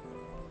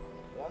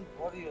 don't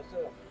worry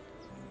yourself.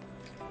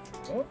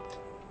 Huh?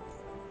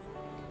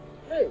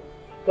 Hey,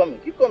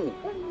 keep coming.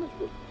 Let's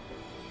go.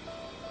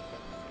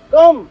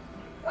 Come.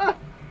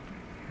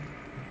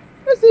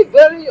 This is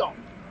very young.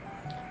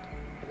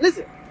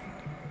 Listen.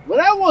 When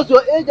I was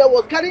your age, I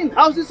was carrying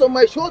houses on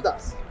my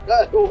shoulders.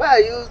 Why are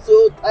you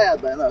so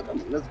tired by now?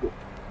 Come on, let's go.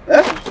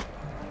 Eh?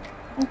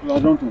 Uncle, I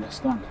don't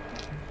understand.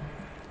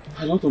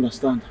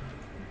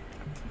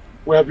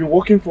 We have been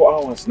working for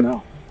hours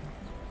now.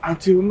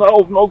 Until now,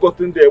 we've not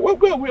gotten there.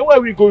 Where are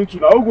we going to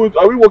now?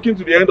 Are we walking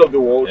to the end of the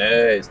world?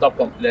 Hey, stop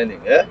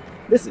complaining. Eh?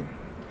 Listen,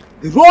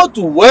 the road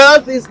to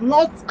wealth is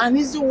not an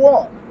easy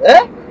one.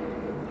 Eh?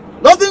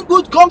 Nothing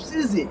good comes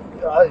easy.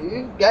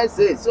 You guys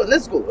say so.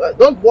 Let's go.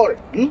 Don't worry.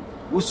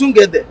 We'll soon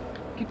get there.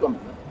 Keep coming.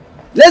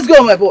 Let's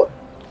go, my boy.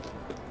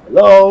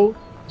 Hello?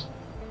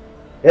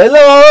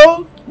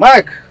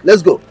 Mike,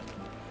 let's go.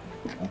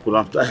 Uncle,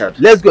 I'm tired.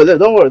 Let's go.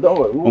 Don't worry.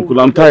 Uncle,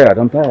 I'm tired.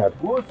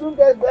 We'll soon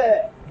get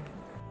there.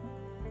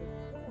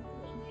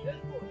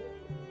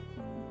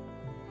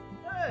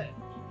 Hey.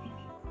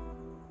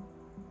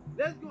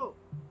 Let's go.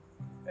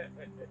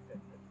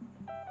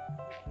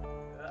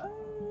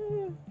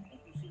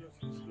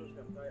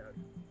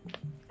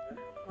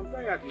 I'm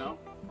tired now.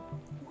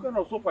 What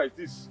kind of sofa is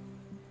this?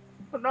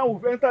 Now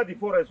we've entered the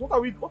forest. What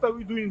are we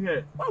doing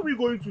here? Where are we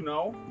going to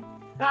now?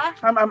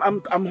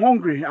 I'm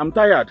hungry. I'm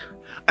tired.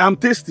 I'm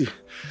thirsty.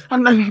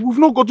 And we've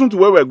not gotten to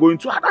where we're going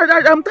to.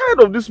 I'm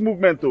tired of this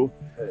movement though.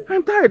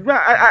 I'm tired.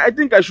 I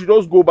think I should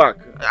just go back.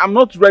 I'm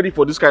not ready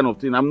for this kind of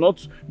thing. I'm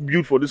not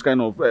built for this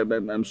kind of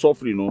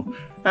suffering, you know.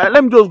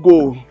 Let me just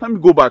go. Let me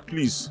go back,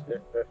 please.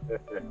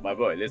 My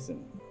boy,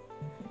 listen.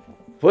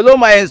 Follow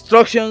my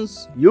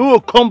instructions. You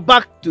will come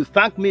back to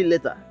thank me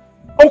later.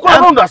 Uncle, I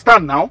don't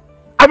understand now.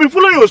 I've been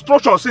following your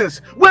instructions since.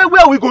 Where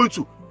are we going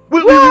to?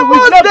 We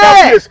left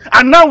that place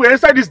and now we're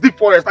inside this deep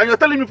forest and you're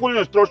telling me follow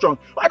your instructions.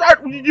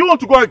 You want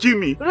to go and kill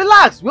me?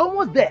 Relax, we're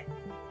almost there.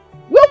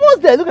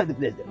 Look at the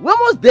place there. We're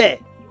almost there.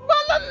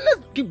 Let's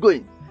keep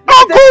going.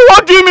 Uncle,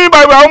 what do you mean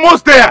by we're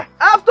almost there?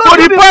 For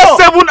the past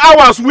 7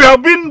 hours we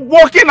have been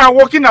walking. Now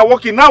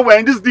we're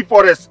in this deep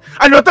forest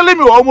and you're telling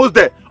me we're almost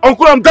there.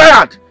 Uncle, I'm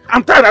tired. I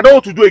don't know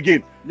what to do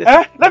again.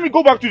 Let me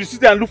go back to the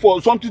city and look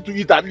for something to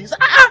eat at least.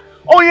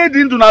 Oh, you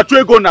didn't do not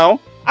go now.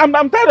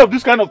 I'm tired of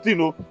this kind of thing,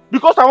 no.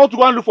 Because I want to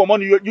go and look for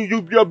money,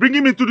 you're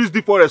bringing me into this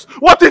deep forest.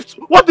 What if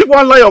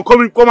one lion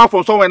come out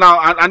from somewhere now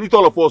and eat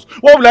all of us?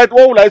 What will I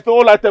tell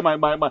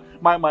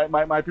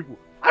my people?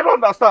 I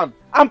don't understand.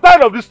 I'm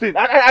tired of this thing.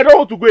 I don't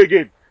want to go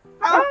again.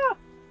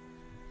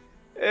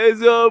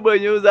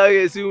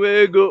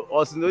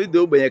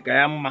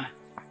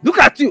 Look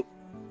at you.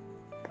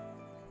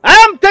 I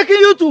am taking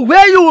you to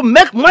where you will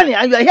make money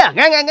and you are here.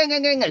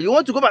 You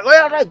want to go back?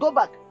 All right, go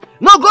back.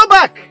 No, go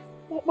back.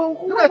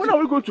 When are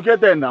we going to get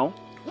there now?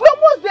 We're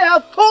almost there.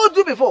 I've told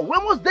you before. We're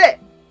almost there.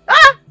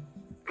 Calm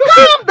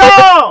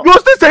down. You're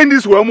still saying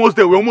this. We're almost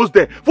there.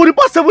 For the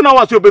past 7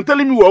 hours, you've been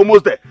telling me we're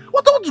almost there.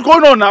 What's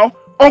going on now?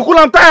 Uncle,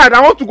 I'm tired.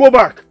 I want to go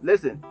back.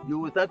 Listen, you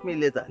will thank me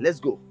later. Let's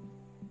go.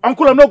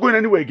 Uncle, I'm not going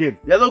anywhere again.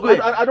 You're not going?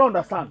 I don't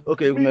understand.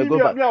 Okay, we may go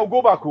back. I'll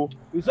go back. Oh.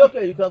 It's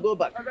okay. You can go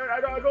back. I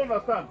don't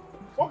understand.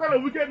 What kind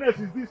of wickedness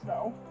is this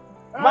now?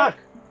 Mark,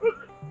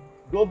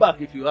 go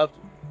back if you have to.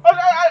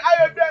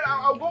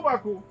 I'll go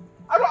back. Oh.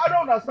 I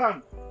don't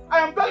understand.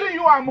 I am telling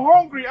you I'm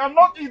hungry. I'm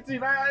not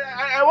eating.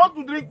 I want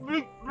to drink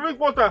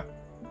water.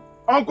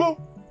 Uncle?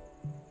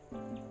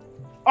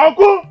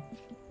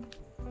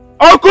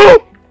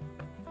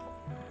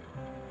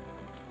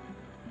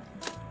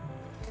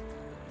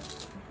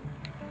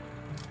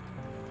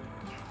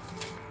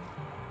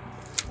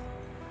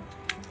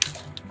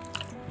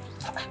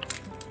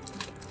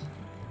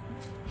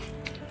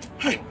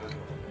 Hey,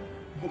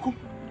 Uncle,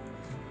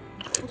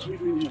 what are you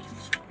doing here?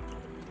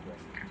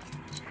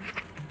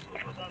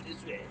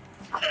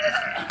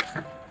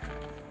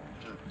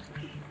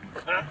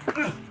 I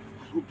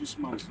hope this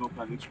man is not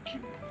planning to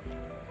kill me.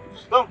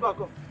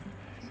 Come.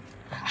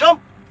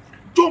 Jump!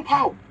 Jump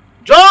how?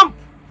 Jump!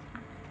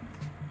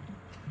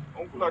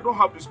 Uncle, I don't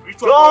have the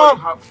spiritual power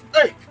you have.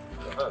 Hey!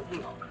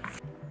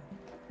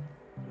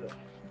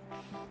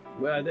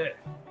 We are there.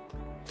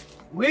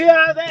 We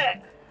are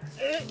there!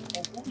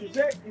 Uncle, is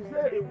there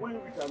a way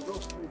we can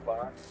just go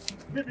back?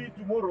 Maybe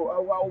tomorrow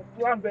I'll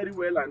plan very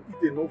well and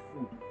eat enough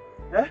food.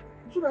 Eh?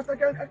 So that I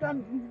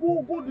can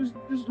go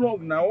this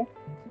long now.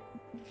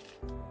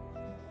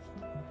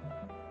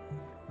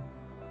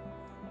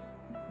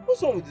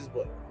 What's wrong with this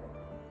boy?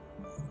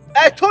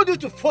 I told you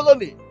to follow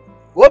me.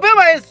 Obey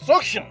my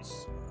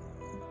instructions.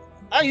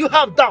 And you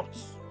have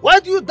doubts. Why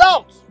do you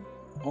doubt?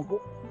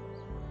 Uncle,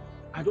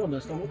 I don't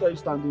understand. What are you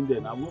standing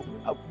there now?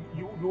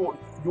 You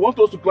want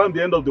us to climb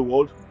the end of the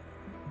world?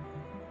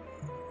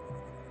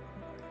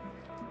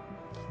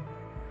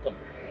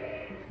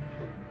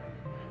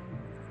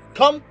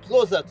 Come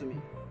closer to me.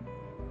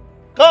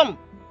 Come.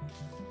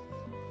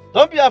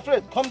 Don't be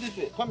afraid. Come this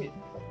way. Come here.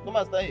 Come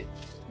and stay here.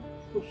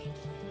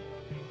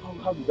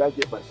 How did I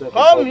get myself?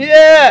 Come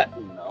here.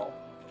 Now?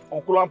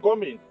 Uncle, I'm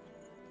coming.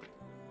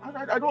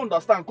 I don't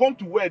understand. Come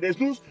to where? There's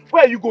no...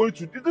 Where are you going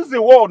to? This is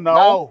a wall now.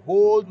 Now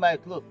hold my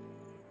cloth.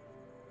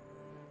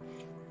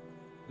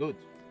 Good.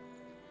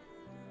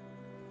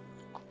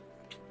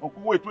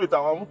 Uncle, wait.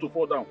 I want to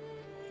fall down.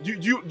 Do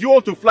you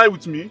want to fly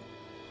with me?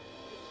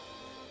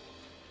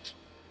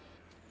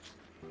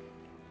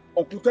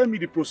 Uncle, tell me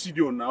the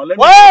procedure now. Let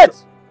what? Me...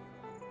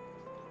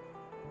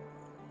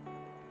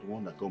 The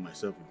one that got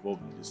myself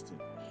involved in this thing.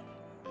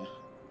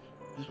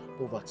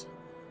 Poverty.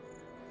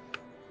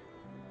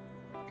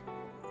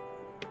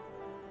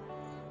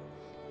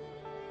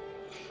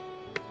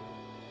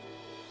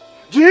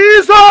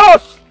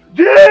 Jesus!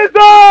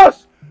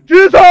 Jesus!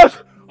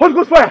 Jesus! Holy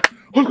Ghost fire!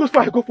 Holy Ghost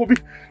fire! Go for me!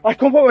 I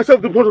cover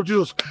myself with the blood of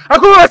Jesus! I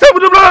cover myself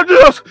with the blood of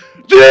Jesus!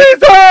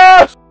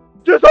 Jesus!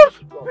 Jesus!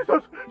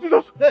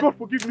 Jesus! God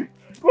forgive me!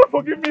 God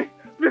forgive me!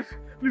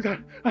 Please,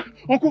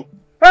 Uncle!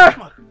 Hey!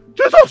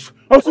 Jesus!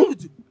 Uncle!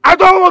 I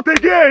don't want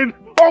again!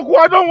 Uncle,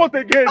 I don't want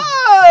again!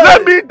 Hey!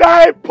 Let me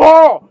die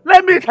poor!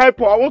 Let me die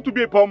poor! I want to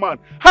be a poor man!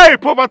 Hey,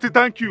 poverty,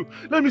 thank you!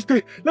 Let me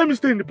stay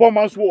in the poor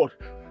man's world!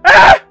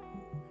 Eh?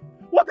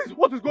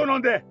 What is going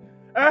on there?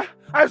 Eh?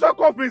 I saw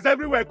coffins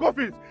everywhere,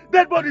 coffins,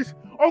 dead bodies.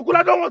 Uncle,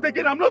 I don't want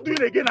again. I'm not doing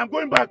it again. I'm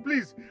going back,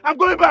 please. I'm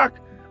going back.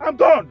 I'm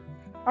done.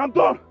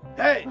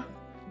 Hey!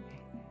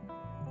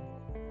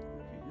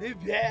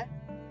 Live here,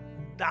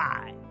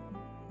 die.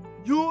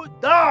 You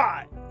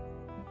die.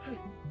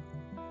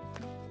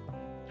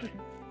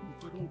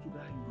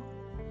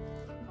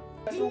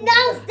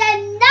 Denounce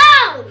them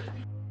now!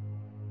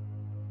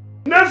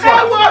 Never!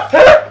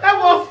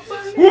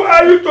 Who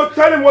are you to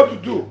tell him what to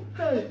do?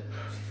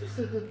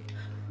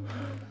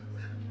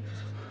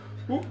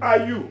 Who are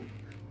you?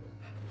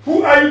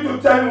 Who are you to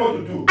tell him what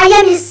to do? I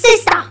am his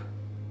sister.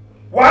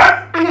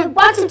 What? And I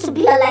want him to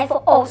be alive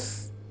for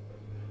us.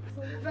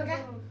 Brother,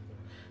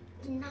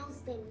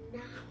 denounce them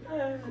now.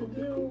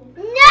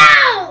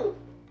 No!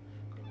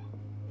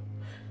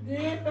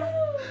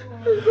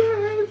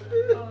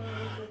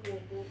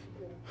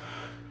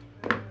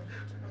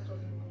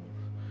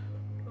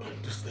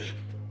 Understand?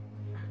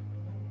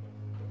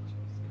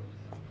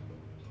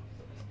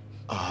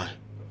 I,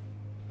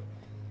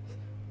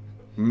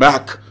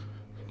 Mark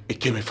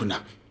Ekene Umenwa,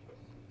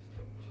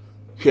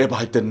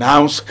 hereby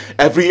denounce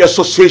every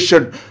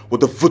association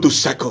with the voodoo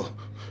circle.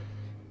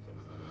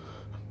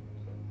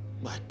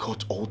 I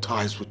cut all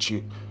ties with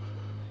you.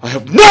 I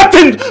have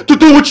nothing to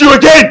do with you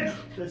again!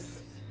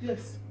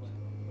 Yes.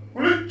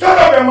 Will you shut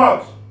up your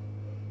mouth?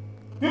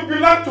 You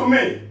belong to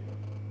me.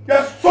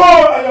 Your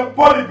soul and your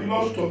body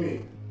belongs to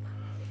me.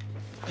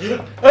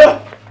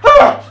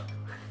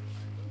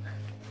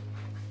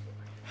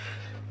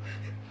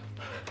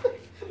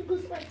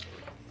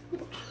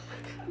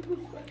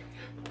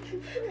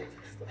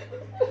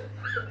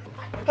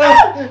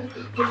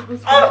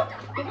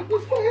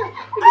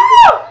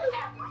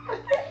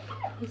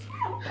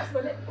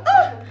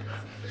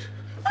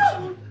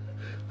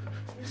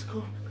 Let's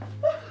go.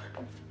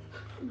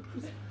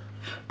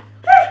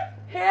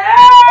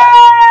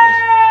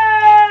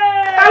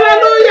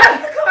 Hallelujah!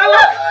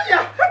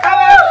 Hallelujah!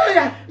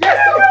 Hallelujah! Yes,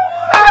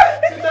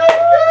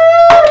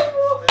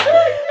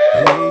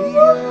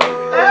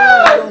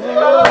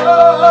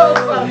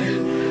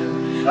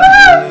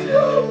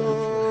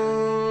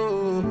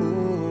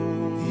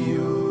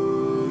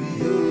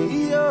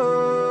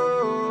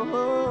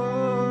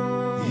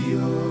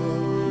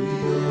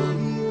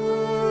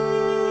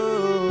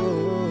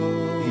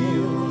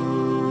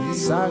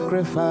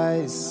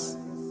 Sacrifice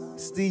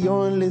is the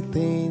only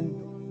thing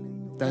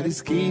that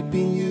is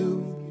keeping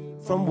you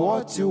from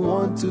what you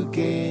want to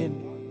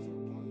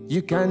gain.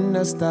 You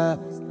cannot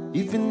stop,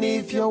 even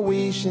if you're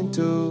wishing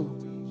to,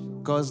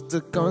 'cause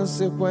the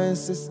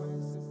consequences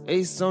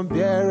is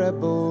unbearable.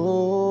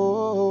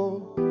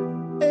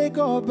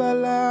 Ego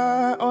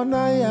bala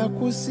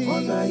onayakusi.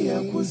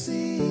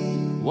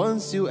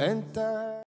 Once you enter